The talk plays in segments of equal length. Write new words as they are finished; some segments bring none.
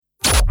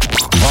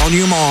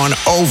volume on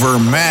over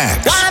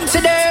max.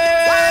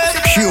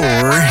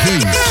 Pure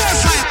heat.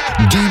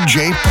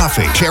 DJ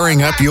Puffy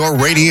tearing up your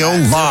radio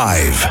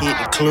live. Hit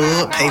the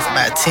club, pay for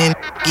about 10,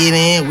 get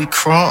in, we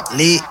crunk,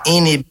 lit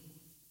in it.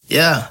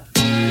 Yeah.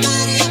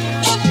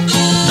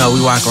 No,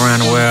 we walk around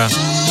the world,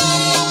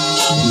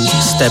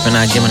 stepping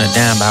out, giving a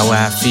damn by where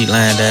our feet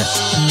land at.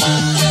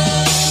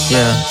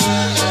 Yeah.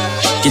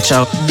 Get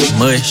your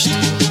mushed,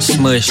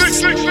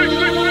 smushed.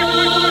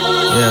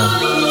 Yeah,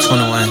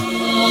 21.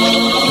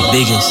 The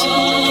biggest.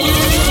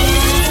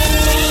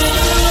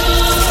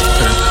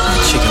 Put a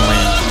chicken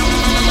wing.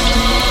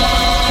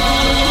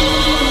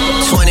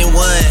 21,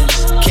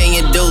 can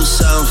you do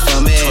something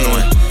for me?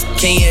 21.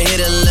 Can you hit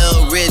a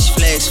little rich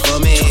flex for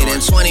me? 21.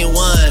 Then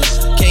 21,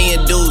 can you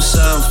do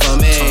something for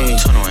me?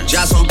 21.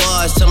 Drop some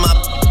bars to my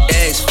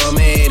ex for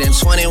me. Then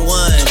 21,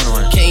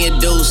 21. Can you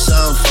do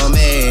something for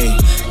me?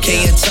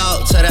 Can you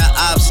talk to the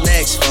ops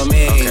next for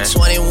me? Okay.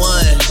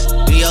 21,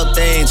 do your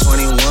thing.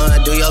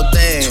 21, do your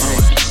thing.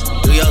 21.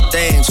 Do your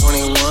thing.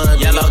 21.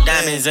 Yellow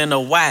diamonds in the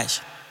watch.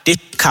 This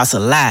costs a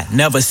lot.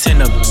 Never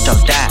send a bitch or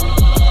die.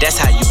 That's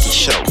how you get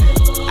show.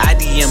 I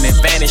DM in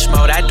vanish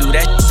mode. I do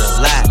that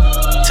a lot.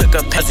 Took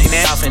a pencil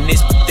off and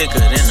this thicker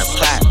than a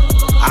plot.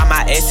 All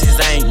my S's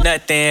ain't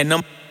nothing.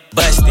 Them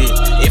busted.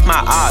 If my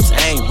ops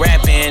ain't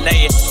rapping,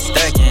 they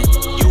stuckin'.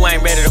 You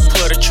ain't ready to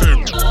pull the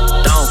trigger.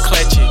 Don't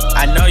clutch it.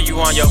 I know you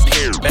on your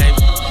period, baby.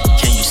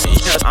 Can you see?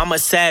 I'm a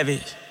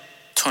savage.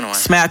 21.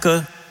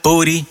 Smacker,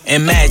 booty,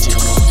 and magic.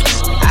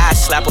 I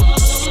slap a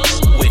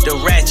with the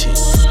ratchet.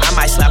 I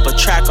might slap a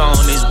track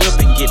on this whip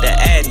and get the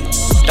addy.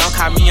 Don't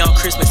call me on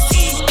Christmas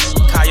Eve.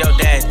 Call your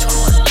dad.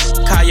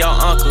 21. Call your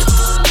uncle.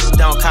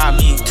 Don't call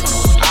me.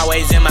 21.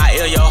 Always in my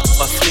ear, yo,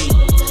 a fleet.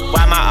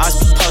 Why my ops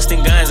be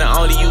posting guns and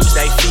only use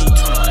they feet?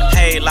 21.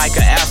 Paid like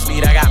an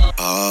athlete, I got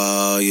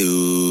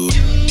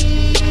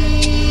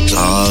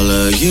all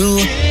of you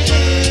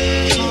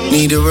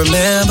need to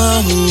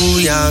remember who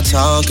y'all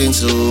talking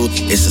to.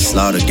 It's the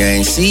Slaughter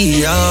Gang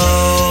CEO.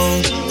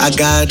 I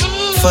got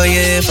for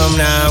you if I'm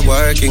not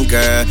working,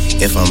 girl.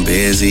 If I'm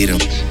busy, then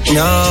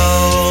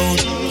no.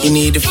 You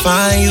need to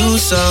find you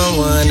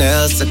someone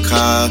else to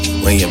call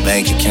when your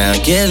bank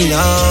account get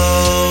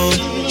low.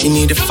 You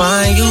need to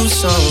find you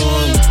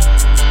someone.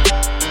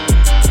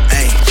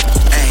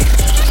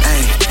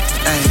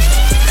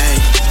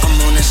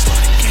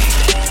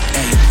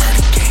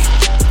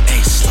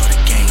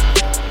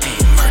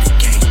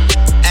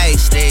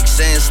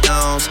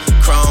 Stones,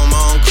 chrome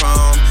on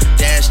chrome,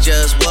 that's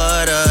just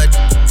what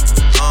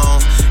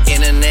on.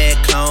 Internet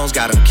clones,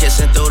 got them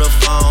kissing through the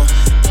phone,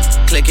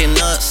 clicking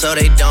up so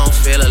they don't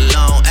feel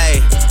alone.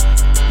 Ayy,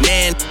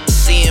 man,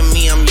 seeing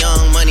me, I'm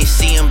young money,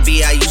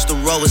 CMB. I used to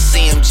roll with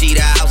CMG,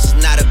 the house is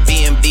not a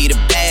B&B. The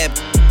bad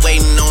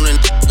waiting on a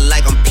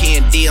like I'm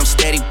P&D. I'm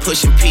steady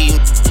pushing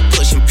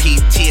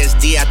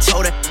PTSD. I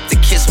told her to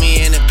kiss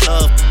me in the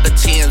club, a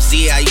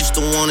TMZ. I used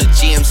to want a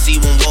GMC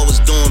when Woe was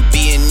doing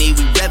B&E.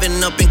 We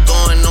revving up and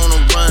going on a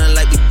run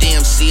like we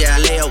DMC. I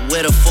lay up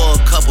with her for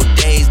a couple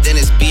days, then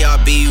it's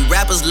BRB.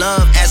 Rappers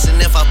love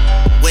asking if I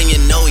when you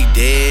know he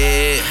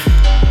did.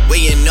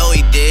 When you know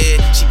he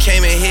did. She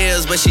came in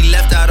heels, but she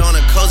left out on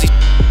a cozy.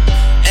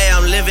 Hey,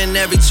 I'm living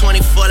every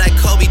 24 like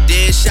Kobe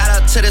did. Shout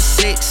out to the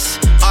 6,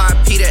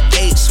 RIP to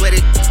 8. Swear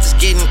it is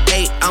getting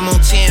 8. I'm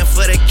on 10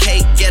 for the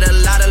cake. Get a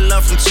lot of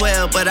love from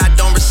 12, but I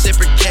don't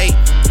reciprocate.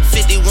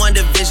 51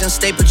 division,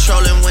 stay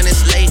patrolling when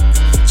it's late.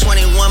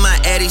 21 my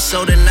Addy,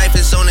 so the knife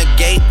is on the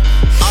gate.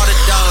 All the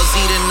dogs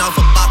eating off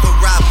a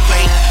baccarat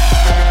plate.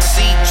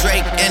 See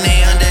Drake and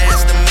they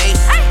underestimate.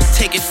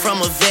 Take it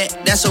from a vet,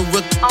 that's a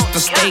rookie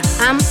mistake.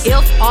 I'm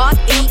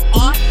F-R-E-E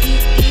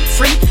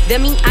free.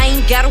 That mean I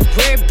ain't gotta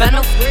worry about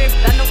no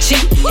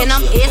cheat. And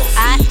I'm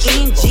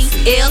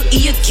S-I-N-G-L-E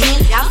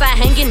again. Outside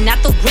hanging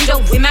out the window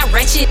with my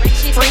ratchet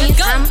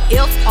friends. I'm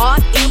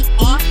F-R-E-E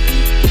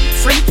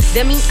free.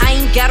 That mean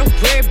I ain't gotta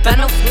worry about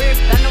no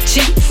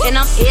cheat.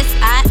 And I'm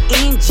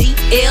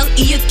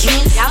S-I-N-G-L-E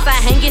again.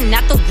 Outside hanging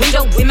out the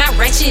window with my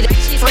ratchet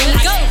friends.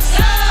 Go,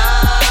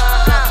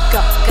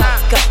 go, go,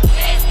 go.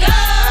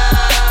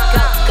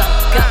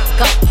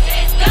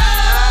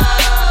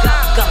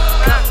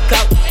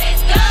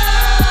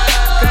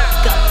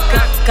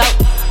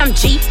 I'm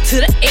G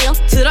to the L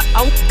to the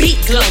O, big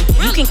glow.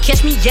 You can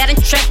catch me out in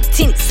traffic,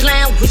 tinted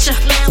slime with ya.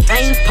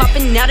 I ain't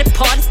popping out at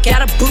parties,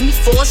 gotta book me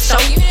for a show.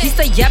 He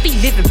say, I be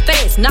living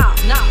fast, nah,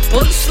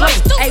 boy, you slow.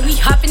 Hey, we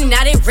hopping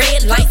out at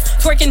red lights,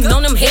 twerking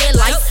on them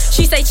headlights.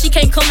 She say she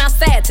can't come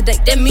outside today,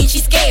 that means she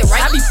scared,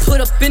 right? I be put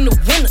up in the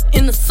winter,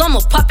 in the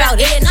summer, pop out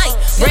at night.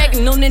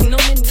 Bragging on that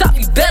top,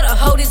 you better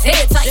hold his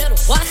head tight.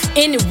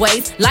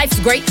 Anyways, life's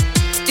great,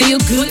 still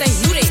good,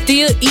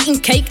 still eating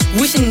cake,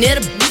 wishing that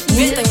a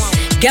would.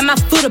 Got my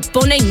foot up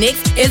on they necks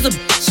as a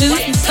should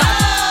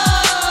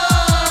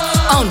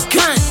on the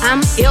gun. I'm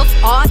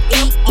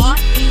F-R-E-E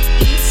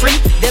free.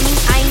 That mean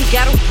I ain't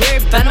gotta worry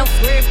about no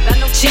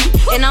cheat.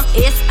 And I'm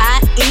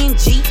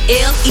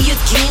S-I-N-G-L-E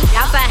again.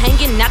 Outside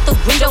hanging out the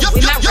window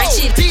with my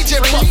ratchet friends.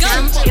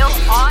 I'm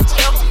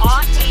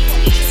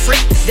F-R-E-E free.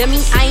 That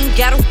mean I ain't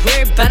gotta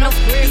worry about no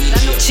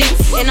cheat.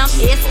 and I'm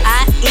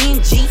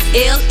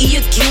S-I-N-G-L-E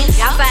again.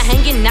 Outside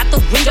hanging out the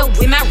window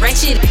with my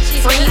ratchet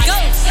friends.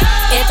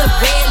 At the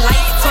red light,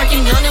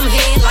 twerking on them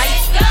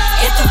headlights.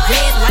 At the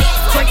red light,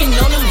 twerking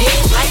on them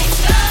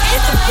headlights.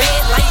 At the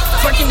red light,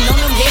 twerking on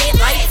them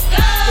headlights.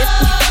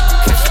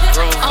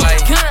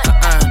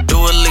 Do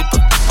a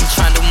leaper. I'm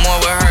trying to do more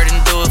with her than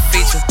do a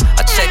feature.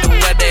 I check the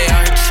web, they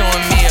out here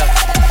chewing me up.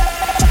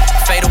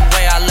 Fade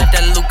away, I left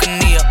that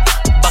Lucania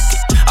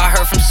bucket. I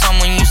heard from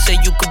someone you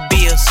said you could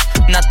be us.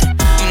 Nothing.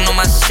 You know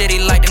my city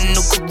like the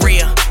new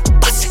Korea.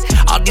 Bust it.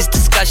 All these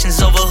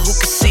discussions over who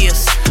could see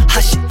us.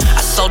 Hush it.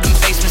 I sold them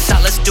basements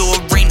out, let's do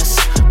arenas.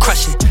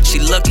 Crushing. She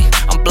looking,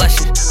 I'm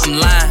blushing. I'm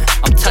lying,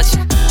 I'm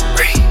touching.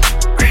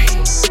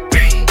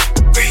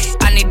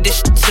 I need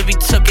this shit to be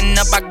tooken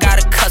up, I got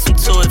accustomed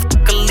to it.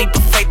 Fuck a leap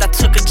of faith, I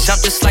took a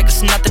jump just like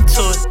it's nothing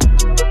to it.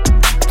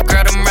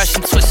 Girl, them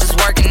Russian twists is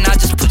working, I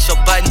just put your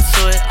button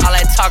to it. All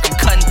that talk, I'm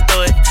cutting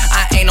through it.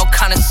 I ain't no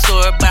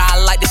connoisseur, but I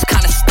like this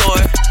kind of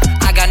story.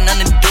 I got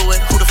nothing to do with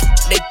who the f***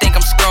 they think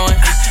I'm screwing.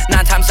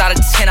 9 times out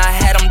of 10 I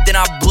had them, then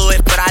I blew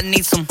it. But I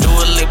need some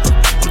Dua Lipa.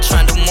 I'm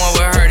trying to do more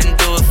with her than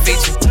do a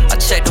feature. I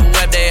check the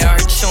web, they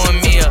out here chewing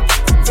me up.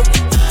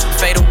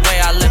 Fade away,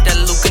 I left that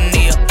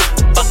Lucania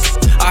bucket.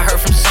 I heard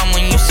from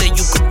someone you said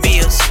you could be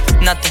us.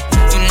 Nothing.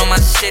 You know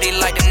my city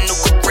like the new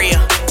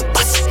Korea.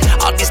 Bust it.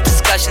 All these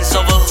discussions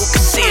over who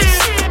can see us.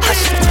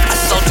 Hush it. I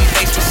sold them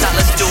basements out,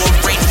 let's do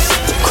arenas.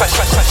 Crush,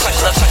 crush, crush,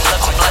 crush, love,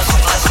 love, bless,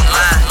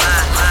 line.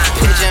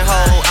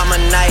 Pigeonhole, I'm a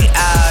night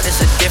owl, it's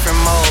a different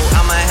mode.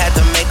 I'ma have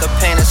to make a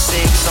paint of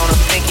 6 on a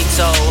pinky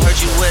toe.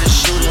 Heard you with a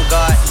shooting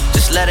guard,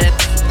 just let it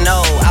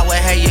know. I would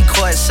have you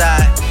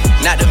courtside,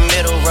 not the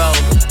middle row.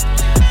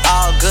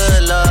 All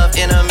good love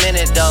in a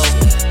minute though.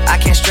 I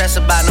can't stress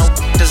about no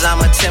cause I'm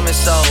a timid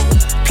soul.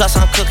 Plus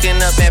I'm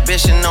cooking up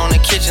ambition on the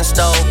kitchen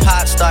stove.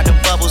 Pot start to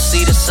bubble,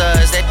 see the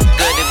suds, that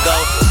good to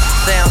go.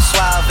 Say I'm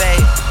suave,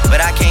 but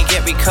I can't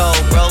get me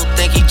cold. Bro,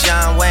 think he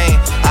John Wayne.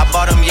 I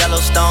bought them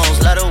Yellowstones,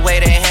 love the way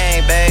they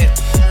hang, babe.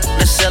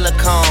 The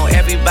silicone,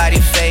 everybody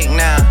fake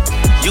now.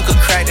 You could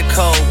crack the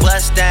code,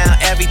 bust down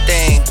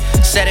everything.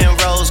 Set in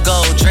rose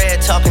gold,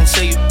 dread talking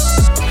to you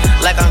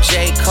like I'm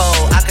J.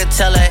 Cole. I could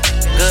tell that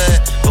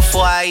good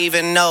before I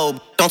even know.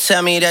 Don't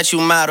tell me that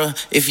you model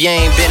if you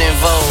ain't been in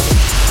vogue.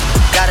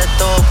 Gotta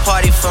throw a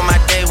party for my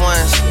day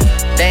ones.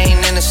 They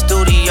ain't in the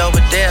studio,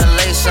 but they'll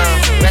lay some.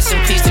 Rest in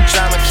peace to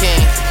Drama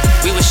King.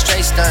 We was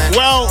straight stunned.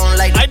 Well,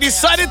 I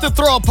decided to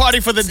throw a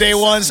party for the day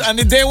ones, and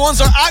the day ones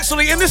are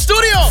actually in the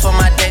studio. For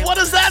my day. What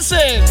does that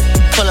say?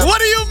 What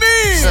do you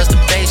mean? The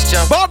bass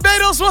jump.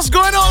 Barbados, what's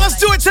going on? Let's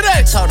do it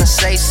today. Told her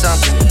say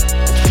something.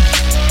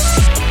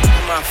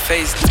 My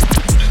face.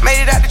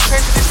 Made it out the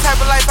trenches, this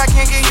type of life I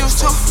can't get used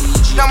to.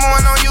 Number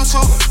 1 on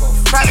YouTube.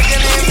 Probably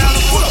get in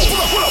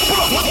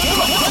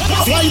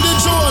Friday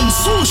John,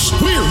 swoosh,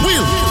 wheel,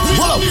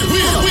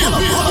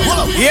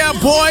 yeah,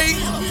 boy.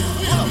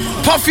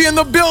 Puffy in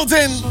the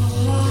building.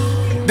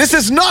 This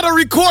is not a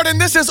recording,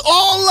 this is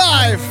all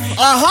live.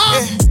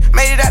 Yeah.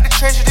 Made it out the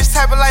trenches, this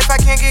type of life I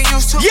can't get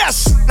used to.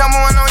 Yes. Number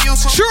 1 on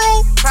YouTube.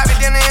 True. Private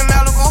dinner in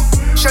Malibu.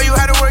 Show you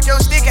how to work your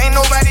stick, ain't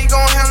nobody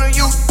gon' handle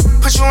you.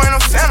 Put you in a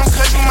phantom,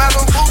 cause you my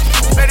little boo.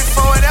 Ready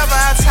for whatever,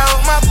 I tie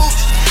with my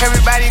boots.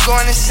 Everybody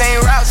going the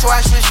same route, so I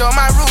switch on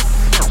my route.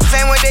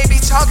 Same what they be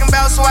talking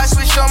about, so I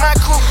switch on my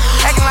crew.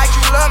 Acting like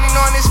you love me,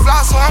 knowing this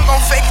flaw, so I'm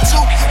gon' fake it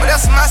too. What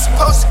else am I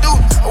supposed to do?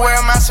 Aware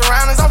of my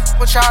surroundings, I'm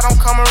with y'all, don't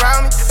come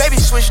around me. Baby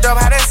switched up,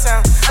 how that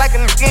sound? Like a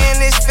nigga in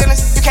this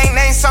feelings. You can't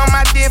name something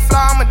I did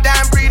flaw, I'm a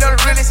dying breed of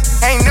the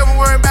realest. I ain't never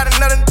worried about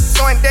another,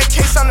 so in that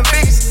case, I'm the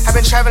biggest. I've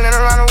been traveling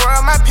around the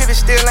world, my pivot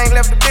still ain't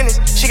left the business.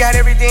 She got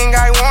everything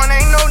I want,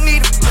 ain't no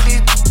need of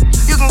these.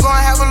 You can go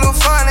and have a little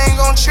fun, ain't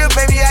gon' trip,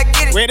 baby, I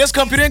get it. Wait, this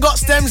computer ain't got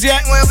stems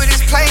yet. Wherever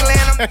this plane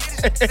land,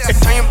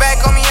 turn your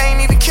back on me, I ain't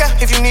even care.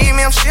 If you need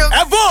me, I'm still.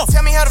 Evo.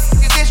 Tell me how the f***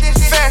 is this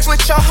fair.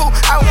 Switch on who,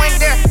 I went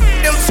there.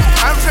 Them two,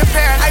 I'm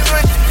prepared. I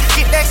run,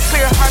 get that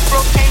clear. Heart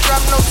broke, can't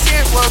drop no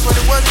tears. Was what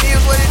it was, it is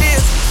what it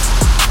is.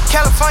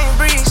 California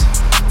breeze,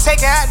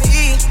 take it out to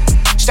eat.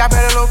 Stop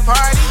at a little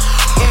party,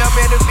 end up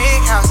at the big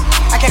house.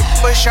 I can't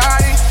put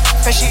shawty,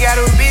 cause she got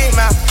a big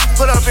mouth.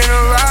 Put up in a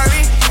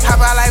Rari,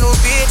 hop out like a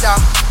big dog.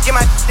 Get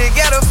my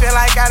together, feel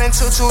like I done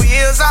took 2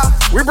 years off.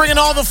 We're bringing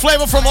all the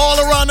flavor from all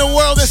around the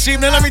world this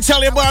evening. Let me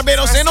tell you,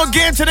 Barbados, ain't no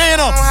game today, you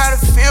know. I don't know how to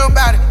feel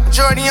about it.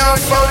 Jordan on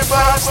folded, but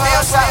I'm still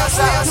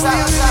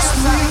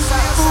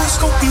Who's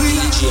gon' be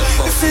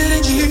if it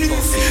ain't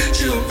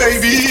you,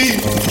 baby?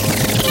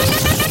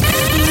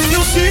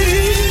 You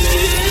see,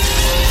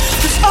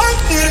 'cause I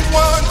did it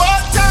one more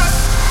time.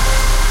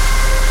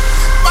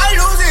 Might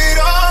lose it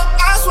all,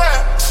 I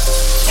swear.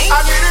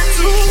 I did it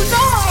 2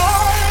 times.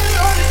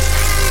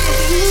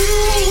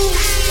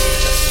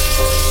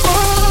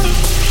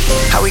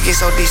 How we get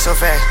so deep so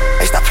fast?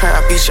 Hey, stop playing,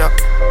 I beat you up.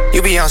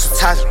 You be on some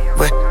toxic,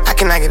 but I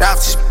cannot get off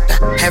this.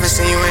 Haven't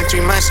seen you in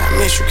 3 months, I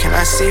miss you. Can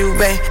I see you,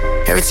 babe?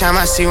 Every time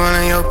I see one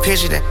of your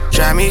pictures, that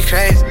drive me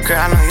crazy. Girl,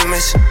 I know you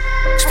miss it,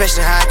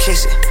 especially how I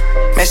kiss it.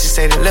 Message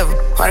say deliver.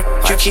 Why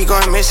you keep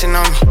going missing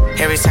on me?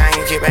 Every time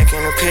you get back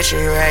in the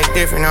picture, you act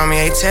different on me.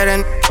 Hey, tell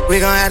that we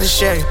gon' have to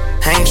share you.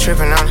 I ain't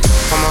trippin' on it.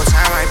 One more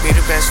time might be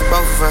the best for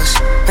both of us.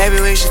 Maybe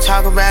we should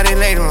talk about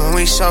it later when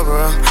we sober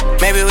up.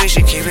 Maybe we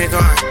should keep it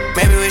going.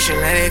 Maybe we should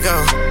let it go.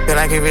 Feel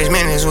like if it's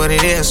meant, it's what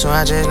it is, so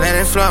I just let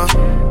it flow.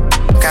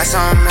 Got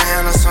something to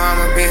handle, so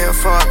I'ma be here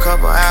for a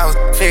couple hours.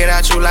 Figured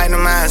out you like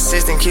my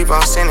assistant, keep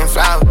on sending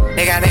flowers.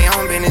 They got their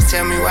own business,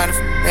 tell me why the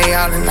they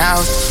all in the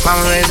house. Mama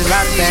raised a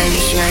lot of things,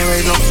 she ain't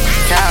raised no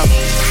cow.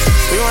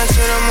 We went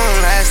to the moon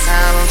last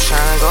time, I'm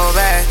tryna go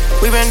back.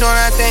 We been doing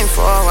our thing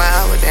for a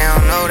while, but they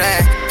don't know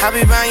that. I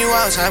be buying you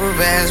all type of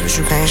bags, but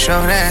you can't show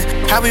that.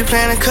 I be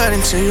playing a cut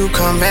until you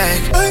come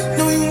back. I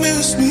know you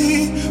miss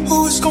me,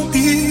 who it's gon'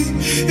 be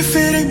if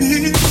it ain't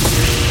me,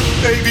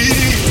 baby.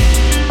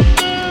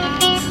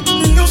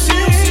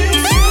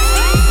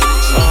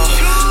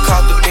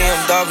 Caught the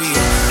BMW,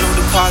 new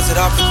deposit,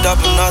 I picked up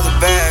another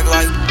bag.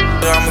 Like,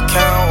 I'ma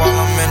count while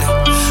I'm in it.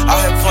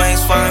 I hear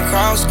planes flying,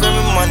 crowds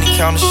screaming, money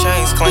counting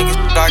chains clinking.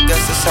 I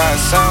guess that's how it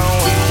sound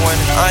when you win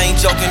it. I ain't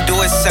joking, do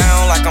it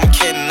sound like I'm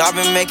kidding. I've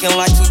been making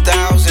like 2,000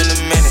 a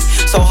minute.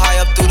 So high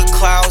up through the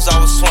clouds, I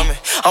was swimming.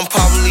 I'm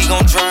probably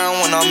gon'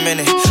 drown when I'm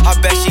in it. I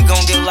bet she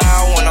gon' get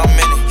loud when I'm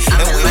in it.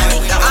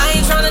 I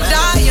ain't tryna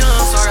die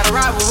young, so I gotta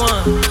ride with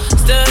one.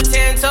 Stood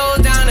 10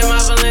 toes down in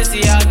my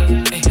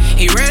Balenciaga.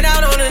 He ran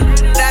out on it,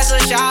 that's a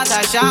shot.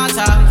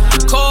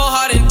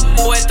 Cold-hearted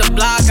with the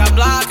block, I.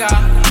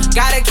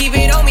 Gotta keep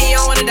it on me,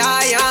 I wanna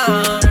die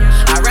young.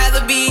 I'd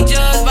rather be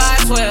judged by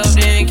 12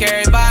 than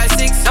carried by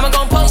 6. I'ma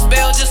gon' post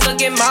bail, just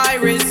look at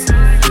my wrist.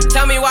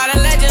 Tell me why the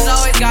legends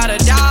always gotta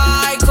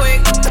die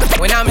quick.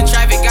 When I'm in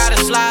traffic, gotta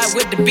slide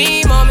with the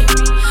beam on me.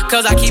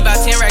 Cause I keep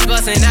out 10 racks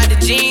bustin' out the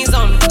jeans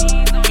on me.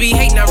 Be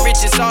hating, I'm rich,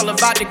 it's all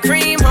about the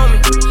cream,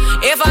 homie.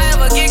 If I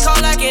ever get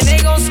caught lacking,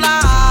 they gon'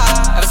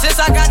 slide. Ever since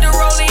I got the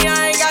rollie,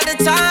 I ain't got the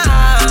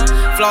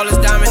time. Flawless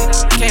diamond,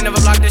 can't never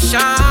block the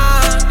shine.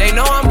 They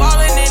know I'm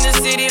ballin' in the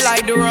city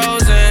like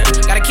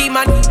DeRozan. Gotta keep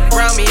my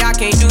around me, I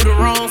can't do the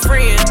wrong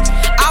friend.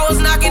 I was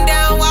knocking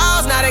down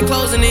walls, now they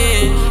closing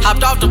in.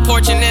 Hopped off the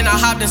porch and then I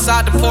hopped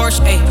inside the Porsche.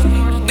 Ay.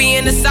 Be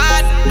in the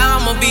side,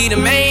 I'ma be the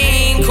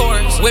main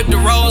course. Whip the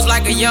roads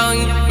like a young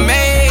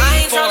maid.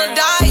 I ain't tryna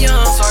die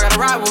young, so I gotta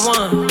ride with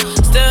one.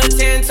 Stood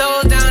 10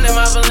 toes down in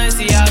my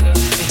Balenciaga.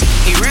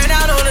 He ran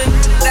out on it,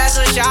 that's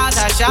a shot.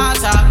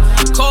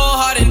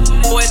 Cold-hearted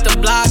with the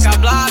block, I.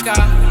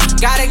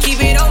 Gotta keep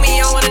it on me,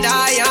 I wanna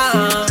die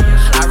young.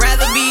 I'd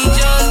rather be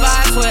judged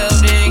by 12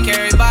 than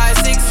carried by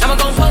 6. I'ma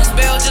gon' post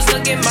bail, just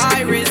look at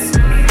my wrist.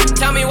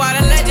 Tell me why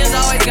the legends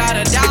always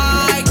gotta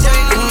die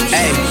quick.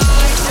 Hey,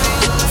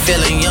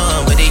 feeling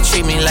young, but they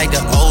treat me like the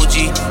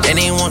OG. And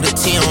they want the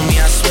T on me,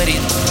 I swear they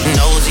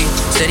nosy.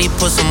 Said he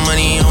put some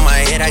money on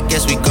my head, I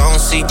guess we gon'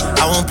 see.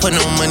 I won't put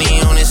no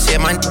money on his head,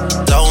 my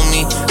blow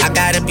me. I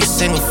gotta be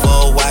single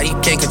for a while, you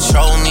can't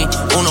control me.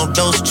 Uno,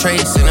 those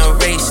traits in a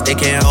race, they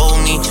can't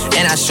hold me.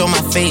 And I show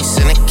my face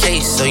in a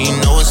case, so you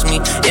know it's me.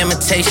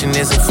 Imitation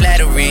isn't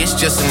flattery, it's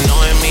just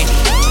annoying me.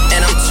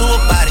 And I'm too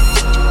about it.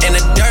 And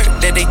the dirt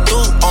that they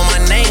threw on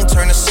my name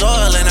turned to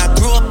soil, and I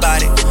grew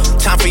about it.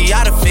 Time for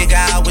y'all to figure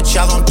out what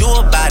y'all gon' do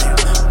about it.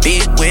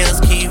 Big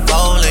wheels keep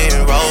rolling.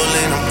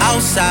 I'm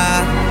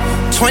outside,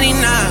 29,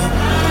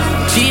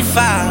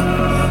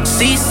 G5,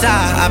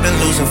 seaside. I've been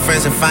losing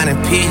friends and finding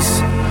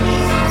peace.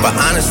 But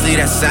honestly,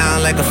 that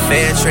sound like a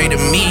fair trade to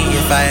me.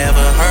 If I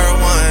ever heard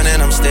one,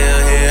 and I'm still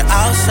here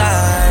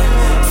outside,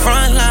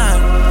 front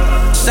line,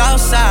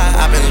 south side.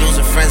 I've been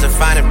losing friends and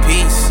finding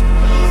peace.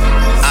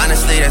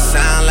 Honestly, that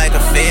sound like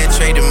a fair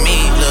trade to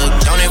me. Look,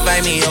 don't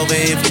invite me over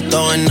if you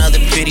throw another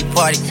pity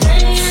party.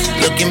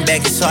 Looking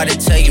back, it's hard to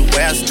tell you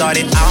where I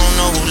started. I don't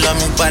know who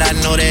loved me, but I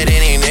know that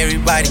it ain't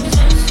everybody.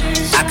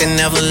 I can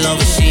never love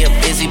her, she a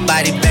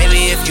busybody.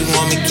 Baby, if you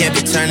want me, can't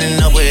be turning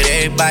up with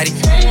everybody.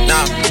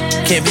 Nah,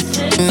 can't be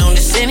on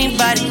this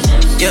anybody.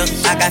 Yeah,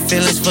 I got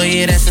feelings for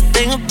you, that's the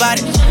thing about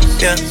it.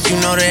 Yeah, you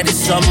know that it's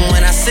something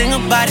when I sing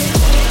about it.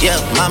 Yeah,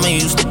 mama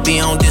used to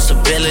be on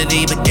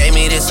disability, but gave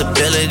me this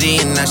ability.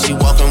 And now she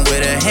walking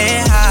with her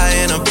head high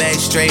and her back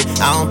straight.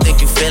 I don't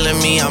think you feeling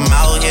me, I'm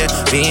out here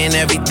being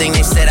everything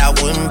they said I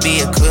wouldn't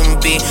be or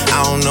couldn't be.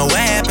 I don't know what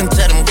happened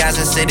to them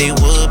guys that said they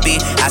would be.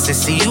 I said,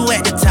 see you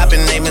at the top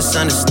and they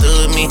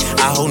misunderstood me.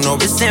 I hold no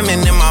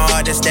resentment in my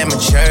heart, that's that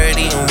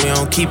maturity. And we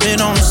don't keep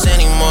it on us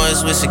anymore,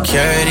 it's with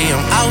security.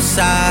 I'm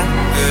outside,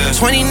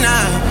 29,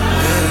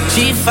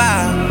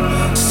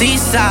 G5,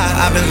 seaside.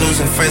 I've been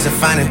losing friends and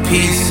finding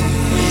peace.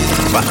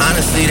 But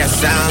honestly, that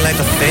sound like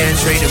a fair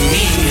trade to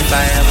me. If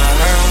I ever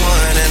heard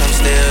one, and I'm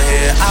still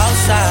here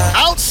outside.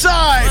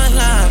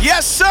 Outside!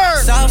 Yes,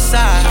 sir!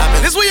 Southside.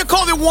 This is what you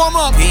call it warm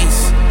up.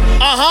 Peace.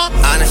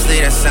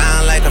 Honestly, that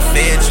sound like a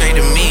fair trade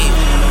to me.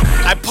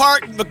 I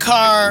parked the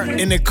car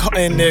in the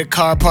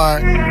car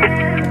park. And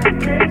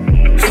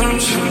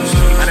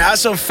I had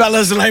some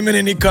fellas linemen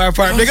in the car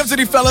park. Big up to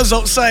the fellas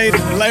outside,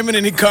 linemen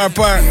in the car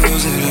park.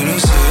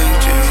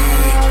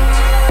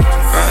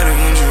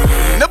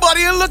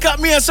 Nobody look at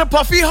me and say,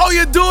 Puffy, how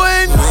you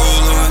doing?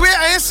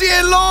 I ain't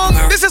seeing long.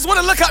 This is when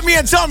they look at me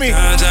and tell me.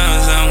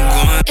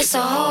 It's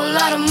a whole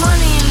lot of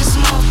money in this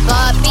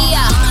motherfucker.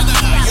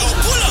 Yo,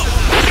 pull up.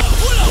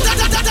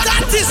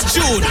 That is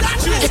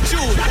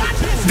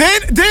They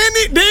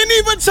didn't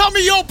even tell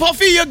me, yo,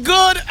 Puffy, you're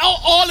good.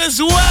 All is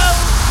well.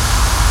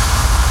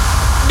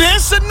 They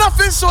said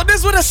nothing, so this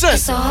is what it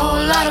says. It's a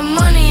whole lot of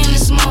money in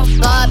this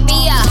motherfucker.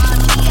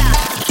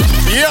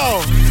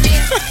 Yo.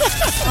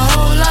 A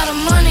whole lot of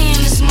money in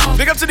this motherfucker.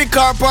 Big up to the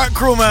car park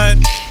crew,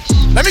 man.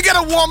 Let me get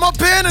a warm up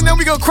in and then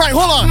we go crank.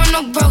 Hold on. Run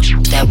no broke,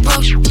 that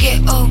broke,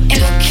 get old. And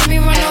don't keep me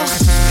run no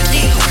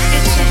deal,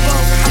 get too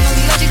broke. I'm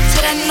allergic to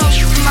that note,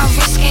 my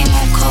wrist game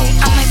on cold.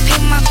 I might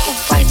pick my coupe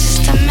white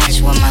just to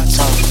match with my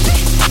toe.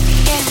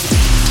 Yeah,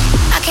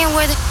 I can't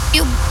wear the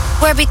you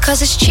wear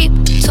because it's cheap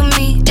to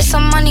me. It's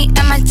some money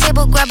at my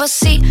table, grab a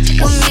seat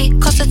with me.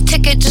 Cost a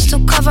ticket just to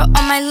cover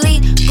all my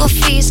legal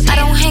fees. I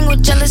don't hang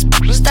with jealous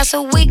bitches, that's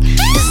a weak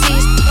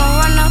disease.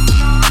 Don't run up.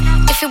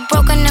 If you're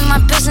broken in my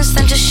business,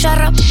 then just shut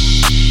up.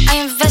 I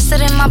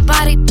invested in my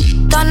body,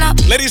 done up.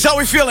 Ladies, how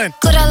we feeling?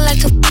 Good, I like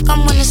to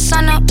come when the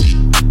sun up.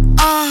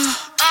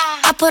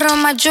 I put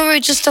on my jewelry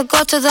just to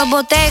go to the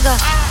bodega.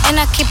 And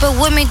I keep it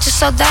with me just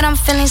so that I'm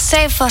feeling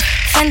safer.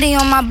 Fendi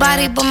on my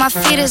body, but my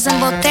feet is in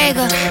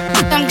Bottega.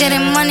 I'm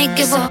getting money,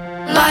 give a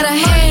lot of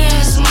hand in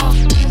this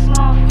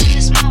motherfucker.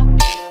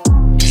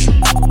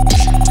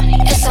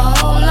 It's a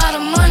whole lot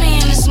of money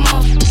in this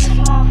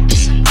motherfucker.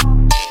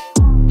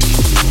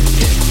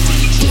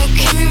 You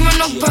can't me run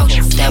no broke,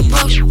 that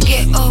broke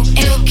get old. And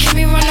you can't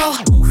me run no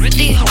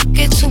deal,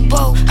 get too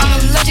bold. I'm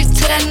allergic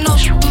to that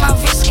note, my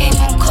wrist game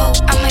on cold.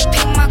 I might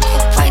pick my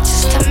coupe white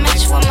just to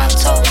match with my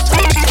toes.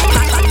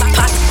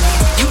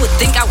 You would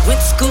think I went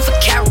to school for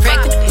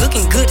chiropractic.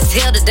 Looking good as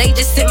hell today,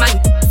 just sent my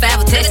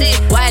 5 text.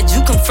 Why'd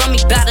you come from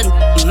me about a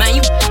man?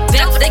 You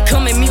they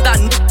come at me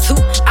about too.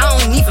 I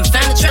don't even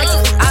find the track.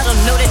 I don't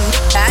know that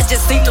I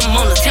just seen them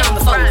on the town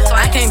before.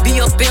 I can't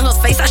be up in her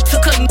face, I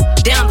took her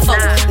down before.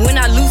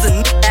 When I lose a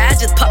I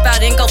just pop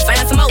out and go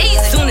find some more.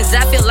 As soon as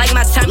I feel like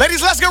my time.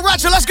 Ladies, let's get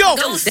ratchet, let's go.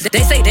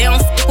 They say they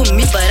don't f with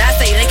me, but I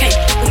say they can't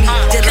f with me.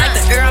 Just like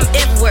the air, I'm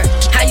everywhere.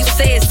 How you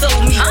say it so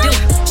with me? Them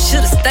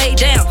should've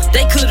stayed down.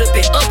 They could've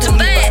been up to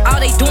me, but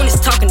all they doing is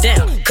talking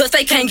down. Cause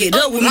they can't get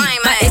up with me.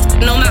 My ex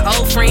know my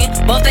old friend,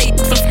 both they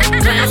some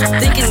clowns.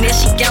 Thinking that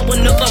she got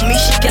one up on me,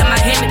 she got my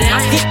hand me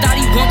down. He thought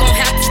he wasn't gon'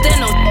 have to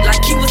stand on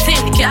like he was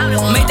handicapped.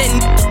 Made that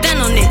stand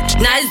on it.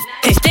 Now his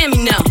can't stand me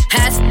now.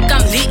 High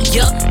I'm lit,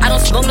 yup. I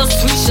don't smoke no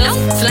sweet shots.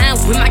 Flying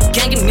with my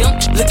gang and them,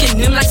 looking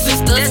them like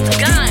sisters.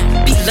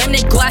 Be letting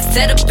they go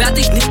outside about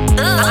these niggas.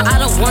 I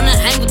don't wanna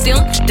hang with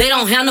them. They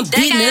don't have no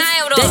business.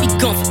 They be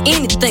going for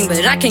anything,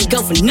 but I can't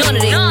go for none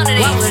of that.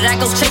 Why would I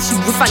go chase you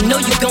if I know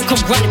you gon'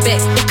 come running back?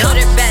 Cut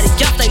everybody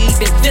off, they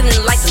been feeling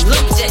like a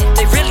lumberjack.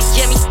 They really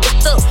get me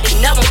f***ed up, and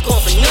now I'm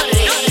going for none of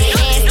that.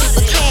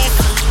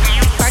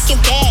 Working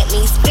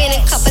badly,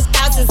 spending couple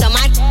thousands on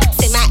my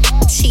in my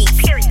cheeks.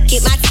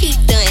 Get my teeth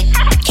done,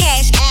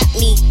 cash at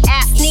me.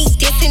 Sneak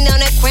dissing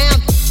on the ground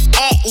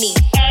at me.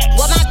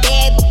 What my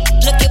bad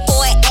looking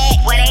for an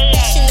act.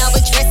 Fashion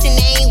overdressing,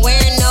 they ain't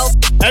wearing no.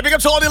 Hey, big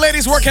up to all the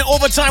ladies working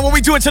overtime. What we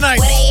doing tonight?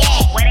 Where they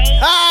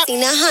at? Seen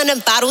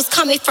 100 bottles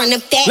coming from the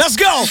back. Let's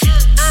go.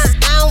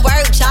 I don't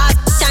work job,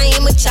 I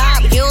am a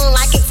job. You don't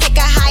like it, take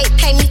a hike,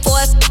 pay me for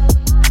it.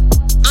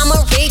 I'm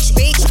a rich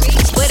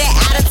with an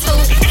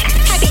attitude.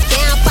 Pay me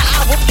down, but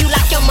I whoop you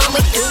like your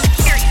mama do.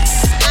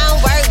 I don't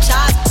work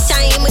job,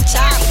 I am a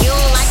job. You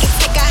don't like it,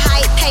 take a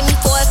hike, pay me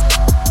for it.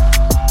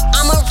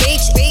 I'm a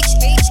rich with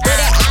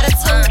an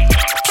attitude.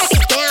 Pay me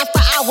down,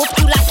 but I whoop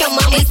you like your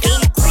mama do.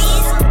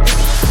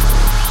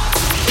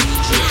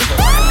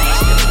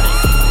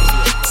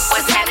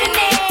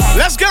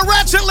 Let's get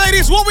ratchet,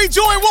 ladies. What we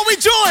doing? What we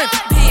doing?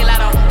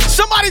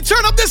 Somebody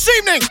turn up this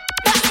evening.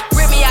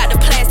 Rip me out the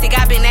plastic,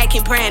 I've been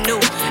acting brand new.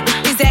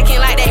 He's acting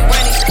like they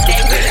running,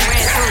 they really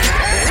ran through.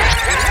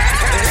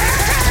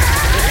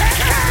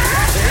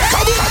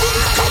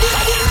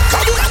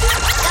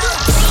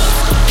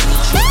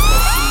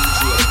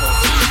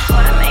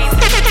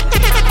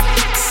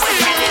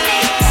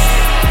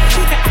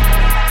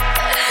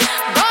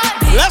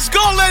 Let's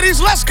go, ladies.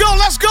 Let's go,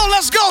 let's go,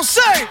 let's go.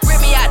 Say.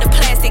 Rip me out the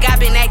plastic, I've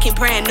been acting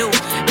brand new.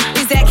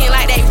 He's acting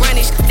like they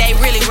running, they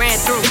really ran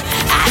through.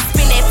 I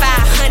spent that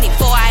 500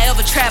 before I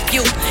ever trap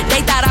you.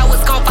 They thought I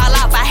was gon' fall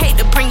off, I hate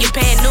to bring you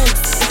bad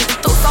news.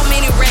 Through so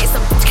many racks, a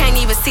bitch can't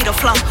even see the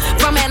flow.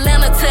 From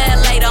Atlanta to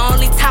LA, the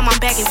only time I'm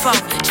back and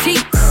forth.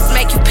 Cheap,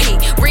 make you pee.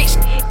 Rich,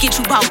 get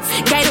you both.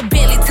 Gave a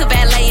Bentley to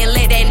valet and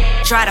let that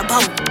dry the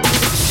boat.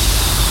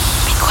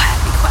 Be quiet.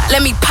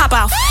 Let me pop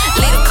off.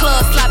 Leave the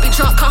club, sloppy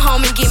drunk, come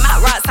home and get my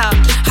rocks off.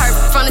 Heard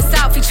from the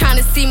south, he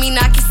tryna see me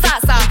knock his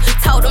socks off.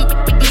 Told him,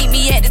 meet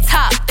me at the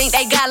top, think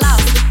they got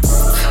lost.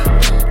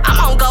 I'm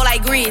on go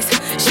like Grizz.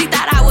 She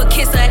thought I would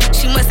kiss her,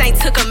 she must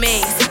ain't took a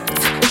mess.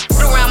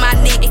 Put around my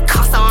neck, it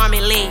cost an arm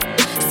and leg.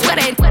 Swear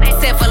they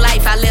said for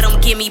life, I let them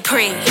get me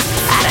preg.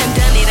 I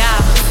done it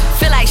all,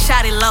 feel like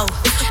shot it low.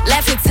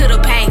 Laughing to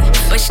the pain,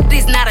 but shit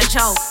is not a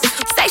joke.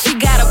 Say she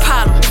got a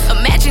problem,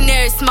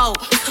 imaginary smoke.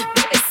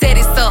 Set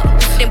it up,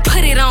 then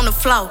put it on the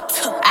floor.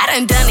 I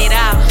done it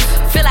all,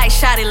 feel like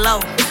shot it low.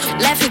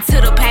 Laughing to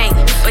the pain,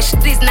 but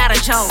shit is not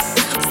a joke.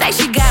 Say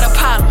she got a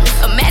problem,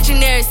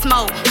 imaginary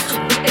smoke.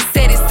 They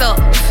said it's up,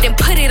 then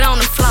put it on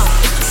the floor.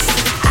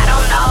 I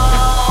don't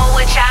know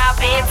what y'all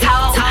been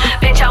told.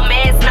 Bet your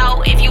mans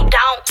know if you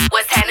don't,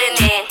 what's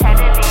happening?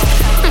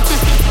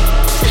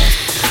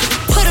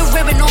 Put a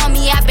ribbon on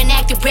me, I've been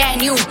acting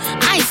brand new.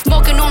 I ain't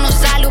smoking on no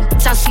Zalu,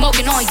 I'm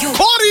smoking on you.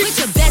 Put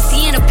your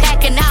bestie in a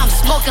pack and now I'm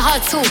smoking her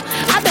too.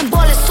 I've been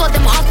ballin' so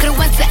them hard could've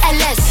went to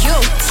LSU.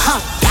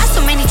 Got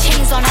so many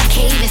chains on I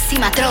can't even see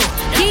my throat.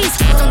 These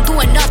don't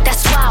do enough,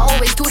 that's why I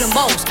always do the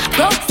most.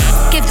 Bro,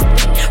 give the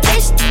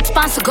rich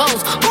sponsor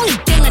goals. Only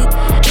thing a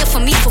get for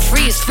me for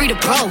free is free to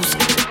bros.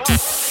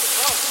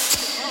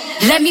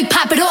 Let me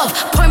pop it off,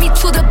 pour me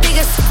to the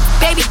biggest.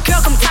 Baby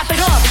girl, come top it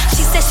off.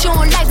 She said she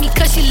don't like me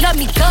cause she love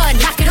me good,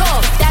 knock it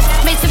off. That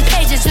made some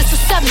pages just to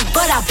sub me,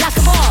 but I block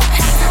them all.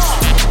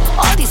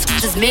 All these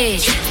is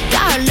mid.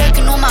 Got her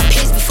lurking on my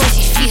page before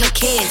she feed her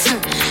kids.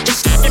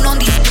 Just sitting on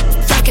these,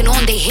 fucking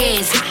on their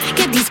heads.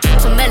 Get these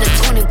some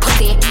melatonin, put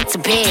their to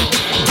bed.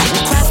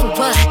 Cry for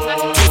what?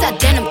 These are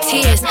denim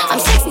tears. I'm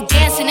sexy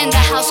dancing in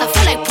the house, I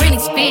feel like Britney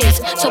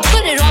Spears. So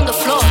put it on the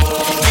floor,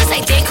 just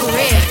like their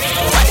career.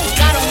 What they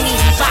got on me,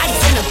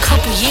 bodies in a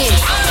couple years.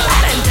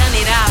 I done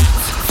it out,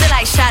 feel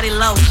like shot it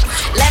low.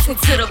 Laughing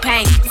to the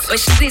pain, but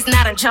shit's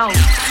not a joke.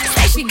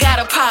 Say she got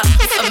a pop,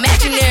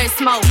 imaginary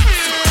smoke.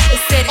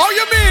 Oh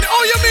you mean,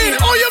 oh you mean,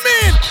 oh you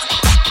mean?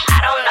 I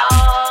don't know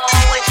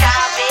what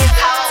y'all been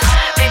told.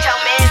 Bet your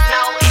mans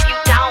know if you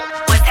don't,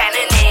 what's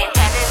happening?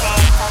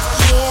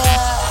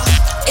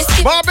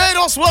 Yeah.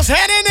 Barbados, what's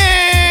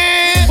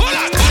happening?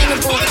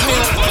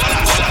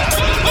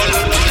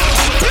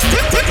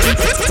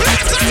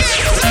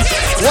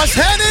 What's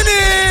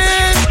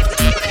happening?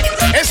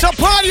 It's a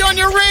party on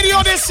your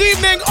radio this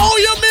evening. Oh,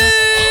 you mean?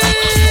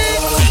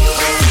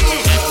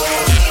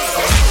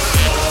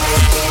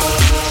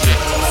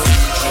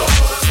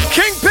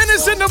 Kingpin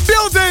is in the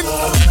building.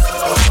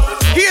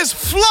 He is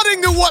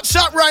flooding the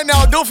WhatsApp right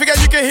now. Don't forget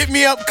you can hit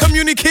me up.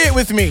 Communicate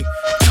with me.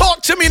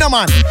 Talk to me, no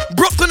man.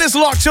 Brooklyn is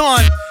locked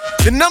on.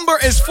 The number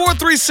is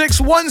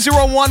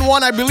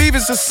 436-1011. I believe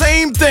it's the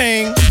same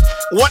thing.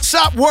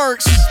 WhatsApp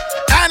works.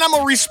 And I'm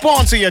going to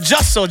respond to you.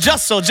 Just so.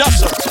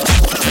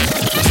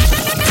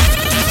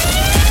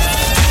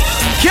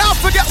 Can't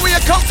forget where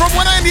you come from.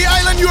 When I'm in the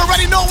island, you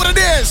already know what it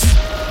is.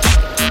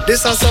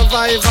 This a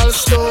survival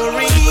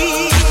story.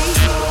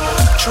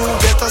 True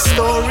ghetto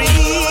story.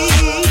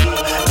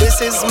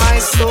 This is my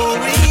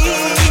story.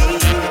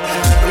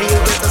 Real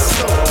ghetto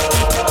story.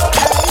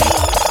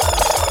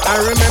 I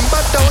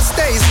remember those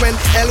days when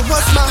hell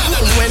was my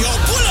home. When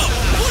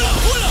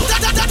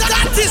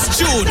that is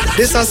June.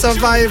 This a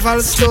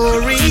survival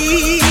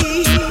story.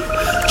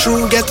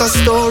 True ghetto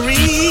story.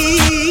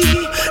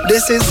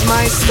 This is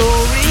my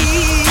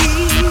story.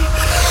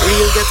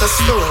 Real ghetto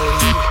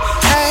story.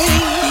 Hey.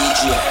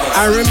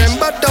 I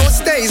remember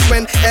those days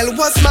when hell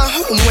was my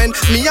home. When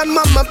me and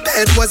mama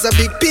bed was a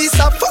big piece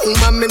of foam.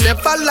 And me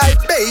never life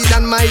bathe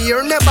and my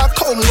ear never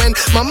come. When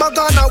mama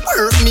gonna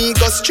work me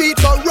go street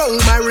go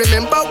roam. I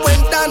remember when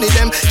Danny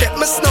them get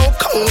me snow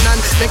cone and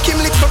make him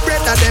lick for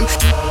bread of them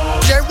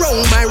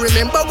Jerome. I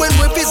remember when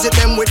we visit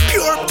them with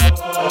pure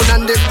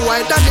and they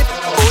white and it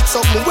out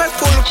something wet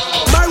full.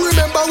 I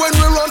remember when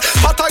we run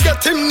but I get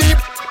him knee.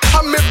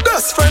 And my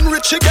best friend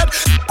Richie get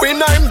when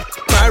I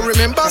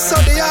remember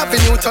Sunday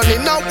Avenue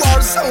turning a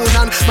war zone.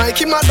 And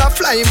Mikey mother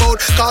fly him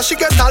out cause she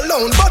get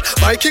alone. But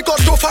Mikey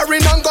got to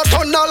foreign and got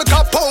on Al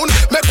Capone.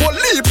 Make one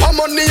leap of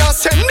money and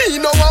send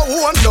me no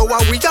one. Now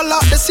we all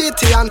out the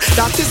city and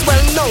that is well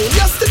known.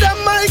 Yesterday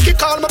Mikey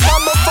called me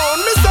from my phone.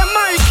 Mr.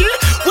 Mikey,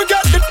 we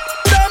got them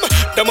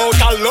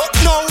out a lot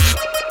now.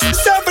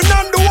 7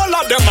 and the whole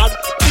of them are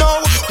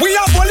now. We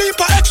have a leap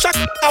of extra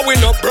and we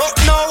no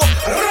broke now.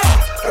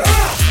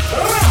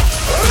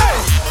 Hey,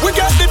 we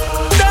got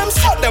them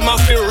so them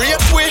have to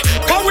rate we.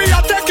 Cause we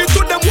are taking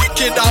to them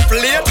wicked off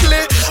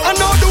lately. And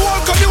now the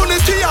whole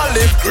community I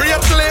live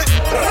greatly.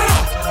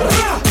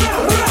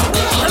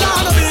 And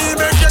I know me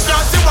make you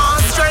just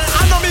one straight.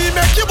 I know me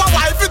make you a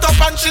wife it up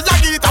and she a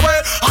get away.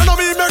 I know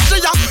me make she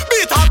a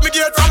beat up me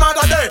gate from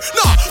other day.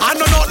 No, I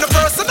know not the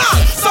personal.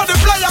 So the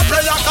player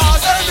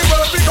cause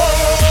anywhere we go.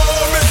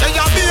 Me say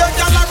you be a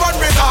girl and run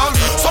me down.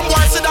 Some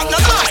boys say that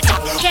not like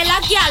that. Tell a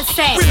girl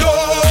say we know.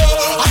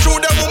 I show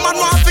them woman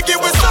want to give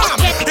with some.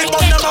 It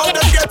burn them out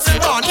them gets it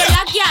done. Tell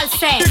a girl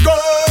say we go.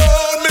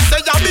 Me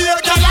say you be a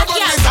girl and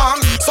run me down.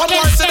 Some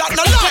boys say that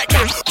not like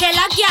that. Tell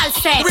a girl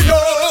say we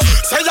know.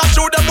 Say you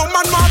show them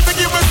woman want to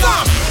give with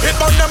some. It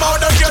burn them out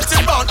them gets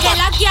it done.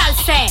 Tell a girl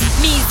say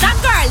me's a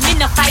girl, me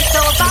no fight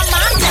over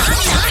man.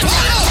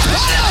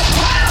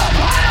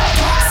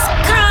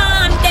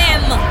 Scram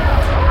them.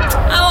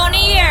 I wanna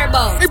hear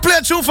about. He play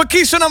a tune for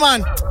Keisha, no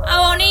man. I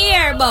wanna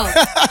hear about.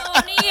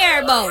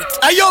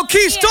 Hey yo,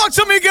 Keisha, talk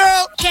to me,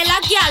 girl. Tell a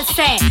girl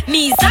say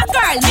me's a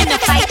girl, me no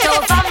fight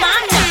over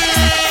man.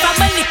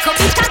 From a little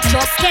bit of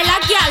trust. Tell a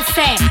girl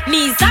say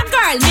me's a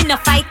girl, me no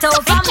fight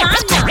over man.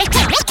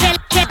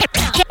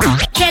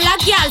 Tell a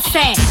girl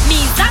say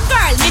me's a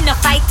girl, me no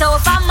fight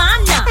over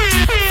man.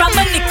 From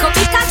a little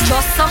bit of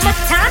trust,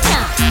 summertime.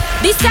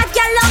 This a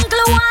girl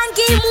uncle one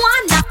game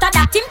one. After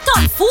that him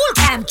turn fool,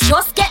 I'm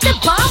just get the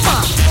ball.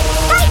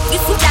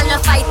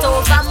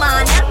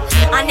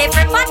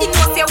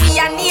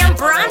 a name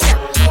brand.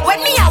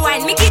 When me a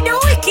wine, me give the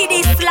wicked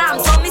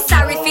Islam. So me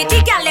sorry for the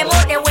gal them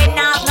out there when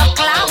I have no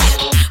clown.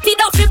 Feed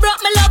up, fi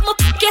broke me love, me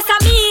guess I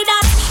me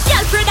that.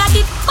 Girl pray that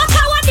it, but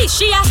how a dish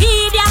she a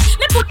hear that.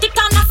 Me put it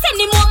on a send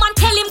him home and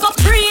tell him go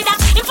pray that.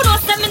 If you know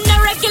say me no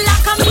regular,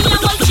 come in and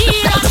go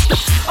cheer that.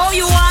 Oh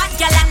you want,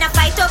 girl and a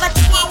fight over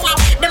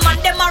the man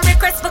them a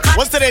request because.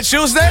 What's today,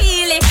 Tuesday?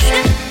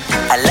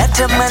 I let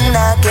a man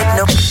not get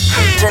no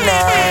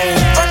tonight.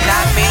 But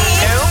not me,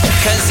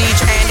 cause each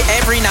and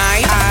every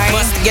night I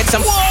must get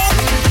some.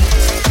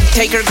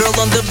 Take her girl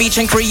on the beach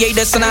and create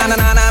a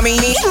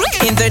sanana-na-na-mini.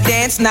 In the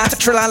dance, not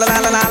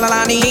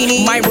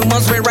tra-la-la-la-la-la-la-ni. My room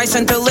was where I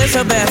sent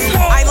Elizabeth.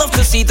 I love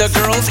to see the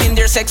girls in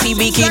their sexy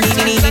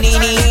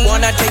bikini.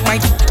 Wanna take my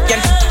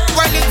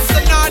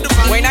and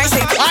when I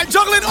say I'm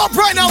juggling up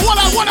right now. What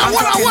up?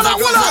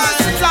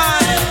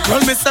 Girl,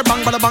 me say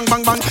bang, bada bang,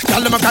 bang, bang.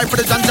 Girl, them a cry for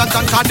the jan, jan,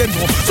 jan, cause they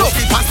know. So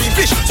we pass the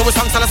fish, so we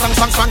sang, sang, sang,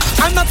 sang, sang.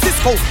 I'm not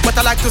Cisco, but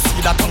I like to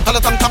see that tongue,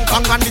 tang, tang,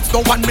 tang, and it's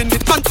no 1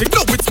 minute dancing.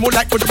 No, it's more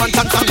like with man,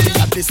 tang, tang.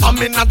 This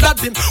I'm in a that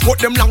him, what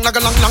them lang, lang,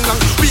 lang, lang, lang.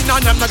 We na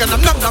nam, nam,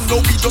 nam, nam, nam.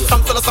 No, we just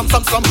sang, sam,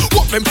 sam, sam.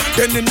 What them?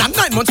 Then in a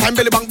 9 months time,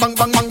 belly bang, bang,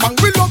 bang, bang, bang.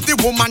 We love the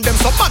woman, them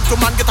so man to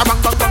man, get a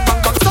bang, bang, bang,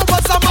 bang, bang. So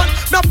what's a man?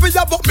 Now we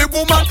about me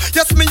woman.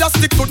 Yes, me a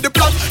stick to the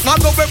plan.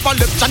 Now no ever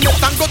left Janet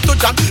and go to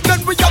Jan.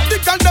 Then we have the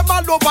girl them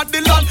all over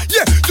the land.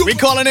 Yeah. We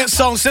calling it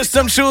Song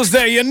System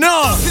Tuesday, you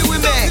know.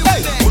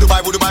 Hey, Budubai,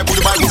 Budubai,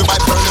 Budubai, Budubai,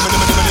 burn him.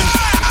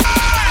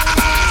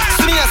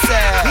 Me a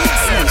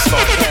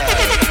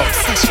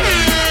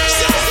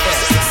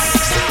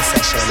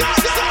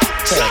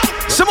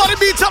Somebody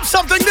beat up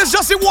something, this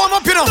just a warm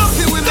up, you know.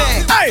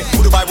 Hey!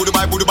 Budubai,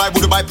 Budubai, Budubai,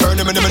 Budubai, burn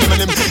him.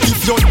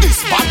 If you're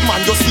this bad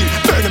man, just still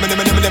burn him.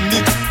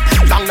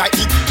 Long like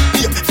it.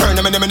 Burn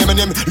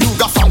him.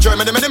 Luga from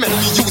Germany, we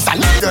use a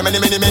Germany.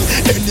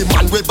 Any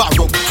man will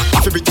borrow.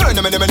 If you return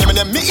him,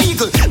 me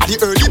eagle. At the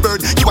early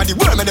bird, you are the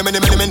worm, run 8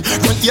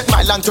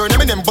 mile and turn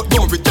him, but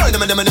don't return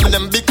him,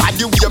 because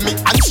you hear me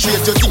and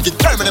straight, you think it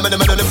turn him.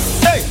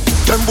 Hey,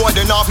 them boy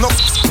they have no.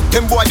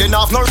 Them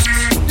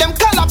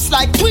collapse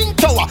like Twin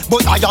Tower,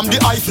 but I am the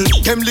Eiffel.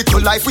 Them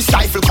little life we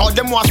stifle, call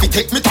them want to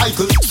take me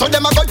title. So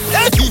them a go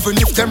dead, even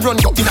if them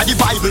run up in the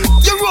Bible.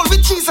 You roll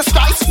with Jesus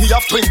Christ, we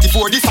have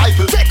 24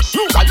 disciples.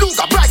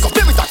 Luga, break up,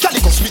 with a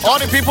calico. All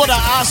the people that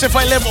ask if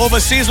I live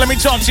overseas, let me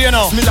talk to you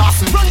now. Me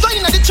last run down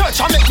in the church,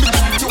 I make me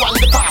you on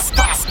the pass.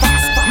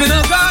 Me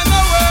no go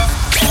nowhere.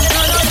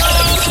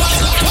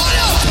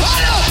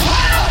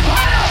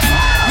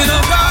 Me no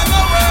go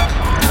nowhere.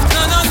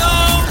 No.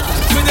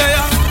 Me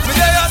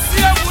there,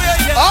 same way,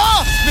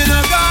 yeah. Me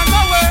no go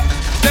nowhere.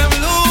 Them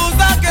lose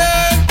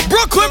again.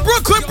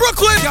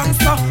 Brooklyn.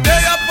 Youngster,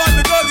 they up on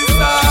the gully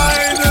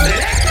side.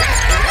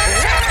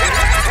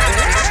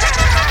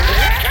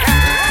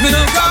 Me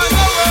no go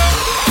nowhere.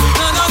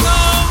 No.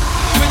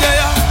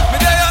 Me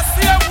there,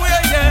 same way,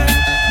 yeah.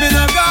 Me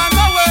no go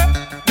nowhere.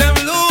 Them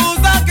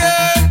lose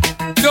again.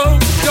 Yo,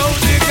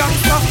 the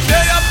gangster,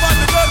 they up on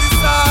the gully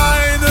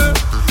side.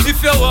 If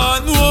you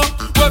want know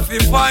where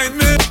you find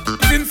me,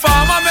 in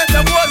farmer make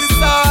them gully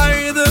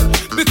side.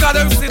 Because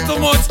them see too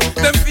much,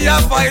 them fear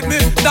fight me.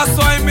 That's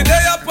why me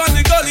they up on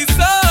the gully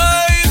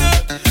side.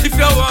 If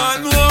you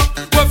want know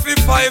where you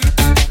find me,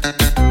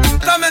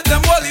 to make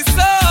them gully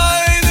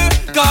side.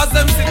 Cause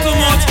them see too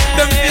much,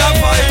 them fear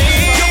fight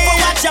me. You go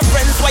watch your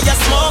friends while you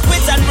smoke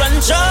with and run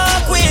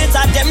joke with.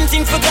 And them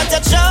things forgot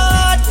your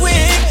short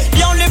quick.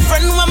 The only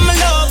friend when me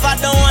love, I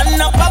don't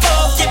want up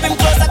above. Keep him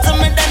closer to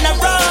me than a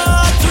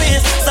rock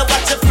twist. So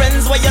watch your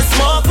friends while you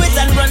smoke with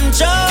and run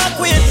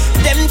joke with.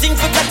 Them things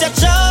forgot your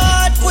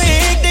short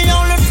quick. The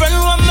only friend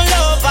when me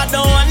love, I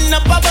don't want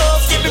up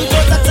above. Keep him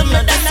closer to me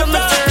than a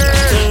rock.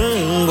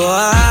 Boy,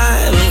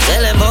 I'm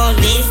tell about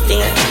these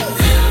things.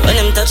 When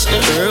them touch the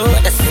road,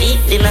 I see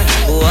dinner.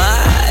 Boy,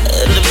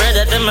 the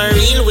brother, them a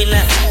real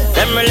winner.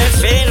 Them real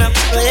strain up,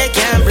 they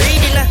can't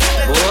breathe in.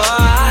 Boy,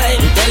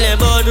 I'm telling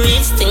about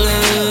these things.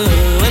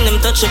 When them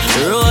touch the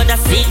road, I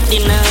see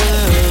dinner.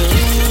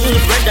 The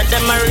brother,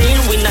 them a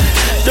real winner.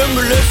 Them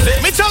real strain.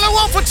 Me tell her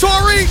one for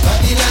Tory.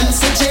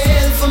 Babylon's a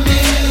jail for me.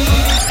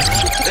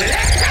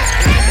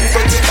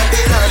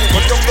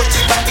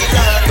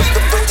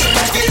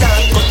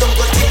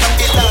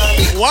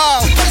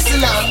 Wow.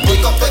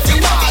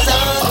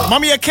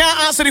 Mommy, I can't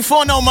answer the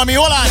phone now, mommy.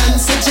 Hold on.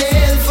 Babylon's a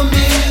jail for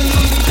me.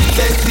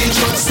 Let the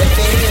drugs a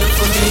fail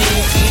for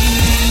me.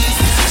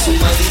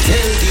 Somebody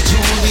tell the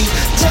jury,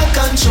 Jah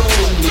control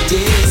me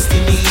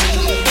destiny.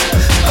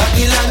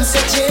 Babylon's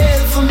a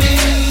jail for me.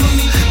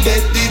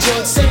 Let the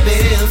drugs a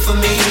fail for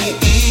me.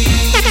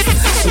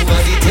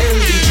 Somebody tell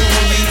the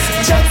jury,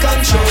 Jah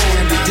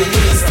control me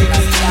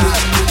destiny.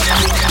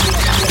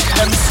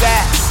 Them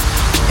sex,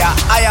 yeah,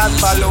 I am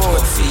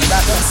followed.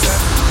 That them say.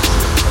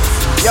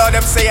 Yo,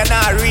 them say you're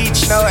not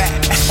reach nowhere.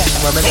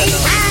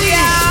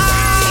 Yeah.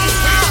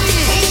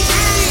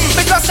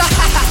 Because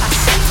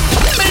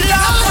me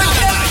love with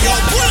them. Yo,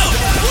 pull up.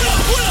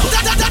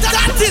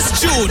 That is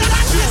June.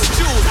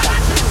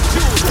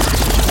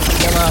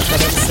 Them after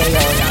them say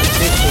you're not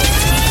big one.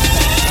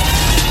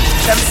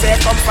 Them say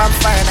come from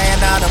fire and you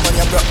know the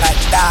money broke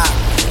like that.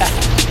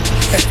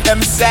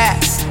 Them say,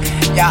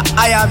 yeah,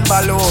 iron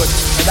balloon.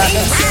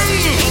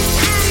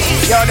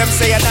 Yo, them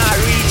say you're not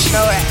reach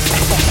nowhere.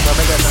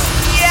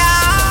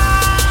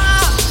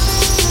 Yeah.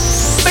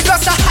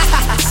 Because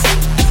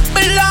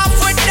me laugh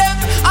with them.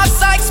 A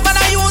Sykes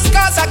man I use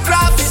cause I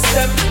graphish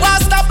them.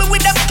 Won't stop me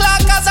with them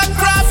clock cause I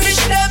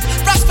graphish them.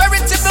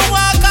 Prosperity me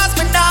want cause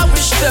me now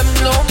wish them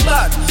no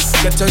bad.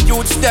 Get to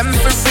use them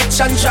for rich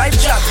and drive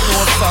jack. No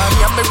fun,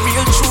 I'm a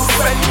real true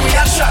friend we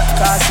a shot.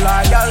 Cause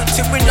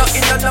loyalty we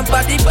nothing on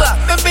nobody back.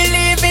 Me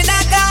believe in a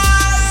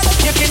God.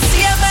 You can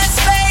see a man's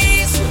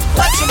face,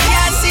 but you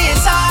can't see his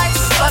eyes.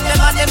 But them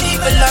and them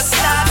evil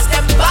stars,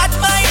 them bad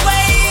my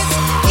ways.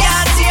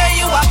 Can't tear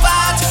you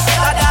apart,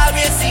 God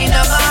always seen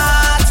them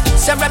heart.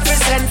 So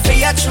represent for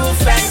your true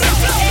friend,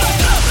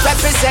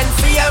 represent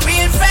for your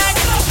real friend.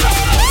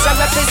 So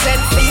represent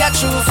for your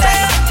true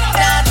friend.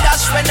 Not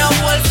dash when a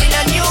wolf in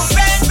a new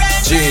friend.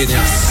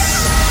 Genius.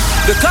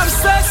 The cops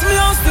search me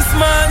house this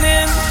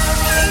morning.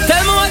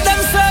 Tell me what them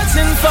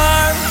searching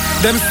for.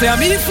 Them say I'm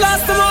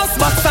floss the most,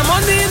 but some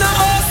money in a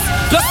house.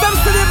 Plus them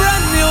see the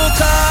brand new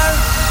car.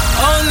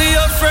 Only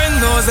your friend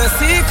knows a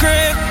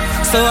secret.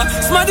 So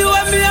smarty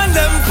with me and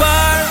them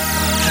par.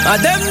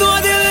 And them know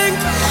the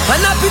link. And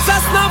a picture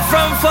snap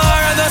from far.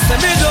 And I say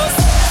me just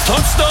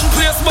touchdown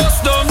place bust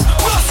down.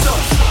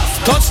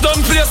 Touchdown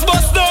place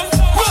bust down.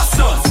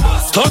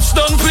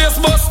 Touchdown place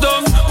bust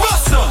down.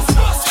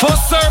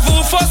 First serve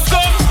who first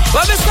come.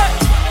 What me say?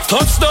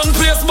 Touchdown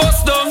place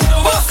bust down.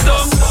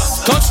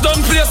 Touchdown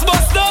place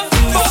bust down.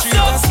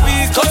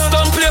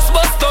 Touchdown place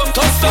bust down.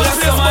 Touchdown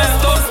place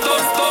bust down.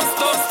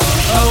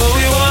 How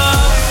we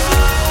want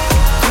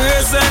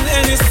praise and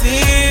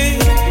anything,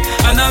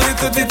 and a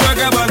little bit of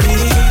gabby.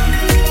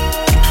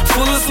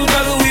 Full suit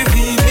of Louis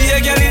V. Be a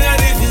girl in a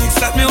living.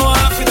 That me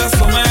want for the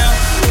summer.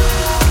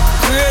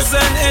 Praise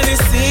and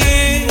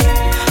anything,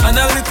 and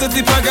a little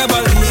bit of gabby.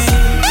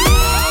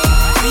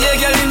 Be a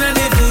girl in a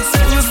living.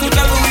 Full suit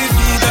of Louis V.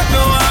 That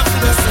me want for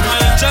the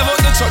summer. Drive out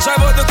the truck,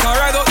 drive out the car,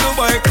 ride out the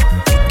bike.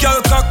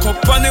 Girl cock up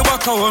and they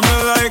walk out me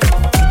like.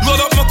 Load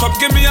up my cup,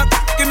 give me a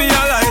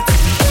light.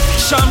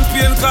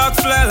 Champagne cock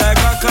fly like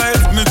a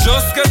kite. Me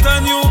just get a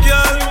new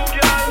girl.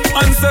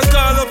 And say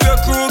call up your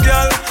crew,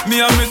 girl.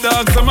 Me and me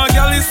dog, so my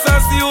girl is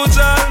as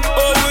usual.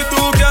 All we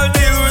do, girl,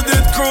 deal with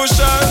it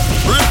crucial.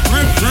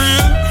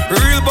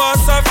 Real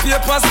boss of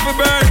papers for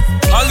burn.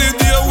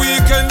 Holiday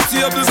weekend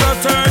tables are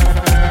turn.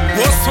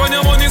 Most when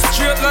your money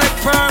straight like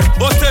perm.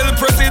 Hotel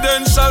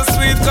presidential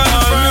suite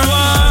confirm.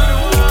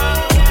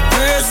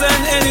 Praise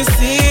and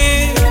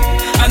anything,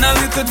 and a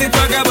little bit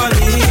of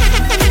gabby.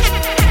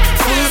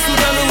 Full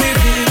suit of Louis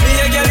V. Be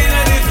a girl in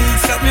a living.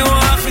 Set me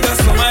one for the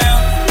summer.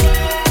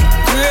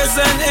 Praise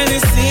and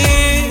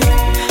anything,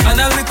 and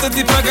a little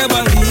bit of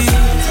gabby.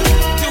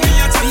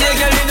 Be a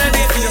girl in a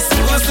living.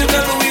 Full suit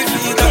of Louis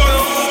V.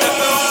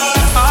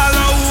 All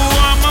of who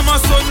want mama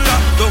son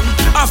locked down.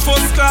 A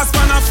first class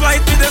man a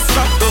flight with the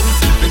strap down.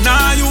 We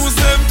nah use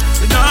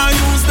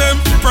them,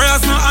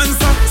 prayers no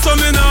answer, so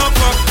me nah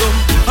back down.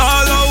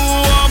 All of who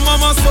want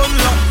mama son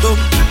locked down.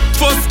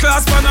 First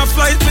class man a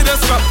flight with the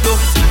strap down.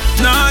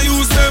 Nah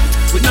use them,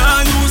 we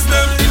nah use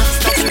them.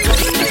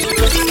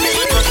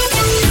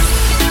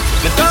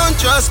 Me don't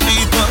trust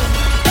people.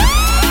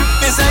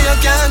 Me say you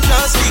can't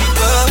trust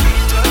people.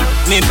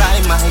 Me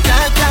buy my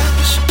dad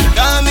cash.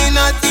 Cause me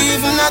not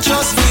even a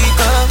trust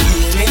people.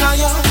 Me know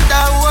you,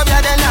 that hope you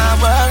then I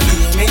work.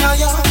 Me know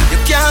you, you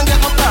can't get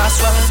my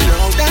password.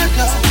 No, that.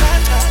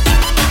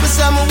 Me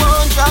say me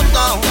won't drop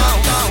down.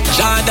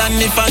 Jordan,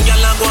 if a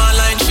girl a go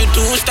online, she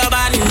too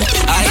stubborn.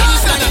 I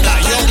understand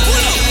that you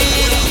pull up.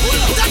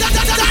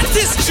 That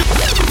is true.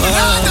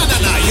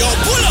 No, yo,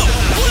 pull up.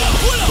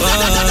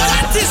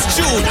 That is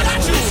true.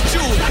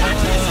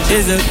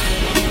 Is it?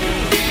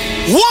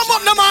 Warm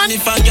up the man.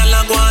 If a girl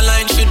a go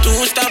online, she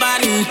too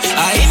stubborn.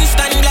 I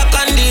instant block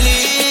and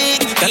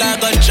delete. Tell her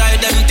go try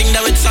them thing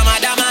that with some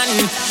other man.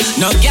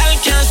 No girl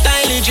can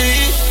style it.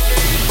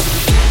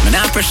 Man,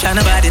 I pressure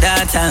nobody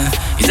that time.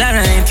 It's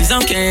alright, it's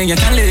okay, you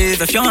can live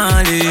if you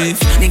want to live.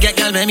 Me get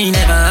girl when me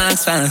never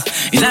ask for.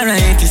 It's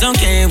alright, it's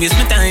okay, waste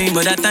my time,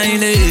 but that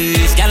time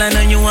is. Girl, I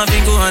know you want to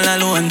go all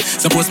alone.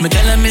 Suppose me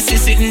tell her me see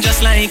sitting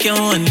just like your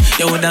own.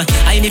 Yo, the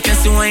hide if you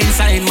see one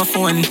inside my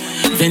phone.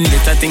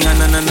 Vendetta thing and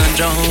no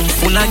drown.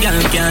 Full of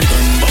girl can't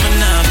done, but me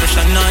nah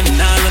pressure none.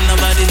 Nah run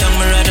nobody down,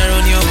 me rather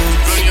run you.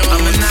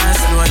 I'm a nah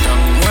slow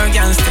down. More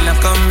girls still a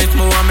come if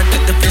me want me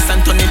take the place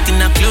and turn it in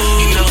a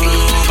club.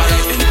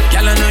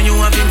 Girl, I know you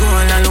want to go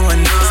all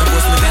alone.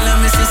 Suppose me tell her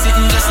me see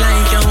sitting just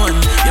like your one.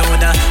 Yo,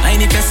 the I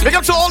need to. Big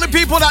up to all the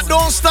people that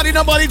don't study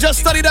nobody, just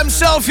study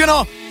themselves, you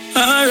know.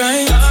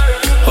 Alright,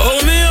 oh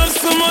me have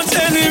so much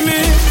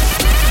enemy,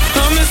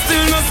 and me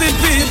still not see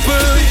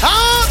people.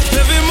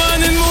 Every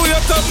morning move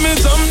up top, me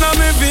jump down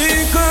me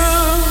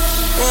vehicle.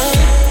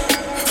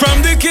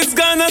 From the kids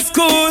gone to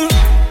school,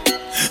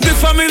 the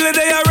family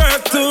they are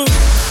hurt too.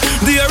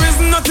 There is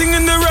nothing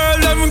in the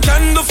world that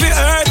can do for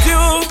hurt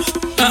you.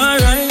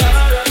 Alright,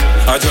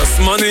 I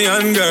just money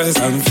and girls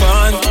and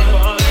fun.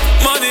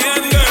 Money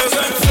and girls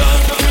and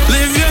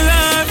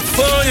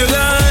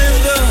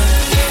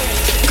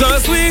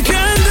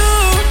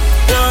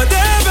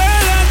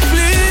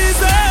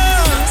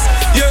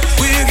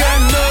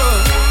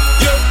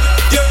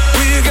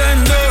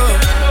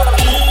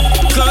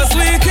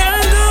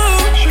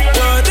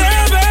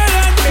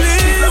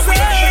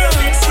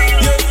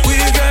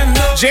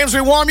James,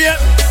 we warm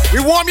yet? We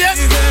warm yet?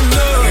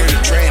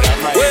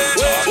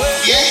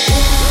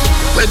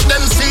 When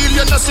them seal,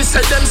 you know, see,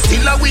 say them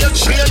still a way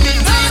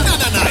training.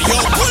 No, yo,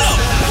 pull up.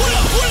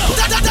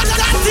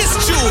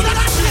 This tune.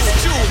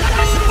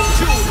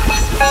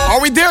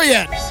 Are we there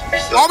yet?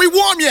 Are we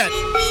warm yet?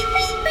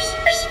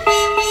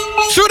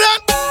 True that?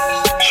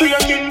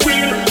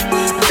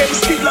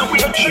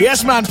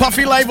 Yes, man.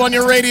 Puffy live on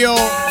your radio.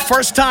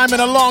 First time in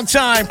a long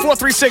time.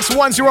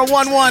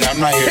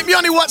 436-1011. Hit me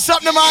on the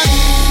WhatsApp, no man.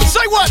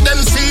 Say what? Them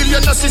seal,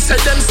 you know, see,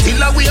 say them still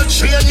a way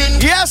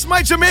training. Yes,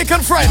 my Jamaican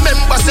friend.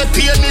 Remember, say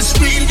pain is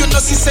real. You know,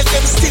 see, say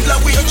them still a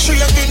way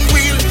training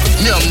wheel.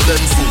 Nyam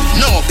them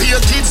food. No, pay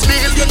kids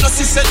meal. You know,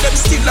 see, say them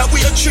still a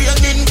way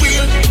training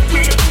wheel.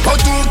 But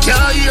who can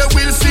hear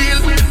will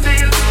feel?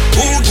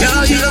 Who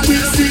can hear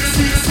will feel?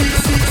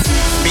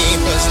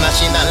 People's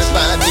National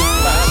Party,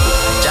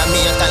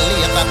 Jamaican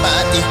Labour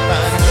Party,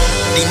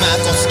 the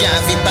Marcus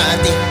Garvey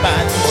Party,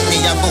 but me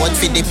a vote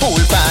for the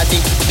pool party.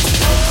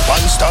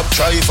 One stop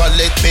driver,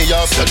 let me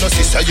off. You know,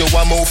 sister, you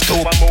a move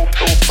too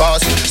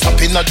fast.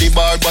 Stopping at the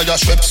bar by a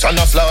Schweppes and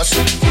a flask.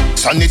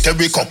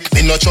 Sanitary cup,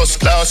 me no just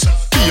glass.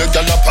 Be a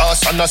gal a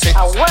pass and I say,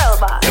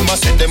 them a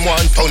say them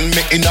want turn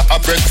me in a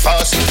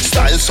breakfast.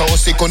 Style so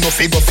sick, no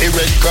figure for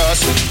red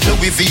grass.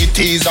 Louis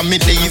VTs and me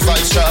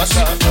Levi's strass.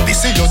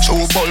 This is your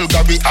true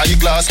Bulgari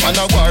eyeglass. Man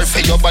a war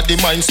for your body,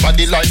 minds for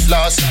the life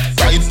last.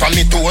 Ride from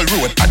me toll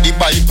road at the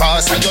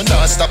bypass. And you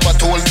not stop a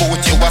toll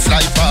boat, you a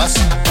fly pass.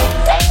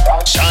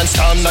 Chance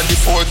time na the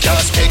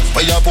forecast. Pick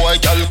for your boy,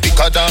 girl,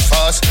 quicker than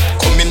fast.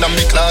 Come in a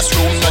me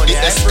classroom, na the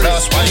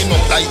S-class. Wind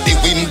up like the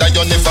wind that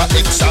you never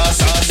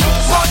exhaust.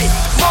 Money,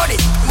 money,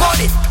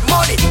 money,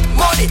 money,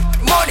 money,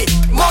 money,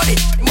 money,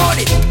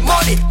 money,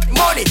 money,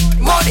 money,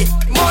 money,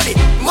 money,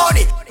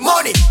 money,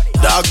 money.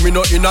 Dog, me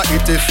no inna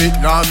it if it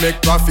nah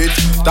make profit.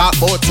 Talk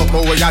about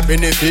something where ya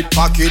benefit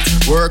pocket.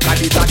 Work at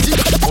the tactic,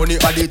 money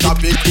at the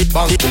topic.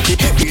 Bank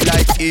heavy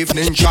like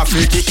evening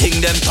traffic. The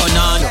thing them turn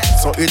on,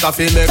 so it a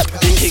fi make.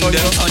 the thing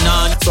them turn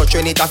on, So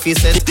train it a fi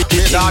set. the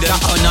thing them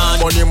turn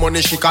on,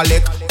 Money she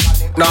collect.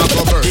 Now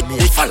go burn me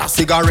a falla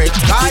cigarette.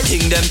 the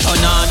thing them turn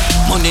on.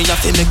 Money you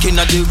fi make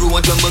inna the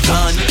road when we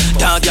gone.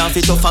 Dog you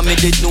fi tough and me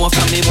did know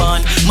from me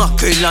born.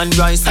 Mackerel and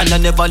rice and I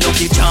never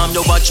lucky charm.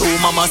 You watch how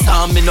mama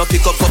Sam, me no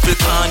pick up couple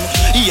can.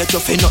 Yet you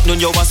fi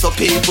nothing you want so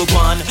people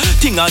gone.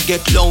 Thing I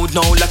get loud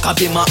now like I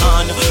be my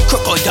hand.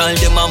 Crocodile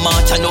them a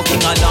march and no king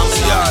alarm.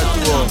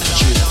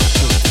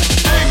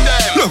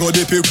 Look at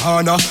the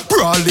piranha,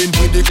 brawling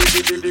with the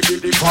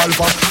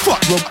alpha.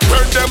 Fuck up,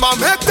 when them a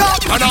make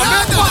that, and I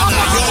make that.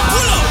 Yo,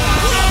 pull up.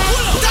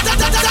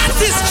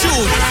 This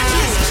tune.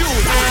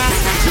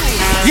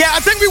 Yeah, I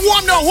think we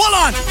warm now. Hold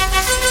on.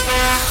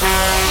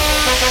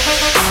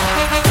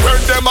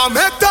 When them a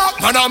make that,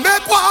 and I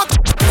make walk.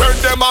 When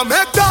them a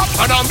make that,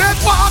 and I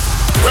make walk.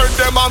 When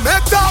them a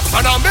make that,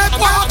 and I make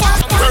walk.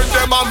 When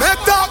them a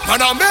make that,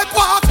 and I make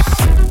walk.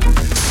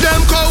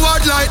 Them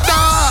coward like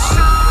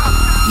that.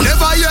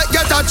 Never yet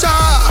get a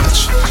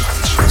charge.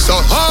 So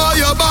how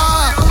you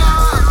back?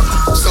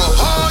 So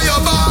how you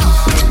back?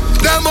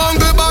 Them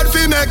hungry bad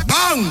fi make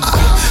bang,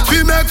 fi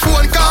make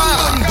phone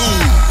call.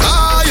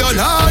 Ah, you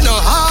know no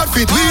hard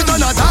fit we don't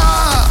know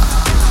that.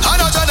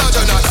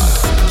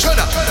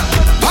 Chana,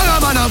 banga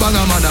mana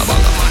banga mana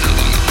banga,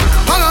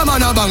 banga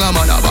mana banga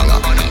mana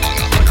banga.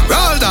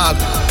 Roll dog,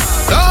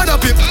 load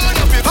up it.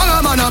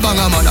 Banga mana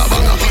banga mana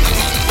banga,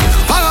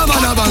 banga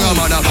mana banga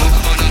mana banga.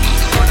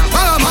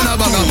 Banga mana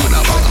banga mana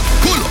banga.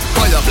 Pull up,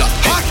 fire black.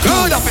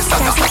 Load up it,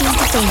 staka.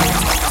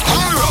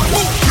 Alright,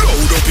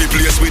 load up the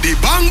place with the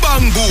bang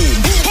bang boom.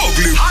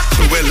 Ugly,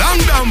 we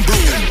long damn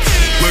broom.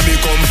 When we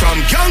come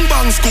from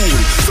gangbang school,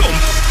 some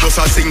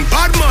just a sing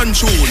bad man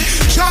tune.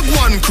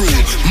 Jaguan crew,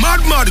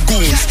 mad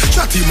goons.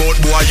 Chatty mouth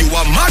boy, you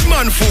a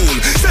madman fool.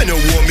 Send a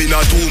woman in a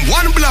tomb,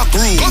 one black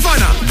room.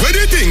 Governor, where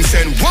the thing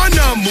send one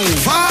a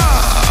move.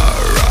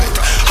 Alright,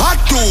 hot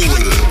tool,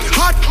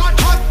 hot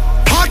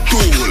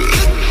tool.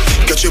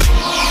 Get your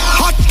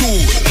hot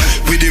tool.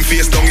 With him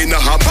face down in a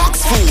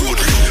box food.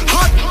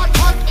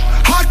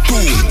 Hot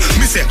tool.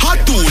 Me say hot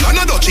tool,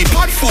 another cheap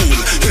hot fool.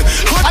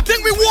 I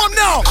think we warm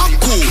now. I'm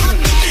cool.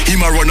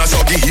 Him a run a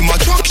soggy, him a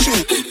truck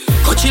shoot.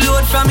 Cut your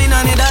load from in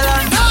a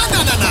Netherlands. No.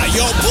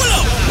 Yo, pull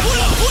up.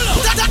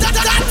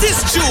 That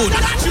is tune.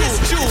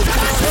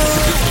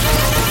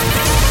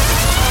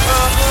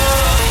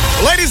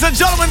 Ladies and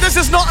gentlemen, this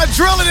is not a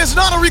drill, it is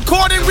not a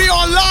recording. We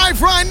are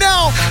live right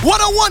now.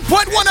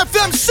 101.1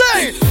 FM,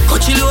 say.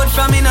 Cut your load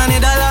from in a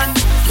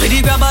Netherlands. Where the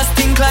grabbers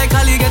think like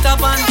Ali get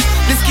up on.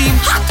 The scheme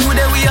hot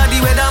today, we are the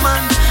weatherman.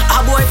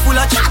 A boy full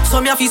of chat,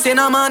 so me a fi say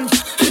na man.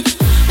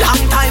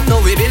 Long time now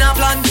we been a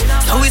plan.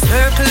 Now it's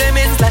her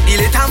Clemens like the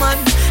little man.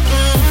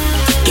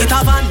 Get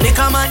a van, make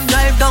a man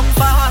drive down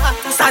far.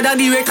 Sada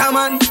the wrecker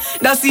man.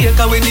 That's the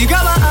echo when the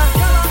grabber.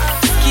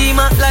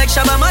 Schema like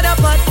Shabba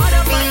Motherpot.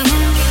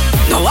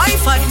 No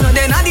Wi-Fi, no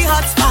then at the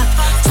hotspot.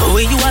 So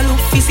when you a look,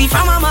 you see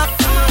from a map.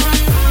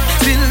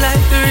 Still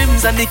like the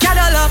rims and the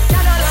Cadillac.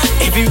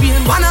 Every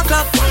rain 1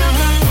 o'clock.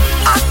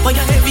 Hot but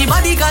yeah,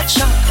 everybody got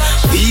shot.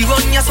 We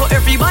run ya so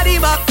everybody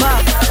back.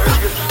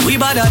 We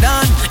badder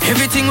than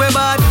everything we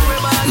bad.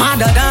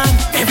 Madder than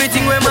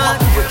everything we mad.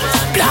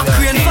 Black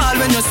rain fall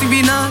when you see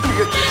we not.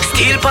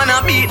 Steel pan a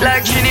beat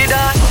like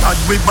Trinidad. Pad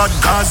we bad,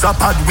 Gaza,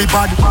 pad we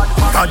bad.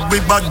 Pad we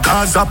bad,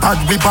 Gaza, pad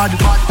we bad.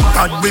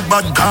 Pad we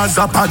bad,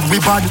 Gaza, pad we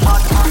bad.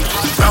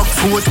 Black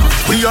foot,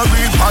 we a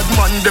real bad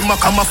man, them a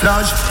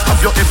camouflage.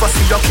 Have you ever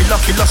seen a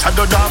killer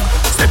shadow dog?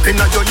 Step in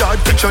your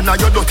yard, picture now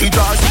your dirty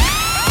drawers.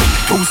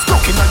 Too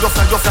stuck in your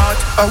flat.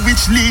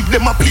 Which league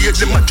them a play,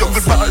 them a juggle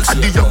balls.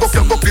 And you go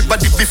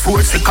everybody before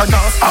second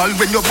half. All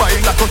when you buy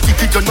like a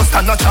ticket, you no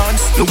stand a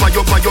chance. You and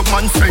your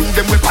man friend,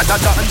 them we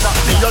padda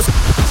dance.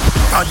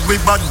 Pad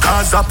we bad,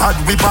 Gaza, pad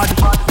we bad.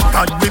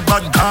 Pad we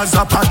bad,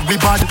 Gaza, pad we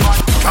bad.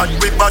 Pad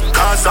we bad,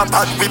 Gaza,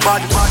 pad we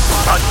bad.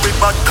 Pad we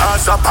bad,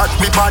 Gaza, pad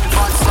we bad.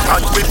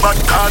 Pad we bad,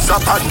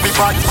 Gaza, pad we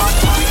bad.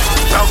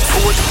 Now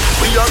food,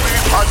 we are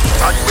real bad.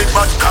 Pad we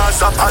bad,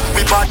 Gaza, pad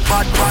we bad.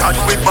 Pad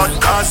we bad,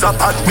 Gaza,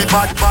 pad we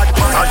bad. Pad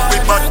we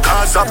bad,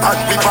 Gaza, pad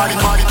we bad.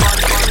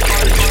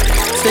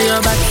 Say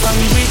you're back from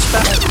which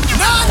part?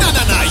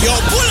 Nah, yo,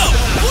 pull up.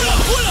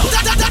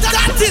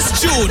 That is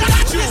June.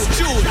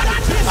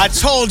 I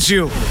told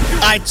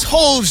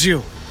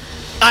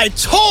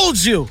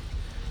you.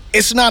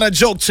 It's not a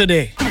joke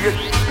today.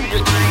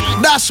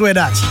 That's where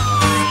that.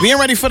 We ain't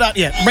ready for that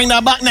yet. Bring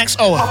that back next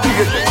hour.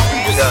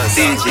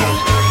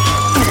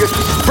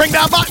 Bring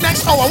that back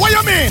next hour. What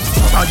you mean?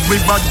 Pad we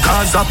bad,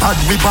 Gaza, pad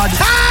we bad.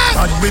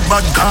 Pad we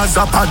bad,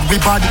 Gaza, pad we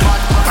bad.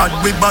 Pad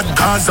we bad,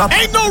 Gaza.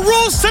 Ain't no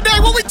rules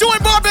today. What we doing,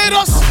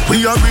 Barbados?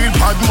 We a real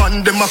bad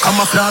man, them a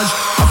camouflage.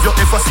 Have you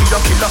ever seen a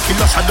killer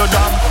shadow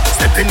dog?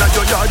 Step in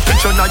your yard,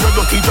 picture now your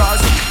dirty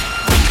drawers.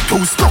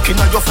 Too stuck in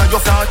your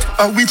flat.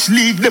 Which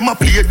league them a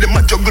play, them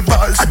a juggle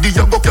balls. And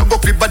you go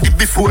everybody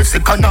before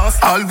second half.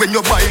 All when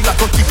you buy like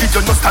a ticket,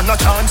 you no stand a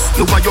chance.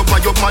 You and your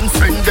man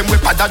friend, them we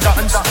padda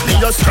dance. Me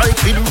a strike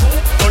with you,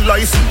 no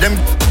license. Them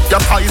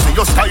your poison,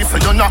 you stifle,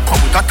 you knock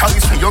out a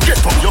Tyson. You get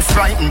up, you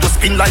frightened, you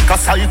spin like a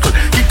cycle.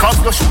 Kick off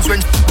your shoes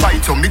when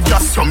bite you. Me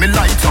gas you, me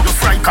light you. You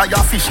fry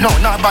your fish, no,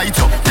 nah bite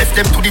you. Left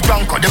them to the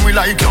drunk, them we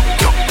like you.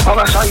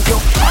 I'ma shite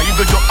you,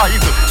 idle.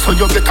 So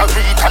you get a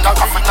read and a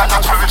coffee and a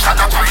church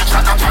and a preach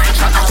and a preach.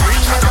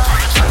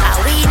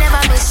 We never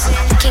miss.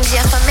 Kings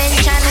here for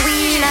mention,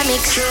 we in a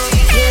mix. You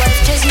have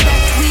Jesse back,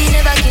 we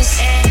never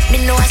kiss.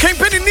 Can't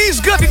put the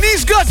knees good.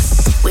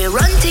 We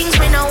run things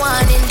we no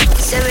warning.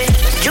 So we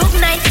juke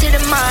night to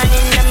the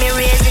morning. And me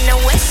raising the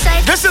west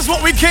side. This is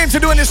what we came to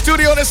do in the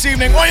studio this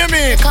evening. What you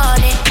mean?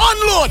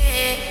 Unload.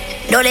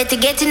 Don't let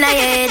it get in my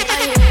head.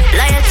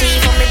 Loyalty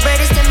for me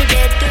brothers till me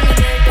dead.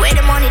 Where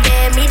the money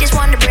there, me just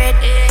want the bread.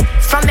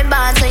 From me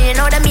band, so you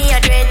know that me a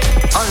dread.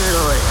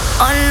 Unload.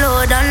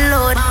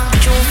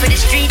 Tune for the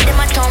street, them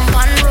a thump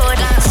on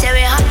road. Say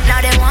we hot, now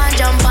they want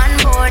jump on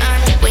board.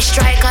 We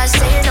strikers,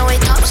 so you know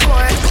we top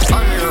score.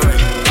 Unload.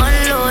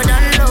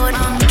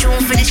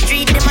 Tune for the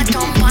street, them a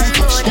thump on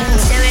road.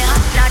 Say we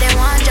hot, now they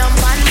want jump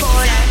on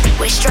board.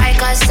 We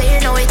strikers, so you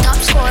know we top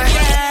score.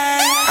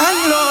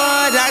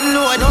 Unload.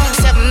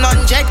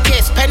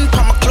 700K spend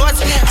for my clothes.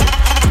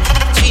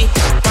 G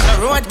on the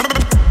road.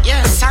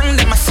 Yeah, sang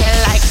them a sell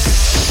like.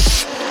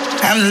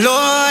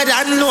 Unload.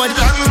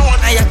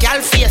 Now your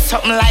girl feel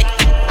something like.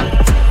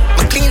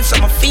 I clean so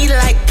I feel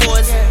like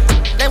pose.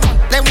 They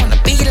wanna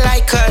be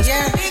like us.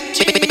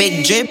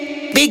 Big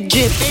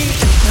drip.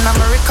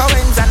 America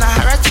wins and a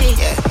Harachi.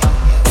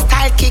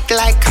 Style kick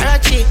like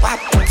Karachi.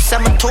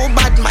 Someone too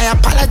bad, my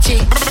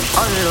apology.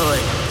 Unload.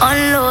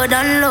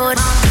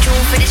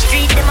 Tune for the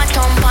street, them a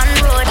thump on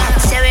road.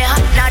 Say we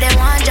hot, now they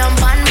want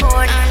jump on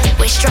board.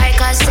 We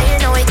strikers, so you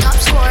know we top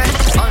score.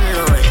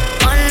 Unload.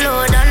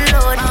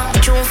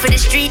 Tune for the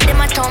street,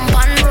 them a thump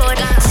on road.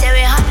 Say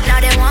we hot, now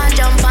they want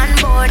jump on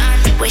board.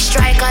 We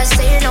strikers,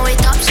 so you know we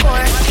top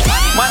score.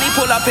 Money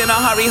pull up in a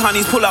hurry,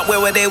 honeys pull up. Where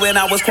were they when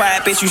I was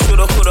quiet, bitch? You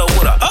shoulda, coulda,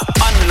 woulda.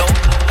 Unload.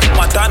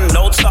 My done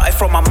load started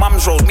from my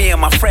mum's road, me and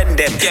my friend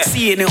them.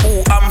 Seeing it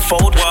all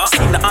unfold.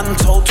 Seen the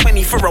untold,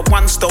 20 for a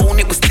 1 stone,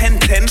 it was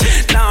 10-10.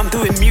 Now I'm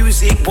doing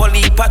music,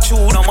 Wally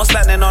Patchoon. Almost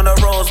landing on the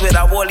roads with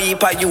a Wally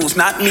Payus,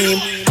 not me.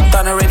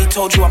 Done already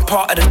told you I'm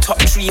part of the top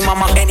 3,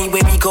 mama.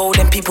 Anywhere we go,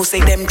 then people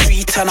say them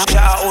 3 turn up.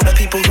 Shout out all the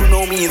people who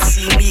know me and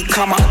see me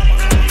come up.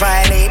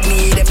 Violate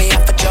me, then me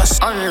have to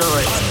just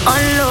unload.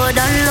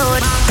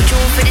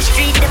 Tune for the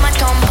street, them a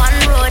thump on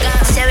road.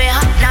 Say we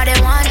hot, now they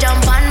want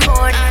jump on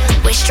board.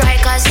 We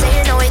strikers, so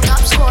you know we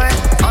top score.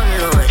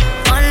 Unload.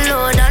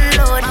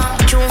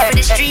 Tune for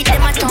the street,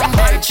 them a thump on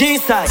road.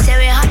 Say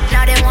we hot,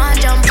 now they want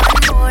jump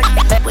on board.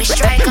 We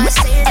strikers,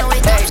 so you know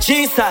we top score.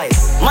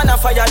 G-size, man a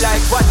fire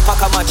like 1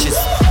 pack of matches.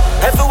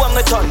 Everyone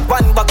me turn,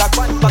 1 bag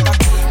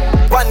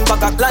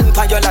of land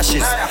for your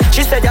lashes.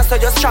 She said you're so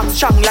you're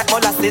strong like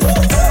molasses.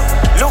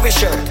 Louis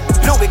shirt,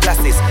 Louis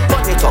glasses.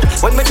 Burn it up,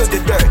 when me do the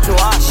dirt, no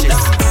ashes.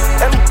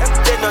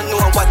 They don't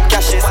know what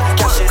cash is.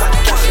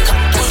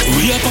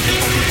 We are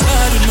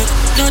hard enough.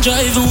 No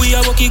drive, we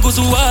are walking, goes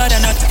so hard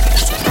and not.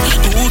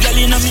 2 gal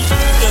in a me,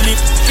 tell me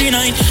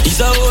 3-9. It's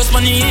a horse,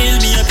 man, he hail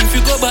me up if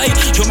you go by.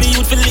 Show me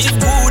you'd feel live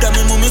good, and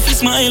me mama feel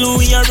smile,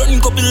 we are running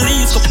couple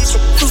leaves,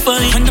 to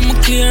find. And I'm a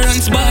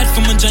clearance bad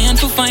from a giant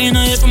to find.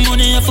 I have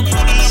money, I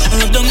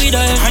rub down with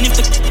her. And if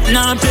the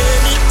nah pay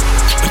me,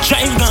 I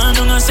drive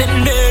gone on a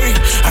secondary.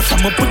 I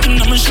from a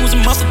putting on my shoes and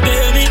muscle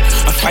baby.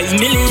 A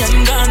 5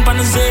 million gone pan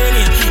a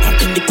zany.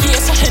 Up in the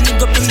case, I hand it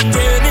up in the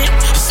brainy.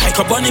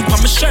 Psycho bunny on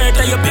my shirt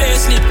and your pay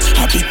slip.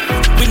 Happy,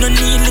 we don't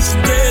need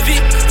little gravy.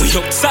 We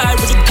outside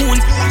with the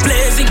goon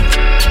blazing.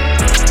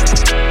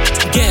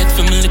 Get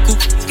from a little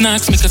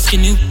knocks, make a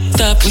skinny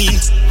top wing.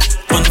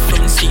 On the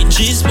front seat,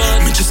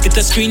 G-spot. Me just get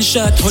a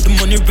screenshot, how the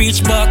money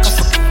reach back.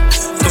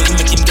 Go to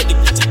make him get the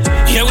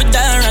here with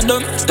that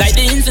random, like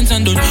the incense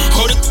and done.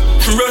 How the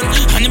run,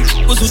 and them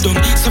was who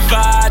done.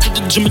 Survive,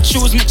 the gym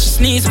choose, make you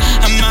sneeze.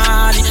 I'm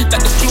mad,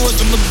 that the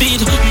clothes on my beat,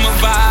 my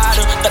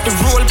vibe. That the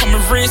roll from my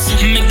wrist,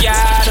 my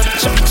guard.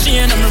 Chop the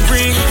chain on my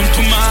ring, and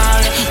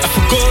tomorrow I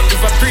forgot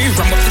if I breathe,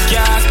 ram up the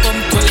gas, pump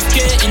 12K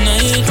in the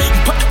head.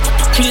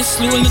 Play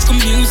slow like a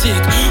music,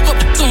 up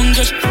the tongue,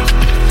 just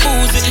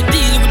pose it.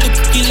 Deal with the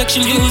cookie like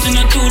she losing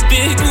a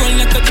toothpick. Roll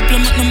like a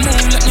diplomat, no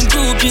move like no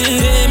groupie.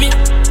 Me,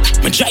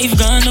 my drive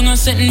gone on a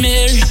St.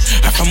 Mary.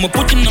 I from a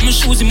putting on my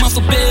shoes, him off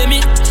to pay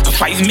me. A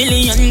 5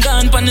 million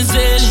gone pan the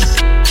zelly.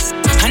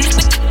 And if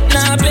the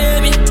nah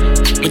pay me,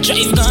 my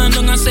drive gone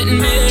on a St.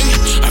 Mary.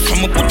 I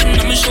from a putting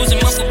on my shoes,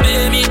 him off to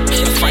pay me.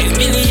 A 5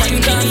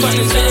 million gone pan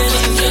the zelly.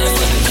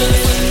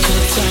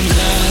 Cut some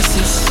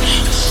glasses.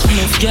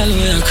 Enough gal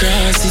wear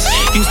crosses.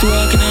 Used to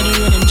walk in the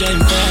road, I'm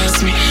driving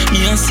past me.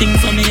 Me and sing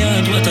from me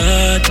heart, what a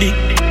heartbeat.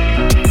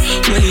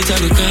 Well, it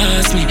all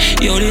cost me.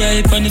 Yo, the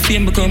hype and the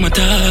fame become a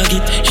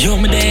target. Yo,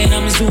 me dead,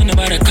 I'm a zone,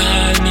 nobody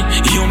call me.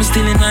 Yo, me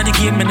still in the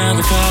game, me not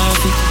go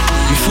forfeit.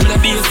 Me full of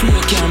beer,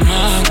 flow can't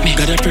mark me.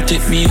 Gotta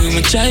protect me with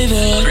my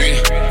driver.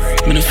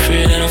 Me not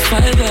afraid of a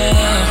fiber.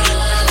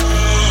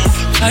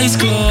 Ice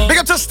club. Big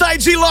up to Style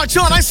G locked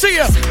on, I see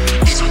ya.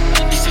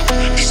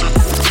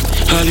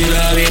 Hobby,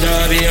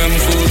 I'm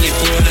fully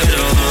folded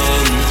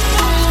on.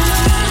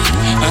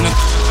 And I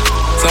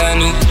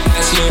find out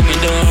that slow me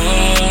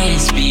down.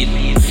 Speed.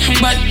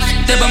 But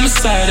they by my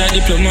side, a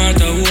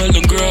diplomat, I hold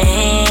the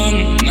ground.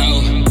 Now,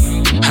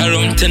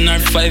 around 10 or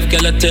 5,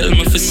 girl, I tell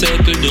me for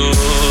circle down.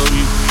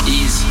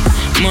 Easy.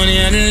 Money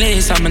and the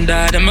lace, I'm a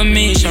dad, I'm a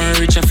mission,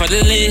 richer for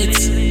the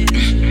lids.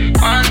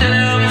 One day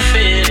I'm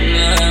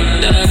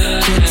feeling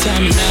good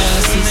time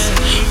glasses.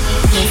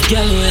 Enough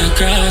gal wear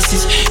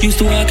crosses. Used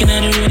to walk in the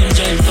road, I'm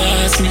driving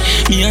past me.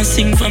 Me and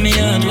sing from me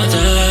heart, what a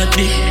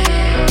heartbeat.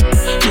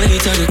 Well,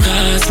 it all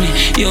cost me.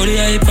 Yo, the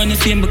hype and the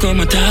fame become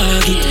a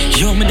target.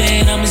 Yo, me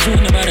dead, I'm a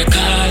zone, nobody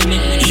call me.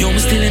 Yo, me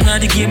still in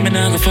the game, me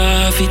not go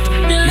forfeit.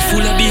 Me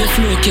full of beer,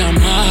 flow can't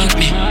mark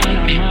me.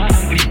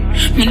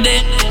 Me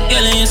dead,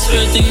 girl, ain't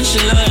certain she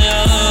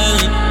loyal.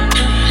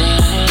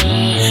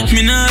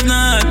 Me not have no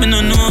heart, me no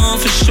know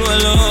for sure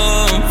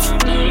love.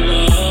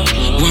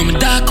 When me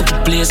dark up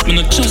a place, me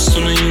no trust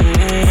on you.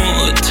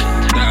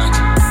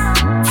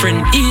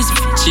 Friend easy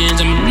for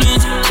change, I'm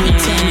not quick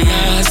time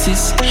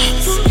losses.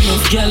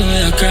 Enough gal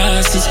wear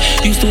crosses.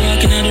 Used to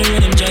walk in the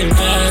road, I'm driving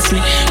past me.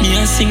 Me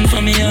and sing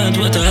from me heart,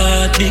 what a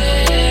heartbeat.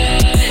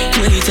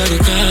 Well, it all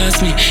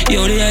cost me.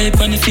 Yo, the hype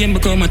and the fame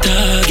become a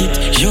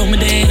target. Yo, me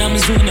dead, I'm a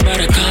zone,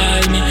 nobody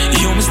call me.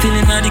 Yo, me still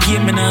in the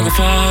game, me not go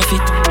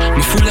forfeit.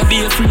 Me full of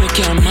beer, flow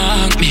can't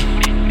mark me.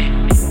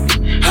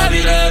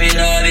 Hobby,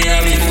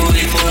 I'm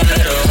fully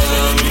folded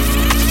on.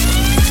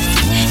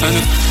 And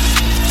I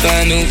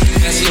find out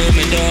that slow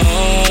me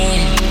down.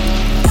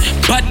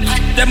 But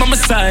them on my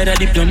side, a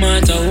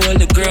diplomat, I hold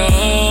the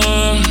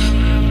ground.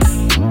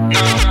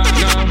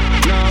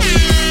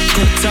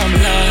 Cut some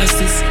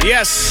losses.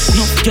 Yes.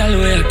 No gal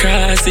wear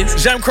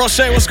crosses. Jam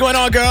Crochet, what's going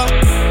on, girl?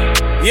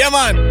 Yeah,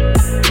 man.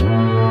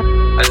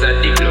 As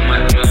a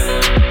diplomat, man.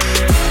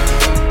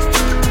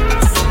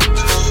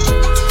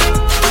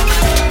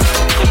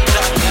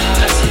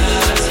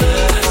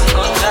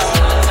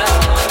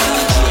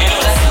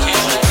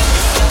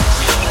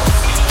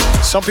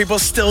 Some people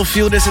still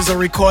feel this is a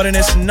recording.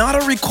 It's not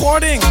a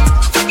recording.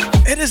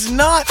 It is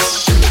not.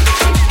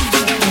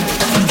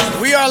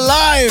 We are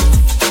live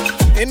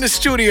in the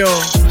studio.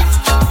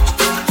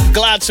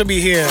 Glad to be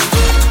here.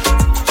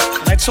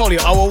 And I told you,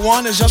 hour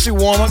one is just a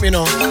warm-up, you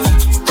know.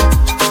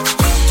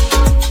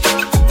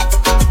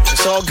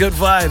 It's all good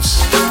vibes.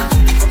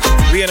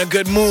 We in a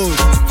good mood.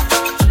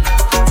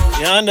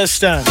 You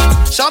understand?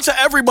 Shout out to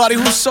everybody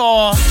who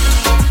saw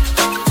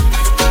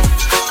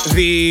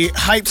the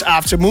Hyped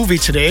After movie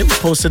today. We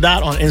posted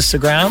that on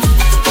Instagram.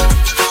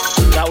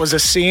 That was a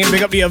scene.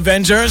 Big up the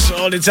Avengers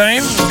all the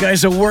time. You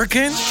guys are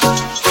working.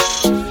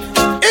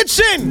 It's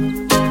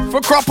in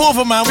for Crop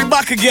Over, man. We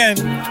back again.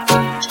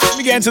 Let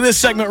me get into this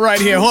segment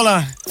right here. Hold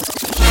on.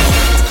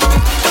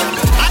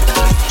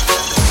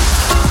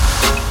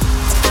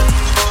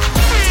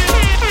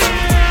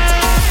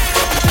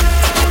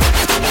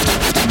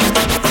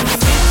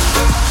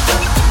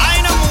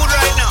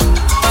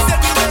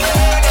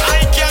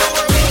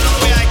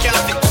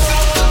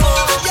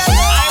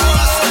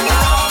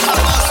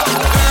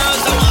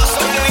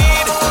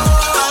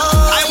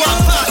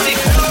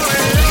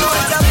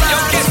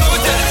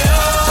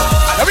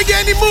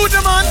 in the mood,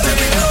 man.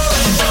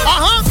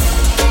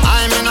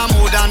 I'm in a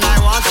mood and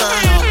I want to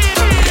turn up.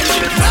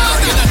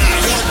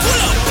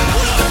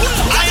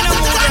 I in a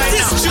mood right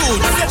now.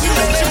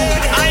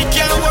 I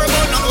can't worry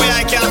about no way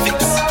I can't fix.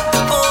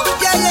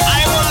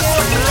 I want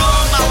some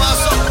rum, I want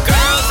some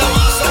girls, I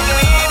want some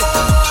weed.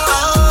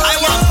 I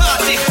want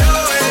party.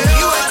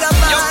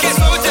 Yo, kiss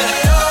me with it.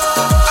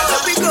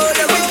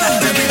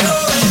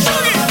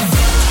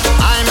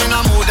 I'm in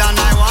a mood and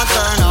I want to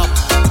turn up.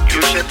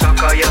 You should talk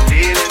how you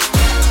feeling.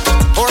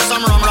 Pour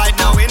some rum right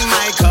now in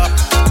my cup.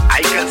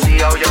 I can see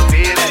how you're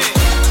feeling.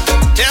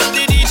 Tell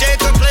the DJ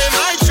to play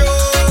my tune.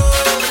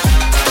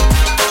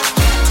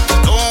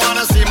 Don't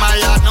wanna see my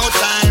yard no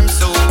time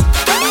soon.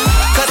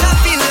 Cause I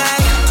feel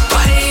like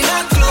buying a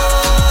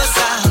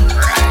closer.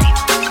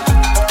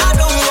 I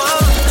don't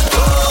want to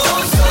go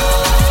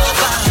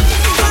sober.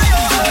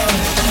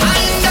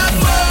 I'm in that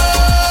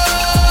mood.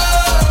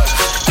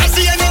 I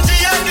see energy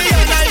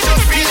and I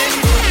just feeling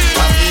good.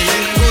 I'm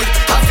feeling good,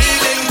 I'm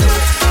feeling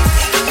good.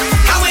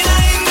 And when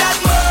I'm in that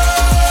mood,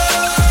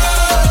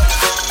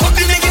 fuck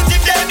the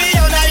negative baby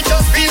and I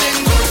just feeling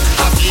good.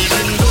 I'm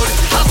feeling good,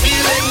 I'm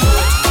feeling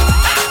good.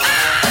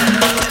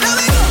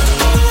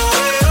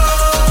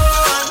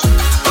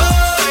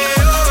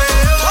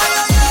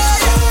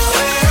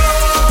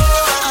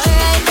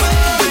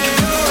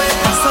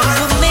 So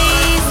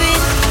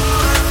amazing.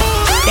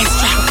 Let's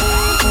try.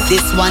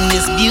 This one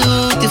is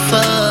beautiful.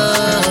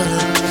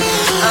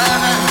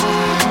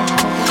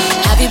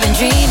 Have you been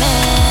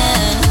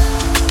dreaming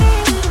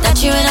that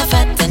you're in a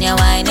fat and you're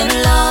whining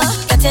low,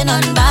 getting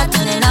on bad,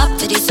 turning up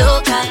to the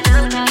soca?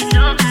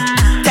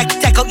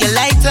 Take out your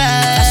lighter.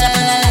 Flash up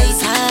on the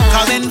lights,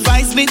 Come and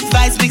vice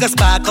me, cause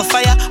spark of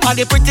fire. All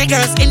the pretty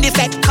girls in the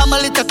fed, come a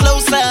little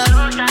closer.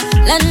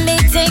 Let me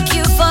take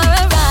you for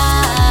a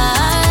ride.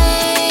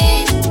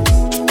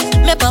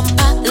 My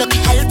bumper look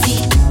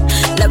healthy.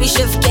 Let me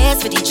shift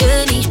gears for the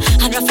journey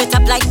and rough it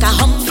up like a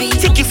Humvee.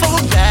 Take you for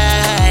a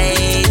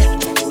ride,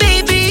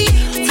 baby.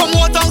 From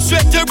Watertown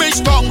straight to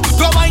Bridgetown.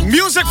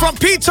 Music from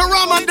Peter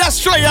Ram and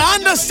Destroy, you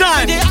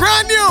understand?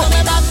 Brand new.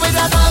 Coming back with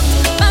a bang,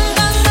 bang,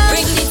 bang, bang.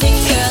 Bring the thing,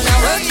 girl, now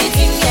work the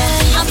thing,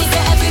 yeah. And we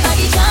say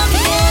everybody jam,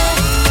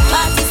 yeah.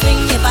 Party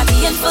swing, yeah,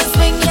 party in full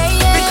swing, yeah,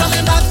 yeah. We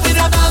coming back with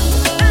a bang.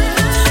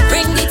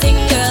 Bring the thing,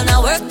 girl,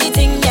 now work the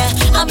thing, yeah.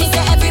 And we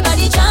say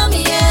everybody jam,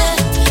 yeah.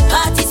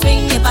 Party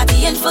swing, yeah,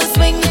 party in full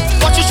swing,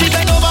 yeah. Watch you, she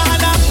bend over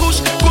and I push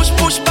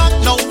back,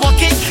 no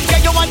walking.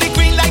 Yeah, you want the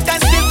green light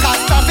and still can't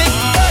stop it.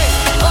 Hey.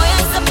 Boy,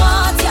 I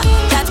support ya.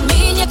 That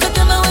mean you could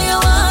do me when you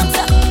want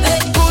ya.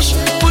 Hey.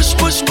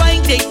 Push,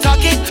 wine, take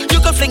talking. You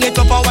can fling it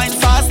up or wine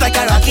fast like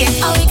a rocket.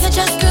 Or we could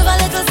just groove a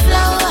little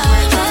slower.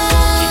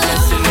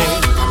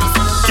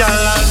 Girl,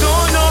 I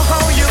don't know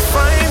how you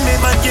find me,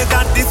 but you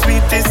got the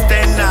sweetest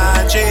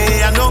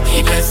energy. I know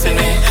he blessing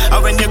it.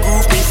 And when you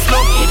groove me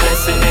slow, he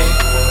blessing it.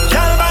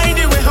 Girl, by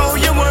the way how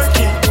you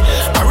working,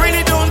 I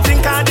really don't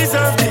think I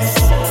deserve this.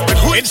 But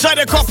who inside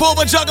the crop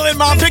over juggling,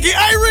 man? Piggy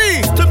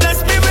Irie. To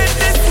bless me with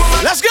this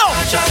woman. Let's go.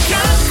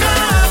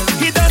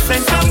 He does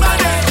send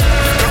somebody.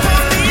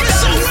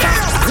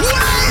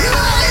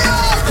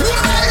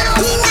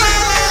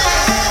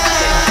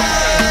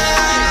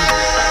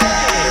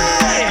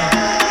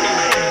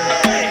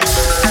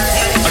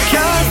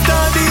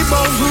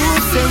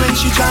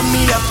 She jam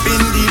me up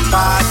in the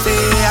party.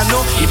 I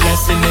know he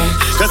blessing it,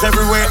 cause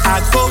everywhere I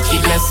go, he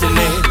blessing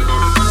it.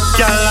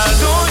 Girl, I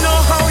don't know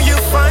how you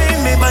find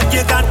me, but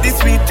you got the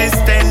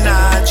sweetest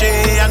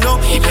energy. I know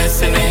he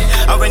blessing it.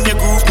 And when you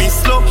groove me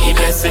slow, he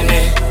blessing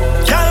it.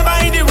 Girl,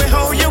 by the way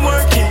how you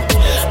working,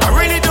 I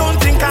really don't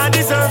think I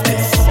deserve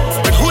this.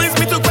 But who is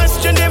me to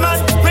question the man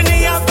when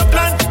he have a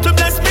plan to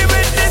bless me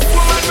with this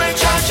woman? When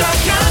Cha-Cha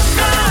can't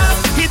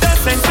come, he does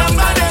send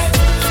somebody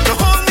to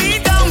hold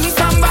me down,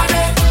 somebody.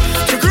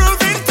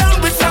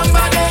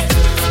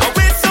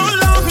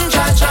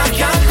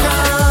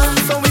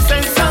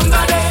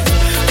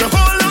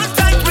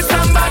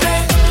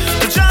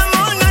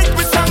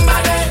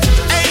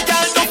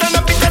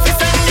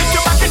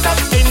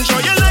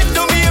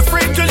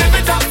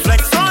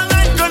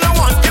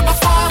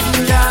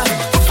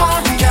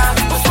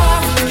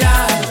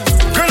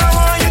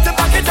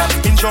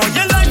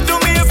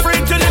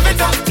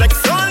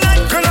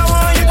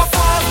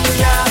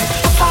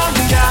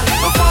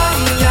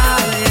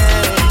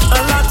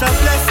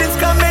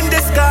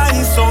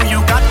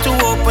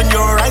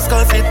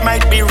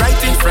 Might be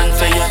right in front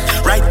of you,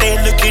 right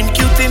there looking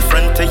cute in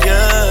front of you.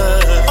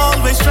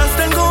 Always trust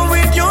and go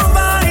with your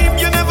vibe.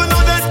 You never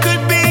know that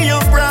could be your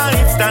bride.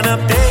 Stand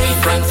up there in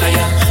front of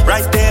you,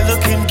 right there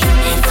looking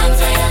cute in front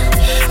of you.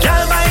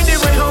 Girl, by the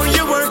way how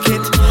you work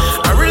it,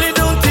 I really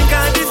don't think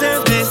I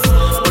deserve this.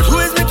 But who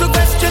is me to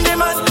question the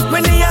man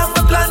when he have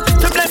a plan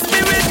to bless me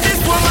with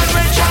this woman?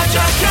 When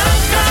Cha-Cha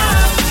can't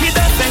come, he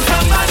does send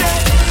somebody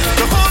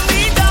to hold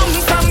me down,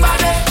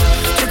 somebody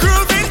to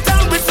groove in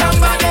town with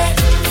somebody.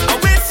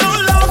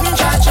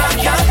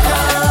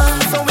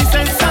 So we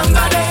send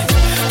somebody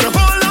to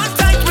hold on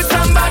tight with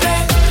somebody.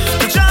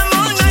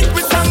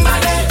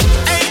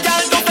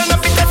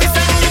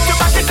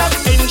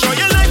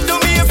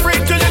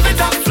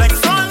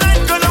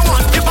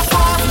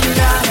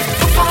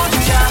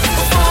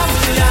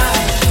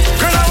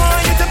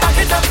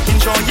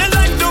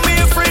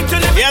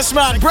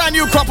 Yes, man. Brand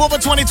new crop over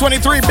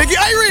 2023. Biggie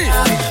Irie.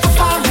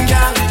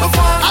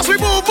 As we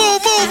move.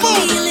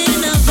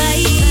 Feeling a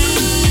vibe.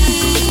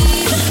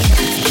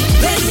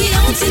 When we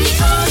out in the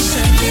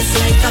ocean, it's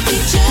like a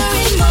picture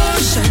in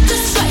motion.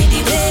 Just ride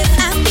the wave,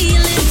 I'm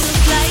feeling to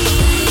fly.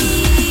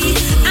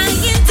 I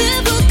hear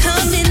devil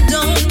coming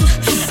down.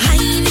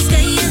 High in the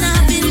sky and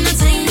I've been a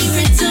tiny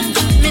rhythm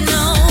coming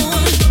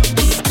on.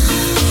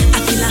 I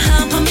feel a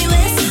hump on my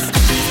waist.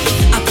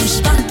 I push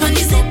back on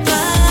the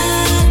zipper.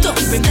 Don't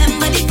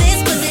remember the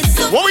face, but it's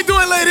so. What we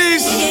doing,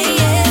 ladies?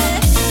 Yeah.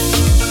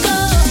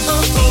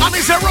 I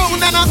miss a roll,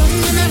 nana.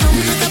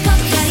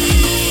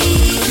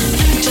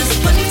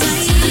 Just one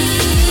time.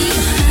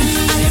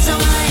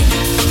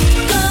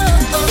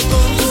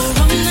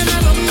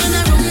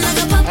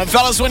 And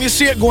fellas, when you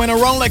see it going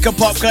around like a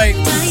pop kite,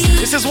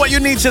 this is what you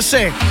need to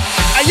say.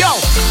 Hey, yo!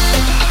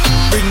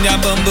 Bring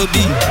that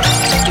bumblebee.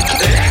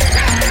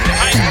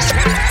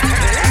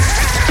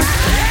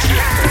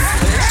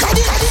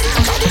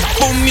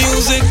 Boom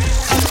music.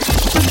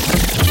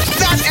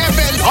 That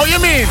Evan. Oh, you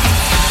mean?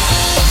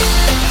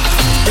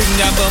 Bring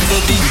that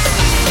bumblebee.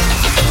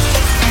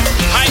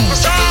 I'm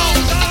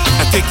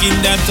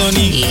taking that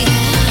honey.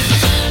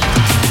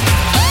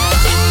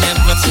 It's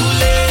never too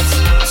late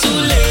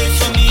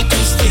for me to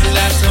steal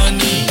that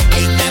honey.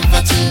 It's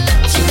never too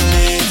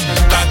late.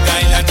 Bad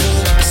guy like you,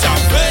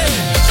 sorry.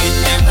 It's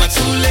never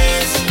too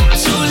late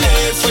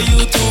for you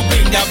to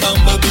bring that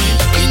bumblebee.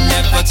 It's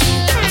never too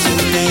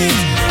late.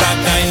 Bad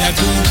guy like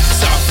you,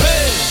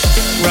 sorry.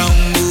 Round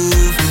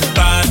move,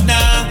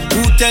 partner.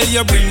 Who tell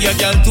you bring your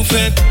girl to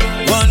fed?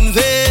 One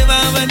wave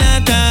of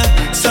another.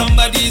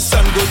 Somebody's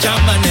son go jam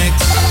my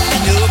next.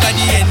 You know by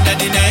the end of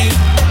the night,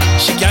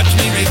 she catch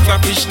me with a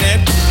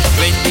fishnet.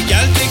 When the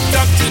girl tick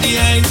tock to the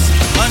eyes,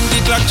 on the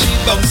clock she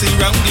bouncing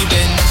round the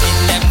bend. It's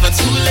never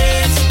too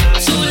late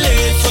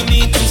for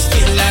me to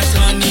steal that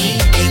honey.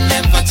 It's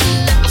never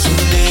too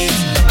late.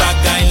 Bad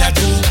guy like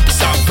you,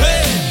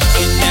 sorry.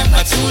 It's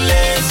never too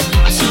late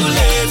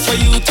for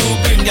you to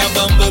bring that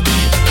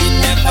bumblebee. It's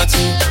never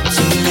too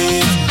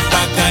late.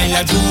 Bad guy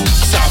like you,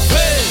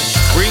 sorry.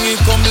 Bring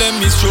it, come, let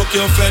me stroke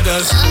your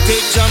feathers.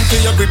 Take jam to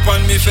your grip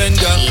on me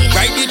fender.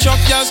 Ride the truck,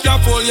 your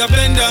scaffold, your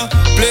bender.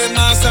 Play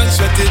mass and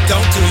sweat it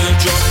down to your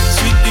drum.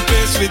 Sweep the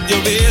pace with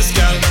your bass,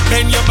 gal.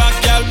 Bend your back,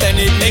 gal, then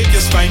it make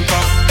your spine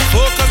pop.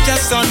 Focus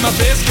just on my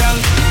face, gal.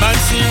 Man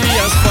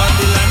serious,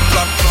 body and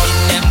flop, flop.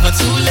 Never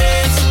too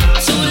late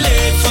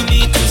for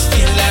me to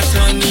steal that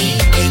honey.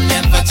 It's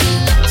never too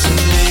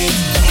late.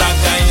 Bad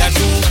guy like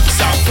you,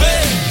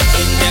 sorry.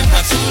 It's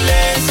never too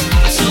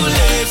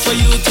late for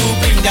you to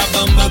bring that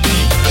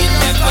bumblebee. It's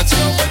never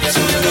too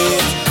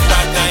late.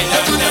 Bad guy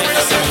like you,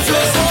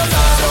 sorry.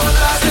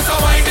 It's a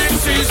winding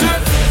season.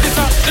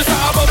 It's a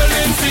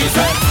bubbling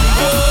season.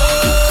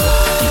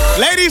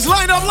 Ladies,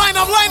 line up. I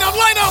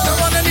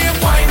wanna name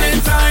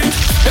winding time.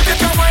 If you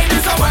can wind,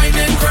 it's a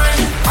winding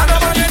crime. And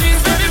I'm on your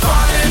knees, baby,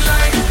 fall in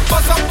line.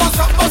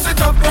 Bust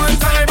it up one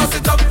time. I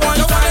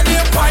wanna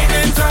name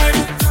winding time.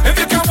 If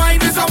you can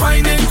wind, it's a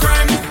winding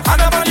crime.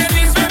 And I'm on your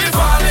knees, baby,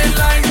 fall in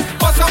line.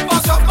 Bust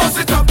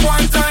it up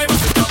one time.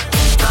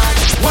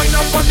 Wind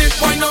up on it,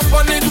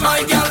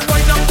 my girl.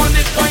 Wind up on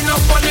it,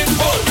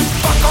 whoa.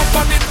 Back up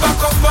on it,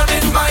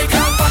 my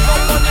girl.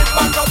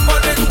 Back up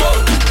on it, whoa.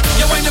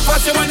 You wind it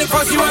fast, you wind it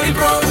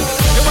bro.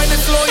 You wind it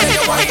slow, yeah,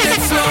 you wind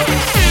it slow.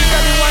 You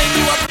gotta wind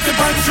you up the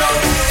control.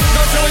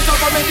 Don't show it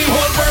off and make the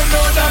whole world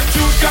know that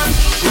you can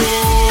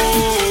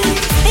roll.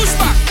 Push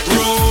back,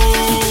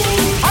 roll.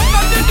 I'm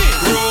not in it,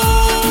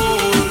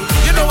 roll.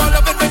 You know I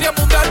love it when you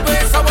move that way,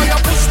 so why you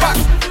push back,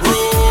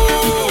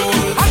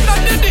 roll. I'm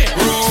not in it,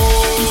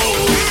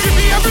 roll. Give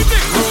me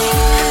everything,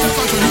 roll.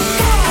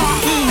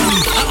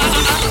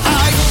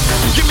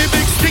 Give me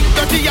big stick,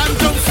 dirty and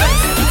drum sex.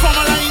 From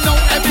a line now,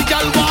 every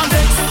girl want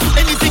it.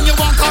 Anything you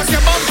want, cause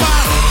your bumper.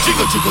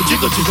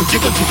 Jiggle.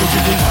 Take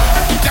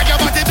your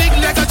body big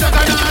like a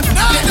juggernaut.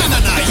 Nah,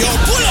 yo,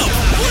 pull up.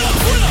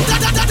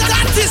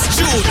 That is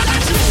true.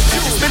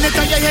 Spin it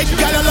on your head,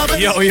 girl, I love it.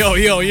 Yo.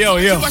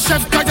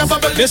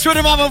 This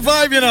rhythm have a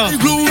vibe, you know.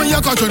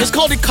 It's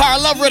called the car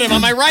love rhythm.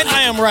 Am I right?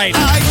 I am right.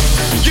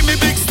 Give me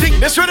big stick.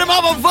 This rhythm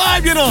have a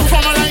vibe, you know.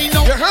 From a line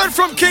now. You heard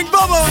from King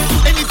Bubba.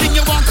 Anything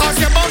you want, cause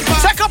your bumper.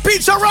 Take a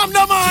pizza rum,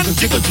 no man.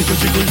 Jiggle.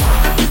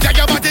 Take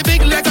your body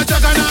big like a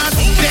juggernaut.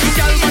 Then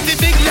girl body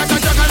big like a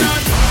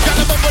juggernaut. Girl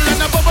a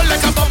bubble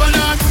like a bubble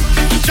knot.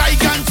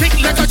 Gigantic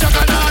like a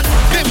juggernaut.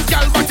 Them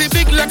girl body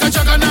big like a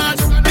juggernaut.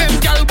 Them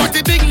girl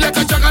body big like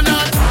a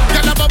juggernaut.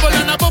 Girl a bubble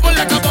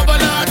like a bubble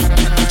knot.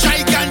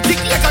 Gigantic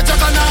like a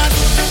juggernaut.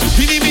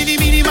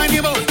 Mini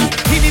money mo.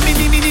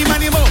 Mini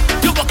money mo.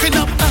 You walking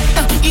up.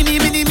 Mini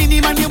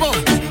money mo.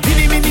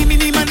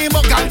 Mini money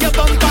mo. Girl your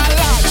bumper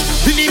large.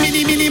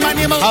 Mini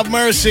money mo. Have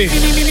mercy.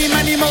 Mini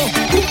money mo.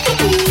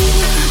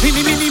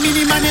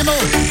 Mini money mo.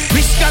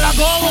 Which girl I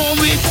go home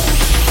with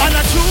on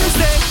a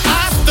Tuesday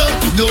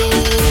afternoon?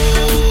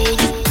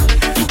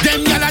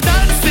 Them gyal a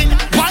dancing,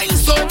 wine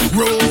so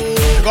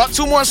roll. I got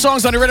 2 more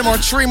songs on the rhythm or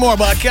 3 more,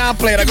 but I can't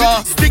play it. I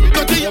got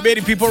obey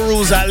the people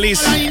rules at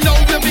least. We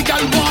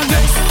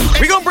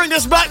gonna bring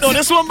this back though.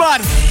 This one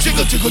bad.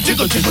 Jiggle, jiggle,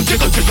 jiggle, jiggle,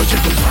 jiggle, jiggle,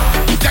 jiggle.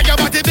 Take your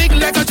body big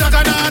like a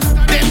juggernaut.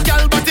 Them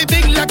gal body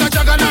big like a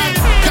juggernaut.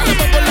 Gal a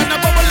bubble and a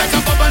bubble like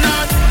a bubble.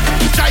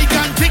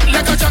 Gigantic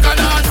like a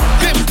juggernaut.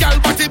 Them gal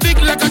body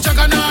big like a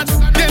juggernaut.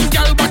 Them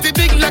gal body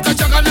big like a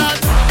juggernaut.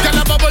 Gal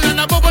a bubble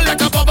and a bubble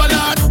like a bubble.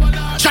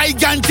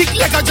 Gigantic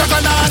like a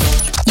juggernaut.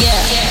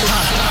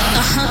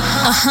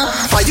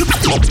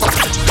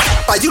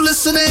 Are you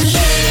listening?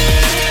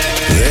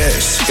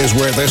 This is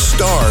where the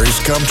stars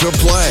come to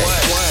play.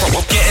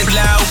 Getting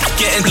loud,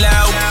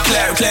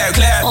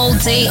 cloud. All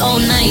day, all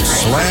night.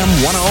 Slam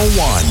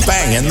 101,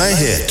 banging the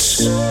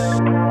hits.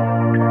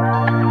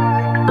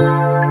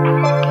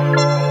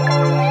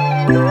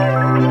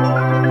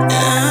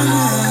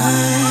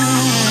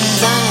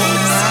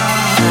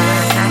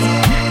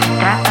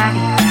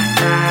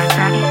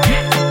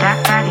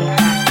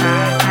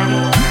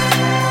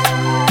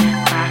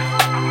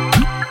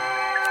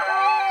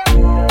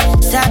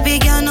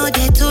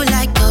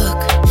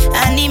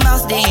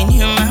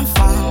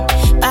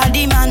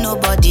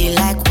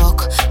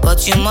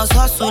 But you must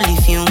hustle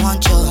if you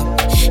want job.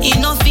 If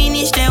no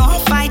finish, they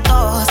won't fight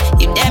us.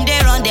 If them they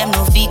run, them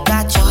no fit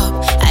catch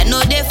up. I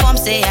know they form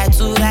say I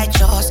too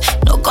righteous.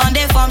 No con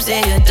they form say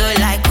you too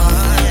like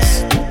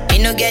us. Me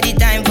no get the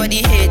time for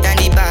the hate and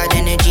the bad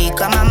energy.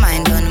 Got my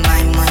mind on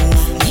my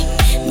money.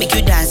 Make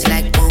you dance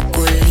like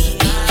broccoli.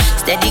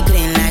 Steady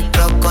green like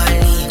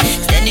broccoli.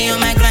 Steady on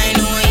my grind,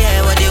 oh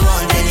yeah, what they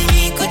want telling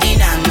me. Could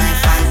deny my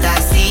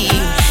fantasy.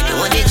 They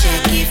want to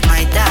check if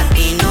my tap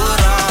ain't no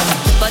wrong.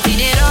 But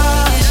it ain't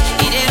wrong.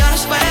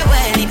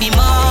 Well, it be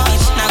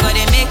much. Now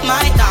gotta make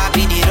my top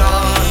in the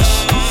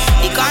rush.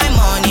 The kind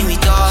money we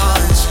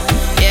touch.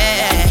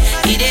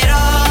 Yeah, it a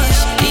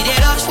rush.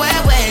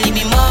 Well, it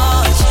be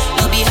much.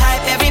 No be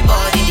hype,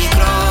 everybody they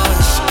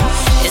crush.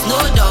 There's no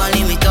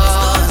darling with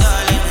us.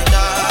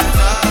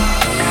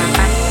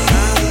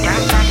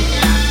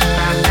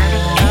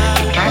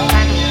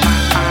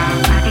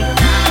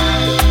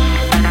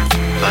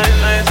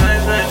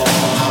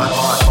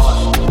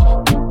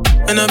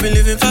 And I've been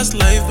living fast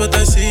life, but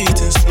I see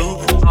it in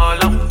slow.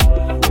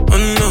 Oh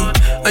no,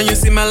 and you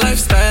see my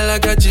lifestyle, I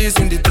got G's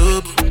in the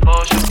tub.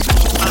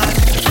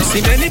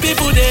 See many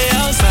people there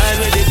outside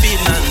where they beat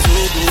and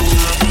togo.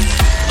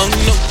 Oh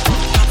no,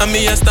 and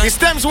me a stand. The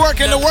stems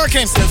working, the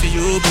working.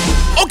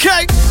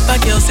 Okay. My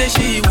girl say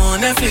she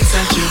want Netflix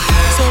and chill,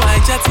 so I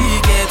chatty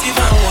get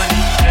even one.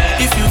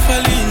 If you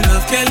fall in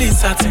love, Kelly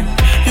satin.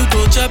 You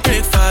go to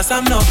breakfast,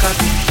 I'm not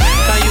happy.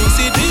 Can you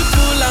see the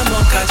pool, I'm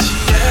not catching.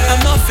 I'm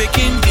not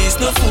faking this,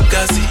 no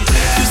fugazi.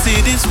 You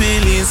see these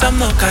feelings, I'm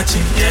not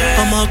catching.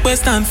 I'm a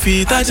quest and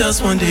feet, I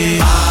just want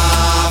it.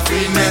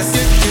 Happiness.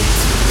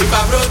 If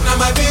I broke, now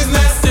my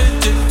business.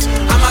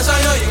 I'ma show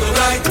you go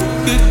right.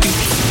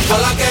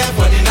 All I care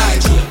for the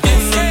night.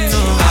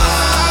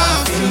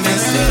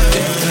 Happiness.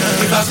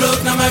 If I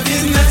broke, now my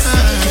business.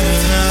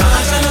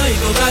 I'ma show you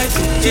go right.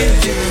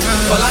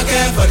 All I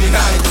care for the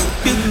night.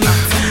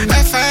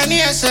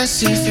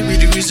 F-I-N-E-S-S-E, if it be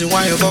the reason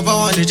why your baba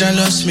want to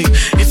jealous me.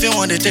 If you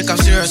want to take I'm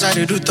serious, I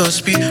do top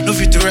speed. No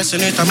fit to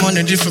resonate, I'm on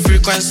a different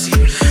frequency.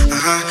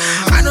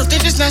 I don't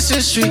think it's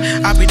necessary.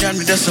 I'll be done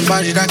with that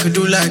somebody that could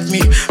do like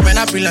me. Man,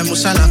 I be like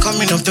Musala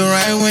coming off the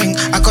right wing.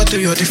 I cut to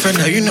your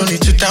defender, you no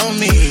need to tell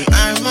me.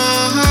 I'm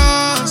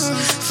a horse,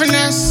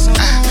 finesse.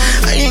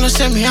 You know,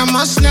 say me, I'm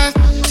a snap.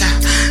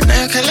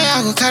 Now you can let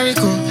I go carry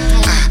go.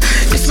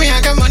 If me,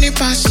 I got money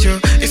past you.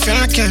 If you're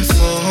not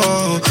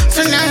careful,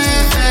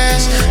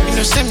 finesse. You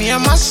know, send me a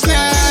must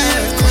snack.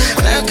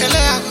 Like a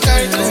leg,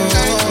 carry go.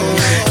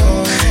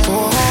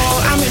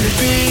 I'm in the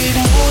big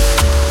mood.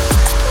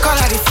 Call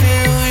I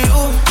feel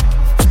you.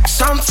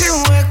 Something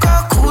wake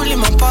up cool in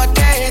my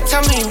body.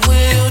 Tell me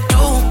what you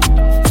do.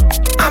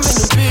 I'm in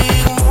the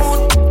big mood.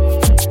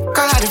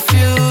 Call I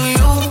feel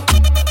you.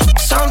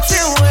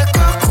 Something wake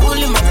up cool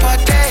in my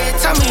body.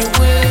 Tell me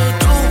what you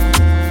do.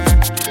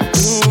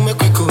 Make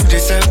we go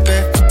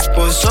December.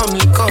 But some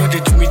liquor,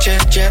 they do me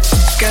jet. Get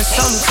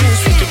some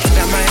things with the put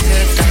on my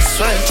head, that's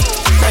why.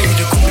 Now you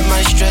the cool with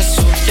my stress,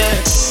 so yeah.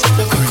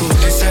 Make we go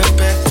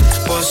December.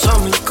 But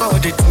some liquor,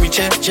 they do me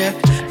jet.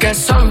 Get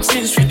some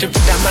things with the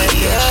put on my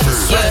head,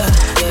 that's why.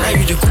 Now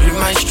you the cool with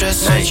my stress,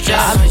 so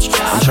yeah.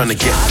 I'm trying to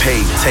get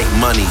paid, take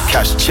money,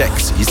 cash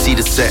checks. You see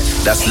the set,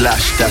 that's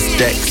Lash, that's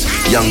Dex.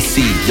 Young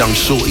C, Young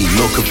Shorty,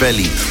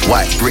 Milcavelli.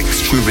 White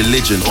bricks, True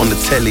Religion, on the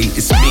telly,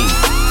 it's me.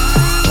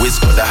 Wiz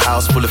got the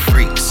house full of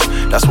freaks.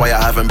 That's why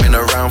I haven't been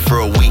around for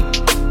a week.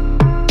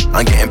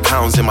 I'm getting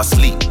pounds in my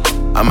sleep.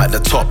 I'm at the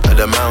top of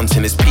the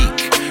mountain, it's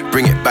peak.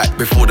 Bring it back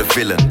before the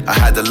villain. I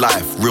had a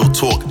life, real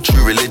talk,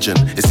 true religion.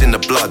 It's in the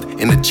blood,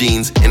 in the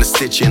jeans, in the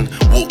stitching.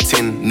 Walked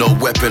in, no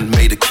weapon,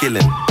 made a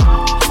killing.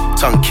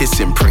 Tongue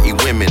kissing, pretty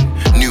women.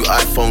 New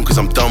iPhone, cause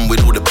I'm done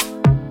with all the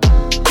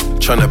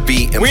tryna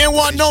beat him. We ain't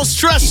want no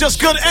stress, just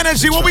good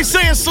energy. What we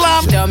saying,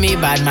 Slam? Tell me,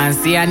 bad man,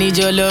 see I need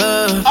your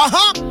love.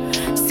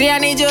 See, I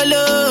need your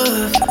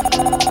love.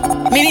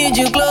 Me need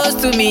you close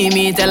to me.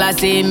 Me tell her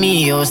say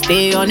me, oh,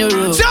 stay on the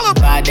road.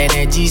 Bad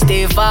energy,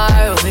 stay far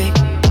away.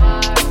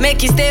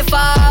 Make you stay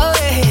far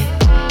away.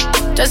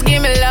 Just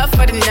give me love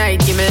for the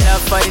night. Give me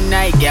love for the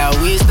night. Yeah,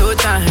 waste no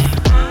time.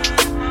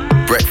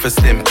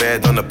 Breakfast in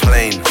bed on a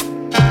plane.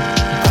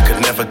 I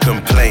could never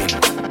complain.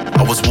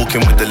 I was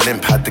walking with the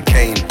limp, had the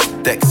cane.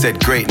 Deck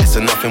said greatness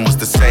and nothing was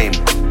the same.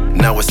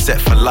 Now we're set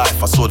for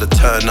life. I saw the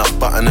turn up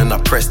button and I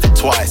pressed it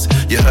twice.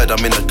 You heard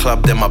I'm in the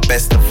club, then my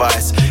best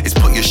advice is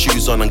put your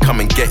shoes on and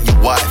come and get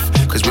your wife.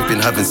 Cause we've been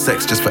having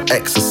sex just for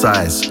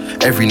exercise.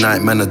 Every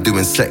night man are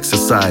doing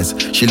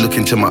sexercise. She look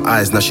into my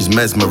eyes, now she's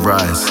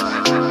mesmerized.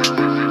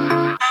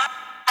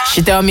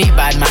 She tell me,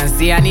 bad man,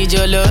 see I need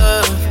your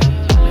love.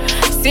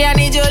 See I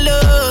need your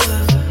love.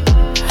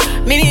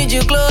 Me need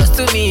you close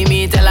to me.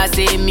 Me tell her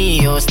say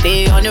me, oh,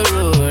 stay on the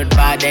road.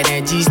 Bad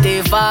energy,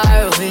 stay far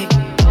away.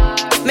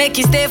 Make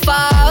you stay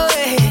far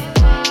away.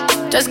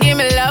 Just give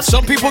me love.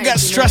 Some people get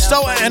stressed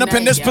out and end up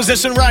in this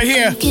position right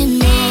here.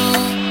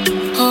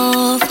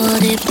 Oh, for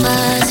the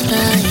past 5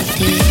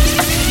 days.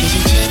 Did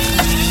you check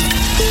on me?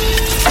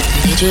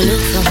 Did you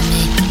look for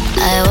me?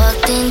 I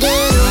walked in the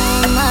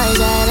room, eyes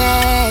are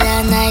red,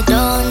 and I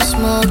don't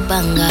smoke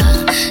banga.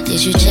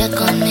 Did you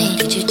check on me?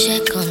 Did you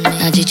check on me?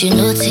 Now did you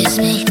notice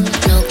me?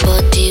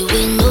 Nobody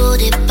will know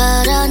the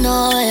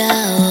paranoia.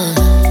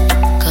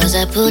 Cause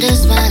I put a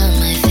smile on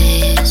my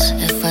face.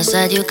 A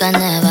facade you can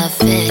never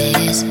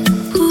face.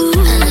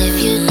 And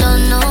if you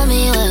don't know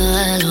me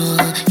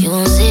well, you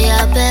won't see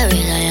how buried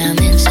I am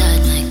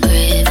inside my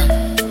grave.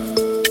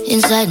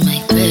 Inside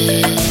my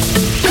grave.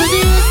 Cause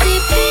you see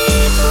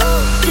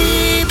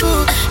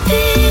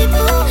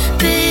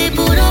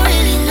people don't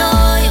really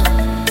know you.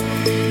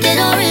 They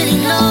don't really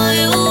know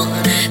you.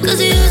 Cause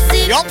you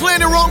see y'all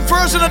playing the wrong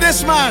version of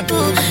this, man.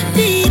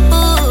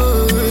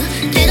 People,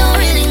 they don't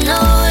really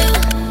know you.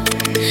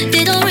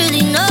 They don't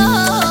really know.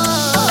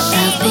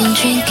 I've been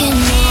drinking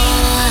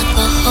more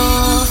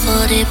alcohol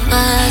for the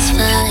past 5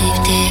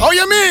 days. Oh,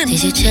 you mean?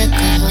 Did you check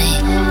on me?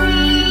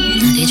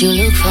 Did you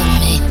look for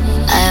me?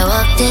 I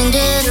walked in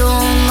the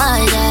room,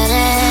 I got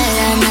red,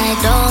 and I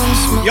don't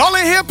smoke. Y'all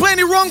in here playing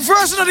the wrong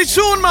version of the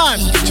tune, man.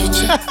 Did you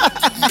check?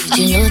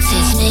 Did you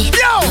notice me?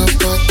 Yo!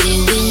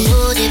 Nobody will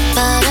know the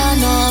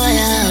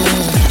paranoia.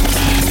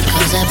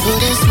 Cause I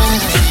put a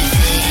smile on my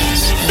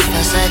face. A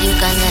facade you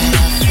can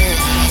never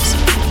face.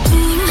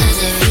 And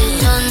if you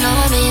don't know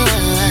me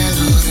well,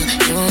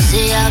 you won't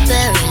see how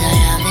buried I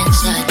am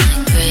inside my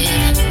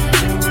grave.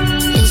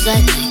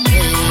 Inside my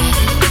grave.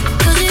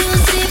 Cause you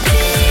see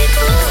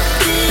people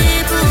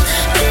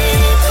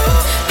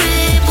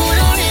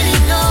don't really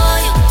know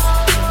you.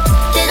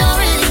 They don't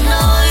really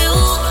know you.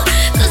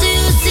 Cause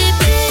you see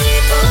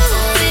people,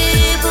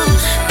 they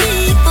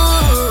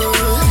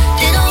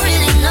don't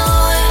really know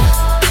you.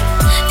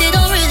 They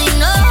don't really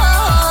know.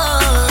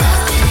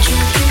 I've been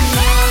drinking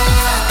more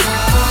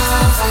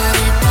alcohol for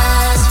the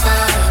past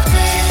 5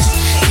 days.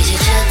 Did you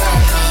check on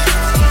me?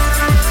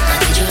 Or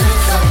did you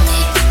look for me?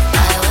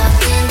 I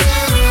walked in the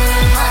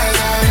room, I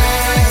got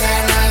red,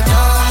 and I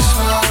don't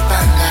smoke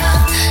banga.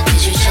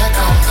 Did you check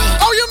on me?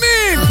 Oh, you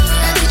mean?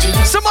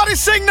 Somebody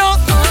sing now.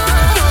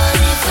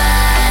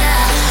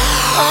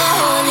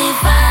 Holy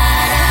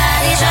Father,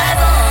 they try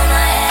for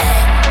my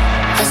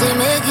head. Cause they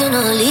make you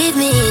no leave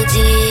me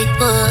deep.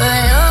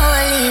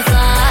 Holy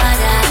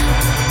Father,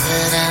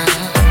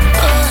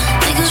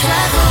 make you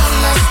try for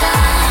my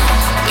star.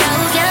 Yeah,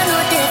 who can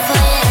know that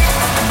for you?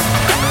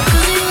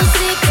 Cause you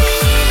see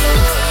people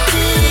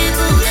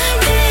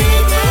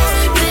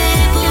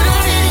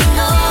don't really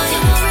know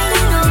you.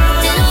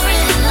 They don't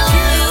really know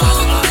you.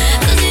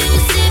 Cause you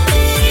see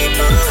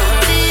people,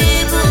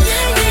 they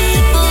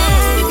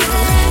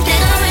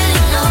don't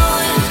really know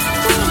you.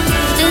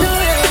 They don't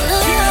really know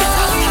you.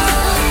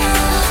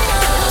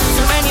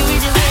 So many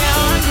reasons why I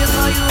want you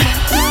for you.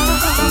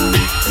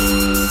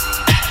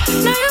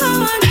 Now you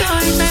want to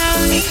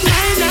make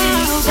my love.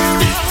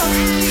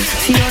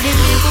 See all the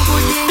people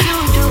put in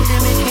YouTube, they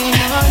make me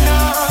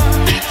know.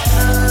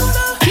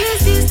 This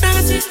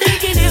distance is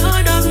taking a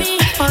hold of me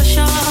for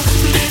sure.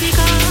 Baby,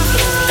 come.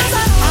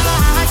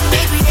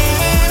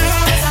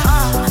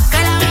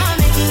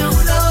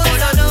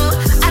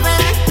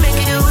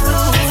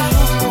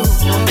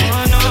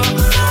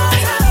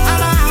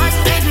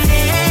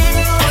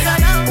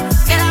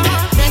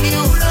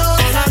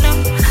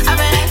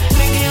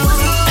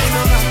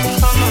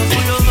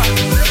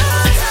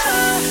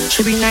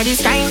 Should be not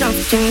this kind of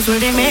things where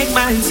they make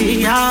man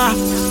see ya.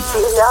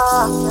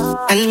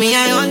 And me,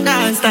 I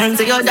understand,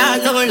 so your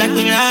dad know like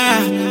me,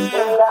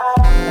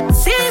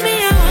 see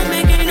me, I won't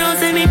make it, no,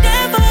 say me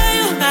there for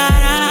you,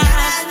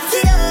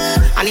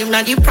 and if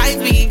not, the price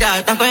be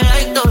that, I'm going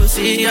like to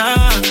see ya.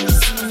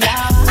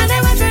 I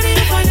never traded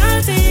you for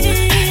nothing.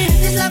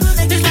 This love will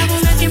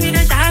make me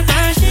the type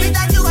of shit.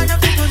 Without you, I don't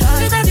feel good.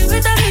 Without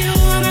you,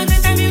 I'm a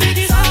good time, you with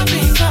this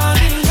hopping,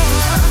 coming.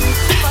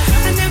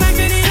 I never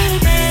traded you,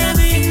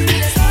 baby.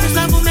 This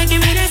love will make me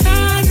the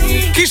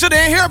something. Keisha,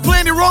 they ain't here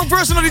playing the wrong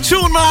version of the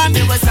tune, man.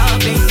 It was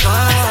something,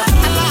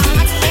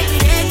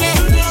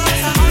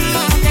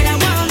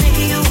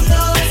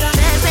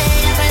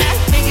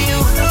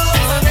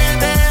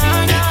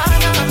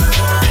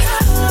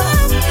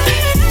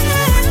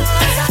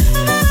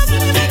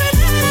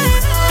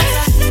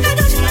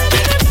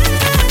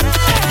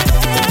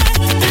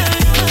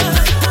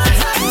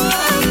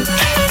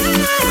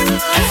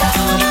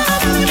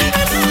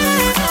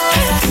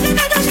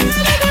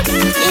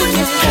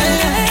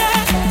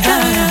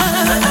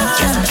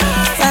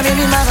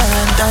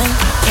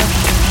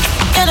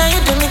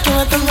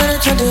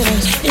 do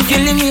this. If you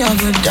leave me a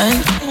good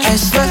time, I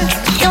swear.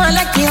 You are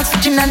like the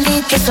oxygen I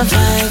need to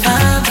survive.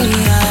 I'll be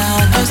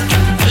honest.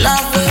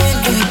 Love will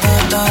be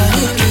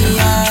totally.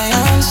 I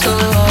am so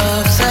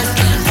obsessed.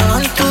 I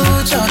want to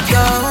chop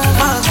your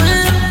mouth.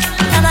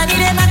 I'm a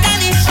need my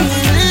kind of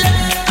shit.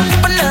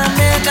 But no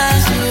make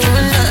us you.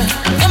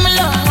 I'm a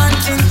long one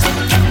thing.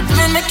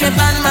 Me make a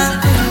bad man.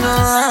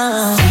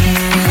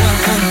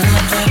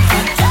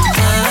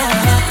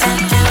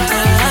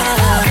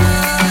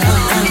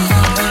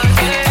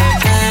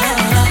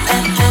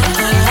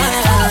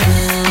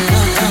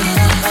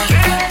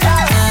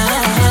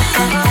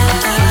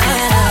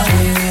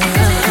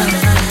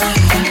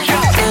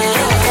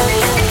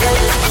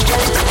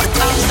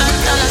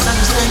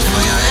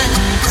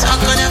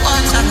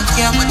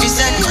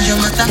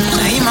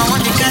 I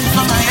want the cat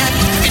for my head.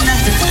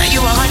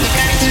 You are the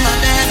cat in my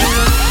bed.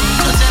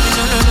 Don't tell me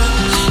no.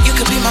 You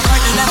could be my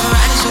partner, never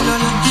ride solo.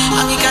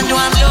 All we can do,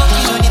 I'm low.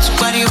 You don't need to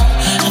party.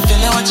 I'm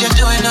feeling what you're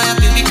doing. Now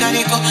your baby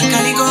carry go.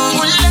 Now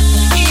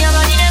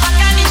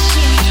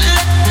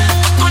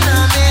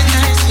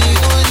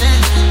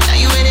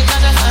you ready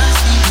 'cause I'm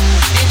fasting.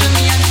 They do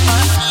me and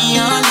me.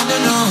 I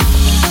don't know.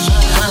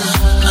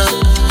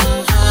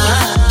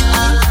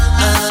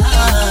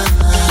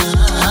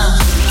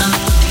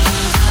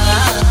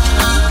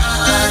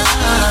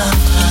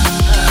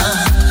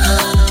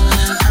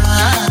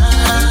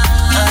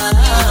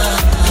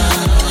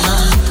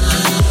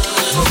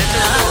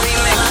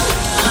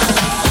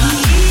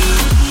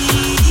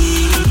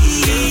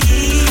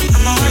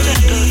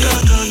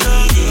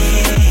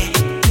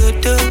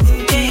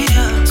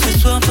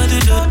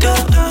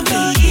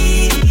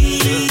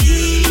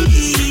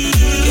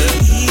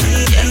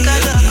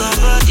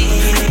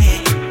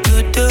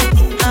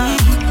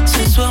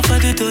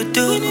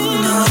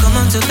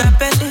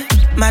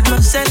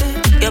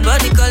 Your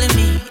body calling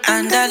me,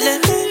 and I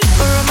let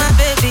oh my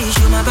baby,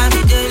 show my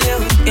baby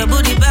daily. Your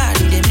booty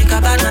body, they make a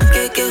bad man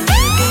cake.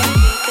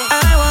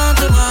 I want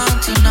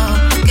to know,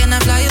 can I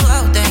fly you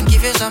out and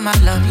give you some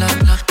of love?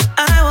 I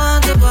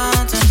want to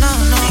know,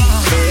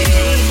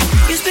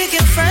 You speak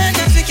your French,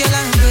 I speak your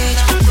language.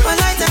 One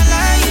light and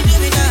lie, you do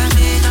me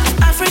damage.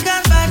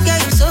 African bad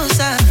girl, you so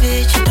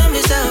savage. Don't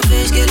be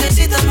selfish, girl, let's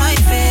sit on my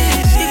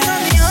face. You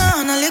got me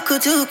on a little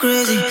too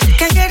crazy.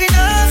 Can't get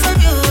enough of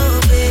you,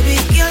 baby.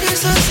 You're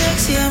so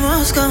sexy, I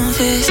must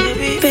confess.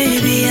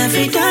 Baby,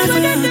 every time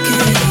I look at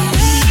you.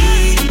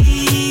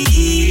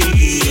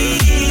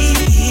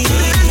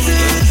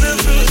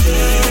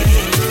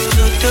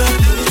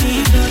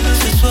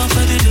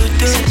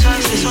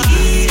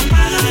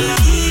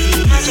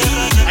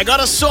 I got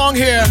a song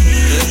here.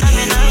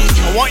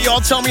 I want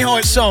y'all to tell me how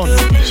it sounds.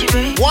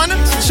 1,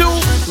 2,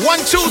 1,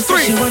 2,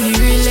 3. She want the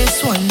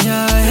realest one,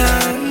 yeah.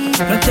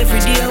 Not every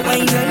day I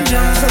wine and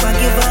jump, so I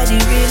give her the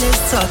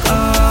realest talk.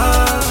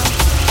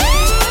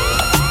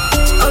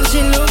 Oh,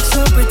 she looks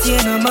so pretty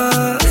in a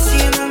mask.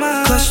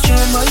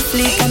 Costume on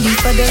fleek and the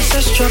feathers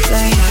just drop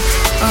like that.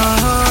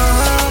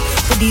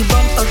 With the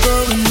bumper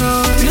going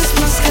round. Miss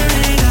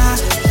Masquerade,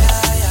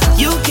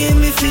 you give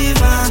me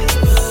fever.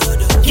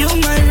 You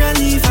my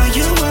reliever,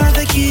 you are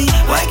the key.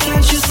 Why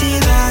can't you see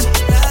that?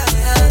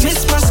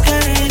 Miss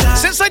Masquerade.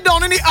 Since I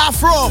down in the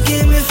Afro,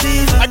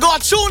 I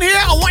got a tune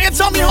here. I want you to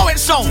tell me how it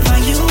sounds.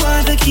 You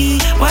are the key.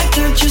 Why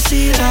can't you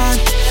see that?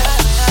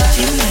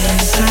 You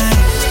inside.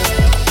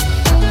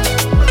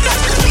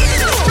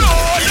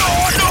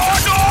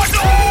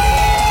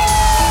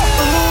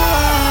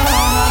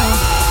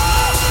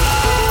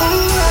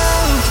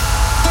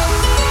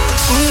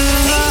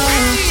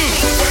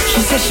 She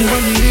said she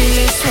want the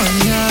realest one,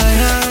 yeah.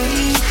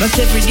 But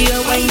every day I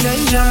wine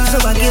and jam, so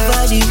I give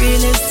her the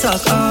realest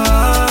talk.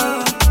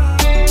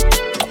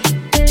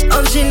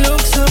 She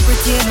looks so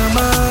pretty in a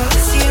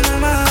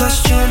mask.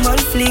 Costume on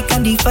fleek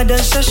and the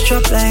feathers just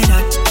drop like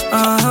that.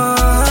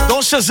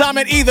 Don't Shazam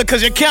it either,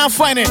 cause you can't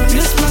find it.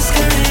 Miss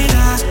Masquerade,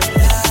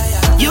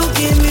 you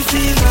give me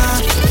fever.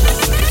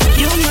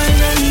 You my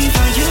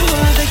reliever, you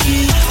are the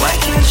key. Why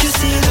can't you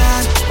see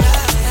that?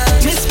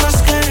 Miss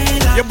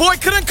Masquerade. Your boy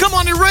couldn't come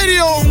on the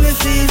radio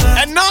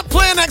and not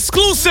play an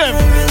exclusive.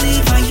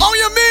 Oh,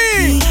 you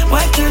mean?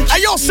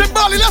 Hey, yo,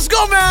 Simbali, let's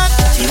go, man.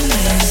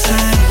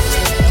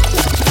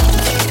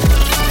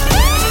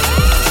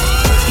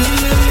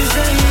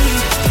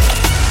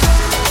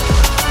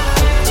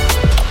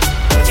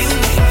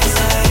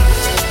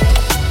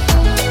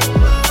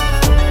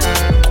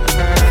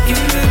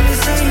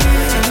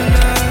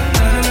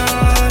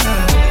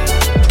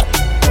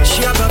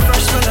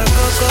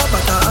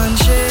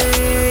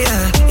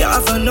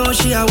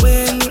 She a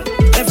win.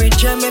 Every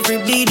gem, every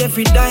bead,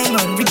 every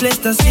diamond replace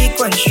the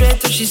sequence straight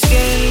to she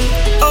skin.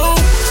 Oh,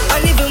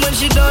 and even when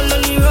she done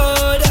on the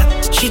road,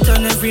 she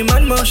turn every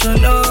man motion,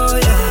 oh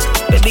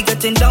yeah. Baby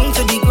getting down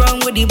to the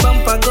ground with the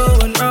bumper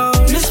going round.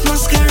 Miss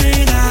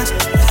Masquerade,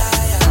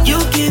 you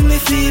give me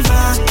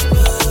fever.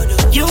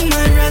 You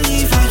my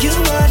reliever, you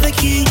are the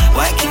key.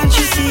 Why can't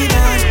you see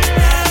that?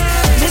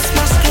 Miss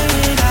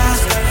Masquerade,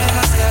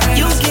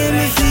 you give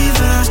me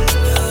fever.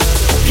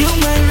 You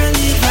my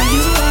reliever,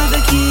 you are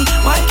the key.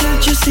 Why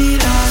can't you see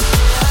that?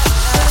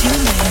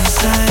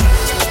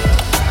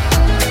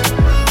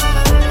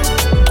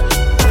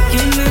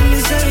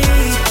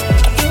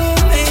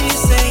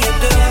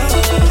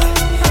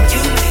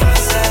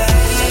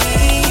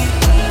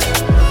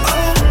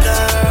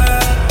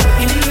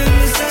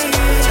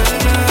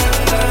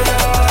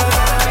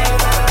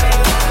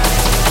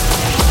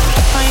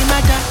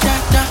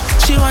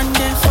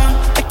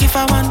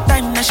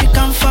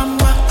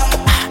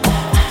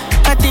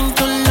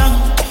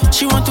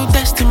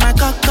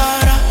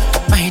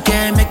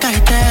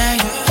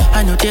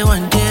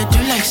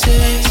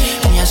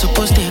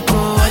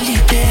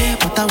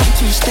 I want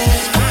to stay.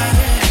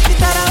 She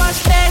thought I was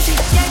lazy.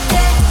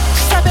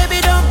 She said,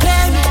 baby, don't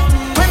play me.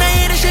 When I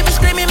hear the shit, be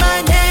screaming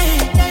my name.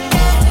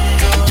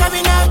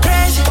 Driving out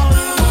crazy.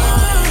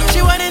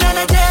 She wanted on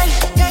a daily.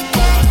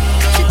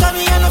 She called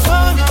me on the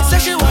phone.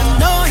 Said she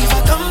wanna know if I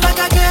come back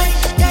again.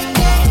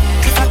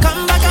 If I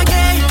come back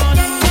again,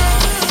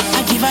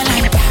 I give her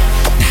like that.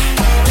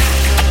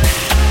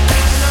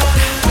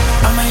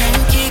 I'm a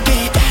Yankee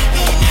bitch.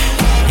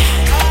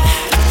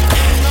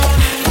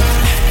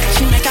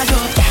 She make her go.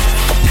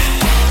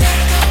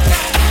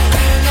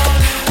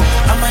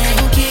 I'm a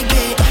Yankee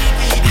bitch.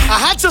 I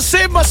had to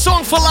save my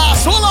song for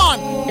last. Hold on.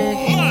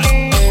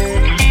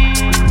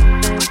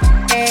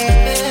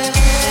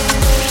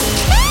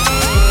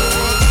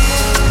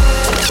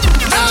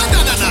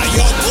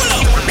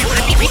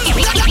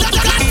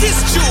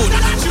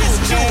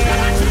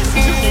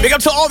 Big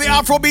up to all the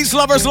Afrobeats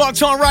lovers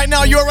locked on right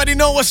now. You already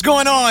know what's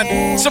going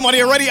on.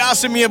 Somebody already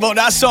asking me about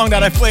that song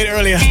that I played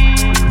earlier.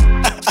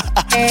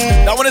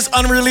 That one is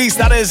unreleased.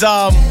 That is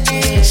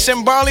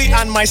Simbarley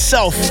and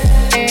Myself.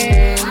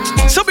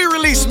 Still be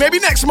released maybe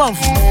next month.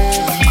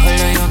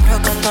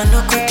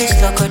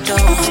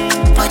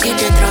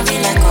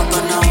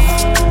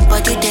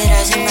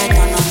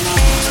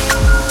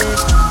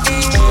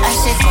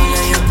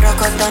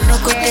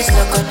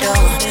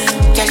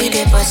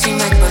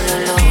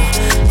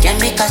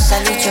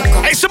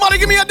 Hey, somebody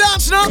give me a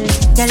dance now.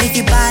 Girl, if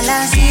you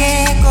balance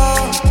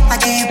Diego, I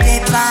give you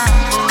paper.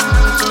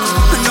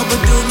 No go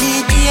do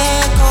me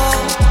Diego,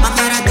 my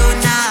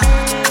Maradona.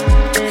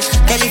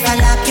 Girl, if I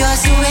lap your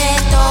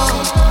sueto,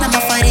 I'm a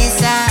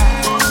farisa.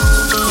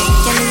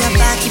 Girl, your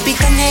back, keep it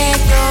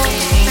connected.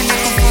 And I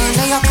can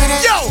follow your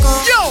caress. Yo.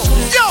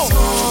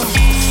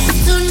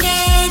 Tunde,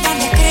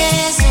 dale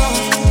creso.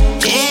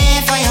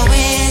 Pay for your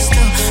waist,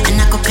 and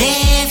I could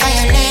pay for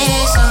your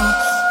lace.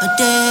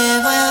 Pay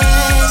for your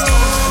waist.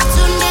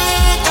 Tunde,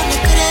 dale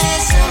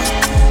creso.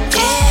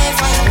 Pay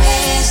for your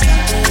waist,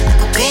 I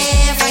could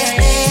pay for your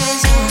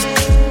lace.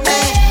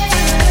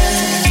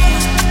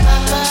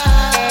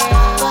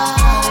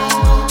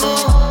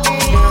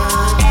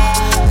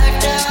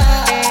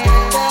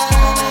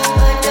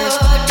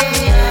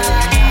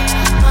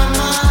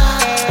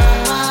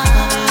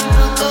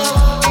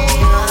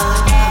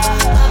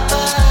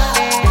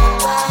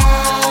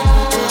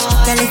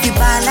 Girl, if you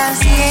balance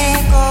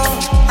Diego,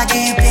 I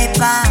give you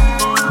paper.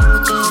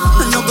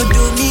 No go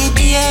do me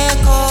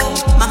Diego,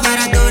 my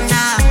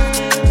Maradona.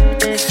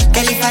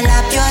 Girl, if I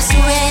lap your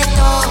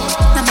sueto,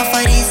 I'm a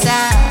farisa.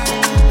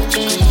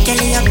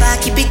 Girl, your back,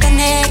 keep it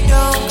connected.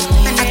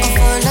 And I can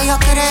follow your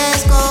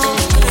Cresco.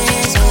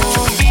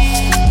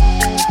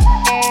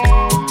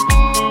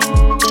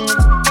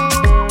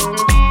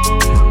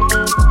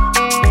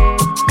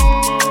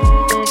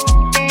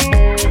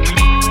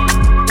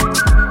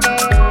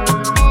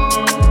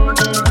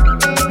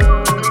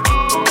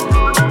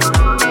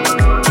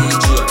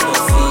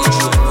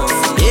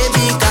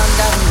 Baby,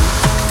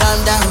 calm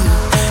down.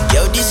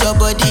 Yo, this your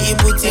body, it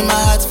puts in my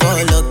heart for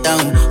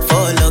lockdown,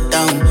 oh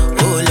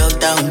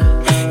lockdown.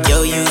 Yo,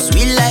 you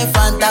sweet life,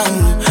 phantom.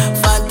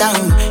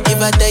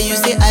 If I tell you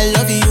say I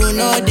love you,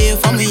 no day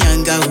for me,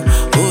 young girl,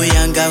 oh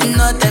young girl.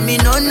 No tell me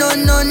no, oh.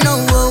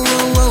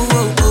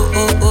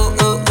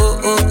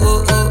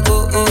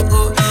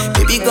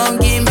 Baby, come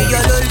give me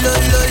your lo.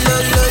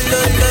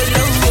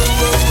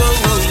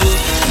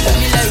 Tell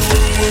me like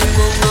whoa.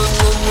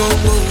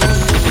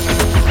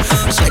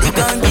 Shawty,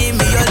 come give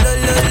me your lo.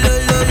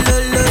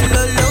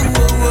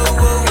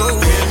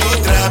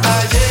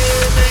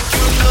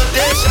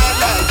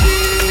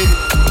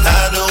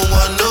 I don't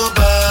want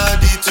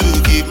nobody to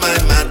keep my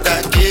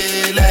matter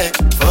killing.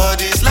 For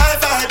this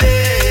life I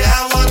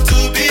want to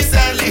be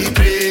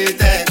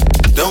celebrated.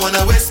 Don't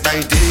wanna waste my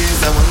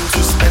days, I want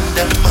to spend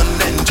them on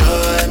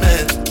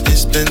enjoyment.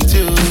 It's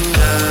plenty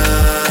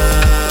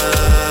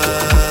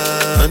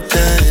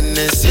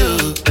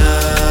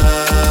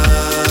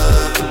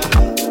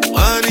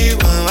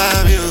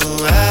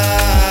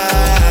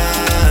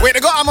Wait, they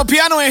got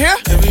Amapiano in here?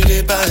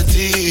 Everyday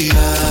party.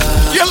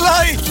 You're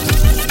lying.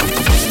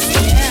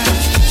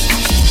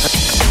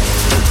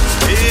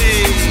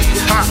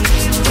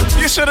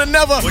 You should have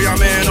never. Oh, yeah,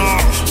 man,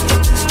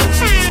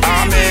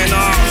 Amen,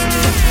 oh,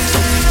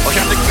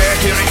 can't take back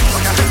here.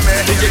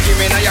 DJ, give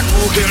me now your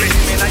cool here.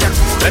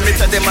 Let me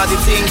tell them how the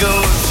thing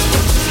goes.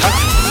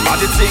 How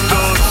the thing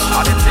goes.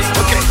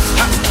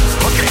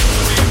 Okay.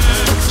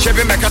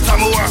 Chevy make a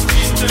tamua.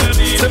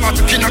 Say my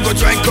picking go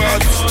join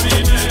God.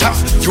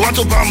 You want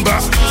to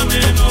bamba?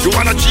 You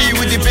wanna G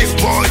with the big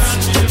boys?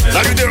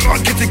 Now you the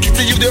wrong, kitty,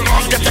 you the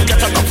wrong, get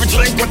enough to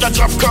drink with a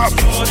drop cup.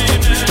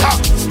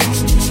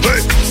 Hey,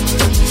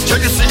 so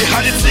you see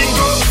how the thing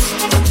goes?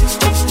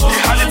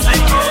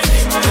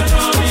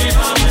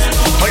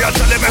 Oh, you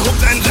tell them who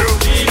blend you.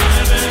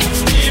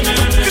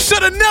 You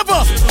should have never.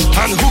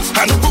 And who?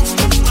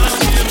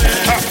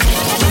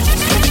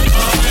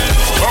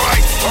 All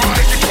right.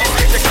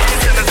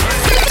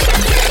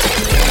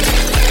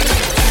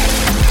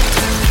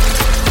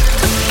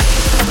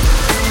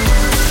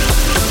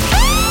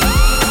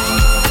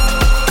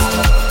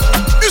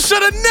 You should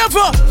than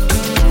never.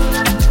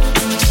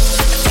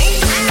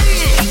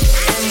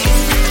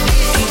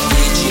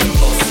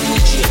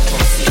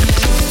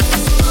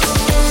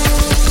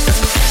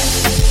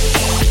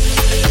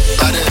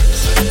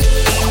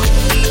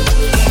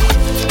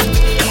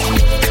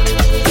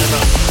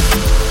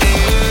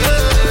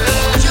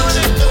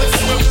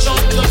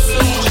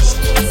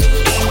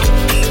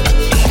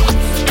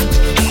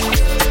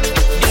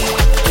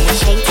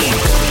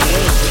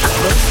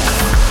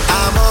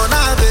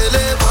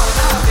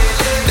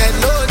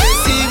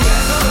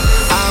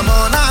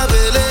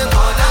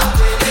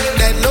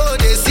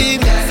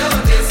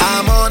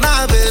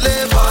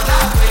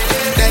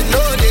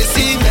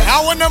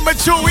 Number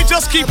 2, we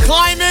just keep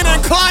climbing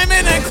and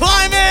climbing and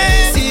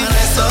climbing.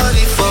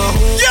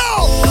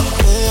 Yo!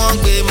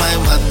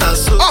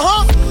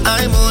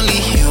 I'm only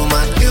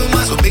human,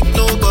 so make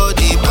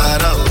nobody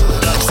para.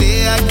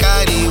 Say I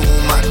carry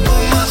woman,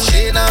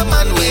 she na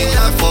man way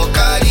I for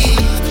carry.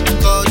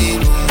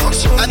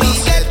 I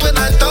need get when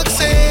I talk,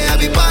 say I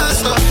be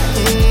pastor.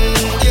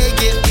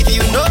 Yeah, if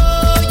you know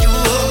you,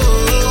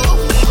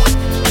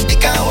 it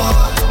can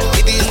walk.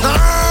 It is not.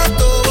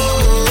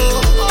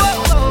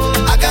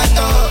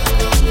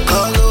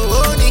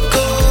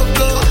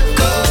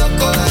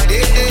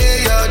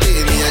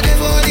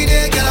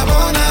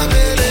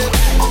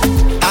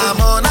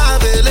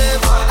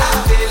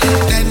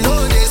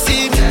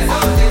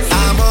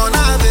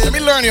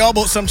 You all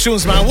about some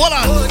tunes, man. What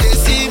on?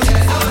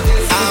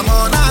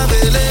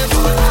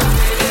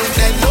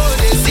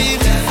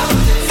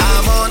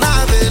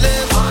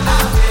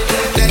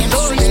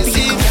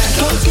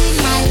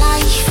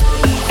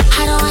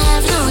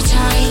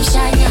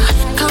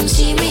 Come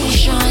see me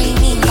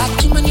shining. Got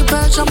too many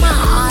birds on my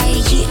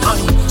IG.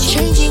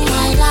 Changing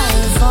my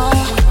life. Oh,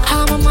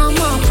 how my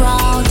mama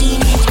proud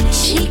in it.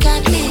 She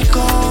got me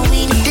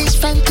going. This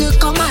friend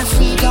took on my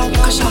freedom.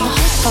 Cause I'm a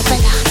hit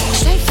propeller.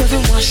 Straight for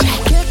everyone.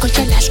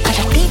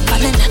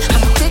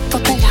 I'm a big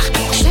propeller,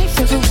 straight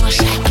for everyone.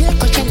 Good,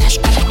 go jealous,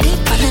 got a big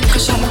banana.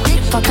 Cause I'm a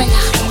big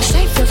propeller,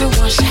 straight for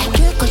everyone.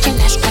 Good, go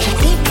jealous, got a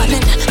big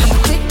banana. I'm a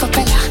big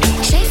propeller,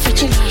 straight for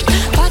jealous.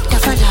 But the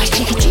fellas,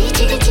 chickity.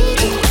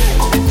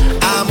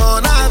 I'm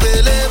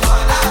unavailable.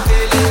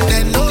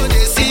 They know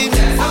they see me.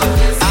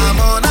 I'm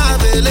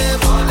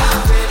unavailable.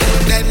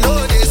 They know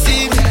they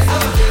see me.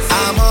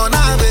 I'm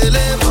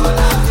unavailable.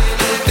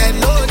 They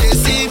know they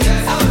see me.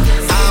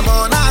 I'm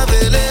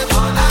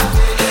unavailable.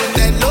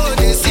 They know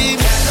they see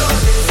me.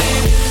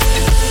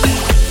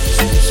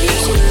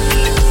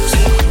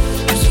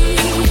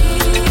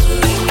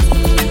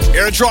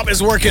 Airdrop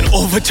is working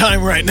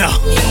overtime right now.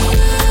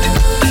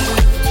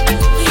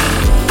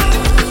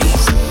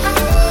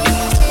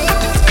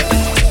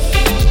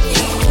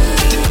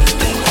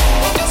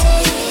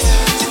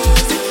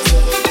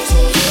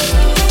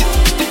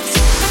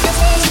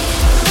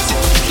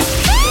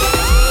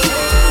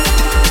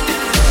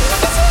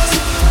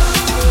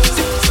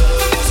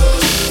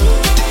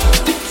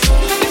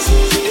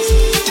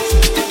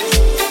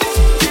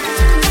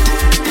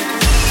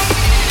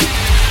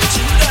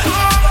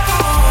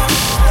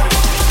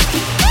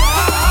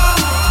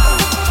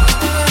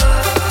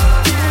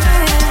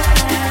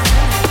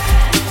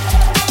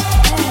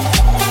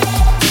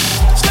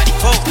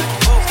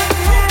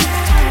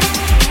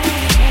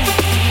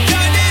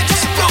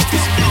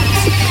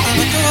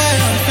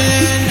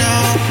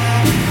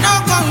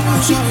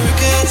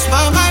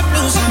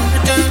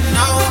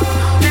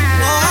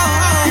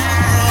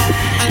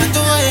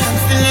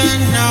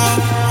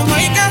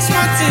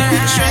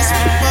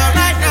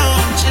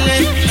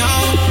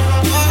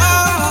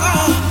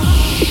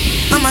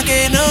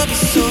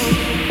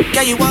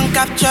 You won't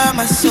capture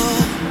my soul.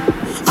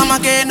 I'm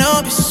again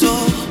no be so.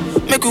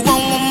 Make you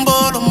one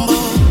bombo.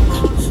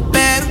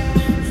 Better,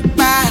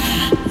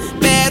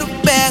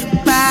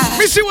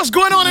 me see what's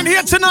going on in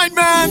here tonight,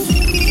 man.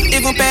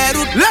 Even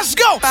better. Let's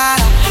go.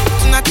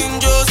 I'm in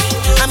Josie.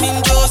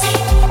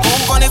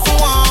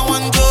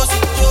 One Josie.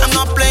 I'm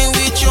not playing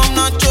with you. I'm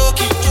not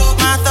joking.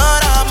 My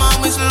thought I'm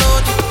always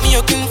loaded. Me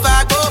you can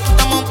fight go.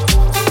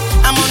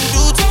 I'm on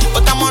duty,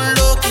 but I'm on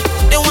low key.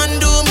 They want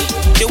do me.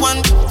 They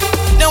want do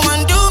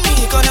me.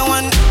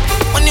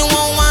 When you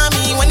won't want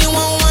me,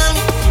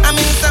 I'm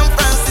in San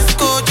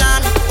Francisco,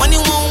 Jammy. When you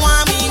won't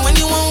want me,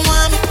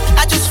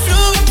 I just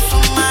flew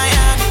from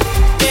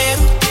Miami.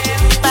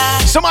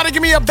 Somebody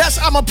give me a best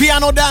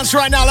Amapiano dance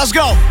right now. Let's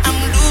go.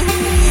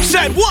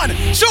 Said 1,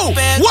 2,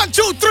 1,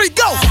 2, 3,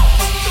 go.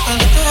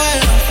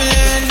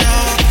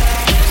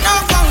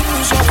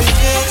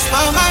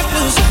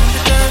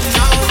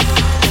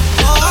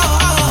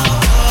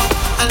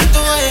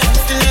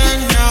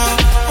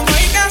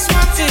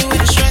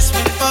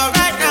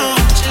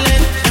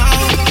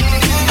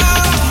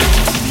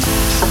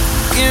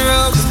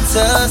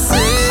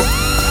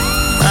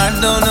 I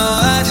don't know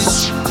how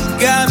this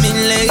got me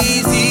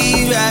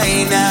lazy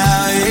right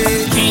now.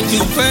 Can't do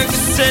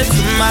Percocet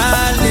to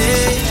my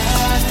leg.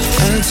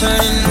 I'm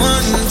turning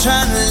one and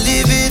trying to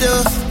live it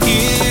up.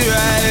 Yeah,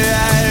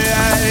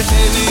 right,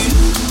 baby.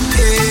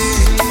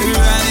 Yeah,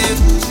 right,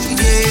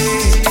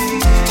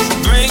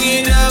 yeah. Bring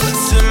it over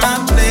to my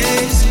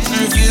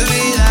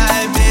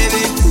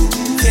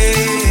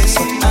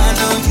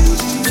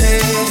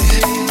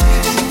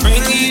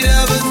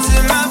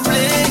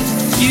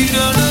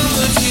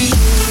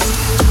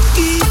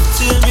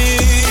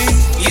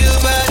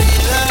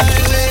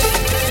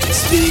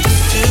Speak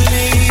to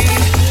me,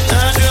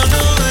 I don't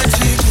know what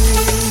to do.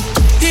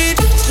 Hit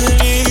to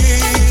me,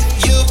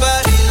 your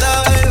body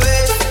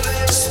lightweight.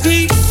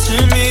 Speak to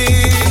me.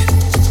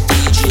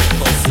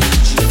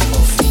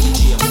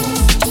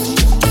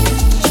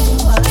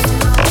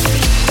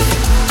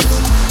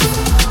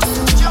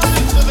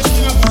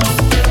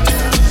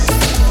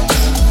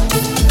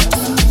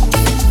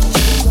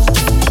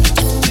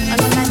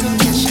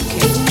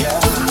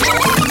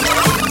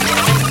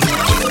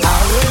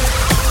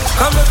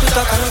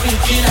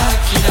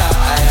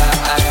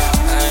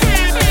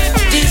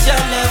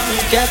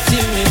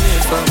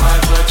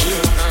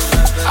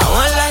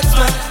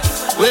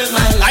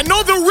 I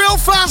know the real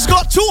fans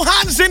got two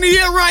hands in the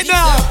air right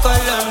now.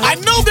 I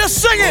know they're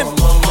singing.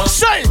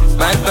 Say,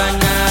 my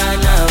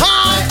banana,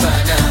 my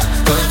banana,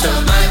 go to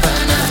my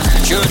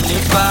banana. Show me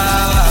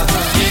power,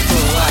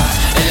 people are.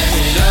 Let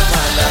me love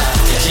my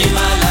life. She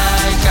my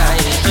like, I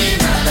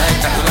my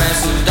like, my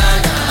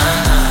Sudana.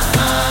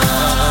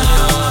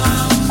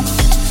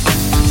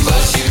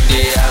 Cause you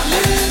did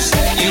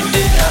amazing, you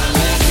did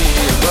amazing.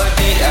 Your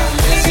body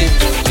amazing,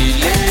 don't be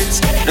late.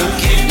 Don't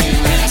keep me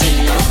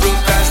waiting, no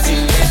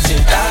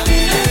procrastinating.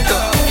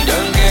 You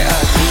don't get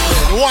out.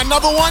 You want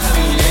another one?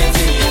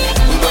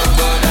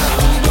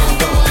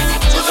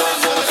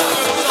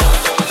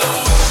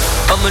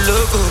 I'm a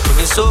logo, bring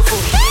it so full.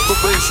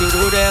 Gbogbo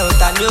ìṣòro rẹ̀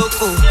ọ̀tá ní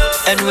òkò.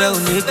 Ẹnu ẹ̀ ò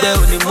ní gbẹ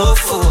ò ní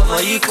mọ́fò. Ọmọ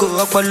yìí kò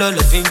ọpọlọ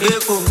ló fi ń gbé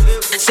kò.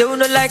 Say you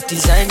no like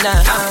designer,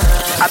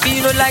 àbí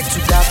you no like to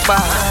dapa.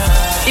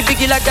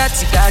 Ibigi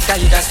lágàtì gàgà,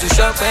 you dance to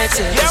shop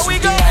ẹ̀tẹ̀. Here we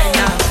go.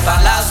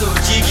 Palazzo,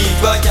 Jiggy,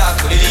 gbọ́jà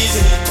kò lè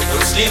reason. No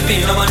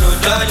sleeping, ọmọ no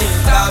darling.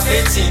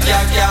 Káfíńtì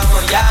kíákíá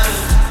mọ̀ yá mi.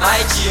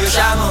 Máì jí o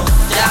ṣámọ̀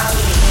yá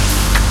mi.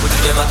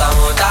 Òdìdẹ mọ̀tà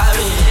mọ̀ tá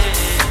mi.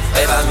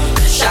 Ẹ bá mi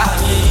ṣá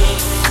mi.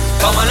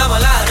 Ọmọ lọ́mọ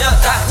láàrin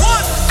ọ̀tá.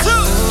 1, 2,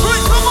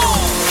 3, come on.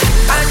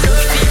 I know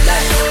feel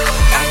like,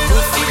 I'm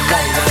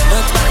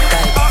not my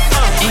type.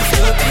 If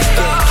you be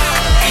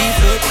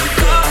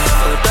good,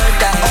 don't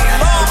die.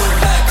 I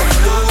don't like, I'm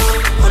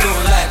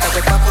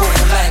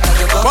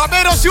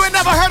Barbados, you ain't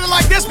never heard it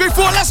like this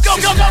before. Let's go,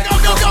 go, go, go,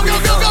 go, go, go,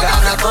 go, go,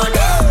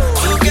 go.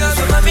 Two girls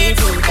in my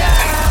middle.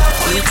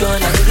 Which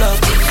one I love?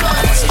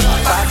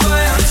 Bad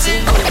boy, I'm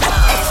single.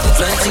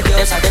 20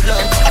 girls at the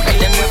block.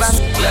 Them never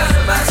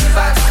massive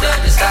party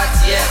done the start.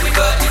 Yeah,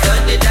 everybody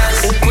done the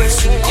dance.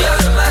 Yeah,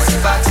 the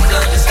massive party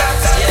done the start.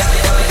 Yeah,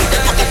 everybody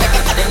done the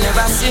dance. They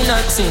never see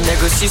nothing, they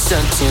go see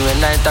something.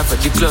 When I enter for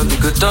the club, we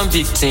go turn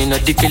big thing. No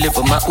decay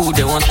for my hood,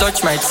 they won't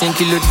touch my thing.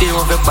 Kilo day,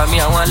 won't vex by me,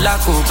 I want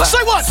lack over.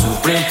 Say what?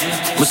 Supreme,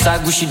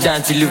 Musagushi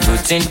down till you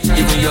routine.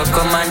 Even your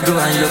commando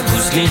and your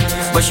Guzlin.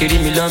 But she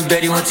read me long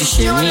berry, want to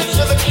share me.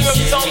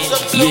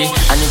 Yeah,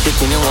 I need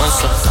taking it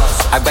once.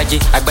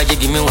 Agbaje,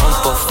 give me one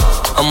puff.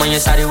 Ọmọ yẹn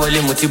sáré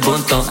wọlé mo ti bó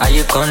ń tan.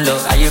 Ayé kan lọ,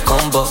 ayé kan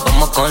ń bọ̀.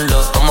 Ọmọ kan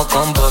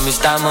ń bọ̀.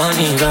 Mr.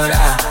 Money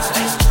rọra.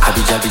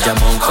 Àbíjàbíjà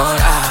mọ̀ nǹkan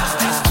rà.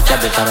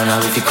 Jábẹ̀ta rọ̀nà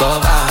we fi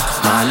cover.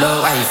 Màá lọ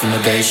wáyé fi no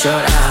get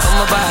insurance.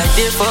 Ọmọ bá a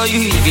dé for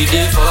you if you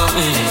dey for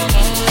me.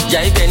 Ìyá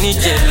ibẹ̀ ní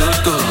jẹ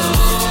lóto.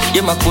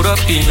 Yé máa kúrọ́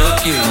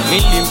Pinocchio. Mi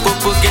lè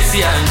pópó gẹ̀ẹ́sì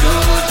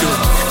àǹdòdò.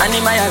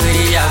 Ánímáyà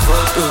wèrè yà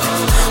fọ́tò.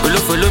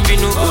 Olófo ló ń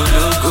bínú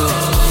ológo.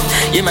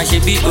 Yé máa ṣe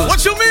bí o.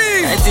 What you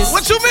mean?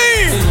 What you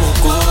mean?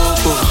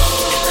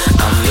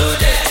 I'm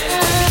loaded.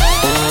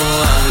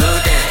 I'm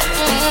loaded.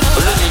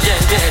 Olómi jẹ́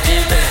ń bẹ́ẹ̀ dé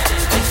bẹ́ẹ̀.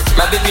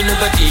 My baby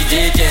nobody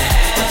dey there.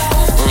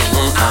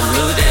 I'm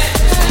loaded.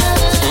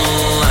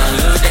 I'm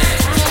loaded.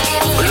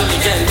 Olómi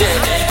jẹ́ ń bẹ́ẹ̀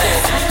dé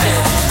bẹ́ẹ̀.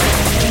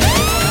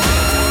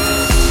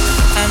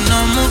 I'm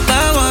not moved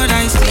by what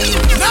I see.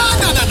 Nah.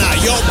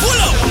 Yo,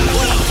 pull up.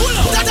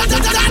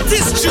 That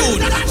is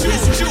June.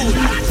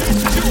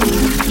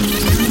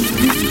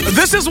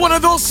 This is one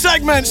of those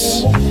segments.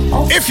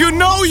 If you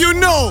know, you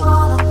know.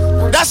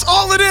 That's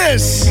all it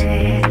is.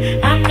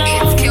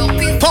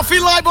 Puffy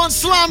live on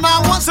Slam,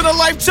 man, once in a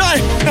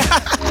lifetime.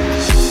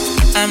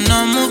 I'm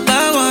not moved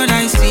by what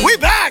I see. We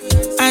back.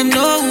 I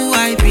know who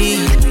I be.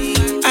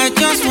 I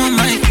just want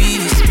my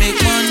peace, make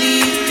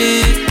money,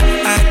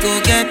 yeah. I go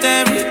get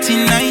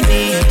everything I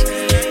need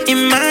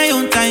in my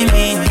own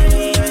timing.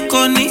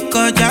 Koni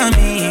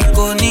kojami,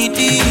 koni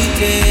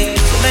dike.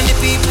 So many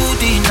people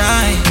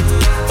deny.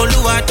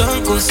 Oluwa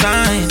don't go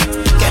sign.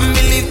 Can't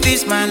believe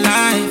this my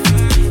life.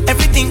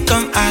 Everything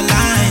come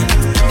align.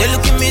 They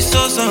look at me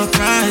so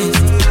surprised.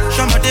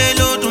 Shomade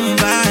lo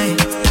Dubai.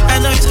 I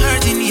know it's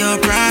hurting your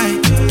pride.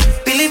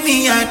 Believe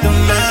me, I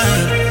don't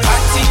mind.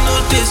 Party no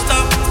they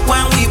stop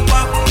when we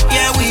pop.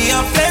 Yeah, we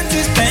have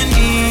plenty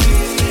spending.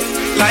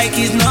 Like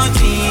it's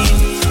nothing.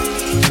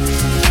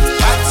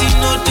 Party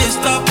no they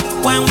stop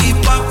when we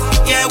pop.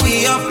 Yeah,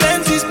 we have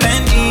plenty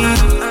spending.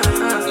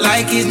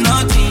 Like it's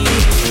nothing.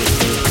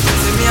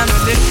 I know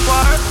they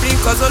worry,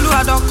 cause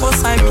Oluwa don't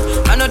consign me.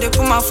 I know they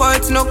put my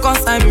foot, no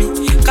consign me.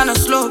 Kinda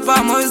slow, but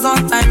I'm always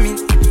on timing.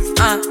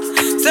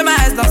 Say my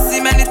eyes don't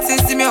see many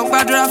things, see me up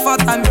bad for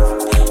time.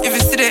 If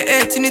you see the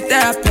hate, you need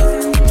therapy.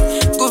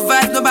 Good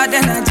vibes, no bad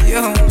energy,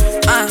 yo.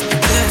 Yeah.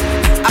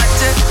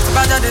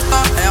 Tiba de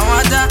ton, I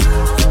want that.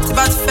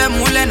 Tiba to fe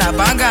mule na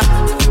banga.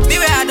 Me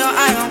where I don't,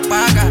 I don't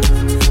paga.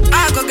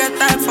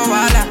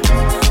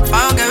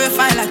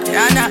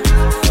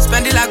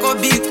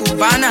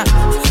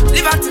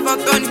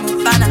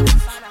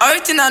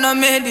 Everything I know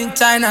made in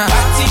China.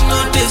 Party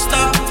no they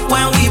stop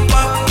when we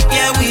pop.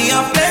 Yeah, we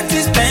have plenty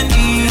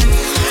spending.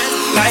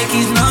 Like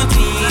it's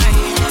nothing.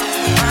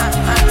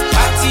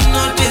 Party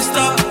no they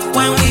stop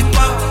when we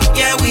pop.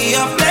 Yeah, we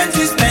have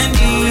plenty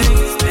spending.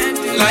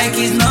 Like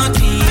it's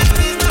nothing.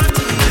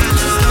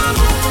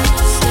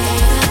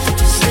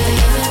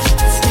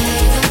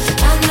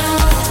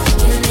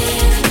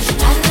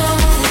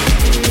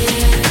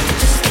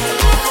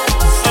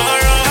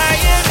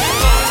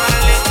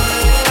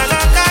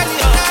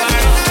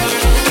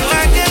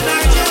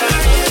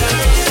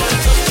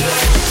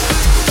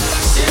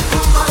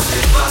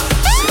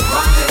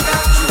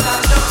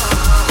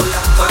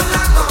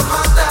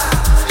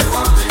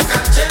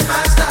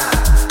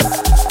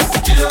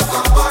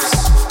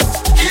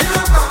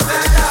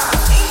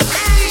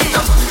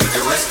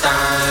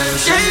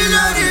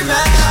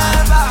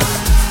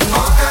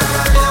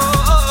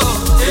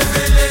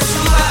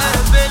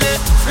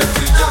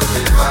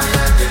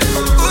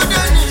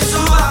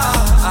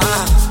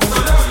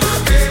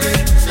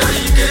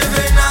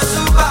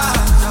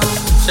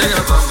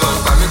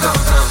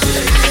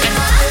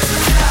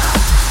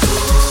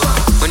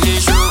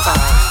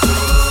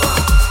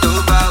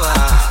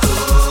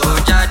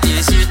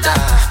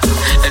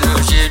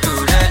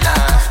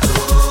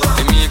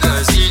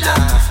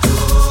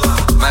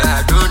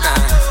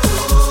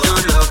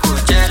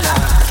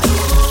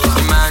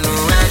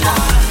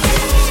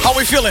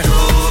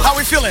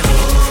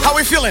 How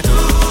we feeling?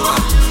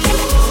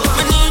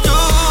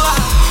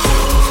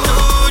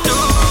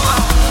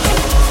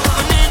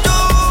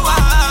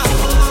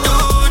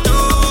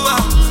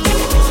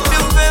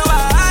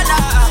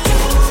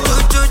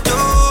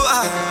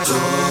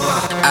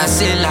 I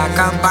say la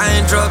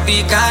campagne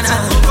Tropicana.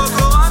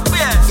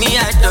 Me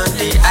I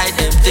don't I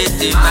them take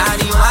the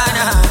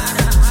marijuana.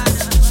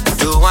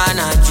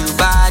 Joanna,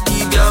 Jubadi,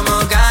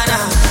 Biomogana.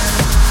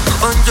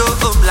 Onjo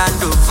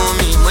Omlando for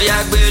me, Moya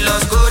Gbe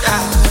Los Goda.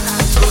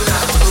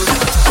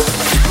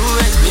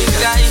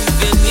 Nigga,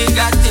 even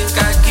nigga think I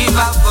give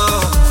up for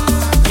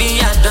me.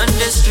 I done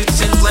the streets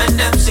and when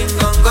them sing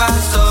on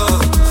so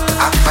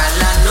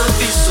Apala no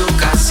be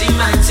Soca, see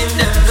my team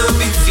them no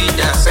be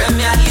feeder.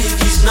 Premier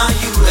League is not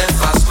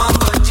UEFA, small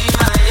body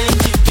my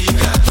age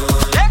bigger.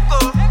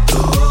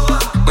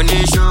 When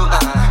you show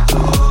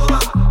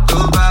to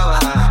bawa,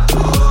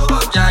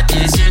 oja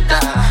desita,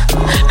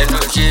 and no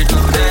she do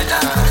rela,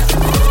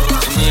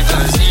 nigga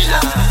zila,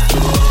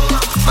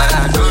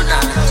 Maradona,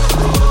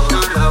 do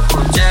love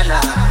Coachella,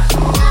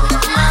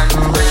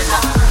 Manuela.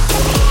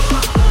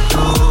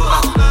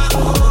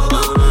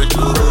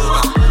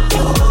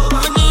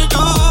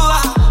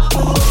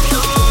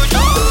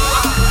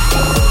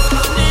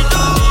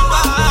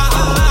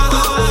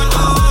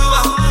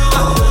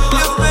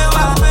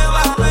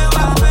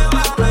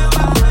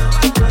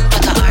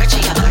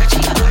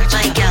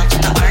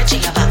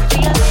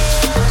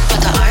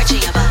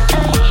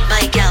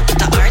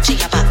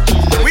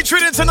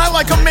 Tonight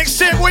like a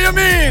mixtape, what you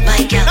mean? My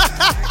girl,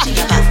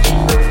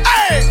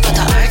 hey! put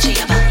the archie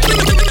about.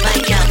 My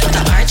girl, put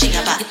the archie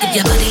about.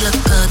 Your body look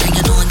good and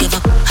you don't give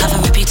up. Have a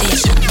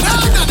reputation. No,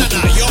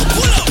 yo,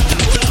 pull up.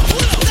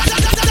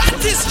 That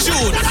is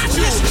June.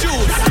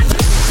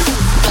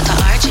 Put the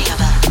archie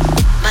about.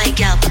 My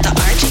girl, put the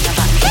archie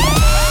about.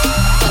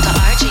 Put the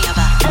archie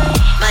about.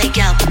 My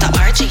girl, put the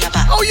archie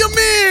about. Oh, you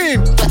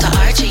mean? Put the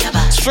archie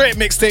about. Straight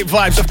mixtape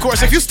vibes, of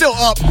course. If you're still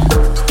up,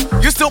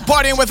 you're still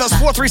partying with us,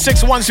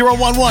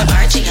 436-1011.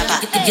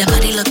 Your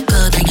body look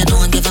good and you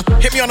don't give up.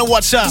 Hit me on the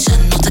WhatsApp.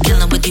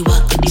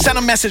 Send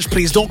a message,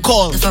 please. Don't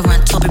call. If I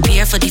run to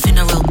prepare for the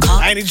funeral call.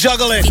 I ain't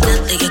juggling.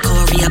 They can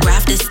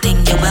choreograph this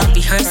thing. You well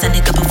rehearsed and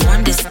they can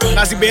perform this thing.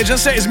 Nazi Bejan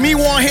said, it's me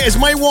one here, it's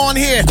my one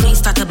here. Queen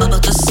start to bubble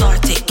to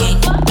sort it, king.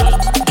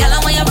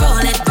 Girl, when you roll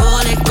it.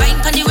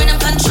 Grind pan the rhythm,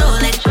 control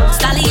it.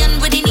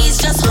 Stallion with the knees,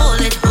 just hold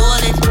it.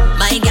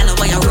 My girl,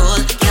 when you roll.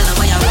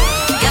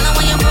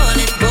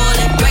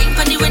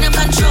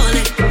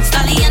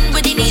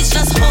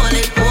 Just hold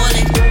it.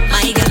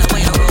 My girl,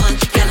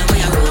 where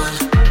you roll.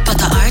 Put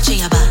the arch in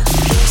your back.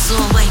 So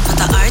wine, put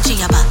the arch in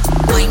your back.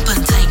 Wine pun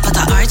time, put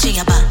the arch in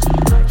your back.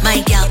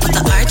 My girl, put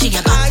the arch in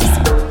your back.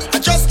 I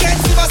just can't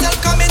see myself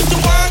coming to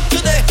work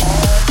today.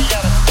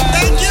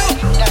 Thank you.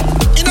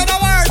 In other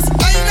words,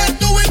 I'm not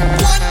doing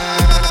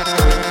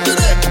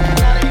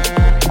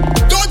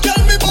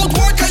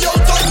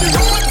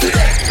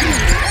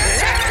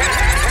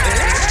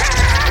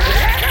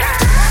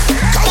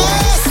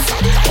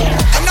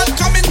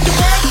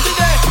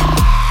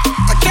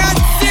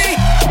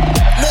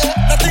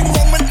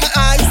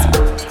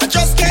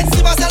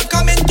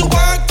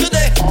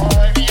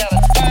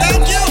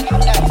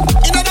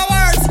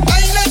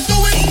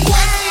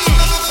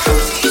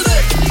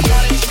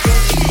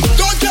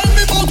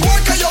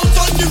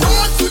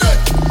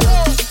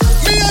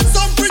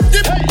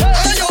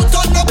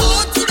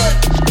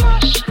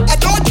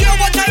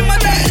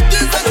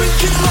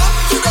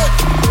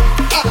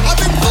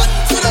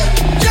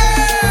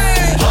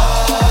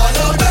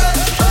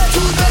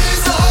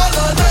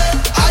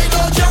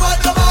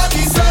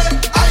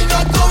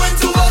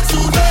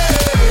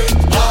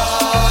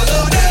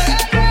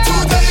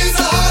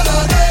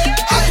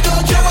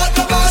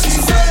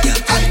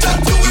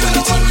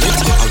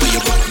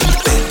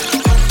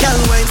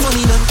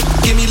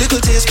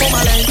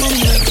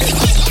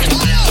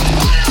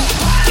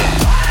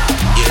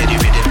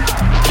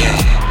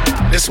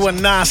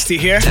one nasty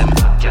here.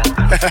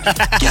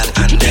 Gal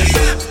anthem.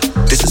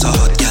 This is a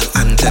hot gal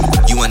anthem.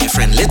 You and your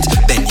friend lit,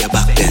 bend your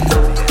back then.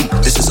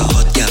 This is a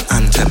hot gal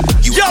anthem.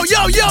 Yo.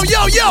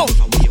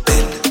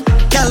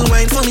 Gal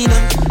wine for me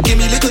now. Give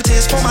me little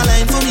taste for my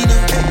line for me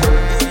now.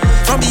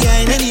 From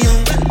behind anyhow.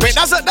 Wait,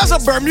 that's a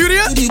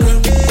Bermudian?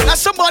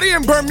 That's somebody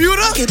in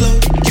Bermuda?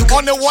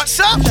 On the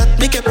WhatsApp?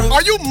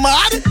 Are you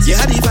mad?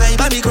 Yeah, the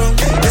vibe on the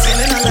ground.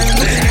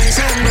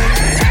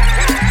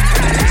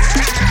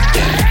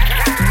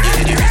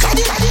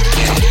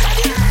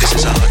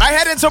 I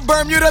head into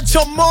Bermuda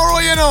tomorrow,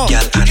 you know.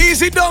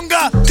 Easy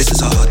Donga. This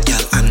is a hot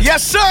gal anthem.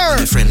 Yes, sir.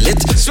 My friend lit.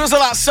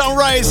 Swizzle at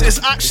sunrise. It's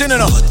action, you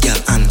know. Hot gal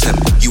anthem.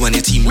 You and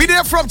your team. We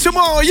there from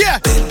tomorrow, yeah.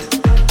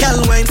 Gal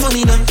wine for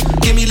me now.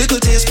 Give me little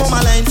taste for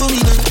my line for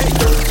me now.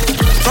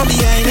 From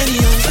behind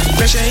anyhow.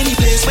 Pressure any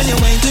place when you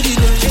wine to the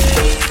ground.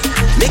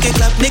 Make it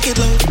clap, make it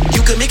low.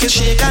 You can make it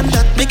shake and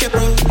that make it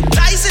bro.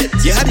 Nice it.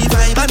 You had the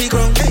vibe on the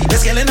ground.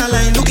 Let's get in a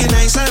line looking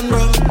nice and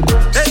bro.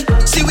 Hey,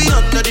 see we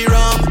under the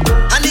rum.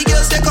 And the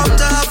girls they come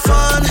to have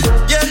fun.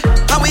 Yeah,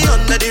 and we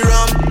under the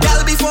rum. Gal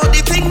before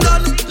the thing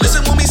done.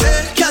 Listen what me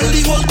say. Gal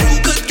the whole crew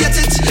could get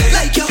it.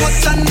 Like you're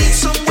hot and need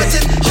some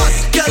wetting. Hot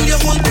gal your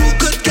whole crew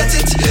could get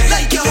it.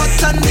 Like you're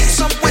hot and need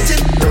some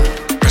wetting.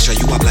 Pressure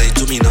you apply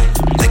to me now.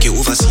 Like you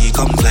oversee,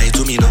 come fly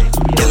to me now.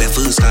 Girl at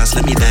first class,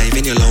 let me dive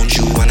in your lounge.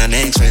 You and an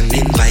ex friend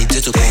invite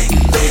you to come.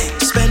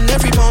 Spend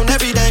every pound,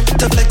 every dime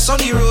to flex on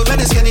the road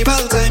when it's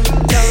cannibal time.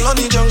 Girl on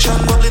the junction,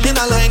 bubbling in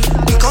a line.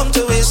 We come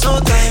to waste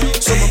no time.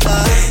 So my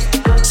bye.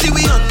 See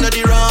we under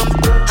the rum,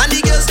 and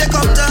the girls they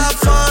come to have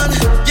fun.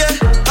 Yeah,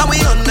 and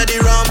we under the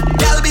rum.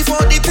 Girl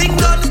before the thing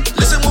done.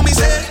 Listen what me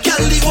say.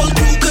 Girl the whole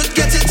crew could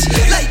get it.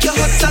 Like you're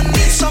hot and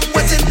need some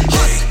wetting.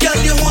 Hot girl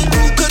your whole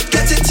crew could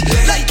get it.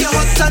 Like you're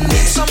hot and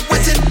need some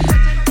wetting.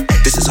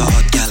 This is a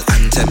hot gal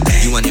anthem.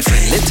 You and your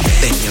friend lit,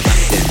 bend your back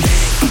then.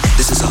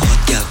 This is a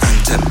hot gal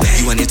anthem.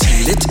 You and your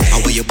team lit, how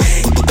will you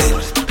bend?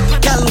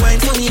 Gal wine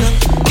for me now.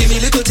 Give me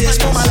little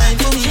taste for my line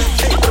for me now.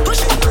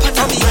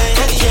 From behind,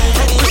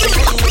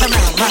 come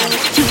on, man.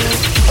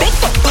 Big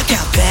papa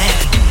gal band.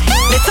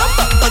 Little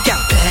papa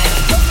gal band.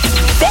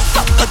 Big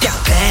papa gal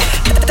band.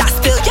 That's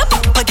still your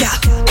papa gal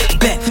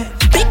band.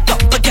 Big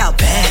papa gal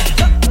band.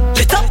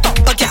 Little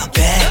papa gal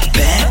band.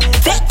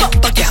 Big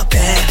papa gal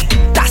band.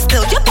 That's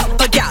still your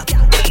papa gal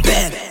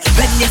band.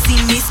 When you see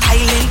me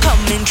styling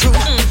coming through,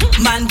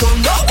 man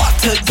don't know what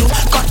to do.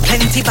 Got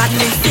plenty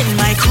badness in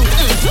my crew.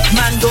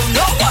 Man don't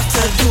know what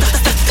to do.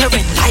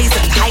 Stuttering lies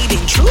and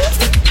hiding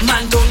truth.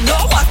 Man don't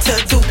know what to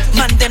do.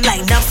 Man them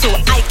line up so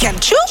I can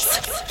choose.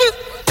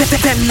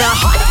 Them not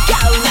hot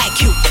gal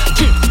like you.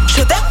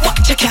 Show them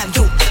what you can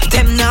do.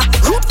 Them not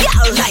rude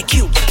gal like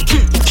you.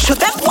 Show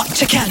them what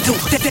you can do.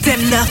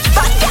 Them not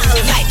fat gal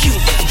like you.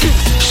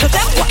 Show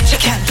them what you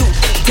can do.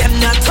 Them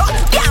not top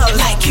gal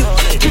like you.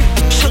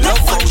 Show them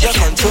what you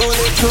can do.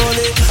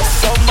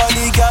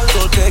 Somebody gal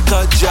go take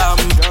a jam.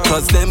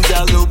 Cause them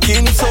gal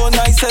looking so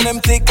nice and them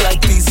thick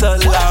like piece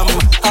of lamb.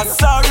 I'm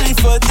sorry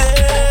for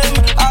them.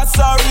 I'm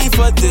sorry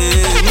for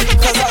them.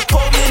 Cause I'm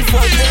coming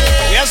for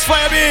them. Yes,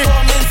 Firebee.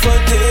 Coming for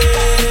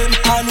them.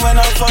 And when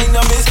I find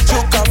them it's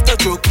juke after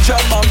juke,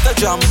 jam after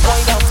jam,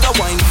 wine after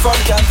wine, from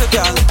gal to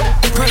gal.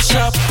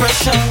 Pressure,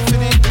 pressure,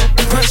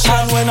 pressure.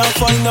 And when I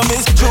find them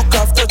it's juke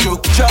after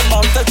juke, jam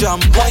after jam,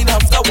 wine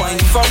after wine,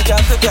 from gal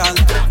to gal.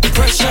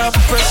 Pressure,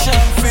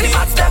 pressure,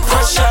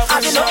 pressure.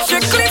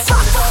 Strictly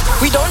fact.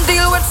 We don't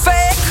deal with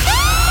fake.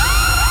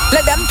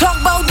 Let them talk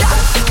about that.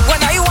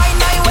 When I wind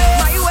my way,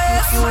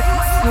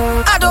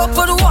 I don't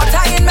put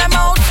water in my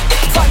mouth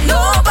for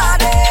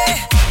nobody.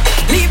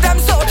 Leave them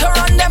so to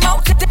run them out.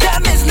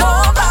 Them is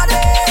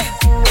nobody.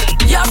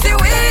 You see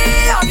we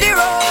on the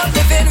road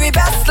living we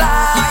best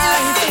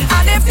life.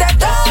 And if they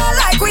don't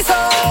like we so,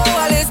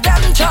 well it's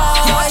them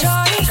choice.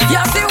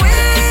 You see we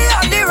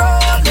on the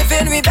road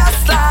living we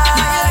best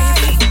life.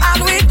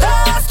 And we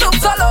don't stoop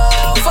so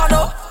low for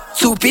no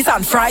 2 piece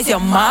and fries, you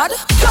mad?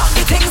 Talk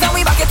the things and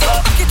we back it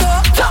up.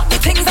 Talk the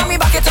things and we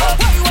back it up.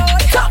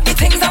 Talk the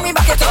things and we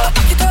back it up.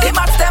 They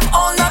match them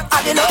all not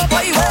adding up.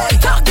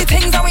 Talk the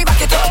things and we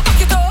back it up.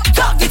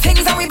 Talk the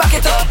things and we back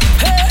it up.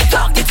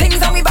 Talk the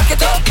things and we back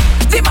it up.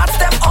 They match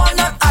them all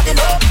not adding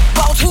up.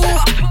 About who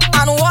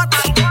and what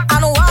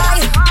and why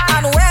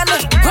and when.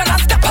 When I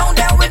step on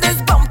there with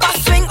this bumper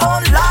swing,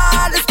 oh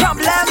Lord, this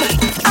problem.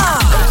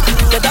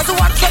 They doesn't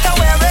watch what I'm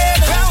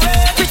wearing.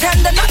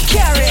 Pretend they're not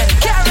caring.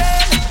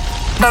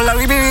 But let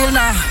me be real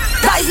now.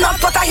 That is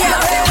not what I hear.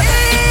 We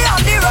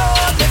on the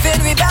road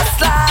living we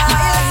best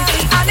life.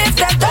 And if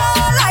they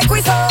don't like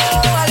we so,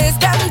 well it's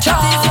them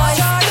choice.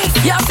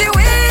 You see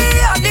we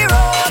on the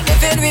road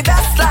living we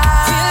best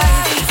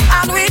life.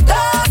 And we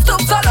don't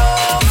stoop so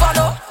low for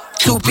no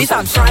 2 piece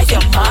and fries, you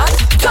man.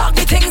 Talk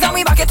the things and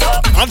we back it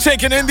up. I'm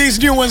taking in these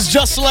new ones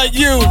just like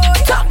you.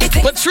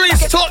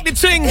 Patrice, talk the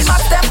things.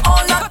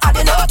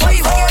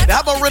 They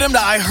have a rhythm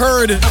that I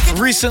heard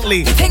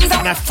recently,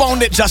 and I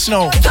found it just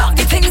now. Talk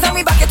the things and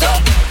we back it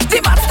up.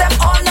 They match them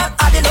all not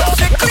adding up.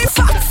 Strictly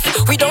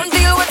facts. We don't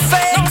deal with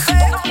fake.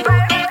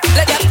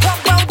 Let them talk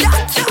about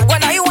that.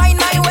 When I wind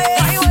my way,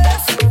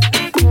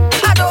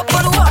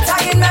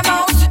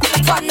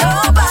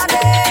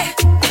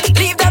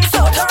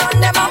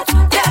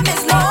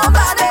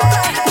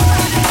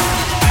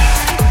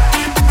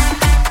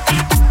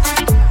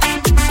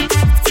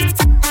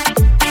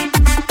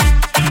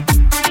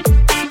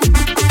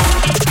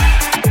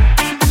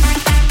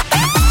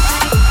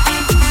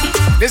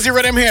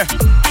 them here.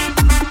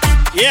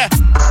 Yeah.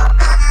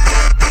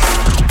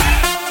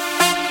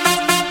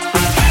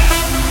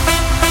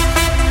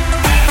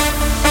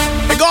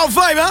 They go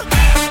vibe, huh?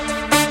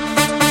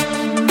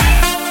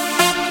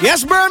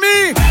 Yes,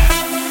 Burmy.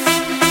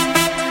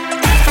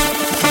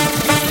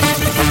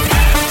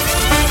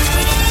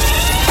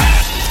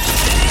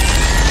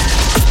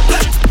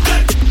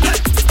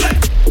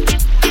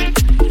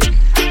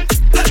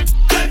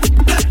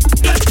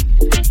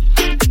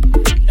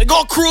 They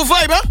go crew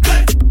vibe, huh?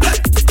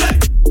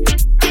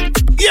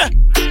 Yeah.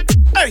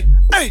 Hey,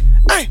 hey,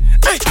 hey,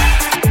 hey.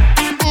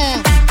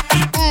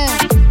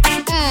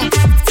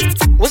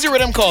 What's your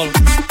rhythm called?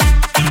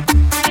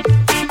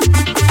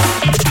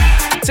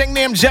 Thing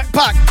named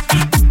Jetpack.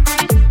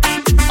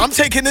 I'm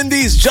taking in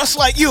these just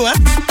like you, huh?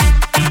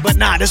 But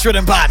nah, this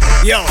rhythm bad.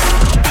 Yo.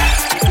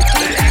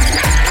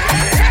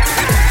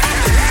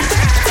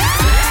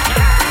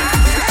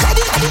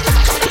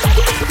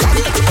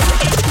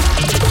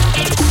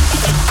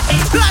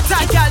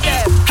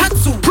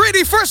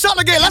 Pretty first out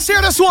again. Let's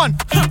hear this one.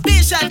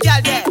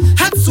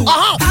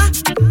 Uh-huh.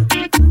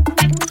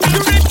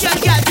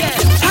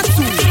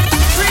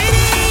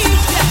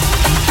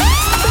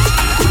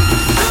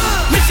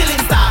 Michelin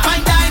star,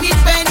 fine dine it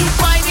when you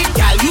find it,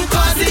 girl. You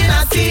causing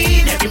a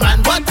scene. Every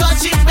man want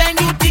touch it when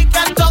you tick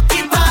and talk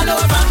it all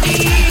over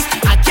me.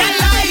 I can't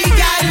lie,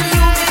 girl.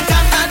 You make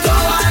us not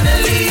don't wanna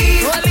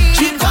leave.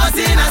 She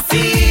causing a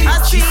scene.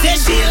 She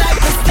says she like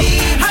the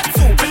steam. Hot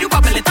soup when you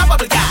bubble it up,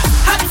 bubble gas.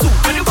 Hot soup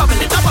when you bubble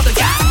it up, bubble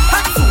gas.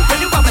 Hot soup when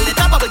you bubble it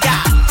up, bubble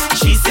gas.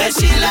 She says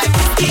she like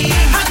the steam.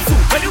 Hot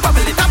soup when you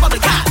bubble it up, bubble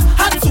gas.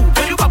 Hot soup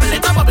when you bubble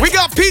it up, bubble gas. We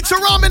got pizza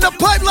rum in the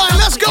pipeline.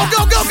 Let's go,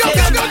 go, go, go,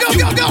 go, go, go,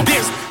 go, go.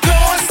 This, go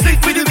sleep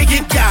with the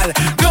wicked gal.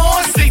 Go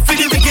sleep with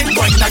the wicked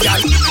boy, na gal.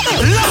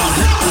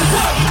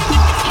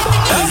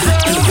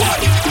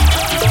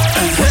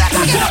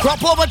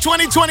 Crop over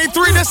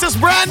 2023. This is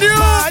brand new.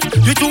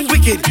 You too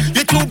wicked.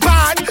 You too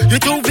bad. You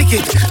too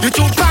wicked. You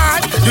too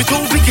bad. You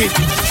too wicked.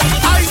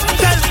 I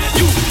tell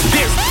you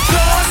this.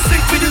 Go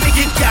sleep with the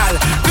wicked gal.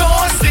 Go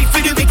sleep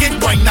with the wicked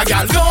boy, na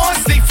gal. Go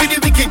sleep with the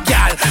wicked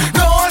gal.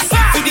 Go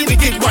sleep with the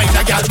wicked boy,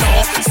 na gal.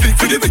 No, sleep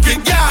with the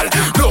wicked gal.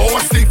 No,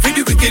 sleep with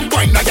the wicked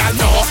boy, na gal.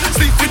 No,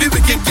 sleep with the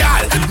wicked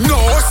gal.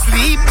 No,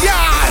 sleep,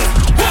 gal.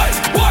 Why?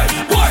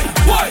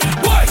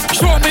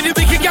 Show me the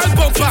wicked gal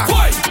bumper.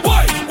 Why?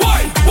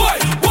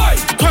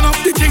 Turn up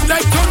the thing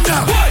like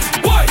thunder.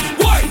 Why?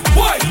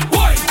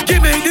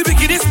 Give me the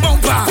wickedest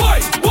bumper. Why?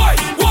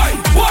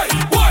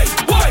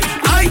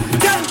 I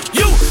tell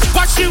you,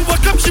 watch she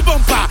walk up, she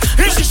bumper.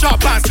 And she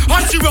sharp ass,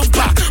 on she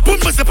rumper.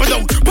 Bumper zipper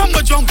down,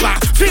 bumper jumper.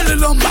 Feel the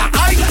lumber.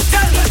 I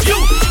tell you,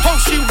 how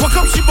she walk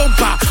up, she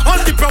bumper. On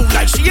the brown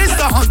like she is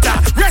the hunter.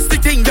 Rest the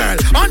thing, girl,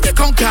 on the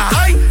conquer.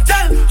 I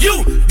tell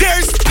you,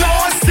 there's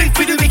no sleep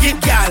for the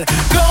wicked gal.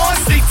 No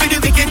sleep for the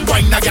wicked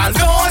boy, na gal.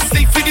 No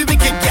sleep for the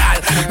wicked gal.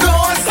 No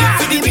sleep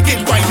for the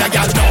wicked boy, na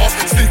gal. No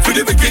sleep for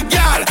the wicked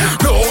gal.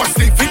 No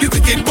sleep for the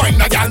wicked boy,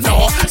 na gal.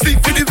 No sleep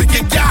for the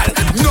wicked gal.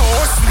 No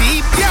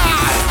sleep,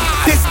 gal.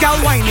 This gal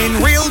whining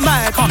real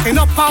mad, cocking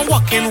up and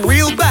walking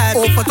real bad.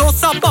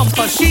 Overdose of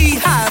bumper she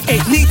have,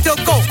 it need to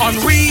go on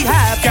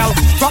rehab. Gal,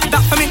 drop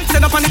that for me,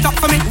 sit up on the top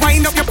for me.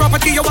 Wind up your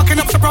property, you're walking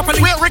up so properly.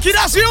 Wait, Ricky,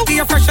 that's you?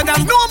 You're fresher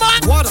than no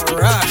man. What a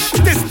rush.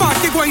 This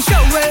party going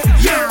show it.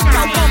 Yeah,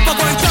 gal bumper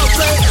going show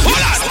it.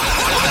 Hold on.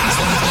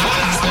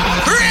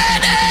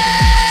 Ready.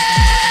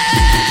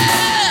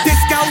 This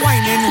gal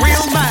whining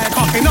real mad,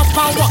 cocking up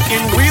and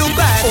walking real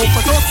bad.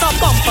 Overdose of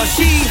bumper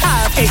she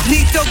have, it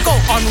need to go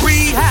on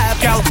rehab.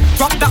 Gal,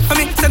 drop that for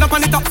me, sit up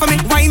on the top for me.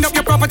 Wind up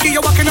your property,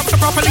 you're walking up so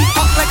properly.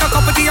 Hot like a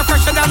cup of tea, you're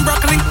fresher than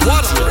broccoli.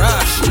 What a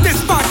rush. This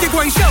party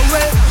going show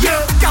it. Yeah,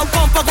 gal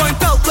bumper going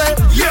belt it.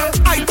 Yeah,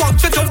 I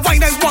want you to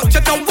wine, I want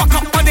you to walk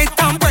up on it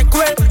and break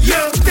it.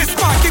 Yeah, this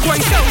party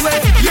going show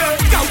it. Yeah,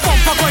 gal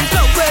bumper going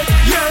belt it.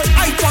 Yeah,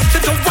 I want you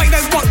to wine,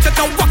 I want you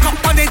to walk up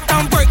on it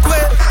and break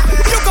it.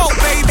 You go,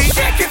 baby,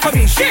 shake it for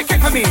me, shake it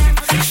for me,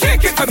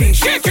 shake it for me,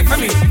 shake it for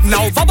me.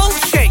 Now bubble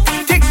shake,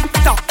 tick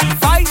tock,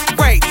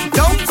 vibrate,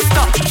 don't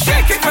stop.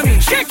 Shake it for me,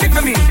 shake it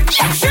for me,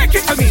 shake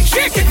it for me,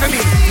 shake it for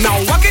me. Now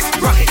walk it,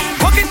 rock it,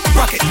 walk it,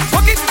 rock it,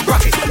 walk it,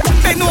 rock it.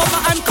 Bend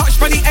over and catch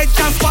for the edge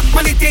and spot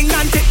for the thing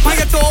and tip on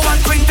your toe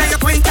and twink and you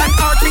twink and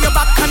arch to your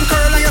back and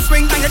curl and you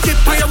swing and you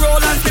tip on your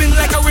roll and spin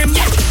like a rim.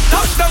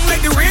 Touch down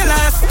like the real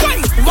ass,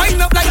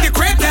 wind up like the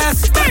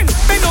greatness.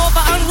 Bend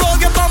over and roll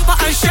your bumper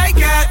and shake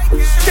it.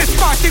 This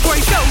party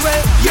going show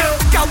it, yeah.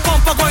 Gal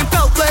bumper going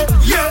belt it,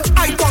 yeah.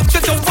 I want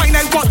you to wine,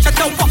 I want you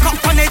to walk up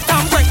on it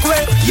and break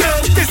it, yeah.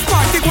 This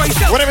party going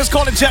show it. Whatever it's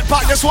called a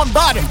jetpack, this one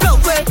body.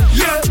 Belt it,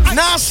 yeah.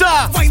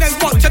 NASA. Wine, I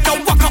want you to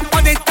walk up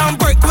on it and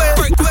break it,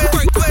 break it,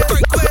 break it,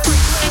 break it.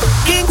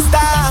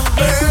 Kingstar,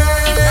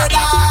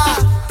 murder,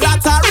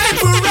 Plata red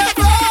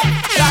forever,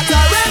 Plata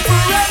red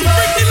forever.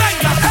 Bring the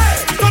light up, hey,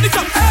 turn it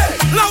up, hey,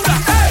 louder,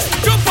 hey,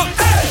 jump up,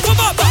 hey,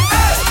 come up,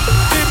 hey.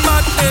 The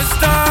madness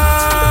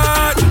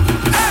start,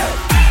 hey,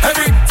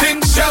 everything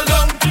shall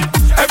down,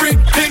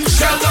 everything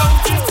shall down.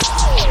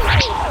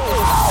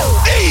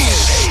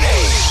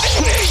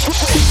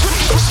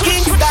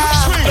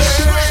 Kingstar,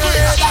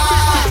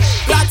 murder,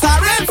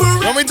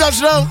 we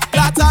touch now.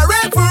 That's a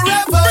red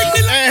forever. Bring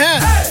the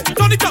hey,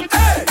 turn it up,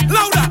 hey,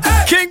 louder,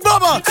 hey. King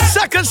Bubba,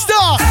 second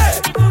star.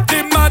 Hey,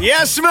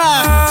 yes,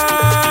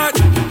 man.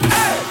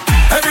 Hey,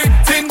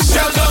 everything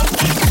shall down.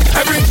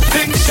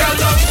 Everything shall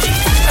down.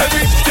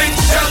 Everything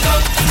shall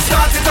down.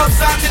 Start it up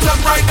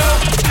right now.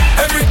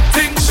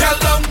 Everything shall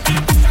down.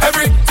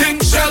 Everything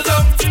shall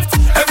down.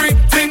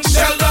 Everything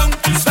shall down.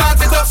 Start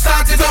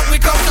it up. We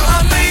come to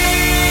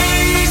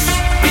unleash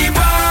the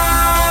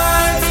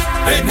vibes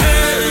in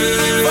hell.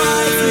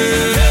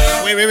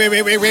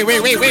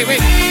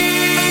 Wait.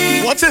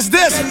 What is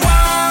this? In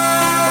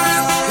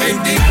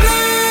the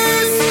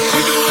place, we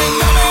doing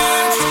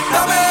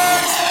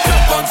damage.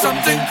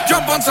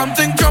 Jump on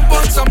something, wave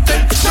on something,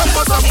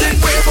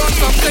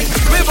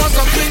 wave on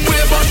something,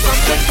 wave on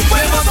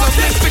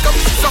something, pick up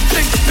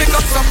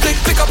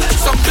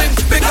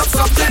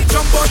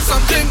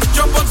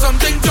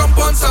something, jump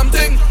on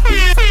something. We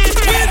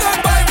don't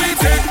buy, we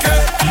take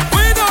care.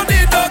 We don't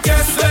need no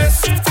guest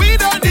list. We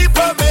don't need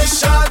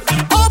permission.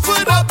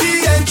 Open up the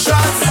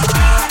entrance.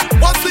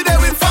 Once we there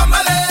with family.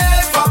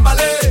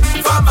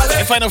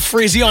 If I don't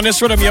freeze you on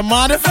this rhythm, you're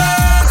mad. Everything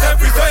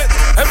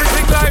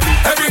live,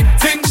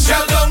 everything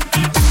shall down.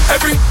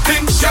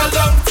 Everything shall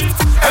down.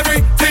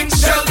 Everything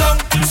shall down.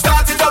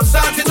 Start it up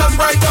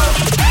right now.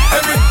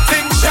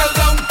 Everything shall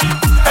down.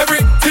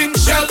 Everything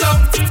shall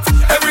down.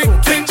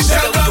 Everything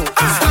shall down.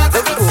 Start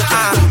it up.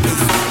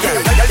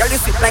 Girl, you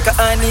sit like a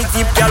honey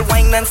deep, girl,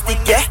 wine and stick,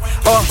 yeah.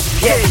 Oh,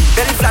 yeah.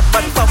 Very flat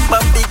but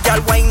bum big,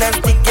 girl, wine and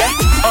stick, yeah.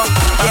 Oh,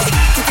 yeah.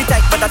 Keep it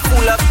tight but that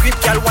full of grip,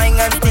 girl, wine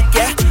and stick,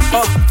 yeah.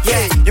 Oh,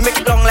 yeah. You make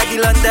it long like the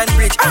London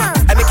Bridge.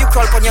 I make you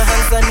crawl on your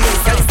hands and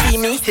knees. Girl, you see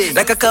me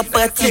like a cup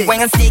of tea,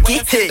 wine and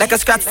sticky, like a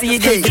scratch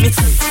CD. Give me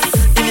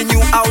in the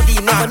new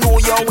Audi, never know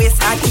your waist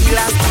hard,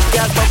 elastic,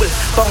 girl, bubble,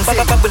 bounce,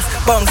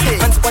 bounce,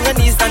 hands on your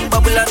knees and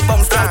bubble and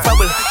bounce, girl,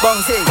 bubble,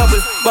 bounce.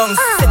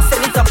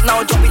 Send it up now,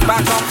 drop it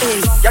back on,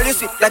 hey. Girl, you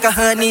sweet like a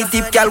honey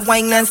dip, girl,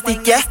 wine and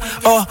stick, yeah.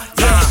 Oh,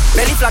 yeah.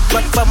 Belly flat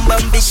but bum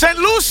big. St.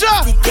 Lucia.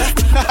 Yeah.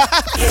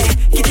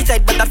 Keep it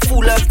tight but that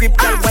full of grip,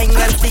 girl, wine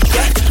and stick,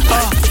 yeah.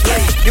 Oh, yeah.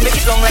 You make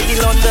it long like the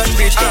London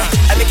Bridge,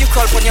 I make you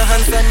crawl on your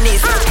hands and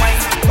knees.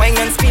 Wine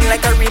and spin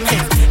like a rim,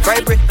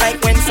 vibrate like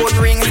when phone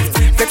ring.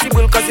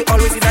 Flexible cause you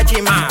always in a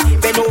gym.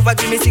 Bend over,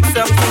 give me 6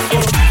 something.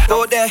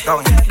 Go there,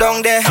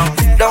 down there,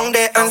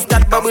 and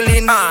start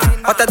bubbling.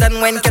 Hotter than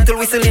when kettle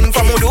whistling.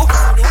 From Udo,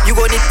 you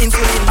gon' need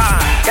insulin.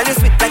 Girl, you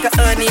sweet like a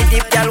honey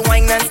dip, girl,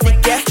 wine and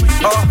stick, yeah.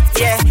 Oh,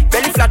 yeah.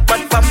 Belly flat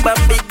but bum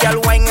big, girl,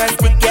 wine and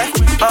stick, yeah.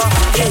 Oh,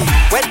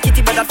 yeah. Wet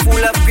kitty but that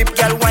full of grip,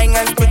 girl, wine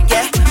and stick,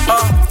 yeah.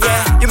 Oh,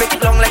 yeah. You make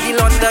it long like the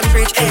London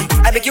Bridge, eh.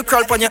 I make you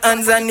crawl on your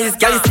hands and knees.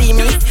 Girl, you see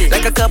me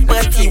like a cup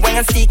of tea, wine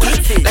and sticky,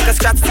 like a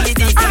scratch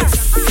CD.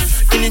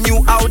 In the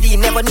new Audi,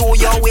 never know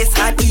your waist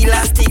hard,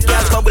 elastic,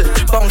 girl, bubble,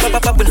 bounce,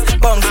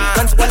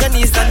 hands on your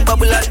knees and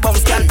bubble and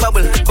bounce, girl,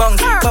 bubble,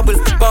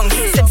 bounce.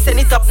 Send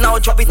it up now,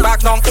 drop it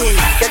back down, eh.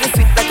 Girl, you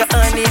sweet like a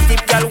honey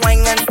dip, girl,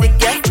 wine and stick,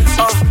 yeah.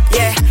 Oh,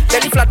 yeah.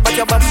 Belly flat but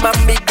your bum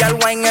big, girl,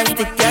 wine and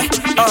stick, yeah.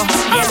 Oh,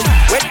 yeah.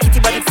 Wet kitty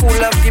body full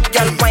of grip,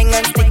 girl, wine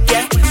and stick,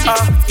 yeah.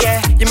 Oh,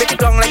 yeah. You make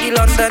it long like the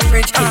London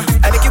Bridge,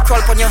 I make you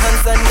crawl on your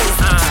hands and knees.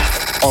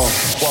 Oh,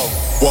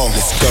 whoa,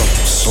 let's go.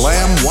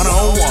 Slam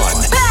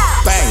 101.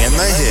 Banging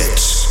the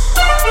hits.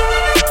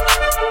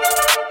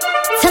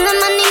 Tell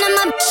them I need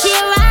my bitch, she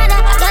a rider.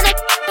 I got a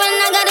and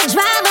I got a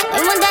driver.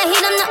 They want that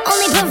heat, I'm the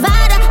only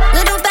provider.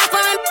 Little back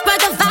for him,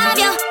 worth a 5,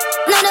 yo.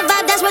 Know the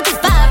vibe, that's worth a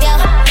 5, yo.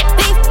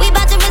 Beef, we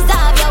bout to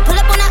resolve, yo. Pull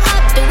up on the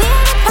up, do we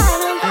have a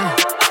problem?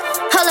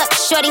 Hold up,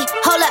 shorty,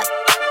 hold up.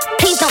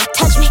 Please don't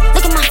touch me.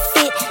 Look at my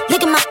feet,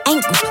 look at my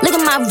ankle, look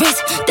at my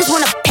wrist. This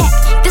one a pack,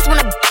 this one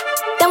a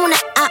that one a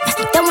op,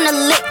 that one a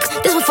lick.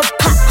 This one for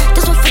pop,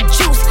 this one for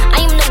juice.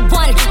 I am the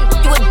one,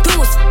 you a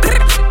deuce.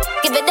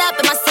 Give it up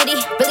in my city,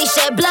 really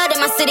shed blood in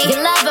my city.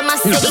 Get love in my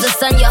city. The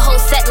sun, your whole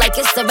set like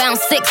it's around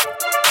 6.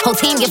 Whole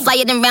team get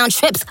flyer than round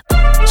trips.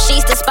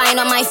 She's the spine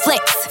on my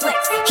flicks.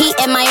 He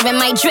admiring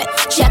my drip.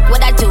 Check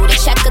what I do, the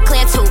check a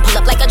clear too. Pull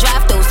up like a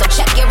drive through, so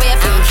check your rear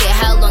view. I don't care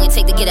how long it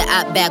take to get it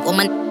out back. Or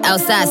my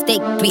outside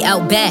steak, we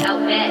out back.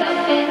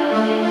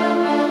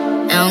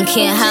 I don't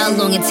care how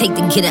long it take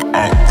to get it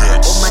out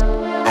back. Or my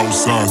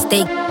outside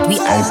steak, we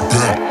out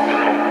back.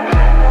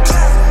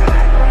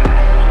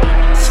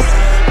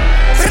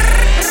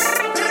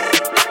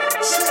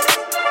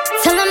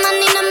 Tell them I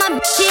need my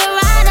bitch, she a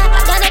rider.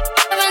 I got a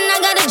and I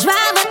got a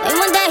driver. They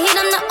want that heat,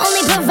 I'm the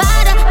only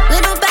provider.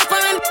 Little back for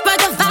him,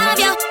 worth a 5,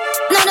 yo.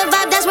 Know the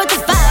vibe, that's worth a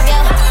 5, yo.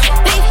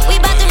 Beef, we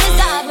bout to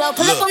resolve, yo.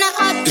 Pull up on that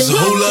up. It's a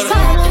whole lot of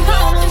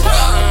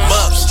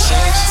mops,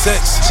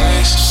 sex,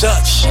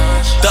 shots,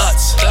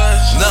 dots,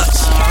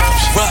 nuts,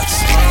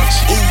 rocks,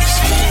 ooze,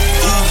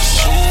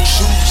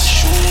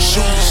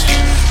 shoes,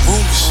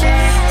 rooms.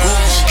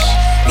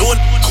 No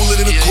one cooler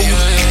than a cooler.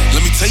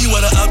 Let me tell you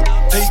why the up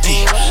take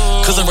me.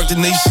 Cause I rock the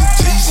nation,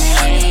 Daisy.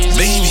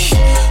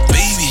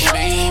 Baby,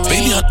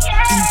 how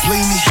you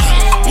play me?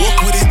 Walk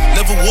with it,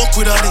 never walk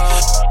without it.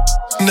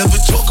 Never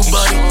talk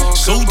about it.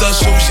 Sold out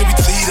shows, yeah, we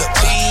teed up.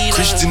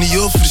 Christian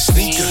Dior for the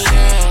sneaker.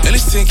 And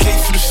it's 10K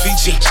for the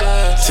feature.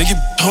 Take it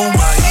home,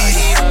 I eat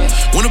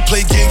it. Wanna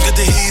play games, got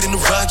the head in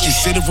the rocket.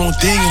 Say the wrong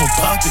thing, I'ma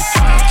pop it.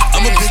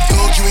 I'm a big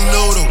dog, you ain't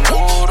know though.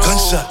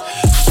 Gunshot,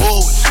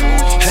 forward,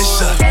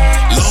 headshot,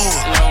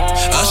 lower.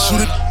 I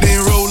shoot it, then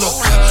roll up.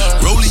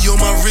 Rollie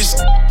on my wrist,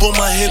 on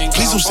my hip.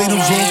 Please don't say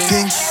the wrong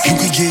thing. You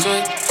could get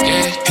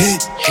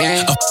hit.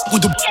 I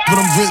with the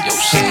but I'm ripped.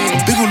 I'm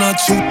big on our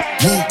two.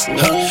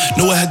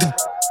 Know I had to.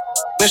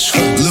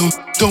 Little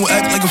don't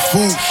act like a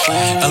fool.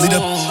 I leave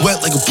that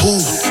wet like a pool.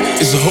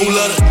 It's a whole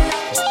lot of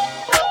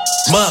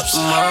mops,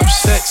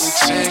 sex,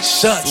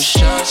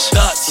 shots,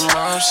 dots,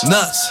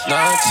 knots,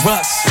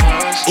 rocks,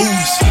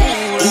 ooze,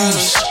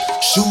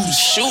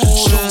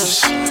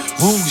 shooters,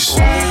 rugas.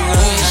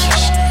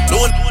 No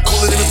one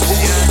cooler than a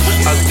pool.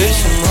 I did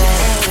some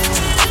wrong,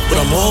 but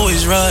I'm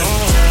always right.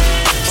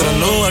 But I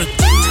know how to,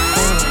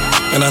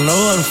 and I know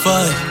how to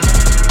fight.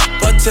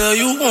 If I tell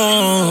you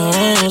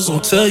once, I'll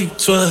tell you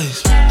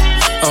twice.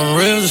 I'm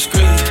real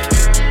discreet,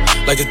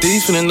 like a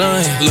thief in the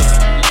night. Look,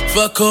 if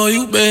I call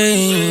you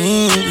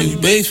babe, you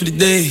babe for the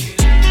day,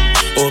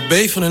 or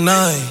babe for the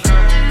night.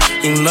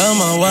 You not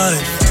my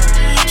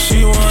wife.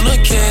 She wanna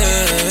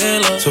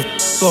kill her, so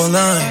f*** all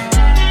night.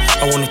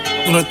 I wanna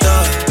f*** on her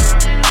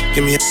thigh,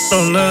 give me a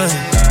all night.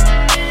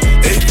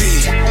 AP,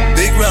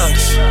 big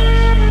rocks,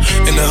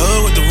 in the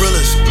hood with the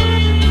realest.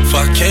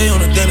 5K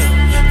on the dinner,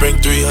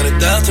 bring 300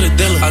 down to the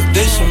dealer. I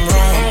did some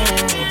wrong,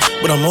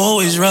 but I'm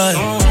always right.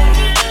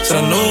 Said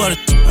I know how to,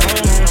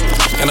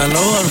 and I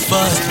know how to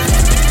fight.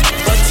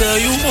 If I tell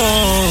you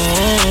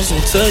once, I'll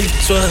tell you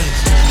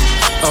twice.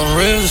 I'm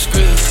real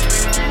discreet,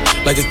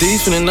 like a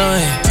thief in the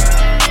night.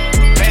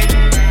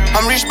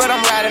 I'm rich, but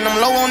I'm riding,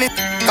 I'm low on it.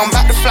 I'm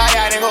about to fly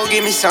out and go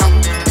get me some.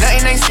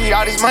 Nothing ain't sweet,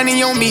 all this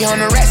money on me.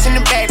 100 rats in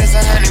the bag, that's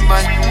 100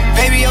 bun.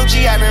 Baby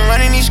OG, I been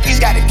running these streets,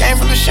 got the game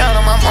from the shine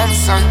on my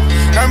mama's son.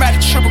 Learned about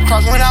the triple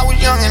cross when I was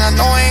young, and I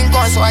know I ain't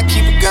going, so I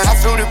keep a gun. I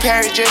flew to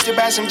Paris just to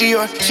buy some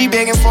Dior. She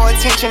begging for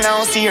attention, I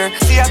don't see her.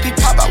 CIP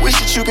pop, I wish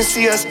that you can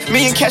see us.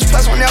 Million cash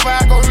plus whenever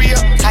I go real.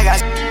 I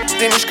got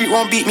in the street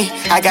won't beat me.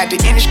 I got the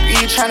industry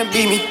trying to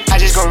beat me. I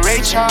just go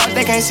Ray Charles,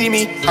 they can't see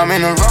me. I'm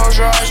in a Rolls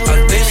Royce with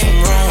a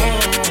Remy.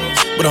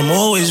 But I'm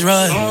always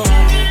right.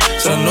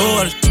 So I know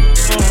how to,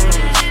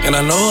 and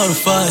I know how to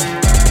fight.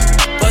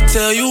 If I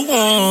tell you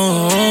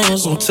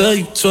once, I'll tell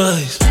you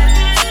twice.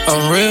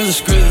 I'm real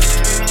discreet,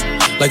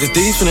 like a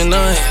thief in the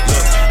night.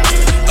 Look,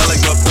 I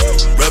like my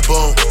red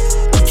bone,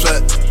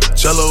 flat,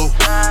 jello,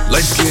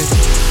 light skin,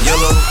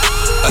 yellow,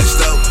 iced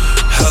out,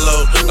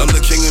 hello. I'm the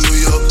king of New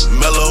York,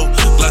 mellow.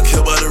 Black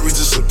hair by the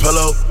Regis and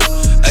pillow.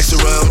 Ask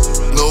around,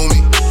 know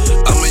me.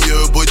 I'm a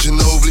year boy,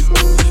 Ginobili.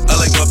 I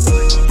like my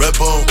red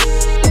bone,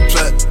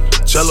 flat,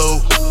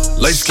 jello,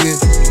 light skin,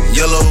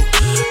 yellow,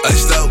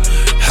 iced out,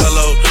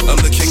 hello. I'm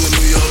the king of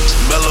New York,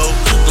 mellow.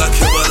 Black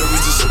hair by the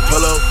Regis and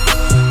pillow.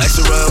 Ask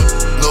around,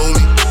 know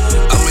me.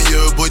 I'm a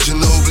year boy,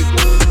 Ginobili.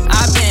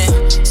 I've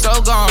been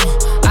so gone.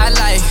 I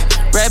like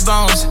red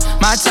bones,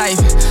 my type,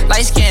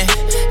 light skin,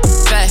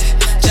 fat,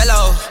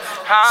 jello.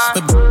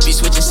 But be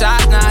switching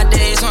sides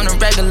nowadays on the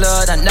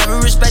regular. I never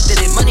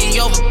respected it, money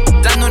over.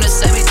 I know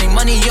that's everything,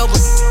 money over.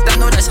 I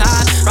know that's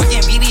high.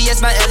 Rockin'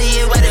 BBS by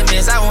Elliot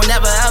Weathermans. I won't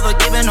never ever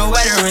give it no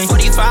wedding ring.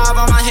 45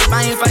 on my hip,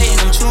 I ain't fighting.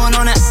 I'm chewing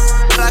on that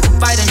like a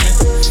vitamin.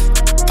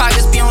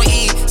 Pockets be on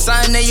E,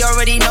 something they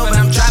already know, but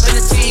I'm dropping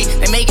the T.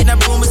 They making up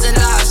rumors and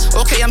lies.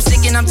 Okay, I'm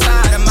sick and I'm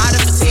tired, I'm out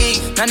of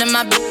fatigue. None of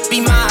my be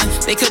mine.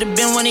 They could've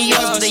been one of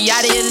yours, but they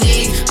out of your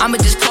league. I'ma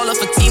just call her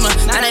Fatima.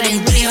 Now that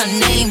ain't really her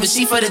name, but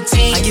she for the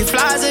team. I get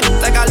flies at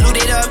like I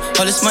looted up.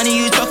 All this money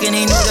you talking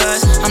ain't new to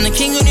us. I'm the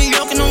king of New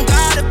York and on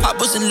God. If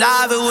Pop was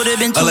alive, it would've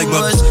been two I like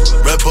my us.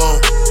 red bone,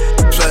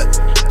 flat,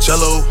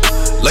 jello,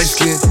 light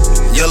skin,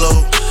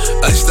 yellow,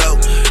 iced out,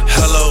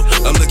 hello.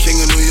 I'm the king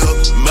of New York,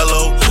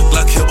 mellow.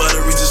 Black hair by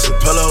the Regis and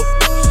pillow.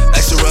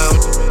 Ask around,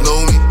 know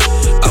me.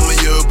 I'm a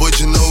year boy,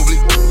 Ginobili.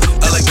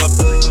 I like my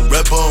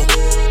red bone,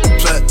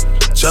 flat,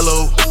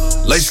 jello,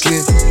 light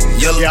skin,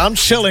 yellow. Yeah, I'm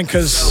chilling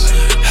cause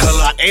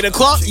 8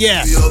 o'clock,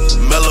 yeah.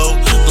 Mellow,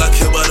 black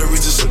hair by the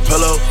Regis and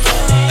pillow.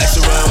 Ask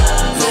around,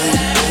 know me.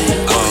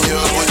 I'm a year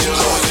boy,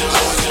 Ginobili.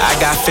 I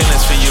got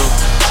feelings for you.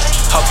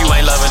 Hope you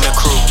ain't loving the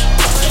crew.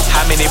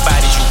 How many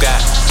bodies you got?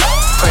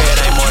 Pray it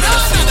ain't more than a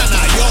few.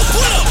 Yo,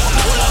 pull up.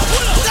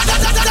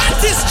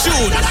 That is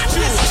June.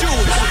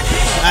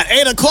 At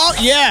 8 o'clock,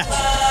 yeah.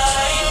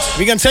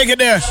 We can take it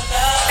there.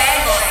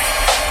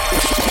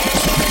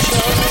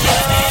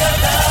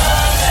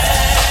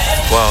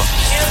 Whoa.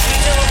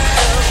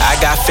 I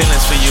got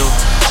feelings for you.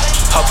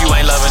 Hope you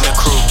ain't loving the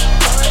crew.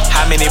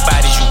 How many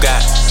bodies you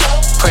got?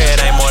 Pray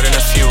it ain't more than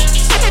a few.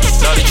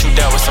 Know that you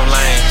dealt with some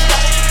lames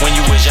when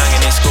you was young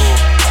and in school.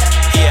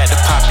 He had to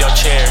pop your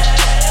chair,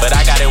 but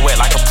I got it wet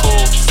like a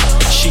pool.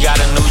 She got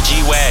a new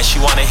G-Wag, she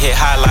wanna hit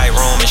highlight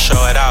room and show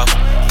it off.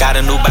 Got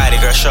a new body,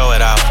 girl, show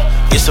it off.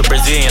 It's a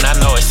Brazilian, I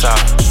know it's all.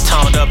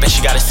 Toned up and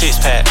she got a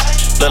six-pack.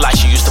 Look like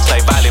she used to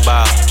play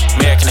volleyball.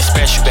 American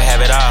Express, you can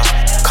have it all.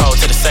 Code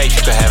to the safe,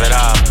 you can have it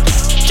all.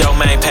 Your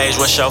main page,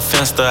 what's your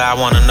Finsta? I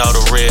wanna know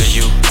the real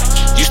you.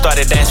 You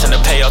started dancing to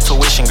pay your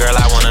tuition, girl,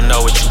 I wanna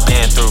know what you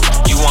been through.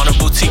 You want a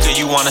boutique or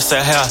you wanna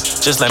sell hair?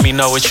 Just let me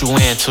know what you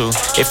into.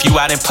 If you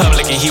out in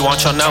public and he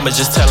want your number,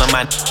 just tell him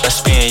I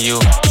spin you.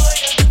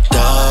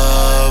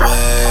 The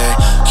way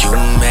you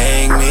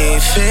make me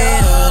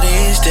feel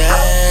these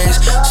days,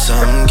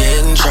 some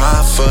getting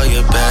dry for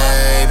you,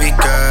 baby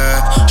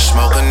girl.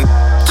 Smoking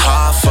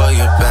hard for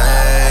you,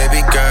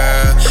 baby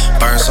girl.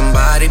 Burn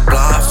somebody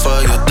block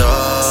for you, the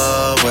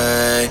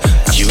way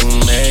you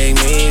make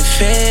me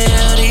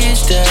feel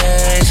these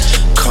days.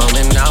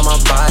 Coming out my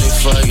body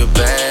for you,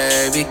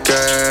 baby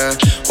girl.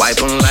 Wipe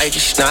them like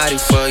it's snotty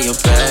for you,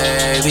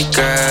 baby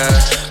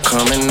girl.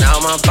 Coming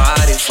out my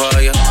body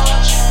for you.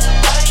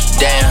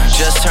 Damn,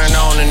 just turned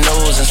on the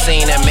news and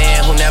seen that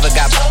man who never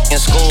got in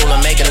school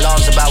and making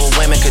laws about what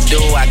women could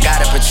do. I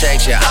gotta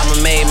protect you. I'm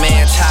a made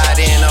man,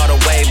 tied in all the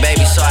way,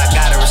 baby, so I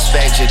gotta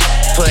respect you.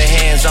 Put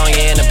hands on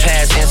you in the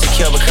past,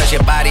 insecure because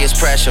your body is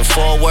pressure.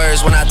 4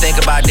 words when I think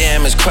about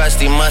them is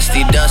crusty,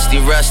 musty, dusty,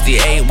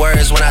 rusty. 8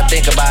 words when I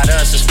think about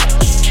us is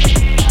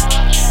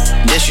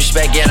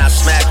disrespect, yeah, and I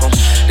smack them.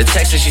 The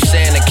texts you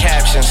say in the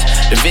captions,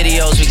 the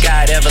videos we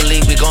got ever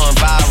leak, we going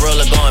viral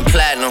or going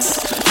platinum.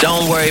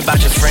 Don't worry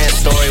about your friend's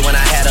story when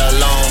I had her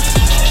alone.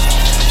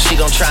 She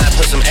gon' try and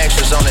put some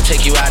extras on and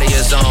take you out of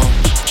your zone.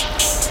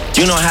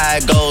 You know how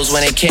it goes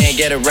when they can't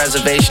get a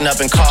reservation up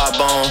in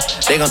Carbone.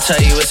 They gon'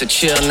 tell you it's a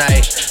chill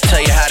night,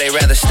 tell you how they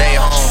rather stay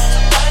home.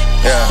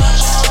 Yeah,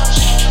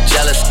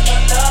 jealous,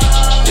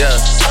 yeah.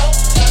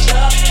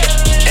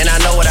 And I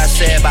know what I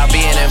said about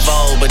being in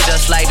vogue, but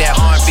just like that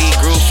R&B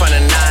group from the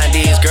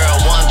 90s, girl,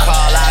 one call,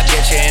 I'll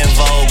get you in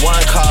vogue.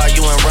 One call,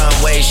 you in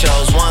runway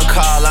shows. One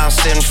call, I'm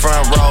sitting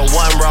front row.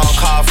 One wrong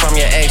call from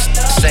your ex,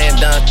 saying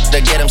done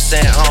to get him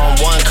sent home.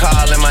 One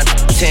call and my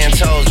 10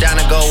 toes, down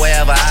to go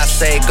wherever I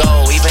say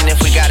go. Even if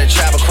we gotta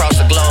travel across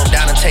the globe,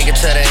 down and take it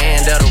to the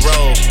end of the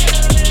road.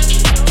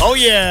 Oh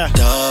yeah.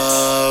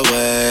 The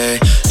way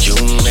you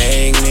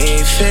make me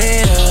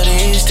feel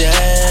these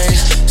days.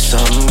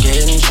 Some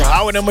getting dry.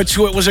 Hour number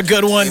 2, it was a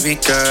good one.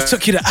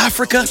 Took you to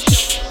Africa.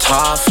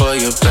 For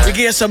you, we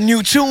get some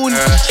new tune.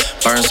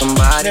 Burn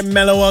somebody. And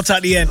mellow out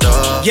at the end.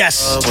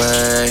 Yes.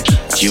 Way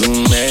you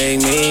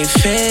make me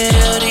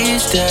feel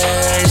these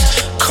days.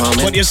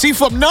 Coming what you see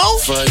from now?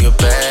 For your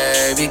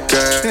baby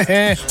girl.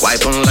 Wipe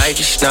them like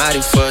it's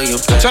snotty for you,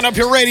 baby. Turn up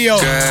your radio.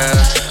 Girl.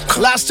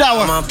 Last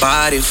hour. My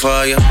body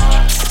for you.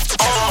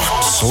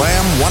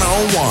 Slam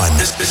 101.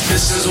 This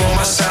is what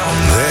my sound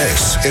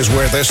like. This is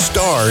where the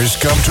stars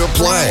come to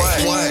play.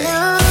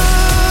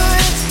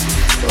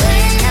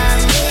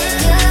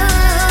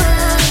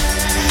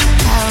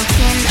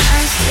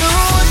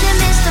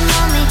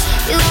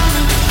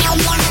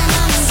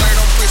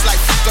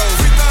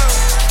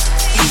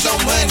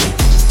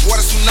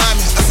 Water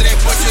tsunami. I said that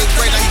butt is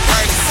great, now he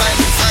burning.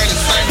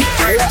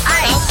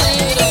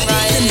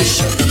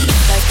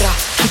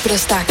 Keep it a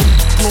stack.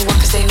 Move on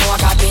cause they know I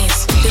got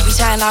bands. They be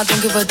chatting, I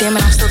don't give a damn,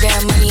 and I'm still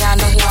getting money, I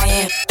know who I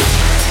am.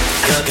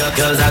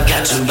 Cause I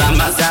got you by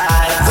my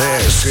side.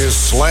 This is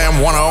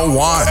Slam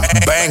 101,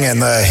 banging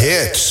the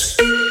hits.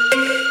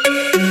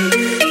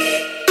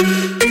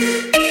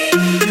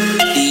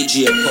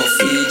 DJ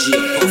Puffy.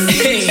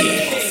 Hey.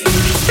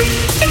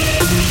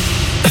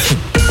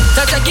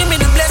 Tata, give me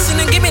the blessing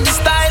and give me the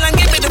style and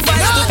give me the vibes.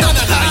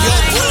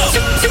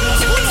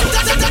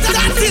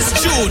 That is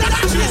June.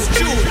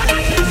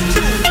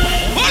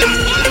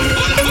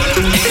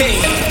 Hey.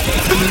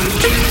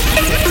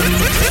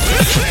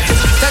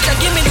 Tata,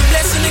 give me the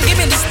blessing and give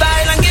me the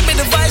style and give me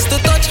the vibes to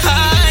touch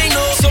high.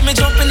 No, so me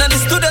jump in the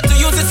studio to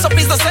use it. So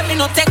please don't send me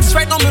no text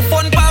right on my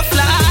phone for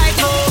flight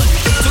mode.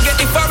 To get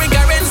the foreign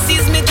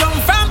currencies, me jump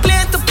from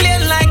plane to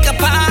plane like a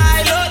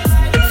pilot.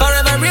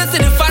 Forever real to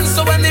the fans,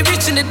 so when they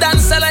reach in the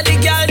dance, all of the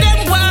girl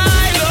them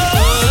wild.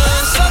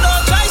 So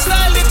don't try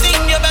style the thing,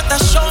 you better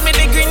show me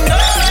the green door.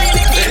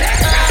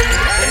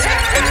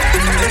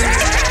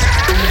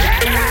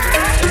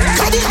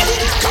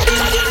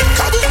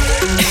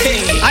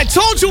 I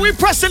told you we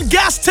pressing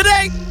gas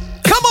today.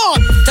 Come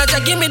on.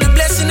 Tata, give me the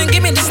blessing and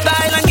give me the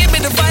style and give me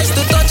the vibes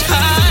to touch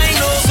high.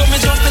 No, so me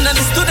jump in the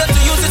studio to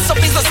use it. So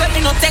please don't send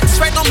me no text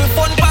right on my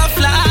phone for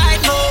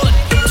flight mode.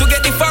 To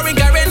get the foreign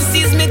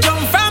currencies, me jump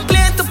from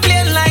plane to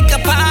plane like a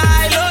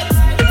pilot.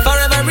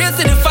 Forever real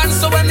to the fans,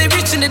 so when they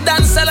reach in the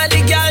dance, all of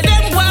the girl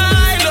them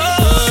wild.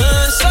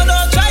 So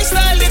don't try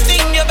style the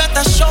thing, you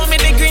better show me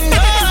the green door.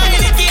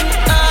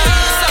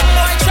 Some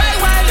boy try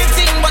wild the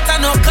thing, but I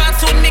know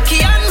cartoon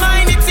Mickey and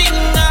mine the thing.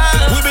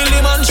 We build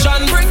the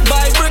mansion brick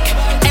by brick.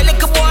 Hey,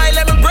 little boy,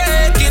 let me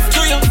break it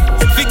to you.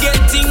 Forget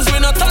things we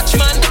no touch,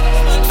 man.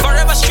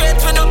 Forever straight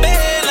with no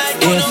bail like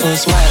Air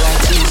Force white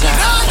like Caesar.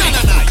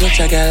 Look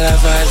like I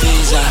love a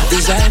visa.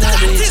 Designer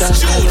beats and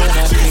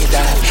I don't need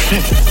that.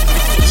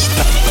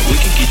 Stop, we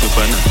can keep it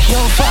running. Yo,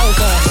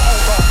 Falcon.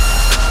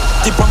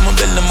 Tip on my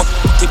belly, my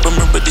tip on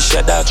my ready,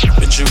 shut out,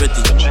 when you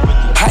ready.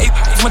 Hype,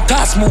 my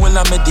task move when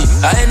I'm ready.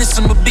 I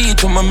innocent my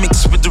beat when I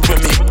mix with the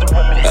Remy.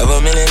 Have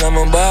a million on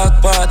my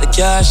back part, the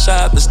cash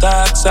shop, the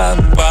stocks up,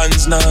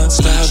 bonds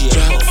non-stop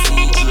drop.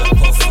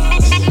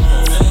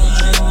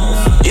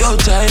 Yo,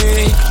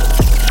 Tyreek.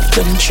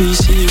 Them 3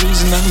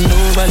 series now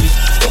nobody.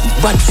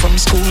 Bad from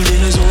school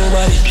days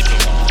nobody.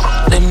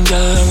 Them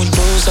girl with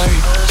no sorry.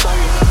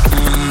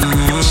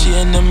 She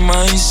and them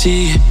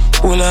icy.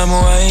 All of my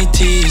white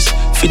tees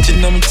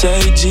fitting them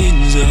tight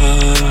jeans.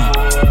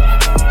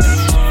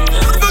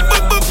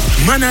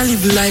 Man, I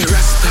live like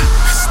Rasta.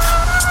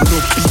 No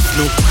beat,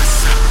 no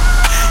pasta.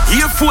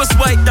 Air Force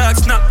white dog,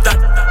 snap that.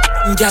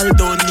 Girl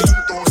don't need.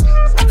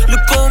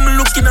 Look how me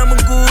looking at my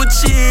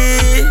Gucci.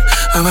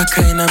 How I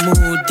kinda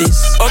mood this.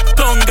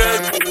 Uptown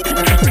girl.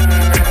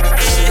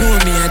 Know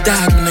me a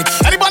dog, me a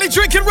Anybody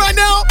drinking right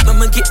now?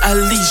 I'ma get a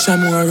leash,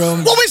 I'm more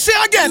rum. What we say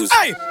again?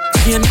 Hey!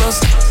 Chain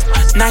bust.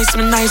 Nice,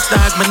 me nice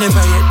dog, me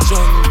never yet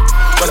drunk.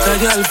 But a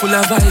girl full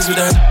of eyes with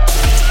her.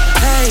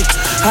 Hey,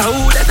 how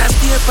that a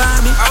stay for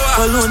me?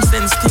 Alone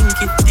sense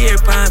stinky, dear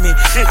for me.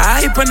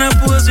 I hype and a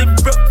pose with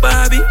broke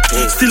Barbie.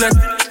 Still a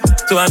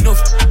so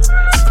enough.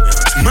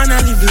 Man,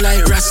 I live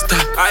like Rasta.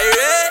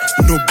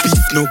 No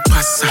beef, no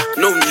pasta.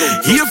 No.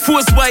 Air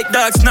Force white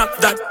dog, snap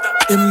that.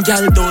 Them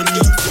gal don't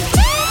need.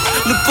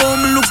 Look how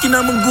me looking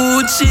at my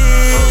Gucci.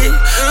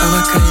 How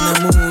I kinda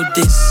mood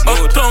this.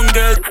 Uptown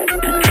girl.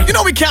 You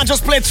know we can't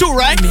just play 2,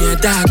 right? Me a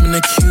dog, me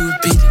a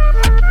Cupid.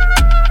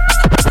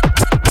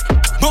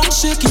 Bone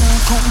shaking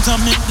and count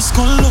and make the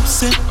skull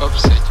upset.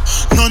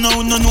 No,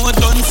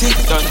 don't say.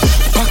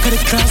 Back of the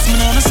class,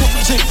 man, on a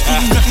subject.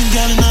 Black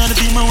girl, and to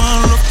be my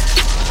one rough.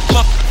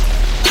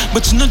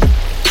 But you know,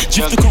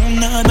 drift the crown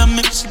now, that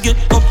makes you get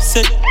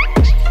upset.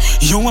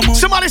 Yo, I'm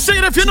somebody sing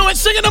it if you know it,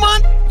 sing it,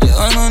 man.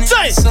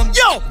 Say,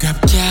 yo. Grab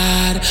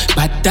card,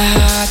 bad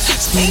dad,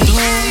 spin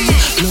down,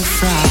 low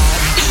fried.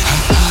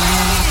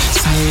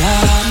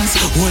 Silence,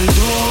 hold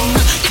on,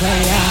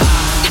 cry.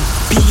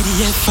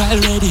 PDF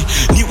already,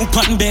 new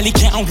pan belly,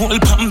 can't hold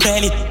pan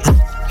belly.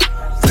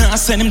 Now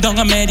send him down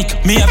a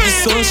medic, me have the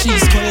soul,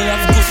 she's call it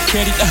have good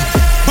credit.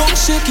 Bone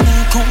shaking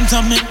and count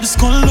and make the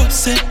skull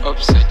upset.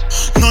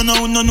 No,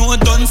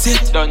 don't say.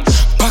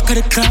 Back of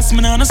the class,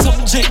 man, on a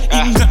subject.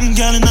 England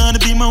girl, and to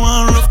be my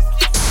one rough.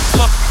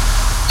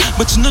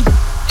 But you know,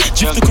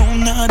 drift the crown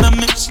now, that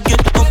makes you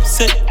get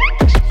upset.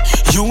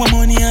 You want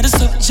money on the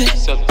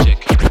subject.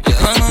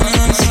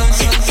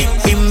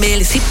 Brim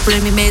belly, sip,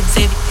 bring me meds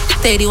heavy.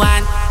 Steady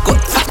one,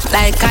 good fat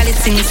like Cali,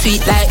 sing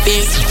sweet like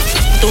berry.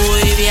 Too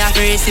heavy, I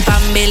first sip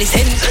and belly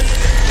send.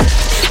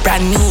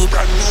 Brand new.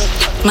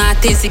 My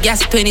tasty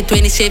gas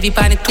 2020 Chevy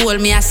pan it told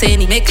me I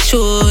send it. Make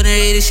sure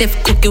the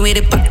chef cooking with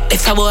the pot.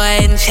 If a boy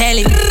and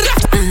shelly.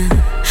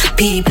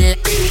 People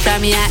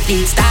from me at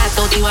least start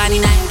out the one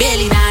in a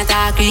belly not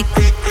a quick.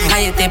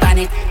 I hit the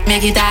panic,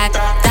 make it hot.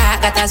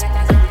 Got us.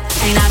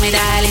 I know me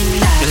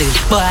darling.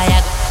 Boy,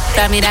 I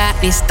from me that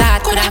we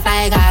start. Could I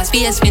fly gas?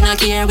 Face me no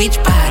care which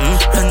part.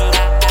 Run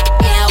that.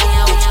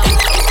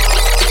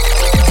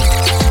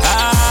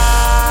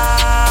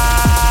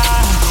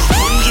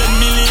 100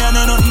 million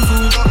and nothing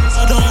food.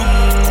 So dumb.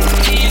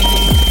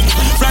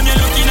 From you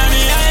looking at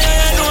me,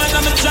 I know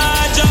I'm a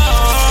charger.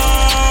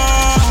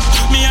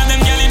 Me and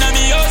them girl in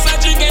me house, I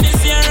drink any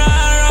Sierra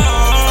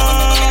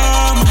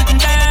rum.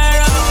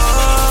 They're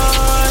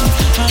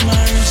on.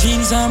 My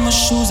jeans and my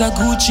shoes are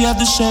Gucci,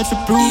 have the shirt for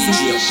proving.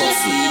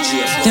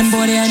 Them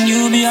body I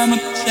knew me, I'm a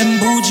them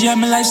bougie,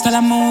 I'm a lifestyle,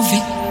 I'm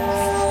moving.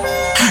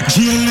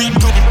 G-Link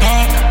double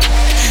park,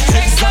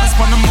 exhaust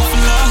on the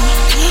muffler.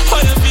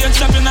 All your feet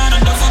chopping on a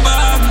duffel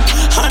bag.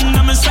 And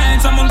I'm a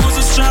science, I'm a go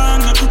so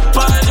strong.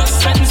 Paul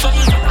just setting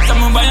something,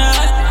 I'm a buyer.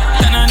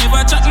 Then I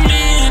never chat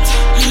meat.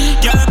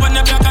 Girl up on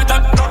the block at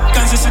top,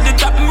 can't see the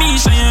top me,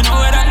 so you know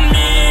what that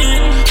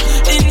mean.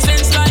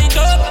 Incense light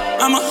up,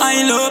 I'm a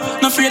high low,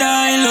 no afraid of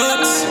high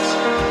looks.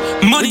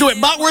 We do it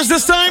backwards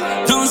this time?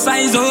 Don't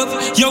size up,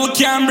 yo, we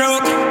can't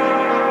broke.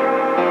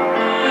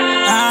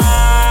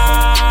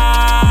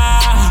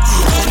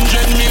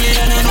 100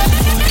 million and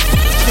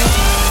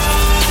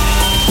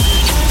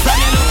from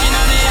you looking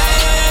at me,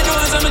 I know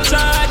I'm a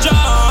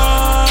charger.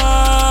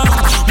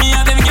 Me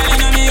and them girl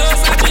in me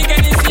house, I drink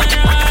any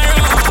Sierra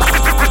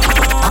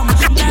rum.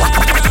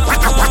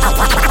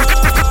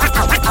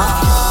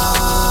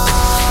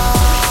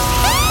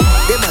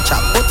 Them a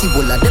chop butty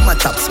bola, them a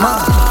chop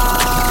smart.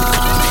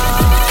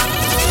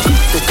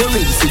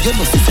 Cryptocurrency, you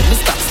know, see me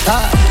stop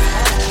start.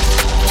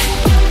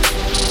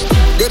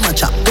 Them a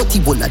chop butty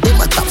bola,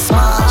 them a chop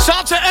smart.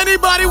 Shout to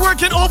anybody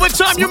working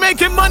overtime, you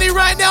making money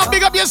right now.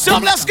 Big up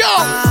yourself, let's go.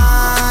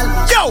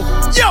 Yo,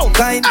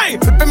 hey.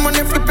 Flipping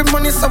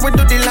money, so we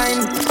do the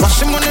line.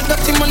 Washing money,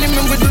 dirty money,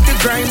 man, we do the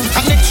grind.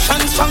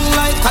 Connection strong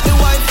like at the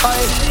Wi-Fi.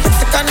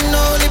 Mexican,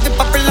 no, live the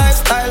poppy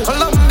lifestyle.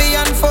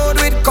 Colombian food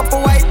with couple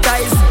white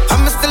guys.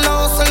 I'm still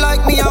also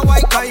like me a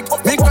white guy.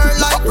 Me girl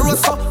like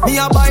Rosa, me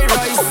a buy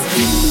rice.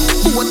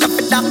 What up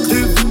with that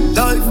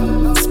life?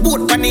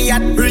 Sport on the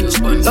yacht, rich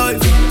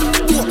life.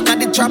 Walk at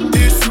the trap,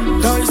 this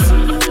nice.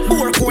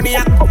 Poor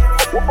cognac.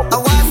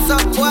 What's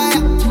up, boy?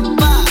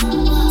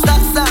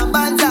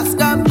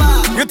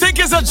 You think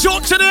it's a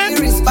joke today?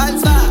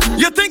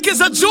 You think it's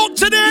a joke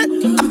today?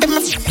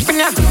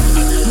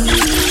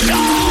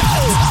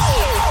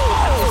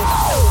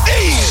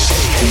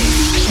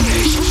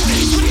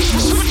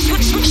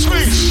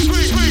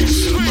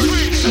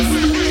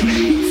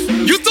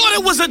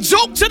 it was a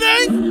joke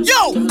today?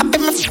 Yo!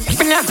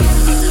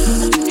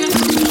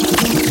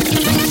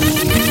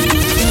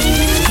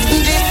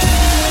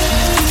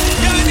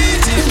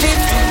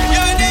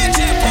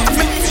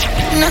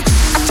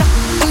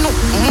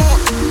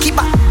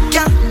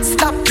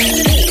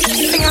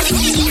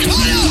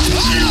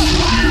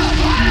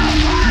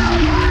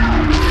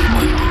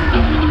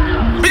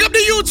 Big up the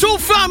YouTube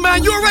fam,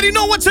 man. You already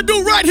know what to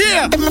do right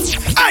here.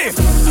 Hey!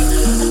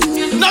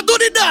 Now do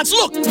the dance,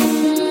 look.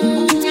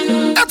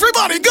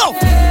 Everybody go.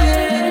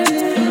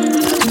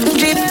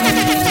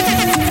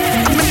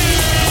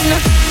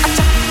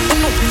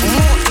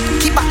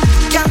 Keep up,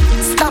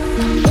 can't stop.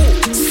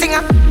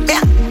 Singer,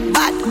 yeah,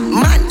 bad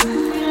man.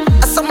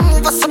 Some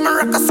move, some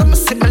rock, some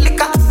sip my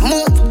liquor.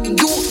 Move,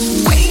 you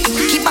wait.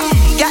 Keep up,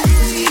 yeah.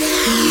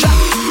 Drop,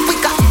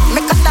 quicker,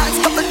 make a dance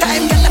couple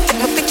times, girl. Take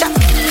my picture.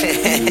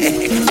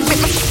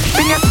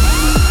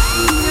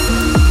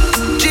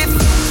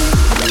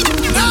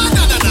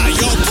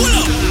 Yo, pull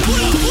up.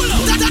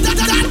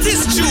 That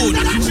is June.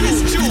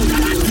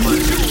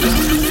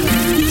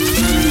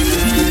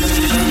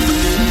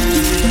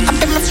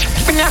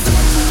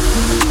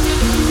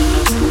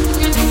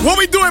 What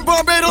we doing,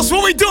 Barbados?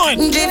 What we doing?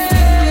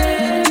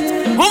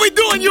 What we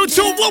doing,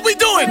 YouTube? What we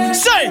doing?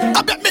 Say,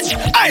 I bet me.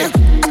 Hey.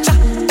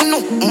 No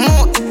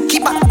more,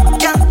 keep up,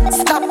 can't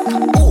stop.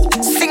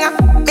 Singer,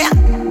 yeah,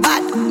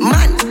 bad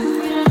man.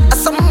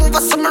 Some move,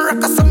 some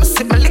rock, some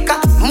sip my liquor.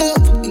 Move,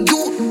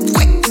 you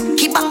wait,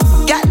 keep up,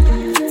 girl.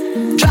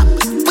 Drop,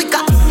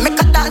 quicker, make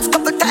a dance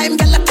couple times,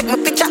 girl. Take my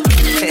picture.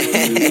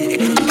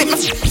 I bet my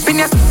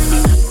finger.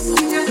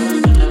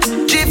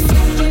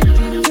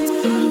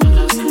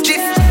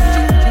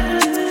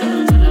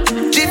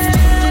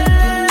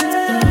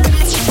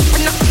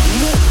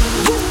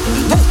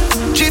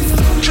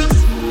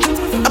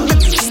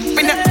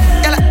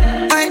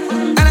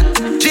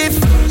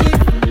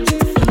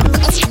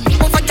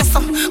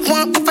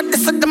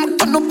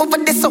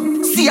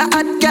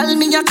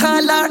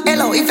 Call her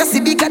hello. If you see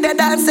bigger the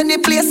dance and the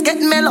place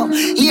get mellow,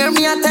 hear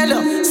me I tell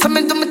you. Some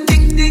do my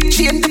thing,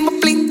 change them a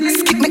blink.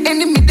 Skip me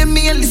enemy, the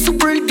mainly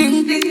super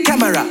thing.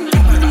 Camera,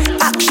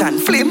 action,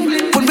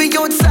 flame. When we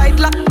outside,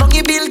 lock down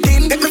your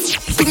building. Let me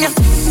spin ya.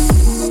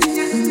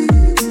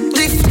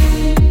 Drift,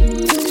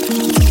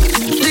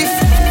 drift,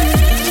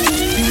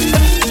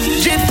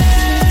 drift.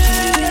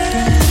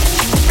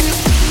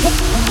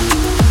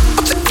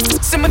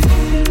 Simmer,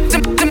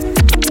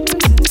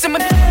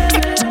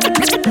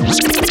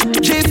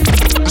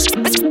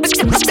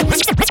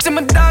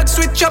 my dog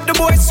switch up, the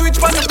boy switch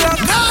on the block.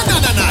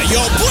 Nah,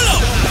 yo, pull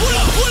up.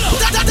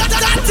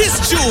 That is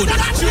June.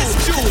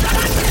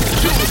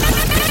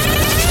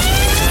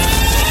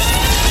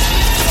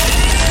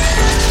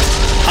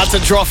 Had to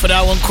draw for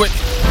that one quick.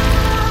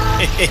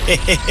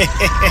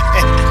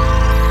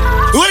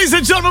 Ladies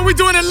and gentlemen, we're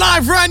doing it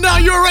live right now.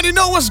 You already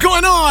know what's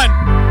going on.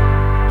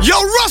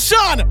 Yo,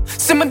 Russian.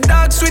 See my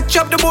dog switch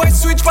up, the boy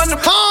switch on the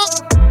block.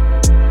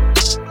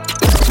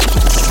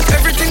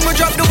 Everything we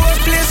drop, the whole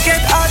place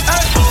get hot.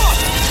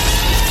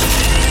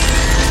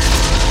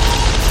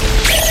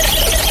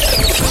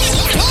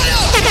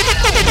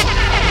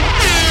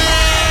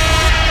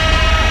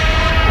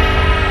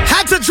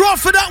 Had to draw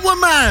for that one,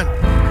 man.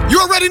 You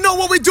already know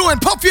what we're doing.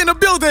 Puffy in the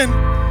building.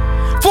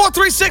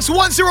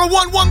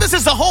 436-1011. This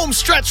is the home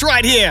stretch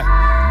right here.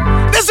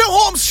 This is a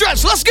home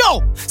stretch. Let's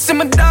go. See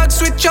my dog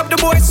switch up, the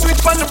boy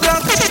switch on the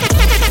block.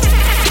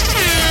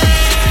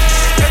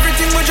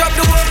 Everything we drop,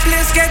 the whole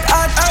place get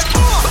hot.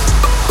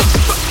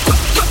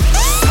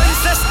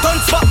 Don't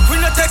fuck, we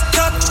no take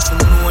that.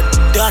 Know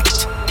that.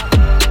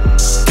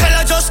 Tell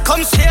her just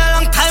come stay a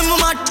long time,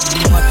 mad.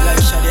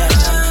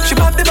 She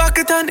pop the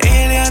bucket on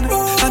alien,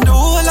 and the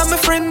whole of my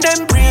friend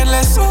them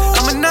brainless.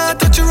 I'ma not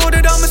touch a road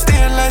I'm a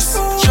stainless.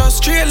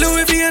 Just straight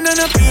Louis V and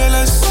a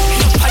peerless.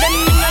 I don't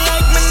mean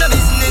like me no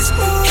business.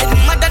 Head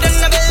madder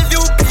than a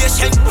Bellevue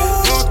patient.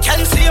 You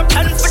can see a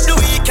plan for the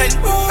weekend.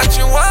 And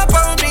you walk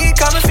on me,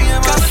 come and feel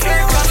my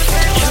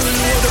you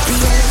know the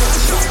people.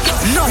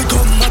 No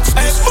come much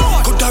this.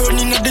 Could I run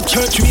in at the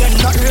church, we are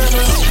not real.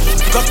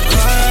 Got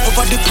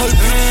over the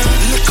pulpit.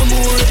 Look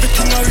more,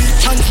 everything I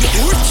reach and me.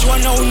 Which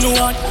one I know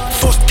what?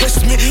 First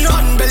test me.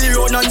 Man belly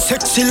round and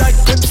sexy like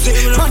Pepsi.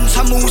 Man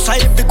samosa,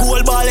 every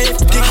goal ball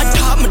empty. I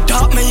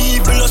dark, my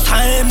evil lost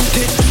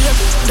empty.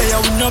 They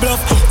are no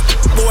bluff.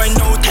 Boy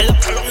no tell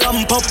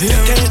ramp up, take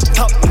it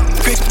top.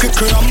 Quick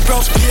ramp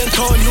up, paint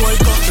on no I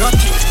got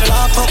ratty.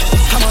 Laugh up,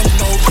 come on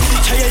now.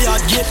 Reach a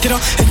yard gate, you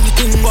know.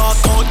 Anything walk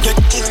out, get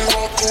it.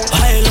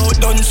 High low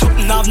done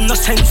something, have no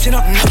sense, you know.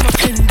 I'm a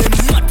pin them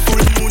mad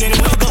full moon and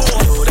we go.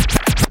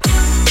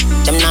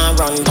 Them now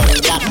run, them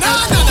black.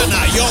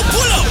 Nah, yo,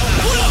 pull up.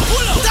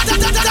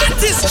 That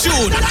is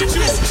June.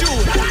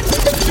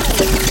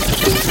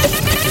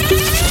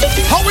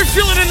 How we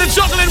feeling in the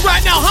juggling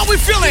right now? How we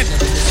feeling?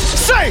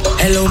 Say.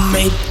 Hello,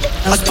 mate.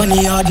 I spun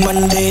the hard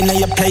Monday, now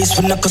your place.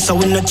 When I cuss, I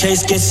win no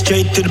chase. Get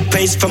straight to the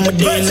pace. From a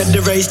day in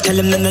the race. Tell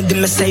him none of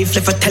them are safe.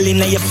 Left a telling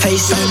now your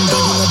face.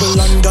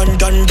 I'm done,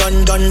 done.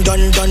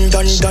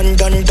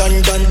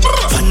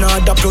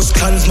 Fanada plus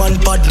clansman,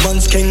 bad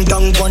man's king,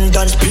 down one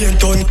dance,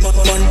 paint on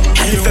man.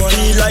 And if I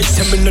feel like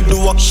send me no do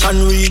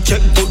action,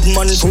 recheck good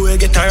man, go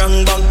get a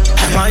wrong bang.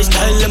 My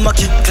style, them a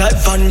kick like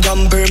Van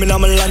Damme,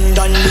 Birmingham,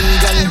 London,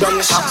 England,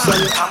 Bronx,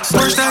 Axel.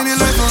 First time in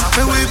life,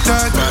 me whip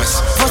that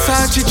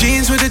Versace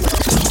jeans with it.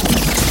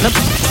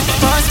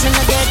 Boss, me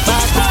no get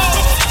back.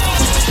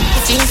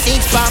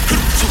 Six pack.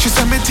 She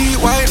said me teeth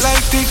white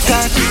like Tic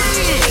Tac.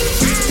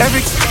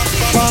 Every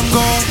one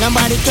go.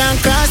 Nobody can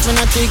cross me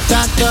no Tic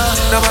Tac door.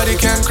 Nobody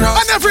can cross.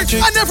 And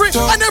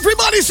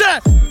everybody said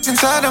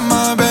inside of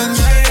my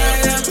Benz.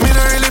 Me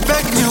no really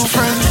beg new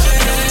friends.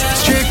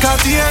 Straight out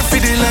the air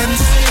for the lens.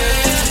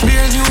 Be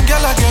a new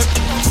gal I get.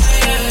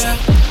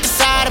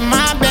 Inside of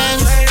my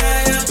Benz.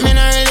 Me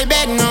no really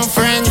beg no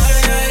friends.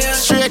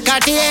 Straight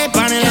out the air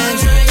for the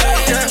lens.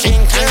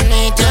 Drink and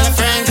meet your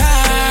friends.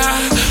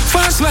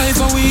 Fast life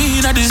and we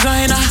in a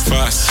designer.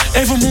 Fast.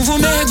 Every move we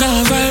make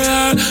gone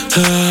viral.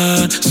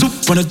 Soup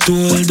on a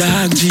tool,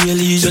 dog,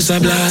 GLE just a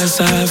blast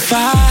off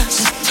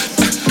fast.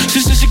 She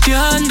said she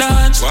can't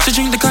dance. She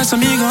drink the glass of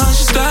me gone,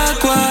 she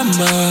start one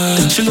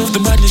man. She love the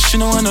body, she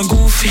no wanna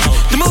goofy.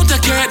 The mouth I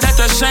carrot that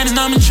are shining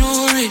on my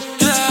jewelry.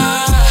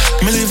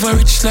 Yeah. Me live a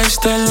rich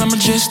lifestyle, I'm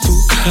just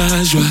too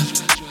casual.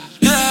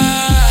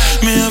 Yeah.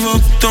 Me have a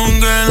uptown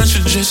girl and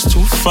she just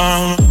too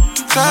fun.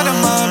 Inside of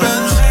my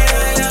Benz.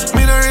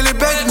 Me no really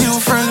beg new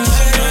friends.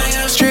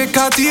 Straight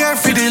out the air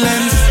for the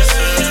lens.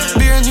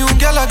 Be a new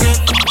gal again.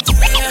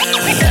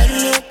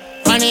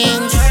 Money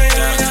in.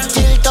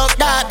 Tilt up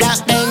that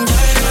black Benz.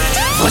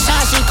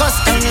 Versace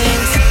custom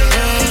links.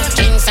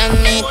 Drinks and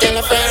meat in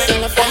the front. You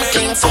know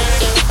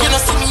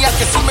see me, I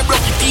can see me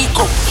broke the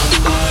pico.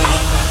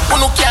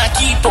 Uno can't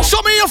keep up.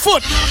 Show me your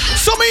foot.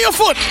 Show me your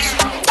foot.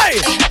 Hey,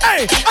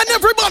 and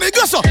everybody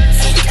go so.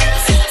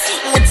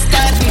 What's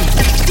that?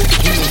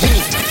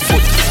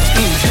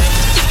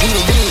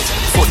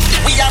 Foot.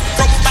 We are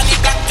from Bali,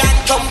 black and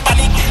jump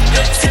Bali.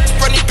 Sit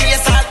from the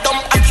place, all dumb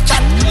at the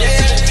chat.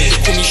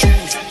 Put me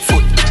shoes,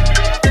 foot.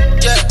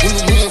 Yeah,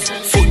 move,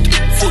 foot.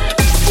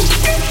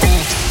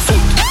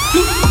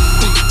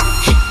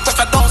 Cause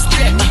I don't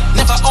spray,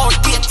 never all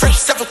day, fresh,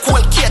 several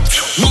cold kit.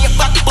 Me a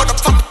back, but I'm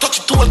from touch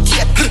it all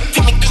kit.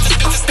 Feel me,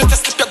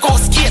 slip your go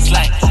skates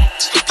like.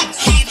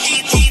 Heat,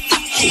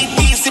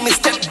 see me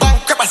step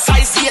back, grab a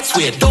size 8.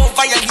 Swear, don't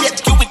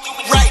violate, do it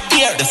right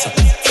there. That's a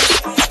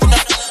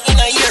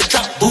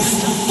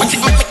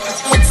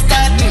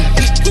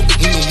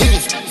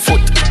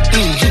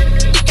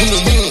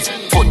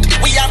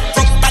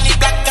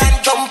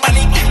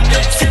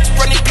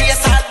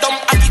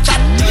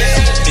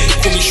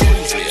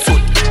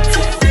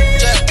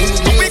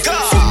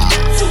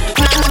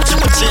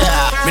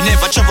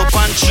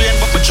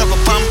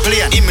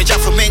image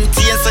of a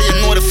maintain so you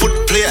know the foot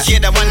player. Yeah,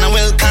 the one I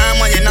welcome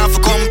when you not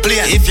for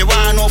complain. If you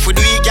want to know if we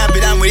do it, gap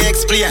it and we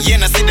explain. Yeah,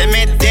 no see them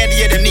head dead,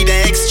 yeah, them need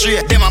an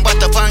extra. Them a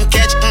butter pan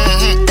catch,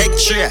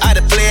 extra. I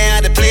the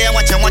player,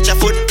 watch a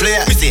foot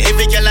player. We see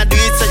every girl I do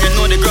it so you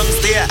know the ground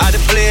stay. I the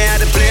player.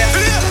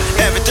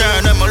 Every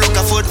turn I'm a look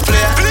a foot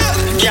player.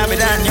 Gap it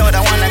and you're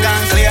the one I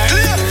gone clear.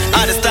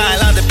 I the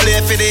style, I the play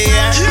for the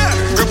air.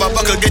 Grab a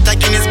buckle, get a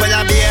Guinness by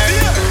a beer.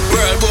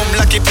 World boom,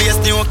 lucky place,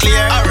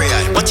 nuclear.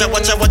 Watch a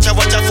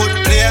foot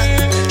player.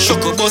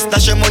 Shoko bus,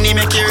 dash your money,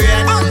 make it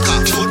rain.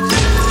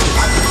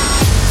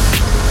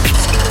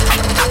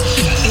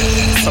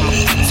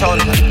 Soul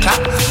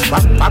clap,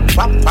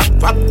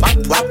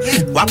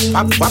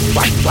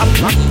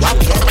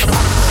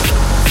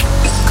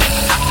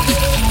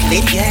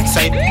 yeah,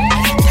 side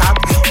tap,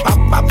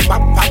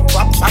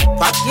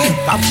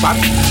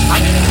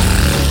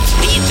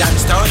 Steve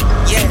Johnstone,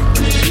 yeah,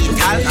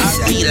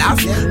 we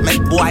laugh,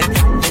 make boy.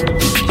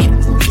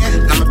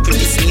 I'm a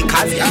pretty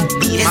sneakers, yeah,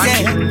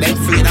 man, them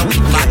free now we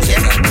back,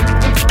 yeah.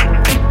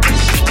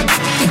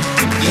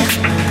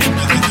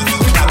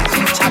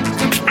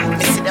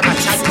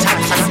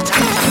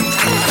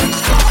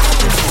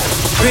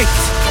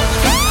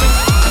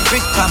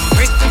 Brick pam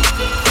brick,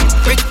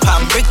 brick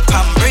pam brick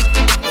pam brick,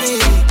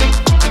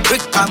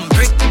 brick pam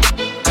brick,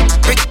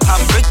 brick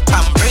pam brick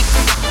pam brick.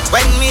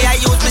 When me I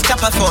use my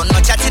chopper phone, no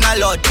chatting a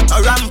lot. I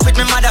ramp with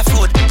me mother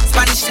food,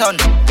 Spanish town,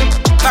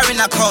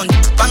 foreign account,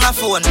 bang a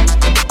phone,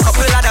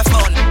 couple other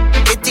phone.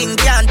 The thing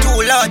can't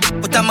too loud,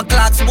 but I'm a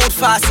clock boot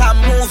fast and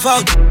move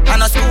out.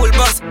 On a school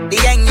bus,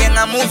 the young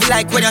I move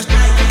like when you.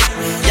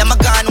 Yeah, my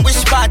gun,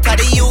 which part of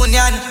the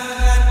union?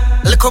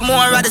 Look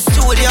more at the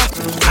studio.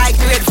 I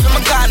grade from a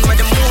gun where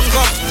the moon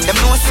go. Them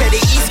no say the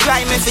East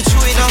crime if it's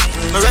true enough.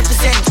 I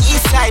represent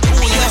East Side. The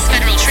U.S.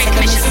 Federal Trade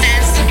Commission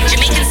says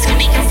Jamaicans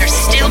are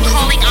still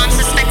calling on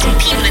suspected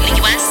people in the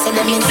U.S.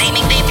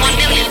 claiming they've $1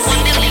 billion.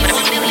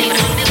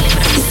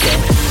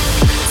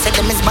 Say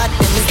them is bad,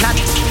 them is not.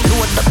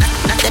 Load up,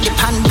 not the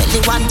pan belly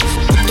one.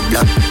 Put the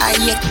blood, I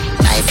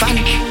knife on.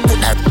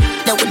 Put her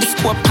there with the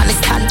scope on his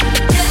stand.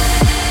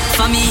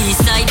 For me,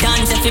 East Side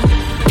dance if you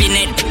pin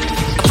it.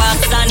 Park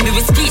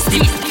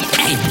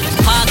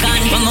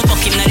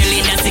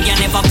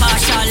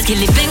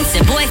Skilly Benz,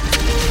 boy.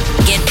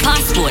 Get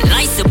passport,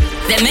 license.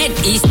 The med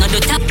is not the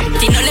top.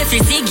 They no left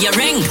you sig your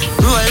ring.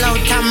 Roll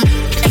out cam.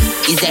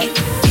 Is that?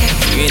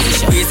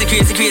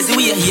 Crazy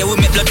we here we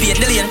make blood pain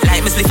the lane.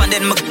 Like me slip and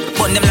then me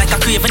burn them like a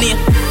craven here.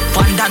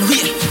 One down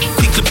way,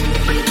 quickly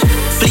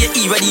play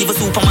E ready even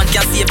Superman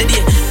can save the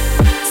day.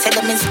 Say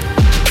them is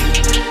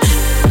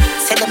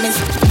Say them is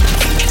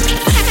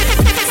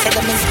Say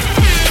them is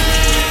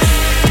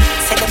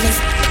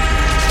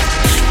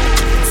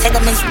Say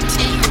them is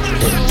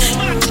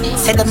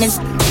Say them is Say them is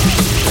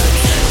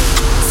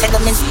Say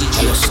them is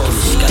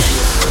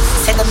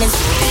Say them is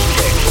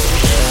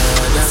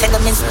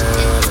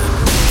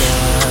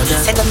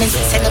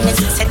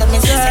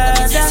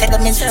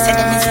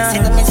Say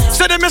them is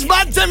Say them is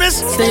bad, Demis.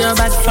 Say you're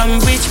bad from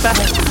which part?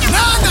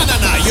 No,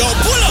 yo,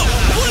 pull up.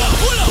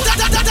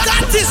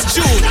 That is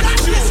June.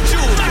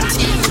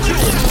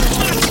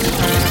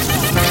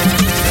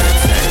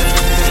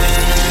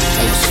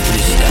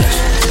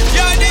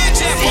 Yo, DJ,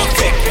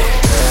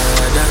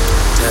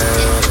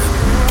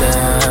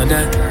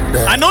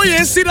 I know you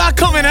didn't see that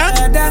coming, eh?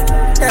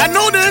 I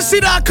know they didn't see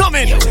that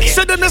coming.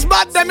 Say them is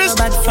bad, Demis.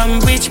 Bad from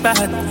which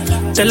part?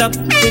 Tell up,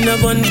 we no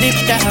gun dip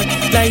tag.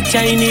 Like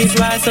Chinese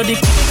wall, so the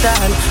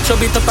tag. Show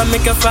it up and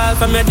make a fall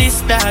from your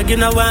disc tag. You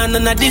know one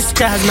on a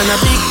discharge, man a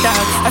big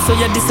tag. I saw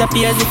you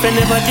disappear as if I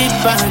never did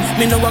ban.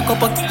 Me no walk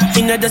up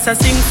in a just a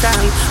sing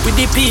song. With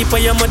the people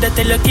your mother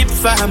tell you keep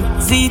farm.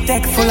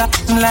 Z-Tech full of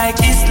like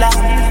Islam.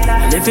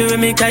 And if you with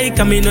me kike,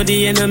 me know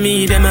the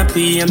enemy. Them a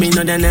pray, and me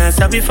know they not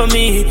sorry for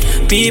me.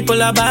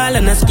 People are ball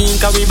and a skin,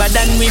 cause we bad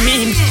than we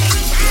mean.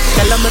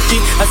 Calamity,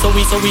 I saw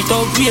we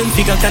talk green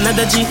figure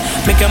Canada G.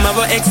 Make them have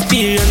a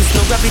experience,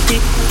 no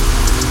gravity.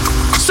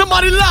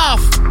 Somebody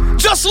laugh,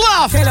 just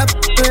laugh. Tell up,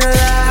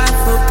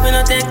 we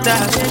no take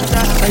that.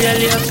 I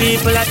hear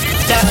people at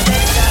that.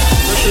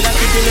 No should have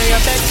keep in your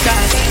bed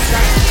cast.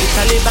 The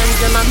Taliban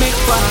them a make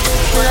war.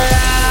 We no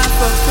laugh,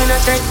 we no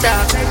take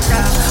that.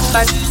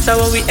 But so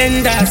we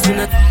end us, you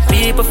know.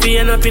 People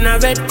feeling up in a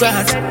red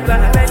grass.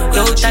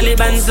 Yo,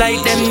 Taliban's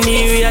like them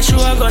near your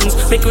sure guns.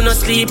 Make you no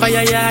sleep at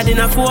your yard in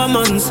a 4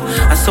 months.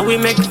 And so we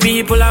make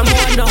people a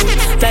more now.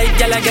 Like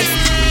y'all get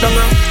down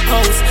a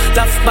house.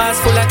 Laugh bars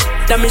full of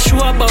that me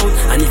sure about.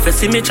 And if you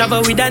see me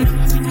travel with an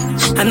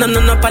and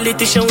no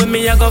politician with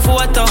me I go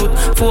vote out.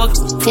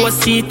 4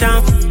 seat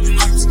and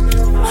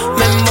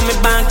remember me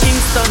born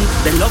Kingston.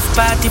 The love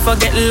party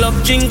forget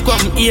love drink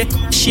rum. Eat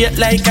shit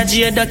like a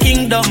Jada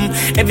Kingdom.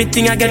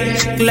 Everything I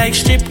get like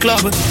strip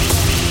club.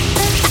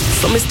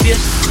 So me stay.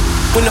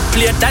 We no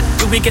play that,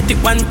 we get it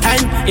one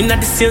time in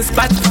the same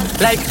spot.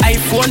 Like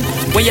iPhone,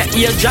 where your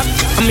ear drop.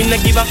 I mean I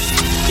give up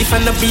if I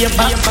no be a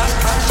back.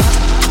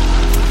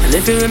 And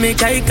if you with me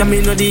kike, I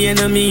me know the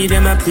enemy.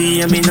 Them a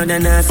pray, I me know they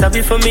not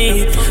sorry for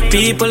me.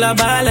 People are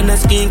ball and a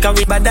skin, cause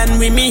we bad than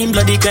we mean.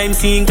 Bloody crime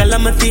scene,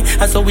 calamity.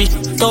 And so we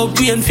talk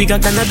green figure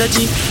Canada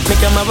G.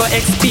 Make them have a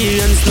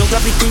experience, no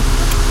gravity.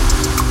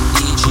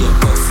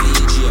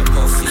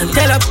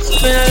 Tell up,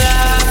 we no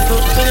laugh,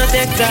 we no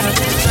take that.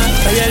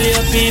 I hear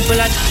people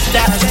at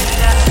that.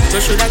 You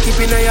should have keep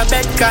in your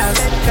bed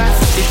cause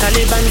the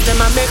Taliban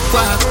them a make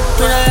walk.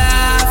 We no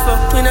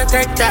laugh, we no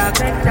take that.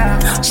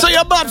 So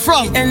you're bad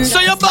from? So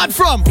you're bad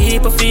from?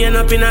 People feeling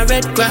up in a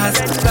red grass.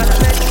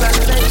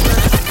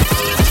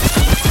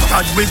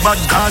 Pad we bad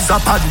Gaza,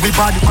 pad we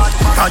bad.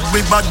 Pad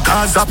we bad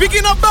Gaza.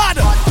 Speaking of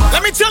bad,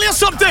 let me tell you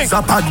something.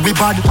 Pad we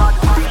bad.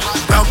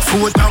 Back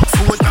foot.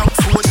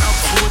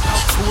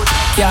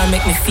 Can't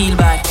make me feel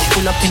bad.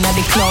 Pull up in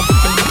the club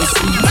with the little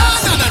sleep.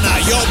 No,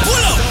 yo,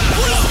 pull up.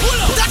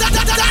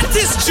 That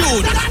is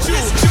June.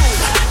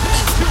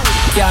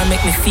 Can't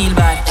make me feel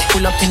bad.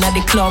 Pull up in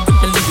the club with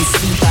the little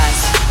sleepers.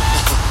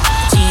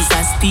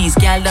 Jesus, these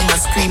gal them a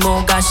scream,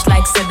 oh gosh,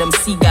 like said them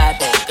see God.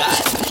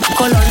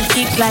 Colon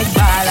kick like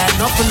ball and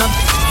open up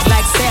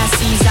like say I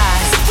see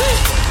eyes.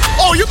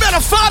 Oh, you better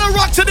fire the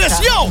rock to this,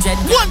 yo.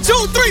 1,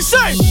 2, 3,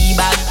 say.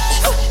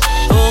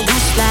 Oh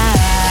gosh,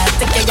 like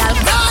take your gal.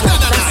 No,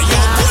 yo,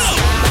 pull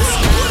up.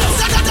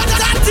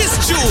 That is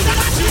June.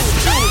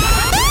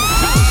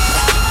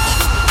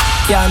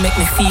 Can't make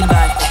me feel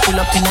bad. Pull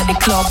up in the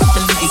club with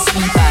the little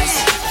sleepers.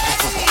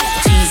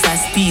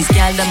 Jesus, these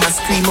gal them a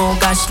scream, oh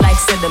gosh, like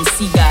said them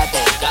see God.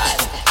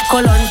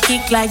 Colon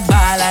kick like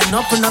ball and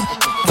open up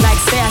like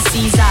say I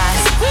see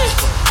eyes.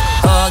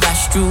 Oh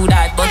gosh, true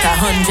that, but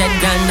 100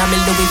 grand I'm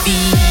in Louis V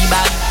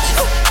bag.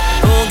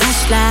 Oh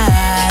gosh,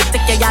 like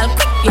take your gal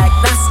quick like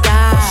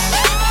NASCAR.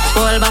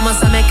 All by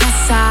myself make a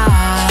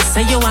sauce.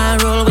 Say you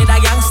want roll with a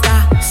gangster.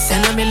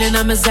 Send $1 million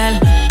on my cell.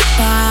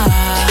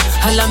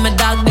 I love my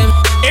dog them.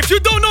 If you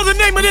don't know the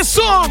name of this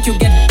song, you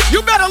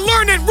better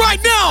learn it right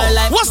now.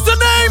 What's the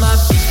name?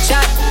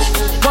 Chat.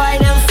 Boy,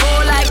 them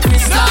full like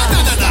crystal.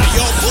 No,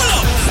 yo, pull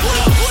up.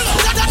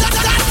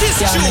 That is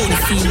June.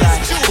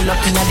 Pull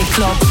up in the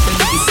club with the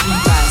little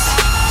sleepers.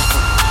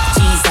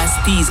 Jesus,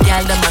 these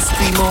gal them a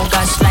scream, oh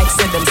gosh, like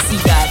say them see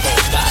God.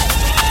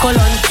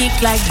 Colon kick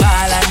like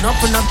ball and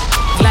open up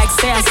like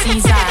say I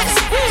see eyes.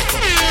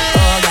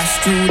 Oh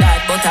gosh, true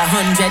that, but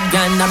 100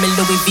 grand I'm in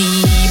Louis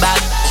V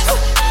bag.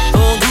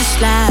 Oh gosh,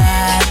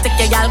 like take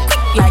your gal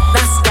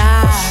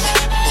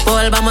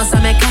All vamos a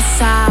me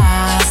casa.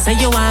 Say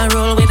you want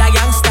roll with a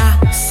youngster.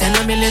 Send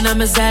 $1 million on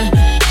my Zelle.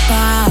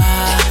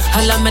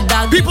 I love my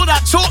dog. People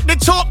that talk the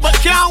talk but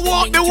can't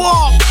walk the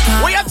walk.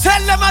 When you tell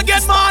them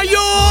again, my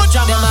youth.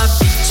 Them a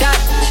big chat.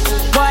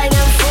 Boy,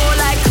 them full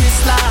like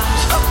Chrysler.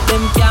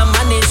 Them can't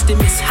manage the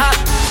mishap.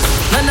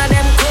 None of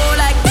them cool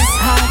like this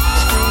hot.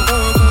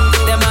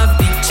 Them a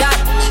big chat.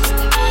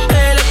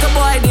 Hey, let the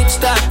boy ditch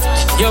that.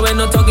 You ain't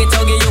no tuggy,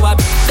 you a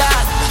big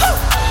dog.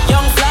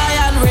 Young fly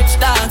and rich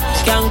dog.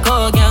 Can't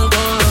go.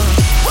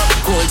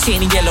 Gold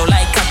chain yellow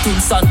like cartoon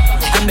sun.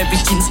 And maybe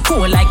jeans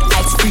cool like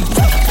ice cream.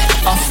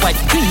 Off-white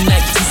green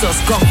like Jesus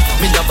gum.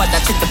 Me no bother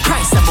check the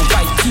price, I'm a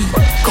white key.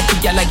 Couple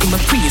y'all give me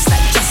praise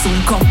like just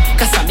soon come.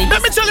 Cause I'm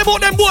let me tell you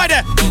about them boy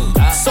there.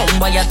 Some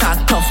boy you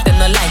talk tough, them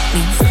no like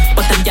me.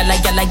 But them y'all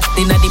like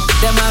they know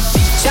them a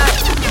big chat.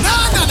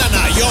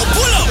 Nah, yo,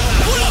 pull up.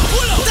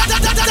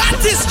 That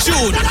is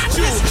June.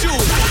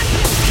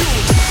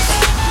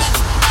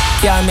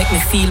 Can't make me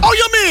feel. Oh,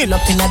 you mean?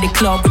 Up in the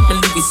club with the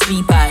Louis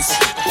sleepers.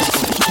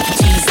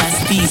 Jesus,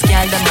 peace,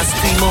 girl, them a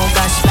scream, oh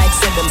gosh, like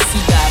say them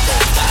see God.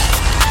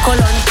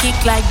 Colon kick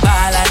like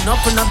ball and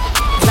open up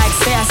like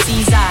say a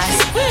Caesars.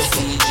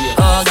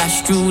 Oh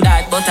gosh, true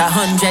that, but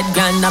 100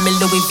 grand I'm in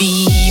Louis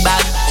V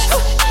bag.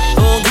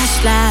 Oh gosh,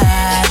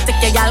 lad,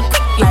 take your gal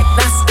quick like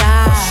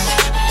NASCAR.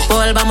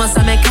 Paul vamos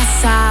a me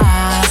casa.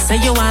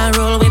 Say you want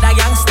roll with a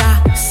youngster.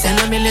 Send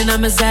 $1 million on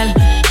my Zelle.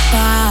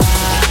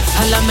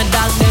 I love my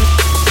dog them.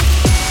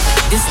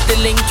 This the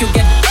link you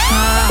get.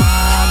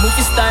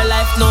 Movie star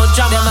life, no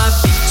job. Them a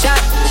big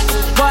chat.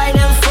 Boy,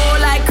 them full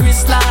like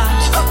Chrysler.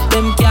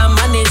 Them can't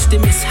manage the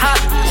mishap.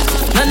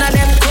 None of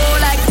them cool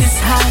like this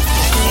hot.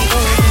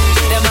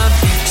 Them a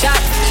big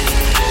chat.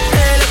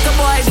 Hey, let the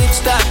boy ditch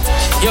that.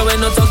 You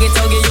ain't no tuggy,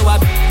 you a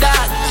big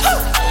dog.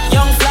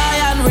 Young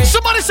fly and rich.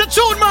 Somebody say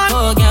tune, man.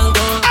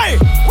 Hey.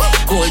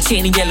 Gold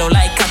chain yellow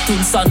like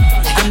cartoon sun.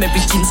 And maybe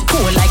jeans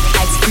cool like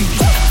ice cream.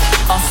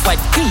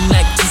 Off-white green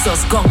like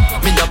Jesus gum.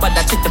 Me no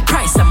bother check the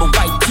price, I'm a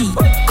white key.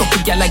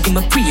 Couple y'all give me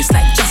praise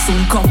like just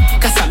soon come.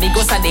 Cause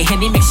amigos and the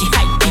henny make she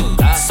hype me.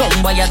 Some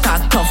boy you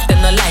talk tough,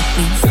 them no like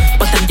me.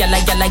 But them y'all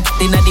like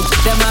they know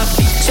them a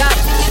big chat.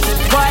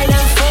 Boy,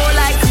 them full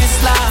like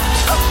Chrysler.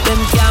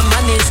 Them can't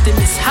manage the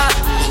mishap.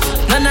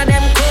 None of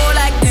them cool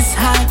like this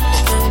hot.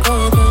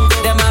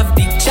 Them a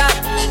big chat.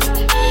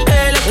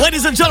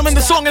 Ladies and gentlemen,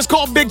 the song is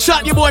called Big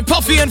Chat. Your boy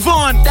Puffy and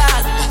Vaughn.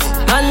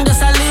 Man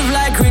just a live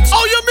like rich.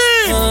 Oh, you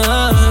mean?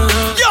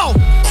 Yo,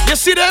 you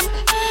see them?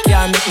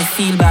 Can't make me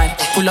feel bad.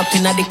 Pull up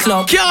in at the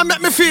club. Can't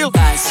make me feel.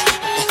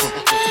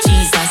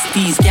 Jesus,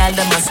 peace, girl,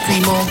 them a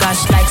scream, oh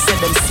gosh, like say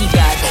them see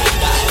God.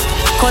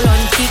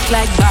 Colon kick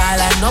like ball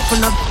and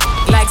open up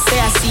like say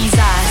a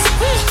Caesars.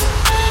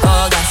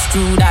 Oh gosh,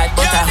 true that,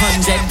 but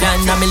 100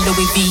 grand I'm in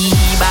Louis V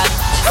bag.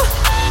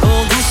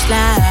 Oh gosh,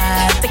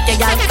 lad, take your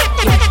gal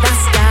like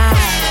NASCAR.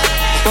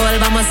 Paul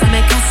vamos a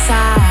me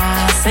casa.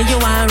 Say you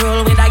want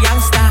roll with a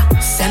youngster.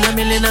 Send $1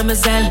 million on my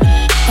Zelle.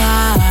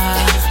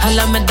 I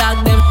love my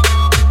dog them.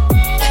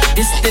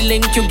 This the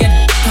link you get.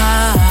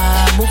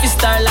 Movie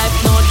star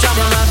life, no job.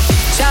 Them a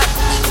big chat.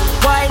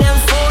 Why them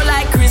full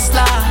like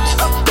Chrysler?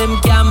 Them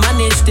can't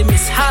manage the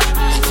mishap.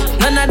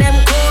 None of them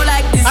cool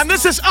like this. And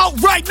this is out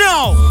right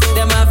now.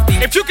 Them have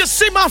big. If you can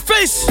see my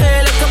face,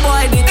 hey, look the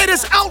boy did. It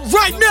is out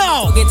right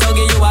now.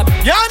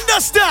 You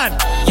understand?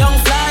 Young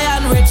fly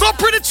and rich. Go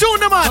pretty tune,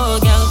 man.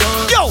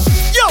 Yo.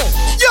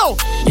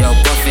 Yo,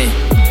 Puffy.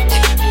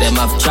 Them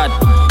have chat.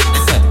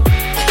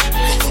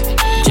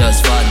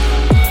 Just fun.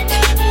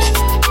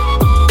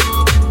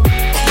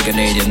 The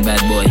Canadian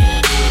bad boy.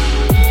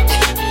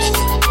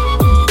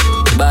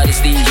 The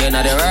baddest DJ in the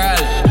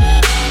world.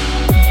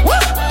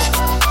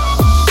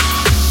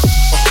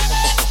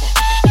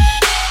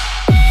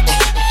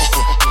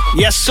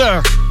 Yes,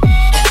 sir.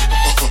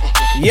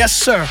 Yes,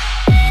 sir.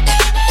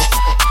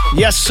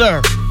 Yes,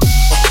 sir.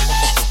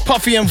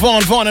 Puffy and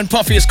Vaughn and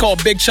Puffy is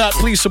called Big Shot.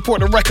 Please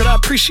support the record. I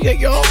appreciate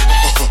y'all.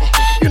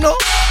 You know,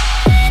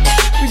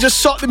 we just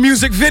shot the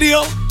music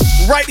video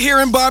right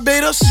here in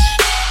Barbados.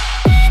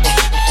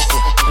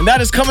 And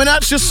that is coming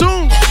at you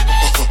soon.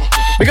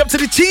 Big up to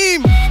the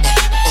team.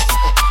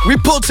 We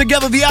pulled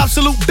together the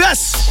absolute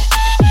best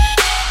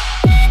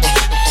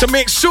to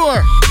make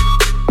sure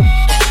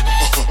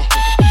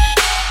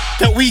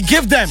that we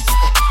give them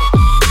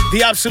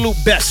the absolute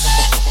best.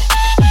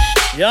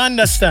 You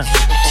understand?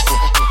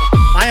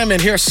 I am in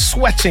here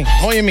sweating.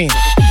 What do you mean?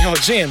 Yo,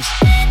 James,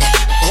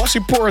 watch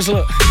your pores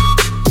look.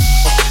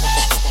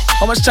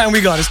 How much time we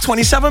got? It's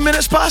 27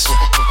 minutes past?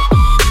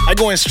 I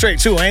go in straight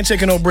too. I ain't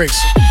taking no breaks.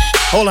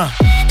 Hold on.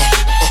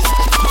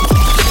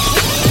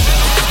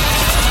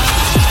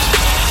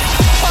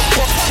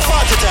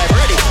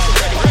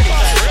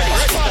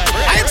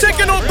 I ain't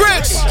taking no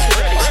breaks.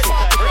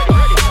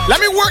 Let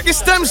me work the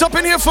stems up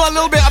in here for a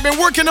little bit. I've been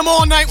working them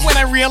all night when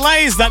I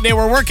realized that they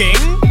were working.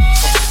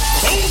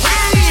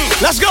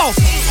 Let's go.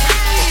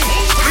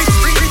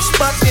 Rich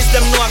back is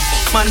them no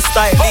man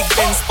style. Big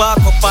Ben spark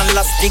up and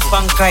last big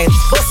pan Kyle.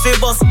 Bossy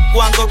boss,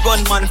 one go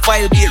gun man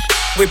file bill.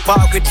 We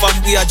park with fun,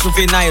 we are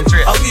juvenile.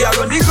 And we are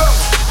on the ground.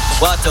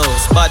 What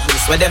else?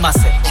 Badness, where them a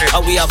say?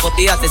 How we have up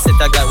the artist set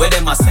a guy, where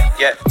them a say?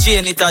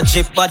 Chain it a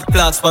drip, bad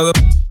clocks for a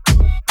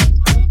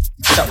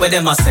where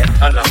them a say?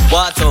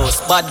 What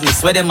else?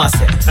 Badness, where them a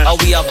say? How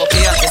we have up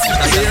the artist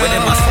set a guy, where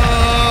them a say?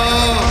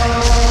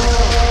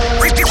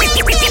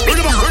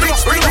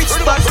 Rich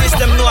bad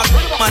system know a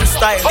man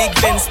style. Big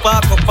Ben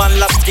spark up and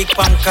lap stick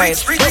pan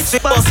kite.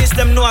 Rich bad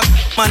system know a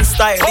man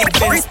style. Big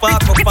Ben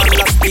spark up and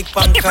lap stick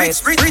pan kite.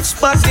 Rich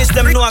bad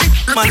system know a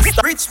man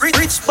style. Rich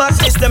bad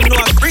system know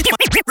a rich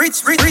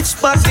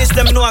bad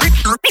system know a rich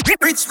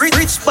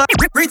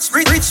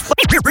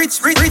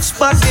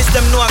bad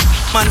system know a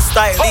man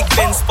style. Big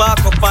Ben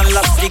spark up and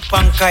lap stick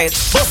pan kite.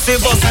 Bossy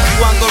boss,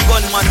 one go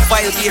gun man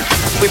file here.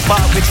 We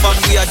part with fun,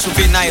 we are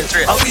juvenile.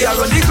 How we are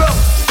on the ground.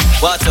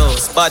 What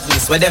else?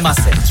 Badness, where them a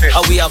say?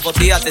 How we have up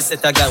the artist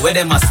set a guy, where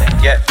them a say?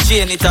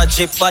 Chain it a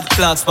drip, bad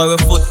clocks for a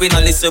foot. We no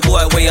listen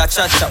boy, where you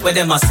chat, where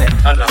them a say?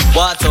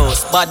 What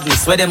else?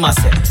 Badness, where them a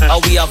say? How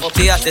we have up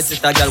the artist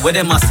set a guy, where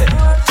them a say?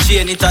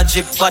 Chain it a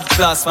drip, bad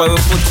clocks for a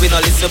foot. We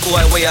no listen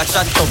boy, where you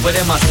chat, where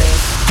them a say?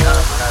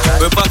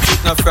 We're back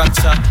with no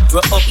fracture.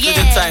 We're up to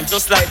the time,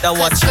 just like the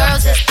watcher.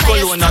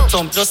 Cologne a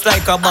thump, just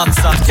like a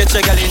boxer. Catch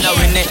a girl in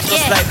our neck,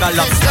 just like a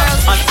lobster.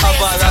 And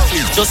have a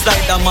raffle, just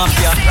like the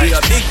mafia. We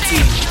a big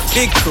team.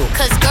 Big crew.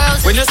 Cause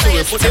girls when you see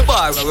we put the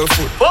bar on our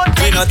foot.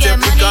 We not take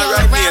the car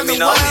right here. Me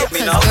now. What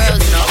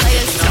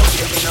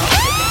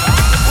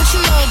you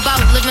know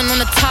about living on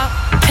the top?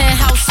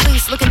 Penthouse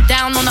suites, looking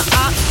down on the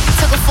op.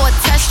 Took her for a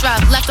test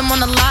drive, left them on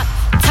the lot.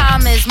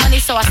 Time is money,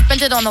 so I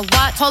spent it on a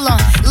watch. Hold on,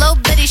 little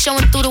bitty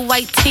showing through the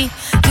white tee.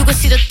 You can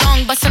see the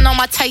thong busting on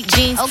my tight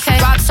jeans. Okay,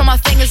 rocks on my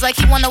fingers like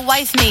he wanna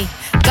wife me.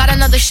 Got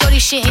another shorty,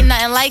 she ain't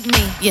nothing like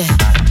me. Yeah,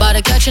 about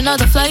to catch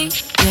another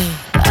flight. Yeah,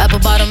 the apple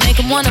bottom make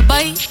him wanna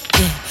bite.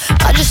 Yeah,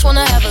 I just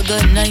wanna have a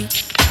good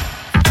night.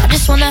 I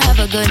just wanna have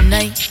a good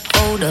night.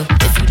 Hold up,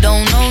 if you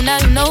don't know, now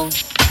you know.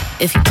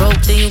 If you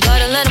broke, then you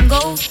gotta let him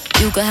go.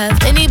 You could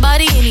have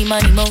anybody, any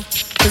money, mo.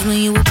 Cause when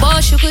you a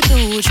boss, you could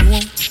do what you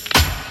want.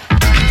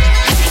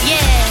 Yeah,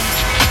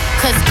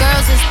 cause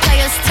girls is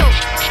players too.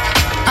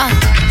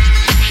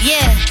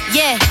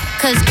 Yeah,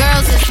 cause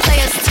girls is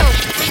players too.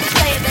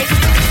 Play it, baby.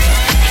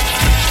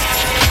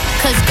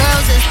 Cause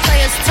girls is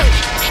players too.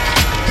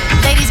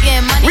 Ladies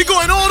getting money. We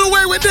going all the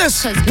way with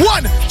this. 1, 2,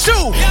 1,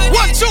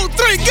 2,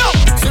 3, go.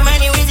 So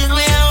many reasons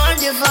why I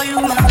want you for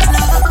you, my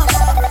love.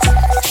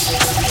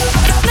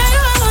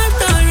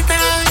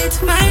 It's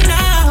my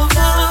love.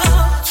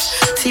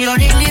 See all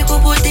the little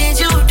good things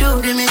you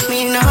do, they make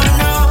me know.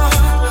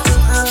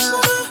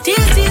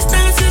 This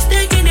distance is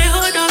taking a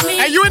hold on me.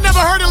 Hey, you ain't never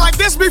heard it like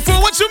this before.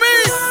 What you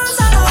mean?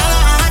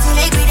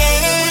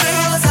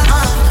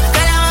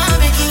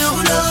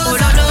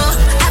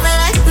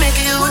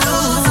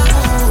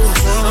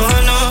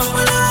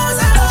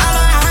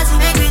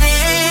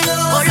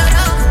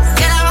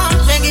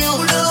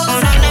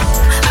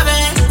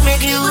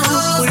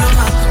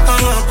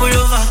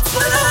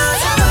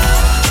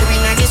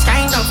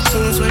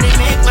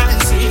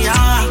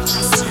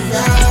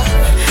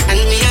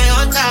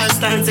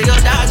 So your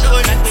dad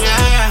don't let me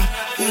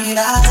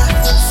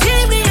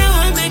see me, I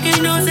want make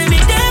you know, say me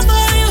there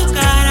for you,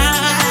 cara.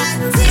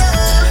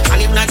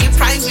 And if not the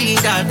price be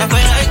that, I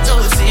like to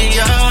see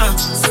ya.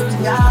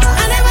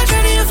 I never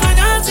traded you for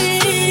nothing.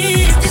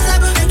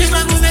 This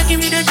love will make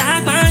me the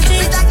dark man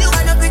shit.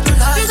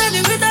 You said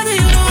the better than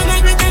you,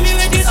 my great time you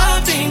with this all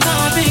pink.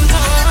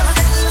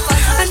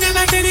 I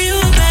never traded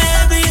you,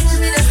 baby.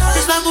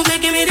 This love will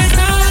make me the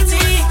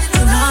starting.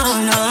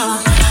 No,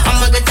 I'm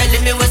gonna tell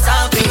me what's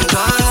up, pink.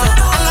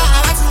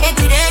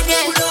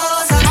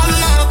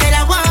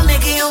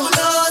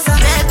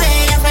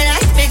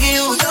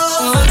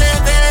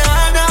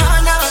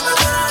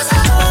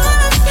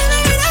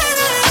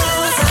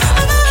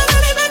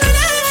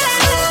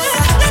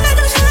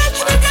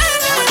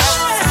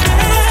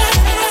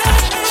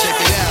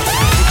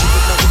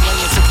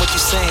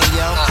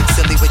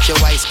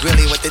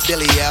 Really with the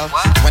dilly, yo.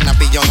 When I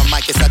be on the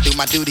mic, yes, I do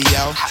my duty,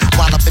 yo.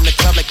 While up in the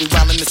club like we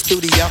while in the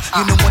studio.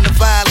 You know when to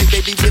violate,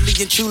 baby, really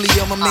and truly,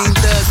 yo. My main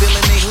thug,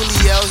 Dylan ain't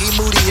Julio, he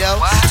moody, yo.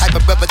 Type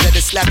of brother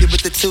that'll slap you with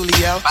the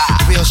tulio.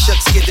 Real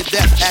shook, scared to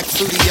death, act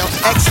fruity, yo.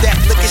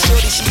 X-Stack, look at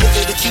shorty, she a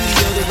little cutie,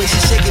 yo. The way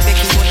she shake it make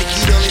me wanna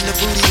get all in the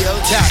booty, yo.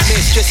 Top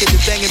mistress, the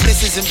banging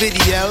misses and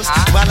videos.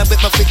 While I'm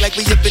with my freak like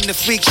we up in the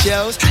freak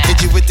shows. Did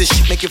you with this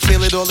shit, make you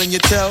feel it all in your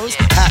toes?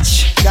 Hot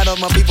shh, got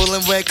all my people in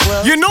red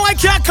clothes. You know I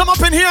can't come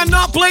up in here and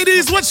not play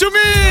these. What you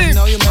mean?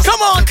 Come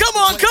on.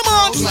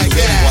 Like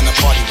really wanna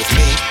party with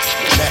me?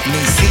 Let me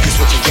see just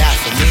what you got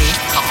for me.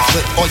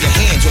 Put all your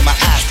hands where my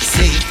eyes to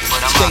see.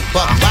 Straight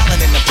buck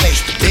wildin' in the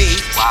place to be.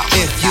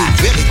 If you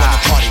really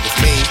wanna party with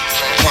me,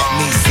 let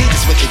me see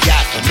just what you got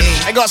for me.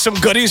 I got some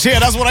goodies here.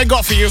 That's what I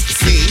got for you.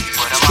 See,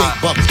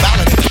 straight buck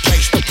wildin' in the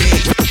place to be.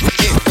 If you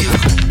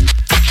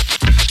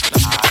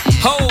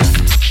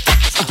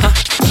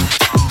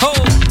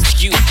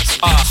you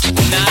are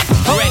not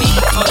ready.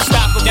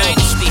 Unstoppable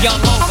dynasty,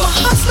 young over. I'm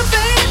a hustler,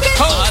 baby.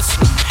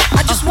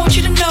 I just want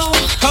you to know.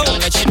 I'll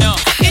let you know.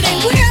 It ain't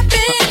where I've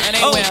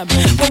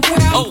been, but where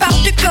I'm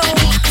about to go.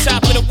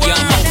 Top of the world.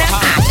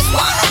 I just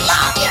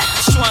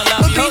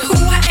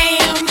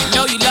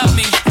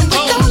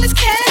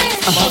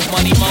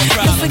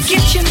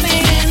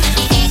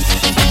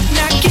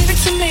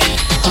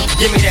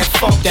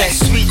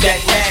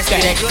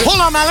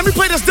Hold on, man. Let me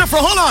play this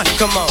different. Hold on.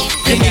 Come on.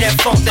 Give me that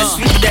funk, that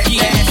sweet, that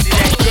nasty,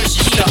 that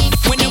gushy stuff.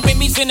 When the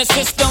Remy's in the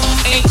system,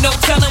 ain't no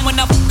telling when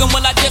I fuck 'em,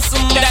 will I diss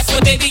 'em. That's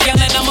what they be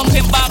yelling. I'm a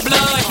pimp by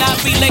blood, not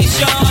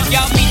relation.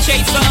 Y'all be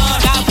chasing,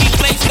 I'll be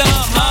placed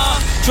up,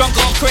 drunk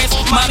on Chris,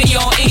 mommy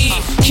on E.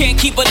 Can't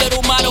keep a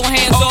little model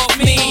hands off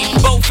me.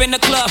 Both in the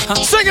club.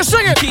 Sing it.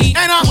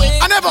 And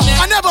I never.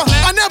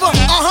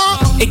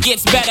 It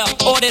gets better.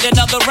 Ordered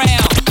another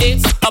round.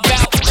 It's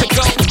about to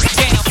go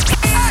down.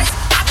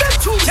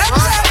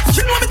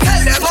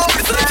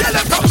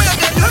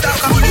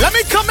 Let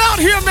me come out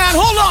here, man.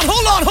 Hold on.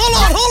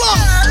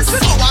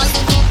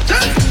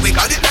 We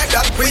got it like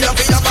that.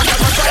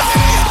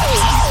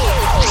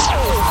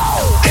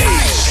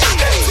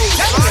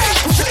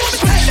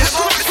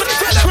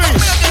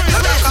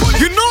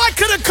 You know I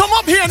could have come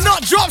up here and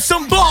not drop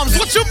some bombs.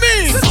 What you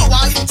mean?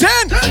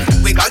 10.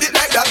 We got it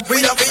like that.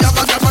 We have a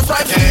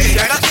Friday.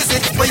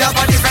 We have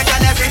a different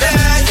kind every day.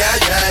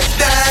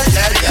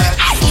 Yeah.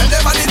 And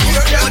them on the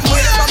here,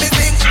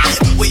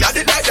 we have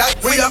it like that.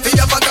 We have a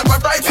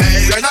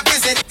Friday. You're not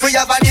busy. We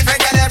have a different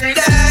kind every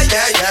day.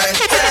 Yeah.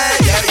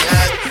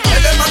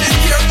 And them on the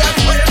here, we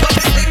have a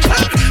thing.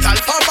 Tell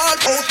from all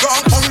out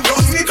wrong,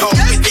 run me come.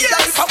 With the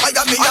life of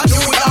Miami and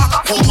New York.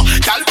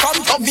 Tell from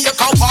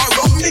Jamaica or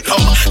run me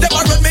come. Them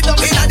a run me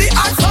down in the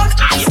action.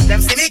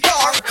 Them see me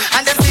car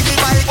and them see me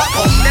bike.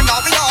 Them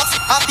have the off.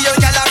 Happy your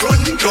gal a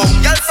run me come.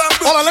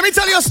 Hold on, let me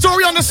tell you a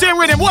story on the same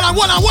rhythm. Hold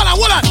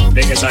on.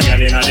 Biggest I got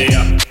in a day.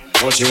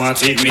 What you want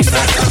to eat me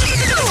fat?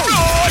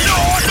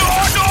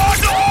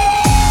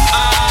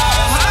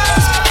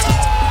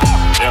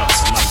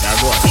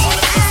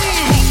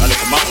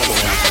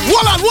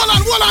 Hold on.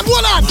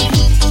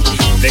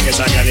 Biggest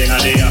I got in a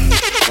day.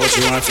 What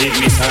you want to eat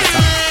me fat?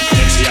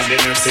 Then she have the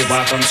nerve to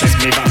back and check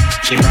me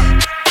back. She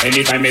rap.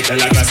 Anytime me tell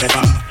her to step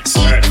up.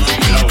 Skirt,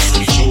 blouse,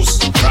 shoes,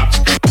 rap,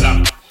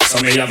 clap. So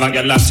me have a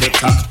girl a tick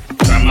tock.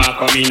 Grandma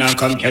come in and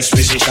come catch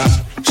fishy shot.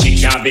 She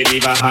can't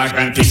believe her heart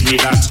and pick me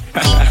that.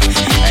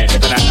 Hey, better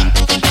than that.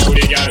 To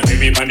the girl, see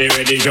me on the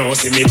radio,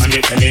 see me on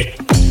the telly.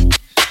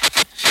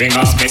 Bring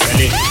off me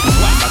belly.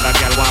 One other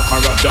girl walk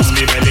her up down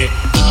me belly.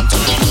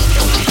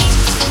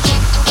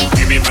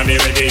 See me on the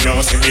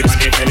radio, see me on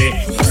the telly.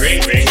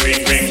 Ring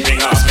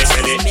off me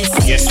belly.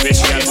 Yes,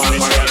 bitch, girl walk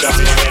her up down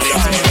me belly.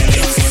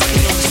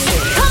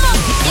 Come on,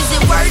 is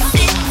it worth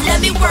it? Let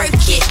me work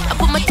it. I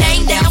put my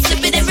thing down,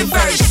 flip it and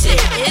reverse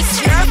it.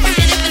 It's your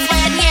primitive is why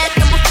I need.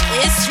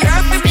 It's your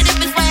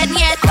primitive is why I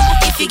need.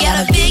 If you got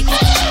a big,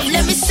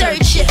 let me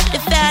search it to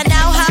find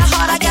out how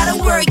hard I gotta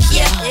work.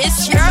 Yeah,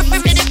 it's your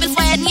primitive is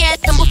why I need.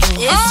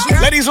 It's your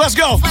Ladies, let's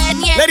go.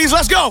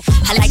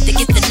 I like to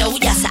get to know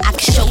ya so I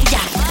can show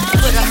ya.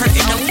 Put a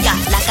hurtin' on ya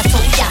like I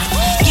told ya.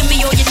 Give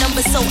me all your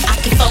numbers so I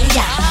can phone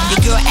ya. Your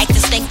girl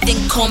actin' stink, then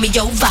call me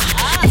over.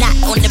 Not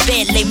on the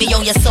bed, lay me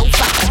on your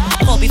sofa.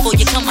 Call before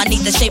you come, I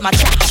need to shave my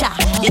cha-cha.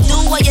 You do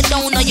or you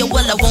don't, or you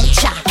will, I won't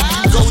cha.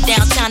 Go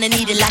downtown and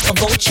eat it like a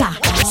vulture.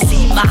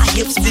 See my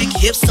hips, big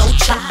hips, so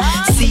cha.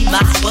 See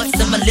my butts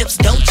and my lips,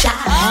 don't cha.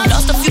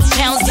 Lost a few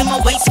pounds in my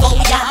waist, oh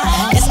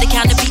yeah. It's the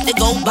kind of beat that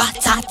go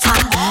ba-ta-ta.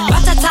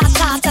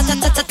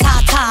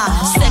 Ba-ta-ta-ta-ta-ta-ta-ta-ta.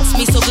 Sex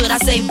me so good I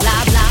say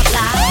blah, blah,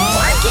 blah.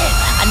 Work it,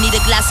 I need a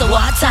glass of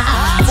water.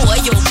 Boy,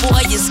 oh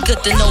boy, it's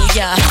good to know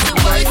ya.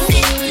 Worth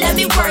it, let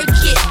me work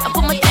it. I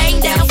put my thing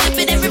down, flip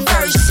it and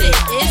reverse it.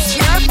 It's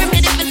your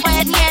primitive, it's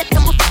why I need.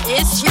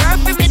 It's your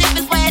primitive,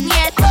 it's why I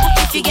need.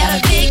 If you got a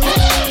big,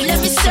 let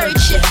me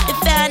search it to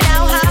find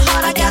out how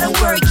hard I gotta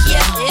work.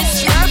 Yeah,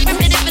 it's your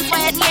primitive, it's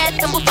why I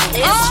need.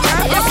 It's your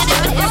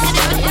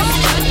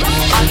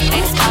all you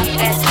ladies pop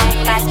that thing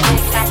like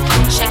this.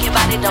 Shake your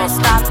body, don't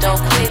stop, don't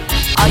quit.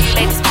 All you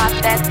ladies pop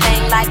that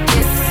thing like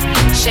this.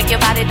 Shake your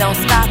body, don't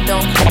stop,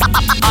 don't quit.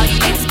 All you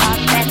ladies pop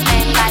that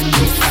thing like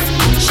this.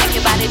 Shake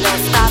your body,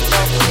 don't stop,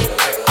 don't quit.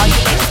 All you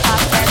ladies pop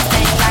that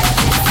thing like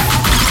this.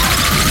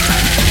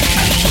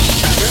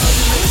 Girl,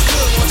 you look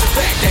good, want you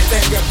back that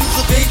thing up. You's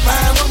a big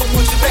fine woman,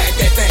 want you back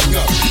that thing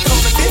up.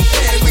 Call me Big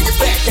Daddy when you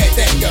back that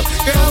thing up.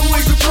 Girl, who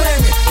is you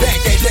playing with? Back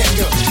that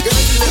thing up. Girl,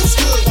 you look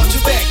good, want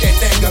you back that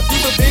thing up.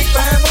 You's a big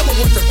fine woman,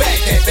 want you back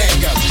that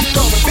thing up.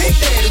 Call me Big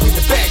Daddy when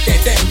you back that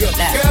thing up.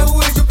 Girl,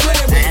 who is you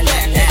playing with?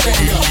 Back that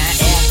thing up.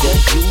 After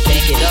you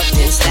back it up,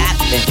 then stop.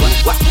 Then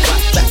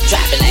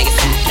drop it like it's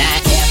hot. Now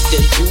after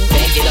you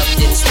back it up,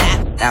 then stop.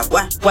 Now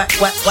what? Drop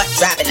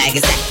it like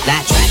it's hot.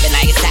 Now drop it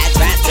like it's hot.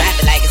 Drop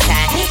it like it's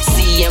hot.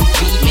 CMP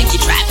make you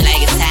drop it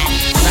like it's hot.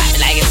 Drop it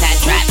like it's hot.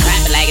 Drop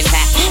it like it's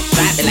hot.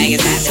 Drop it like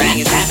it's hot. Drop it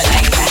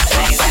like it's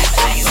hot.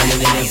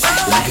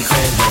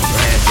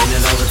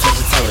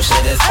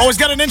 Oh, it's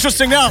getting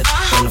interesting now.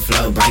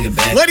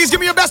 Ladies, give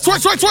me your best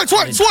twerk, go!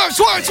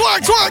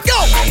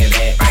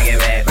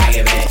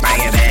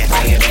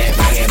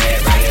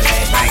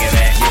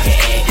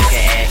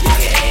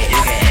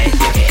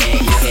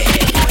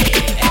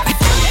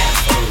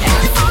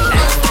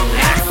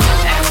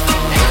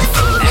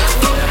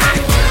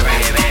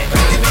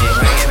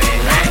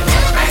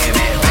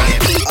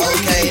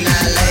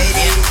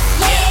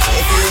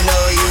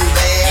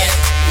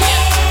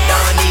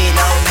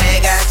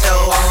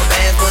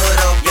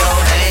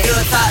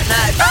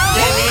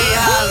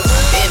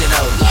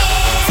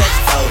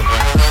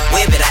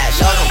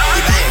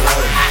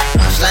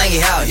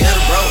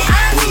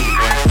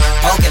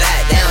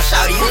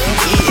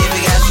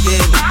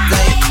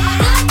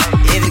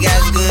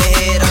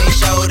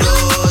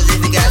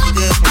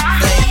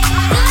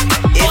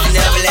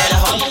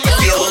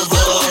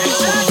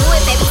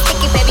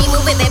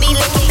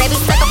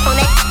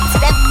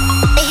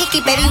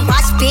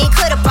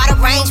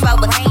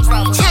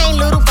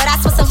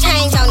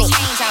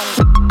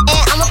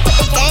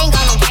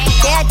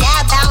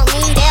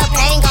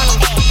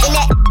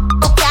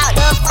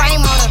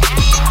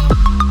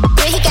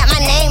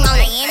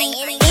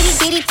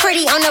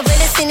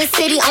 in the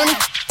city, only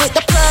with the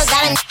plug.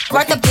 Got a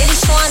worth a billy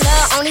showing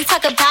love. Only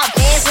talk about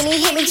bands when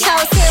he hit me.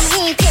 Chose him,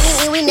 he ain't pick me,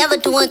 and we never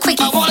doing quickie.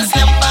 I wanna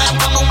slim by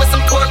woman with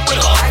some pork with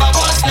her. I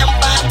wanna slim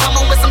by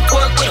woman with some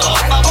pork with her.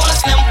 I wanna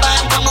slim by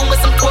woman with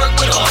some pork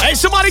with her. Hey,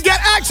 somebody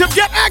get active,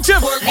 get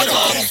active. Pork with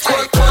her.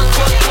 Pork, pork,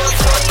 pork, pork,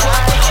 pork,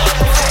 pork.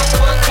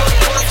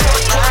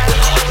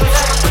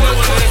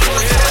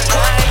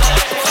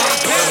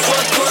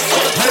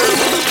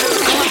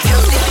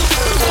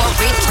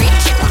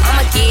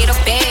 I'ma get a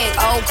bag,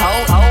 oh,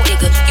 cold,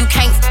 nigga. You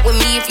can't f with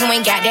me if you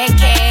ain't got that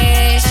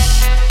cash.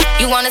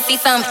 You wanna see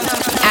some?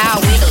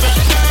 I'll wiggle it,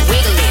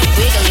 wiggle it,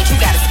 wiggle it. You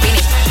gotta spin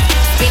it,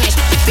 finish,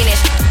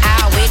 finish.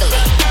 I'll wiggle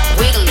it,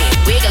 wiggle it,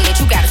 wiggle it.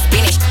 You gotta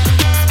finish,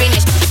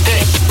 finish,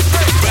 finish.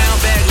 Brown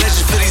bag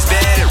legends for these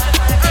bad.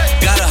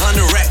 Got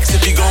 100 racks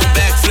if you gon'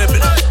 back flip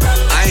it.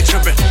 I ain't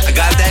trippin', I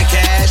got that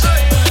cash.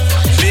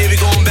 Baby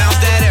gon' bounce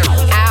that arrow.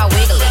 I'll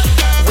wiggle it,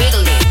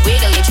 wiggle it,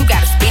 wiggle it. You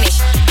gotta finish,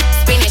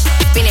 finish,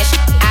 finish.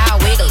 I'll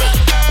wiggle it,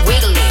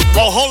 wiggle it.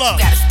 Oh, hold up.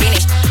 You gotta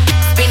finish,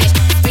 finish,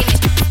 finish,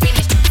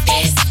 finish.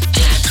 S,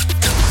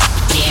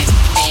 yeah,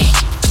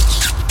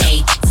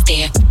 A,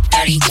 stare,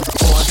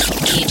 34,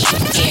 get you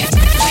there.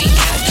 Bring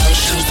out those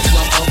shoes,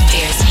 want both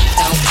pairs.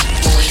 Don't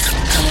boys,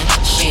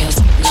 shells,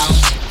 long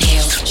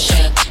nails,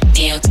 shut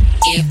down,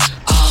 give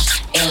all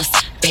else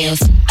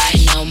bills. I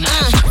know my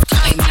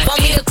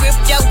Want me to grip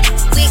your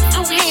with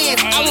 2 hands.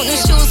 I want the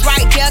shoes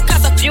right there,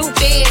 cost a few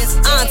bands.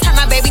 Turn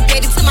my baby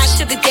daddy to my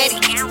sugar daddy.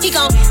 He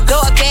gon'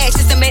 blow up cash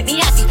just to make me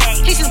happy.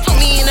 He just put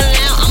me in the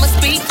lounge, I'ma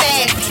speed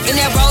fast. In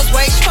that Rolls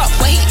Royce truck,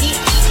 where he eat.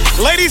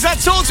 Ladies, I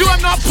told you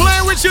I'm not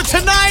playing with you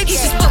tonight. He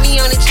just put me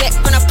on a jet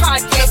on a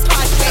podcast.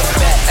 Act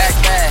bad, act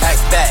bad,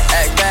 act bad,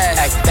 act bad,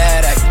 act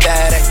bad, act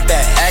bad,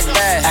 act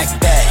bad, act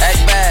bad,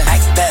 act bad,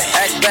 act bad,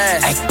 act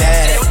bad, act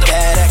bad, act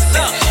bad, act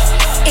bad.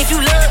 If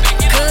you look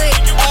good,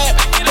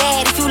 act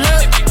bad. If you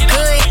look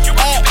good,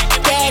 act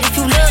bad. If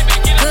you look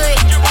good,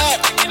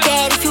 act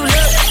bad. If you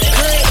look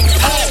good,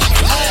 act bad.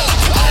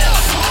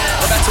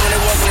 Go back to when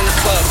they walking in the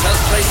club.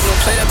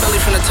 Play that belly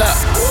from the top.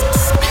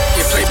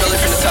 Yeah, play belly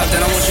from the top.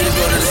 Then I want you to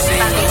go to the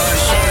scene with her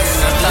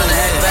showing. I'm trying to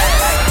act bad,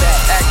 act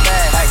bad, act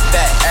bad, act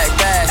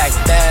bad, act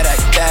bad,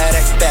 act bad,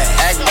 act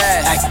bad, act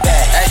bad, act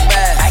bad, act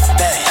bad, act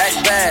bad, act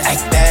bad,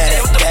 act bad,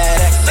 act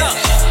bad, act bad.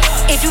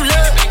 If you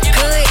look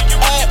good,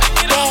 act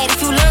bad.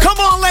 If you look, come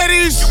on,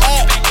 ladies.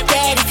 Act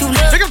bad. If you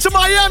look, pick up to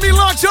Miami,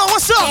 launch, yo.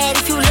 What's up?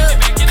 If you look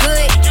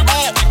good,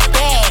 act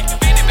bad.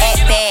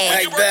 Act bad.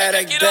 Act bad,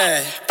 act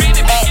bad.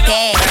 Act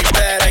bad. Act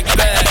bad, act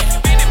bad.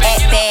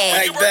 Act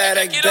bad. Act bad,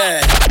 act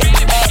bad.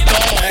 Act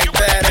bad. Act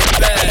bad, act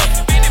bad.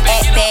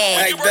 Act bad.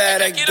 Act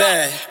bad, act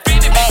bad.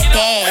 Act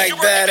bad. Act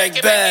bad,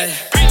 act bad.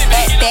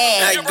 Act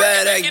bad. Act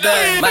bad, act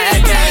bad. My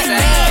act bad.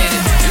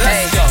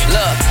 Hey,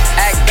 look,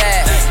 act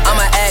bad.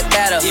 I'ma act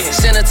better.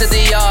 Send her to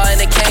DR and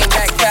it came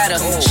back fatter.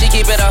 She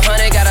keep it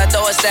 100, gotta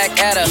throw a stack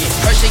at her.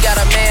 Her she got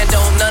a man,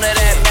 don't none of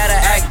that matter.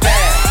 Act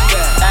bad.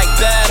 Act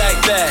bad,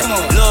 act bad.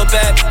 Little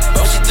bad,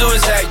 all she do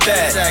is act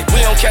bad.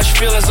 We don't catch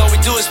feelings, all we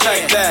do is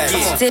pack bags.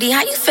 Diddy,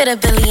 how you fit a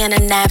Billy in a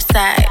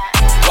knapsack?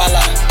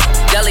 Voila.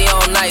 Deli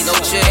on nice, no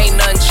chill. Ain't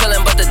nothing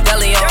chillin' but the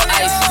deli on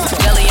ice.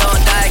 Deli on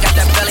diet, got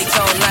that belly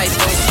tone nice.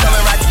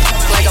 Coming right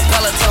like a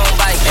Peloton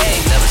bike.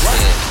 Hey, never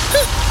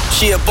scared.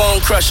 She a bone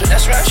crusher.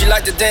 That's right. She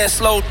like to dance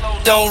slow,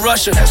 don't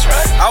rush her. That's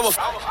right. I will,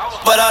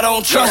 but I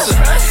don't trust her.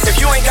 If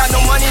you ain't got no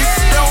money,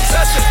 don't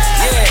touch her.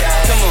 Yeah,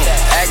 come on.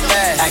 Act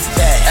bad, act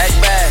bad, act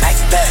bad,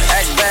 act bad,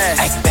 act bad,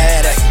 act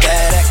bad, act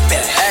bad, act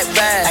bad, act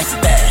bad, act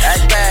bad,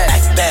 act bad,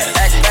 act bad,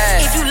 act bad.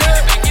 If you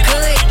look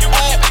good,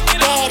 act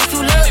bad. If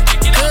you look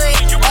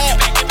good,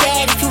 act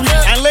bad. If you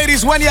look. And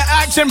ladies, when you're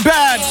acting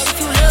bad,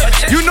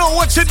 you know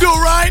what to do,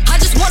 right? I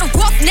just want a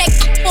roughneck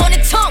on the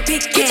tongue.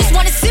 You just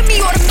wanna send me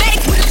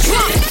automatic with a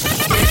drum.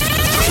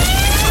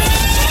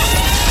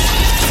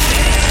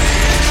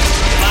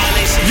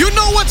 You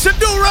know what to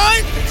do,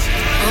 right?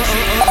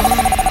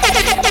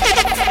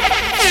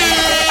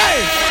 Hey,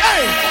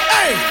 hey,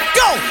 hey,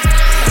 go!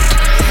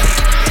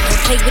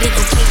 Don't play with it,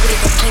 don't play with it,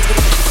 don't play with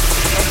it.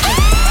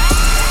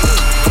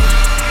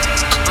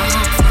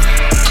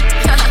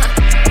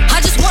 I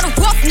just want a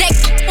roughneck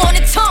on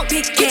the tongue.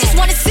 You just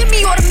wanna send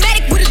me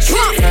automatic with a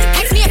drum.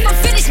 Ask me if I'm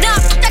finished now,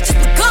 that just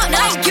begun.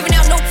 I ain't giving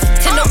out no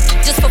to no,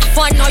 just for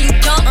fun. Are you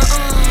dumb?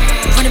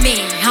 100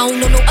 man, I don't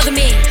know no other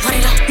man.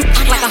 You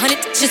pop like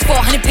 100 just for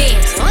 100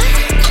 bands.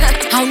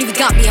 I don't even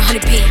got me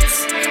 100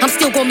 bands. I'm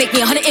still gonna make me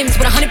 100 M's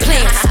with 100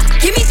 plans.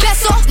 Give me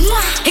peso,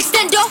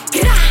 extendo.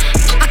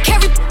 I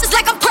carry just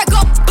like I'm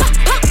Prego.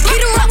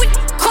 Hit around with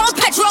Carl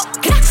Petro.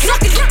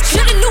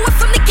 Should've knew it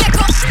from the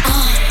get-go.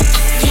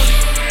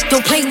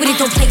 Don't play with it,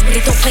 don't play with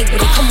it, don't play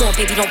with it. Come on,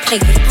 baby, don't play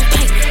with it, don't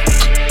play with it.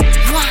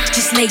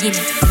 Just lay in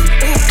it.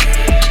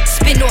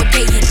 Spin all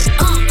day in it.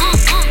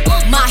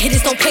 My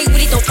hitters don't play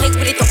with it, don't play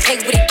with it, don't play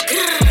with it.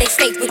 They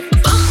stay with it.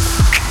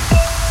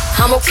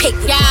 I'm okay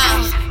with it.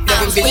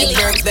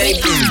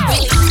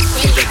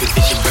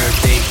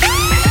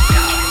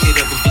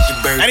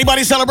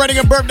 Anybody celebrating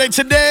a birthday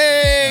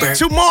today?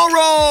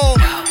 Tomorrow?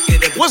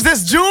 Was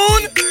this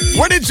June?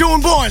 Where did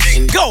June born?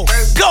 Go,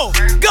 go,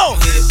 go.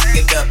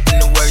 Get up in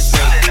the worst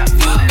way.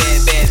 You a bad,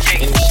 bad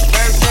chick.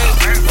 Birthday,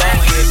 go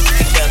ahead,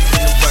 get up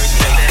in the worst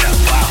way.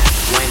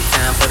 One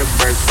time for the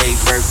birthday.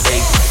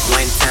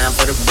 One time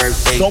for the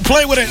birthday. Don't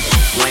play with it.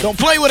 Don't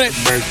play with it.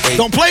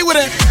 Don't play with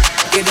it.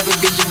 Get up and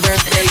get your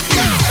birthday.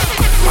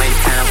 One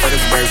time for the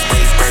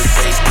birthday.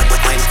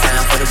 One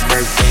time for the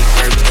birthday.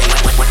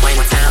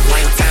 One time.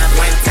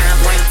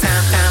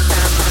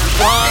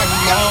 One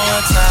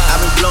more time.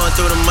 I've been blowing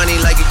through the money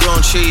like it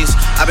growing trees.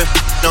 I've been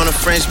on a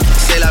French,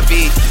 c'est la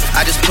vie.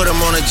 I just put them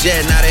on a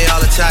jet, now they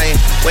all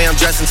Italian. Way I'm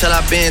dressed until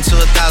I've been to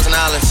 $1,000.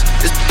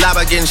 This lie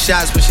by getting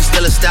shots, but she's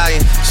still a stallion.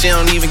 She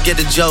don't even get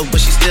the joke,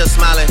 but she's still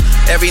smiling.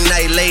 Every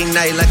night, late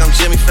night, like I'm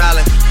Jimmy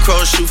Fallon.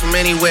 Crows shoot from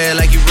anywhere,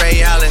 like you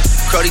Ray Allen.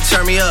 Crody,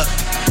 turn me up.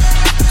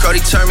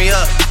 Crody, turn me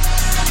up.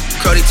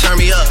 Crody, turn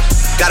me up.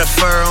 Got a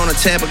fur on a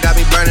Tampa, got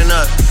me burning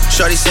up.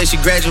 Shorty said she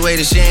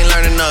graduated, she ain't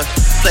learning enough.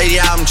 Play the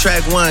album track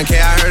 1, K,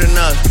 I heard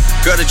enough.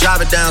 Girl to drive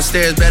it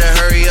downstairs, better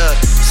hurry up.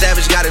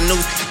 Savage got a new,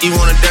 you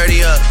wanna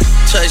dirty up.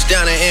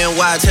 Touchdown in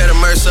NY, tear the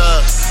Mercer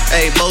up.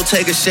 Hey,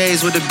 Bottega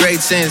shades with the great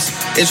sense.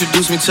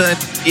 Introduce me to it,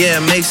 yeah,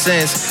 it makes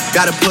sense.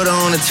 Gotta put her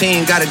on the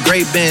team, got a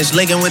great bench.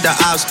 Linking with the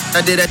ops,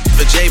 I did that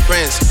for Jay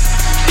Prince.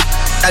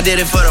 I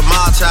did it for the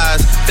Maltese.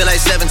 Feel like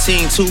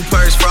 17, 2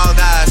 purse for all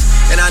guys.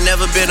 And I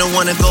never been the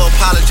one to go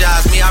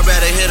apologize. Me, I'd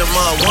rather hit them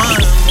up one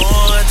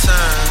more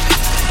time.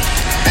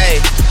 Hey,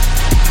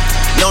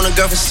 known a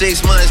girl for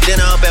 6 months,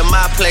 dinner up at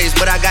my place.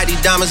 But I got these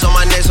diamonds on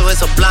my neck, so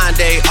it's a blind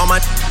date. All my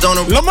on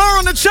the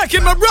Lamar on the check-in,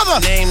 my brother.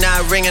 Name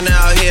not ringing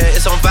out here,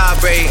 it's on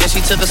vibrate. And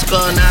she took a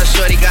skull, now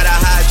shorty gotta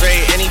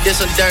hydrate. And he did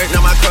some dirt, now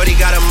my Crody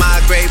gotta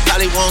migrate.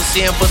 Probably won't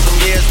see him for some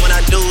years. When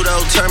I do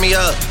though, turn me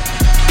up.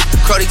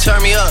 Crody,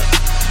 turn me up.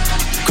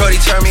 Crody,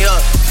 turn me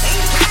up.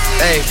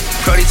 Hey,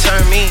 Crody,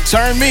 turn me.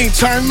 Turn me,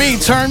 turn me,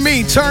 turn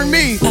me, turn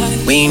me.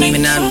 We ain't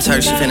even out in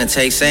Turks, she finna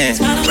take sand.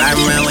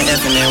 Riding around with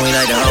F and then we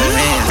like to hold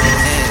hands.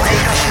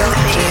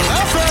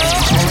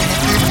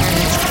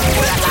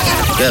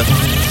 Yeah.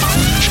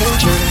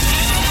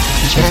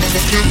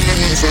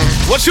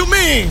 What you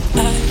mean?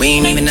 We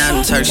ain't even out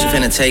in Turks, she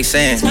finna take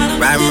sand.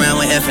 Riding around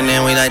with F and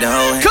then we like to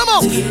hold hands. Come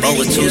on. Both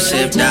with 2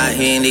 sip, die,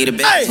 he ain't need a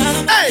bit. Hey,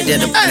 hey,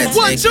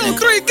 1, 2,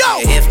 3,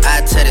 go. If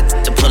I tell it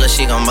to pull her,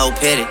 she gon' mo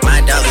pit it.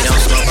 My doggy don't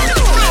smoke on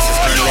unless it's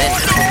unlit.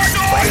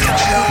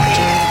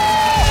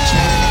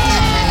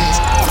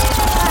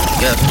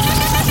 Yeah.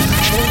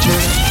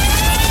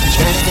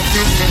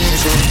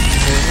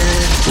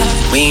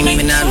 We ain't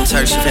even out in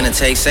Turks, she finna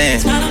take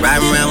sand.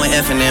 Riding around with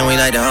F and then we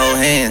like to hold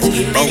hands.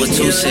 Both with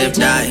 2 sip,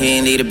 die, he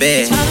ain't need a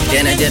bed.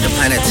 Then I did the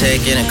pint of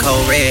tech in a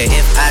cold red.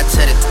 If I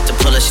tell it to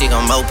pull her, she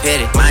gon' mo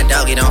pit it. My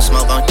doggy don't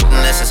smoke on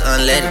unless it's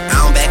unleaded. I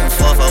don't back and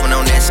forth over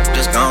no that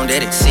just gon'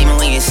 did it. See me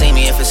when you see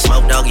me, if it's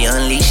smoke, doggy,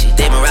 unleash it.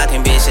 Did my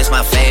rockin' bitch, it's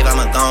my fave,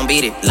 I'ma gon'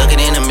 beat it. Looking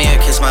in the mirror,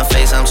 kiss my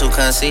face, I'm too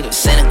conceited.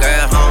 Send a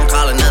girl home,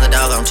 call another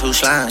dog, I'm too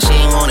slime. She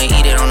ain't wanna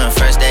eat it on the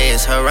first day,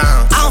 it's her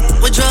round. I don't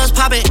with drugs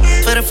poppin'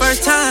 for the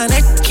first time.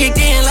 They kicked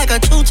in like a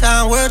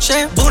 2-time world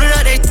champ. Booted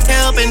up, they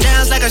up and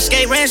downs like a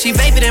skate ramp. She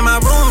vapid in my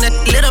room, that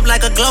lit up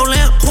like a glow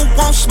lamp. Who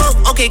won't smoke?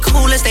 Okay,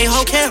 cool, let's stay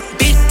whole camp.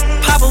 Beat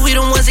Papa, we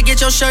the ones that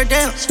get your shirt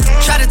down.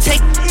 Try to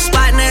take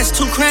spot and that's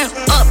too cramped.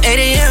 Up 8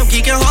 a.m.,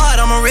 geeking hard,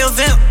 I'm a real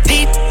vamp.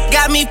 Deep,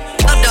 got me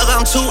up, dog,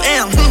 I'm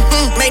 2M.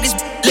 Made this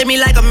lit me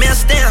like a male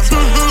stamp.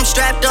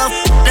 Strapped up,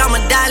 I'ma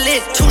die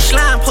lit. 2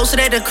 slime posted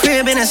at the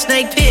crib in a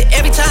snake pit.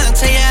 Every time I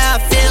tell you how I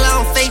feel, I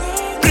don't fake.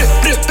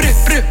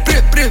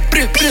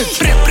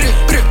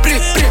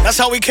 That's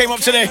how we came up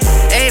today.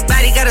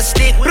 Everybody got a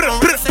stick.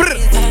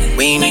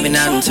 We ain't even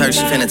out in Turks,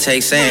 she finna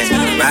take sand.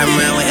 Riding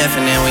around with F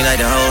and then we like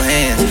to hold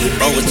hands.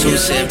 Both with 2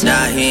 sip,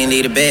 die, he ain't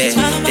need a bed.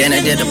 Then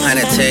I did the pint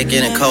of tech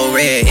in a cold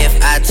red. If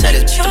I tell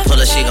it to pull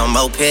her, she gon'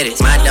 mo pit it.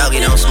 My doggy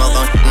don't smoke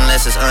on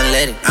unless it's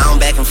unleaded. I don't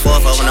back and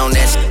forth over no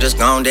that just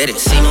gon' did it.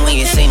 See me when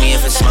you see me,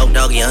 if it's smoke,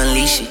 doggy,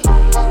 unleash it.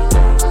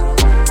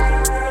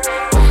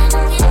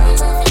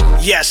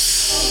 Yes.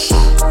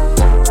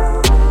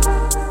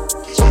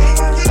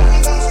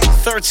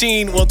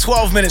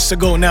 12 minutes to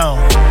go now.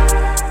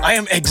 I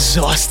am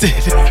exhausted.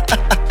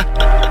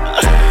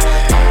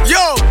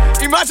 Yo,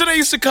 imagine I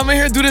used to come in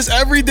here and do this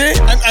every day.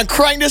 I'm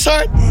crying this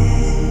hard.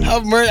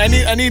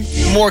 I need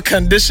more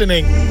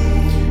conditioning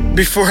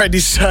before I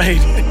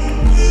decide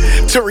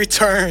to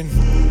return.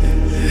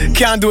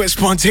 Can't do it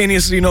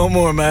spontaneously no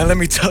more, man. Let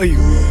me tell you.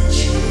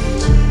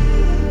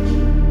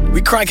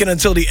 We cranking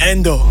until the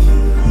end, though.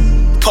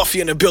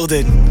 Puffy in the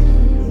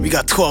building. We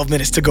got 12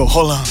 minutes to go.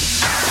 Hold on.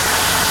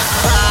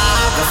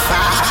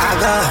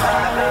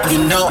 You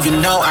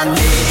know I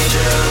need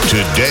you.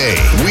 Today,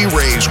 we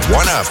raise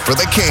one up for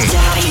the king.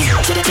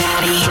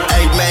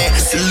 Hey man,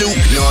 salute,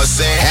 you know what I'm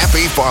saying?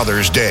 Happy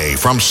Father's Day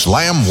from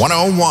Slam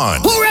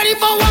 101. Who ready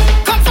for what?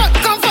 Come front,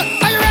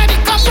 are you ready?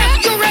 Come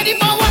front, you ready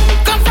for what?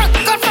 Come front,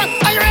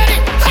 are you ready?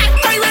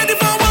 Are you ready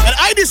for what? And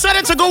I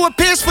decided to go with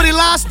pace for the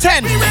last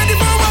 10. You ready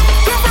for what?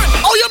 Come front.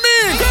 Oh, you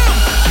mean?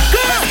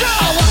 Let's go.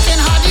 I worked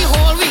hard the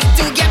whole week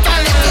to get a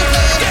little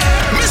bit.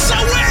 Mr.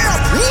 Will,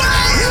 who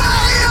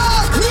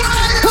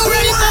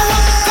ready for what?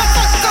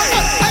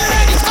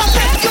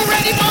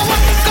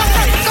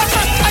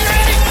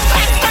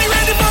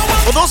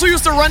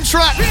 run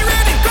track.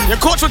 Your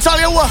coach will tell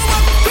you what.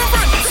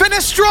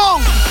 Finish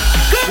strong.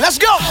 Let's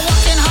go. I'm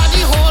working hard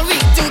the whole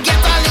week to get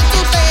a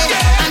little pay,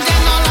 and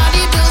then all of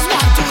the bills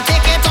want to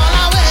take it all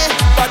away.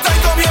 But I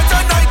come here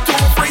tonight to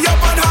free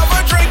up and have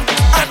a drink,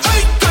 and I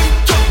think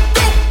to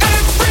do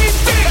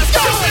everything. Let's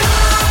go.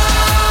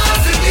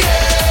 Hands in the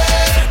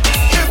air.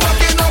 If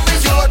walking up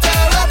is your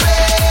therapy.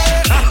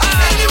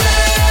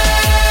 Anywhere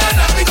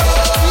that we go,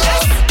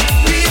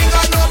 we ain't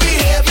got no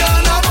behavior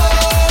no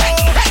more.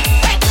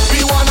 We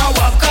wanna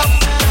walk up,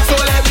 so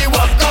let me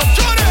walk up.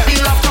 We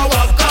love to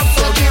walk up,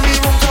 so give me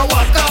room to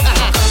walk up.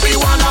 We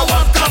wanna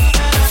walk up,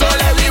 so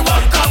let me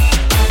walk up.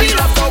 We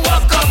love to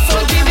walk up, so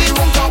give me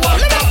room to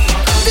walk up.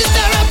 This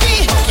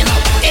therapy,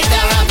 it's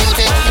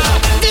therapeutic.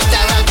 This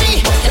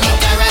therapy, it's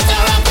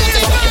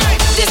therapeutic.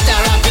 This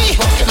therapy,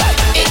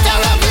 it's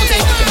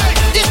therapeutic.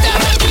 This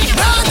therapy.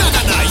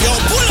 Yo,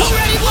 pull up.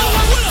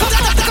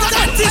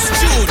 This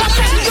tune.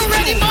 You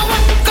ready for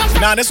what?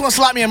 Nah, this one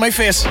slapped me in my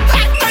face.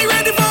 I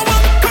ready for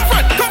what?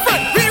 Confront.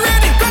 We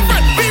ready,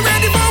 confront. We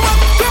ready for what?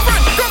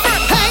 Confront.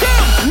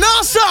 Hey.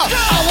 No, sir.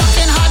 I'm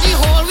working hard the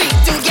whole week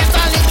to get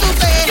a little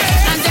pay,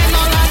 and then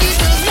all of the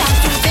bills want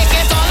to take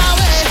it all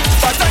away.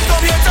 But I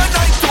come here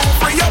tonight to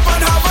free up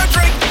and have a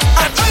drink, and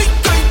I think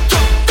to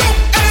do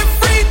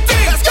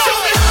everything. Let's go.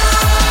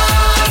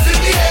 Hands in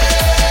the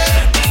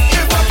air.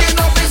 If walking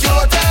up is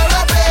your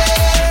therapy.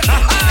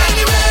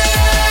 Anywhere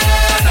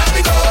that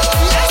we go,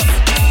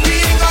 we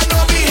ain't got no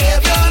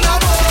behavior no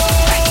more.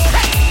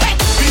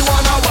 We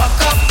wanna walk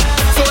up,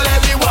 so let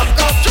me walk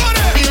up.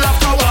 We love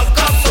to walk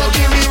up, so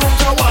give me room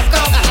to walk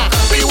up.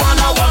 We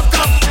wanna walk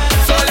up,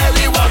 so let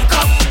me walk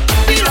up.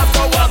 We love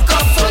to walk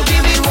up, so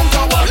give me room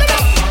to walk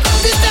up.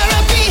 This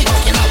therapy,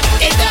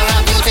 it's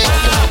therapeutic.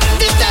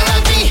 This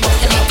therapy,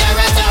 it's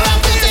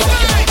therapeutic.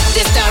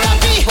 This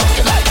therapy,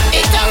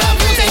 it's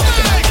therapeutic.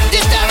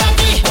 This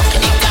therapy,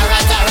 it's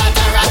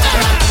therapeutic.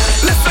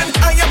 Listen,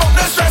 I am out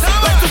the stress.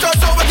 Like to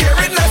shout over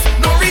caring less.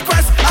 No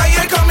request, I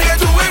ain't come here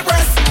to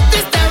impress.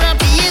 This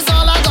therapy is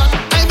all I got.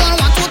 I don't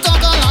want to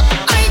talk a lot.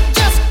 I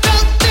just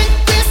don't think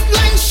this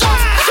line shot.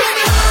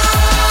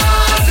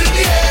 Hands in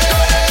the air.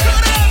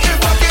 If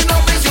walking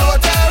up is your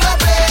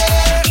therapy.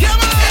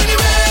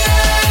 Anywhere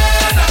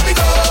that we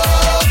go,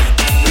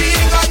 we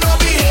ain't got no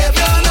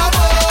behavior no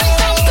more.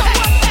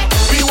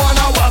 We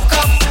wanna walk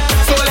up,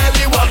 so let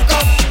me walk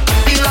up.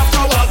 We love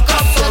to walk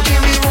up, so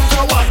give me room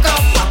to walk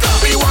up.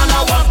 We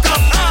wanna walk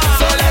up,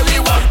 so let me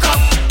walk up.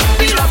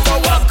 We love to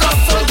walk up,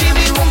 so give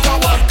me room to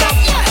walk up.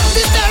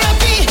 This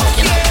therapy,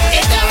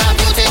 it's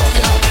therapeutic.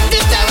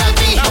 This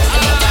therapy,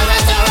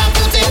 it's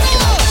therapeutic.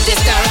 This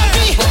therapy,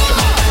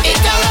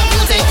 it's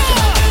therapeutic.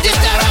 This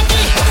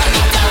therapy, it's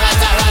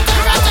therapeutic.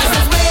 This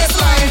is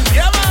baseline,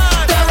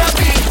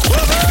 therapy.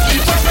 The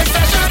perfect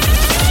session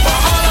for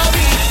all of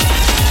me.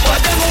 But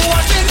them who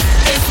watching,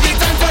 it's me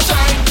time to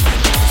shine.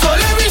 So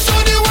let me show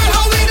the world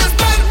how we just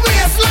bend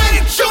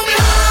waistline. Show me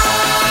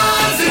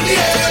hands in the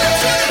air.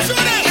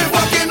 If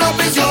walking up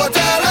is your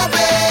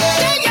therapy.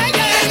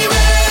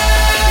 Anywhere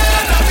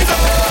that we go,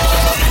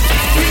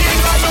 we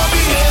ain't got no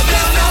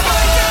behavior no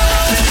more.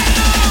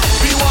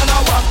 We wanna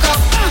walk up,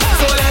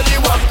 so let me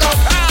walk up.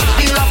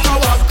 We love to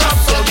walk up,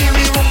 so give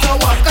me room to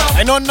walk up.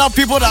 I know enough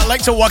people that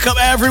like to walk up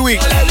every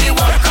week. Let me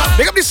walk up.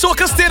 Big up the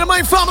Soca State of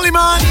Mind family,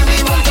 man.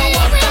 We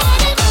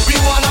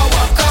wanna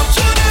walk up,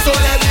 so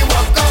let me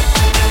walk up.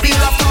 We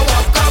love to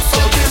walk up, so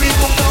give me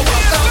room to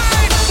walk up.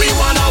 We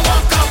wanna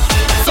walk up,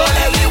 so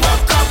let me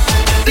walk up.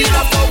 We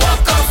love to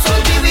walk up, so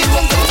give me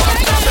room to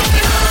walk up.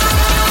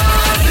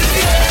 Hands in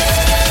the air.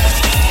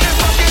 If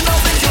walking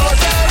up is your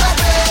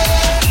therapy.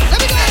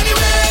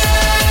 Anywhere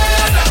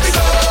that we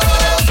go,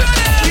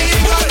 we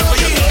ain't got no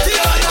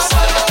behavior no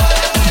more.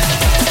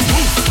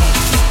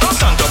 Don't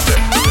stand up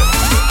there.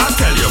 I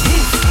tell you,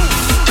 move.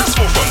 Just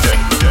move from there.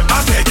 I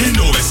said you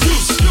know it.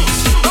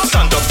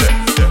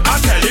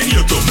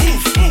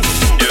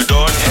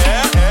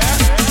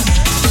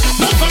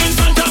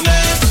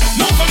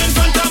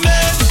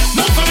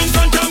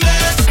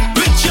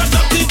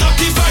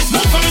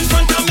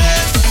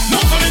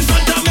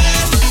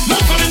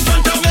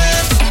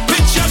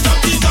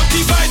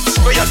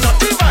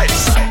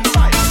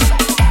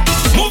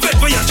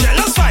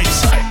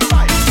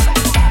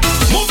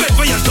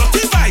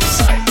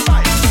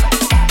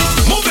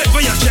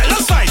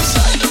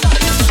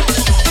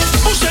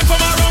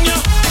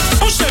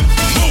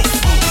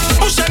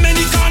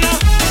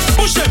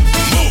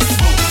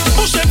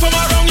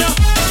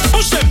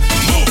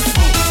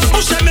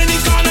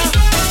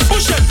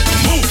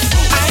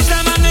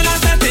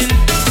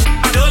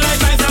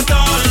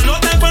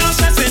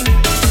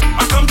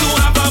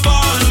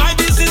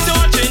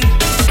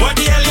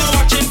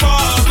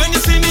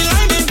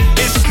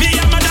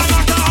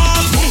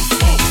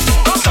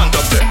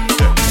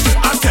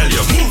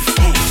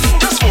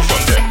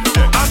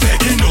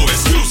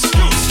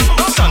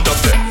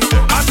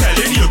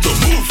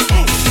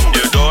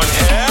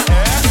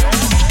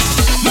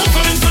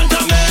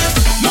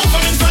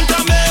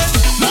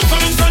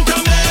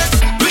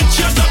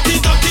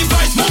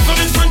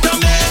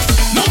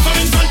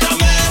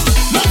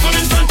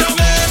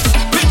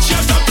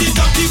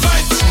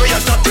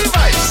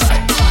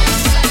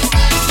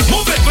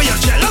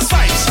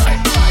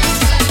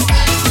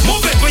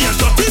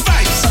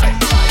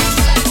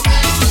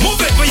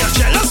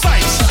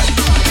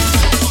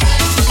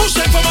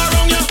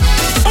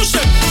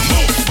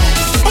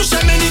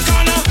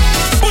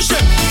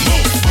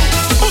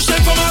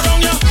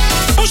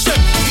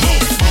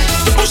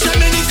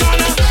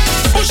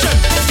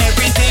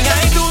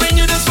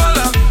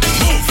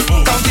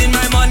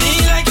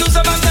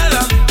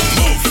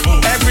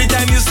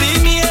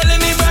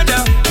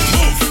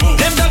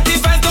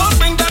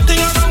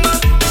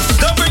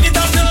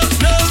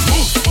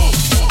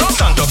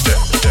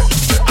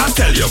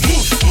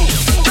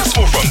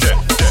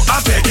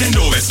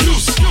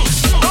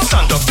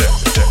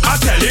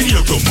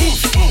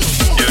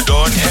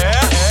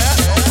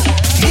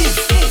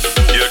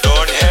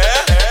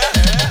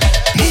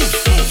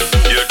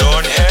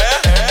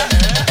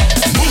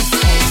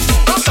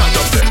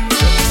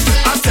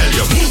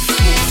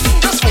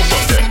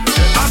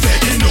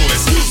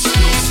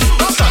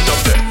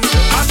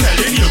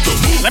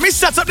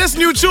 set up this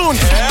new tune.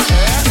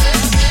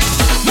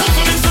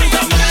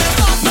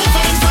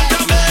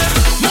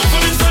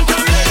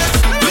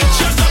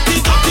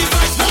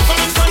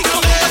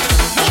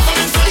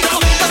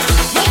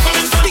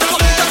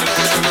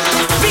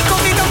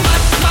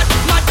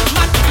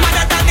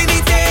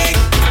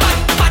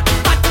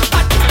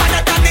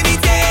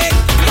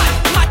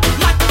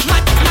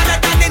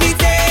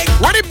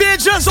 Ready,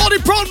 Bajans? All the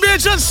proud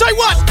Bajans, say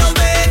what?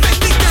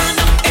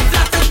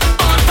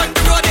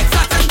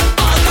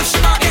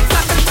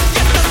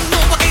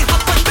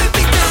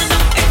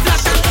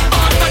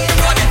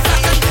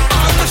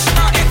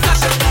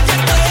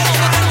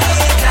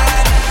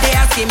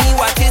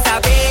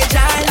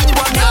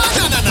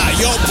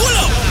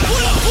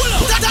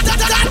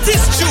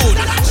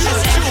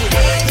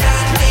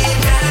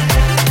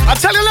 I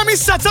tell you, let me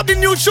set up the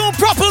new tune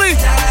properly.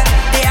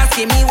 They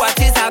asking me what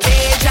is a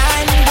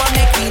Bajan, what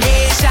make me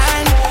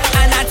nation,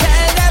 and I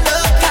tell them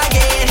look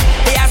again.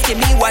 They asking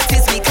me what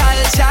is we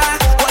culture,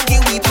 what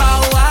give we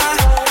power,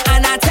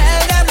 and I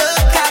tell them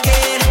look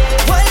again.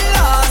 One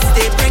lost,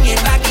 they bring it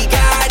back the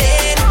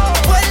garden.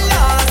 One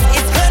lost,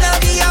 it's gonna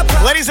be a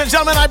problem. Ladies and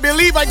gentlemen, I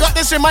believe I got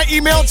this in my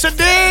email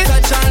today.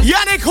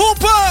 Yannick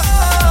Hooper,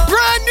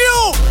 brand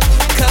new.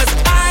 Cause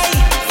I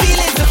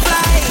feeling to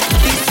fly.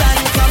 The sun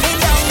coming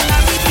down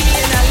and we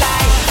feeling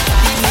alive.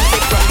 The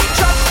music from the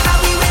truck, how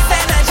we with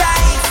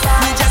energize.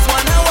 We just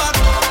wanna walk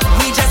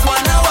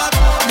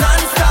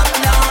non-stop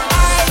now.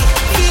 I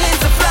feeling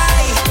to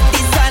fly.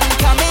 The sun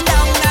coming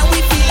down and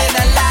we feeling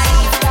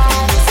alive. The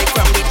music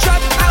from the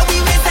truck, how we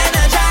with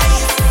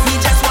energize. We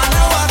just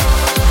wanna walk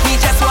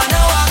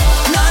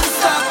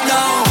non-stop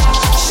now.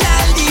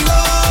 Shandy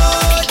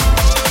road.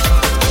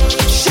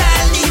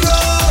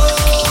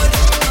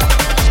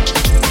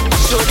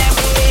 Show them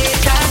we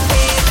Bajan.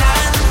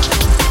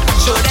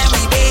 Show them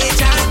we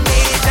Bajan.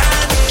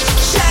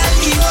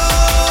 Shandy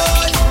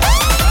road.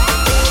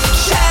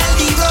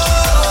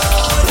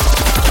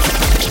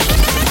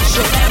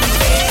 Show them we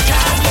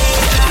Bajan.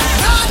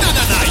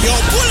 Nah, yo,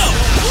 pull up.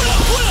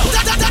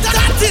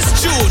 That is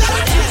June.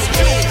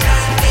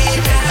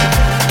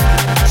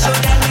 Show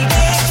them we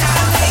Bajan.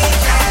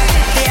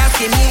 They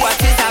asking me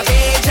what is a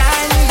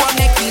Bajan, what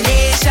make me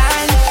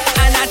nation,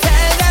 and I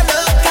tell them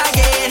look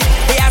again.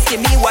 They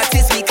asking me what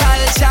is we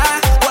culture,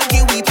 what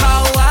give we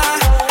power,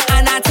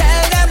 and I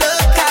tell them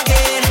look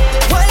again.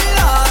 One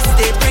lost,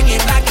 they bring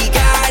it back the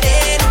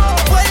garden.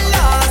 One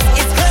lost,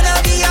 it's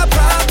gonna be a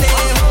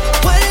problem.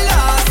 One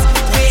lost,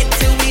 wait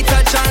till we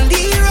touch on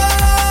the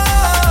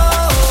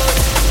road.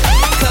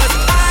 Cause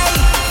I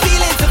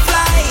feeling to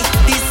fly.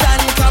 The sun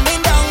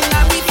coming down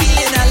and we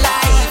feeling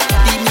alive.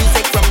 The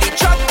music from the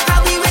truck, how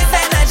we with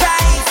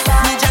energize.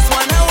 We just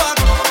wanna walk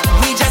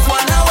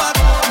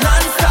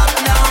non-stop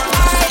now.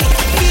 I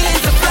feeling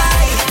to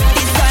fly.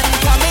 The sun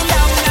coming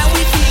down and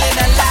we feeling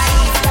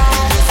alive. The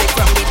music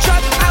from the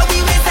truck, how we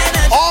with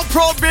energize. All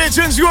pro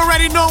Bajans, you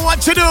already know what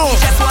to do.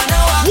 Just wanna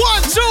walk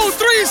 1, 2,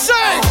 3,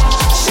 say.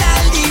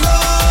 Shandy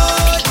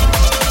road.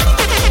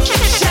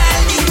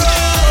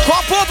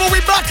 Pop over, we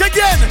back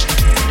again.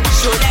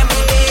 Show them we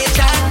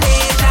Bajan.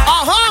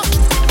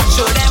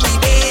 Show them we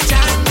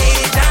Bajan.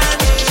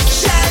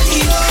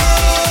 Shandy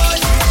road.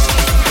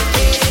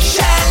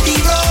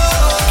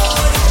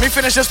 Let me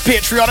finish this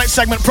patriotic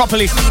segment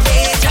properly. Show them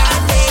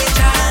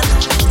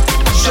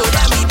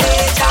we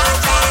Bajan.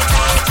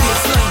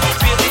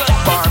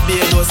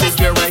 Barbados is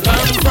where I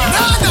come from.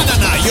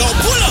 Nah, yo,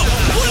 pull up.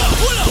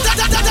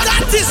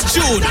 That is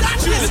June.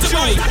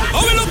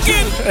 How we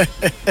looking?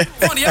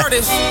 For the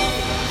artist.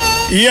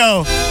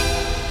 Yo,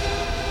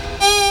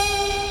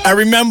 I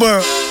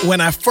remember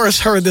when I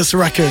first heard this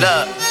record.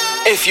 Look,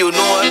 if you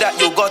know that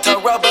you got a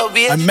rubber I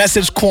waist,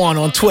 messaged Quan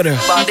on Twitter.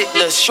 body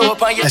the show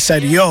up on your. I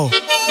said, yo,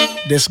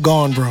 this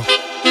gone, bro.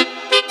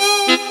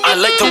 I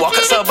like to walk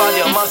outside by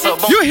your muscle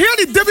bone. You hear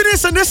the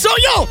dividends in this song,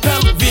 yo?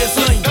 Pelt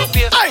baseline.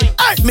 Hey.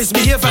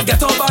 Misbehave and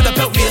get over the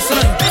pelt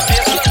baseline.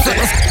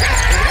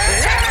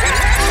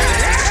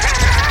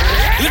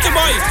 Little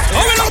boy,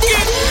 how we looking?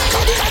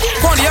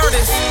 For the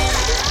artist.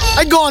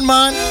 Hey, gone,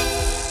 man.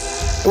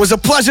 It was a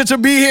pleasure to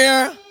be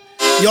here.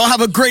 Y'all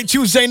have a great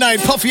Tuesday night.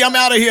 Puffy, I'm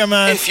out of here,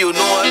 man. If you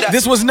know that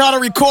This was not a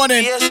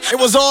recording. It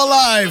was all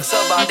live.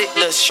 somebody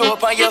the show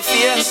up on your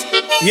face.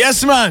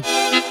 Yes, man.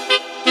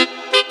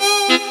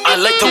 I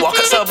like to walk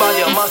outside by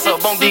your muscle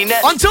bone. The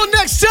net. Until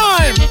next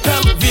time.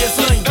 Pelt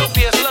baseline.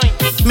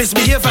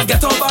 Misbehave and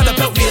get over the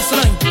pelt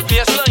baseline.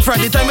 From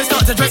the time we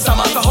start to drink some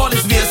alcohol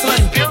is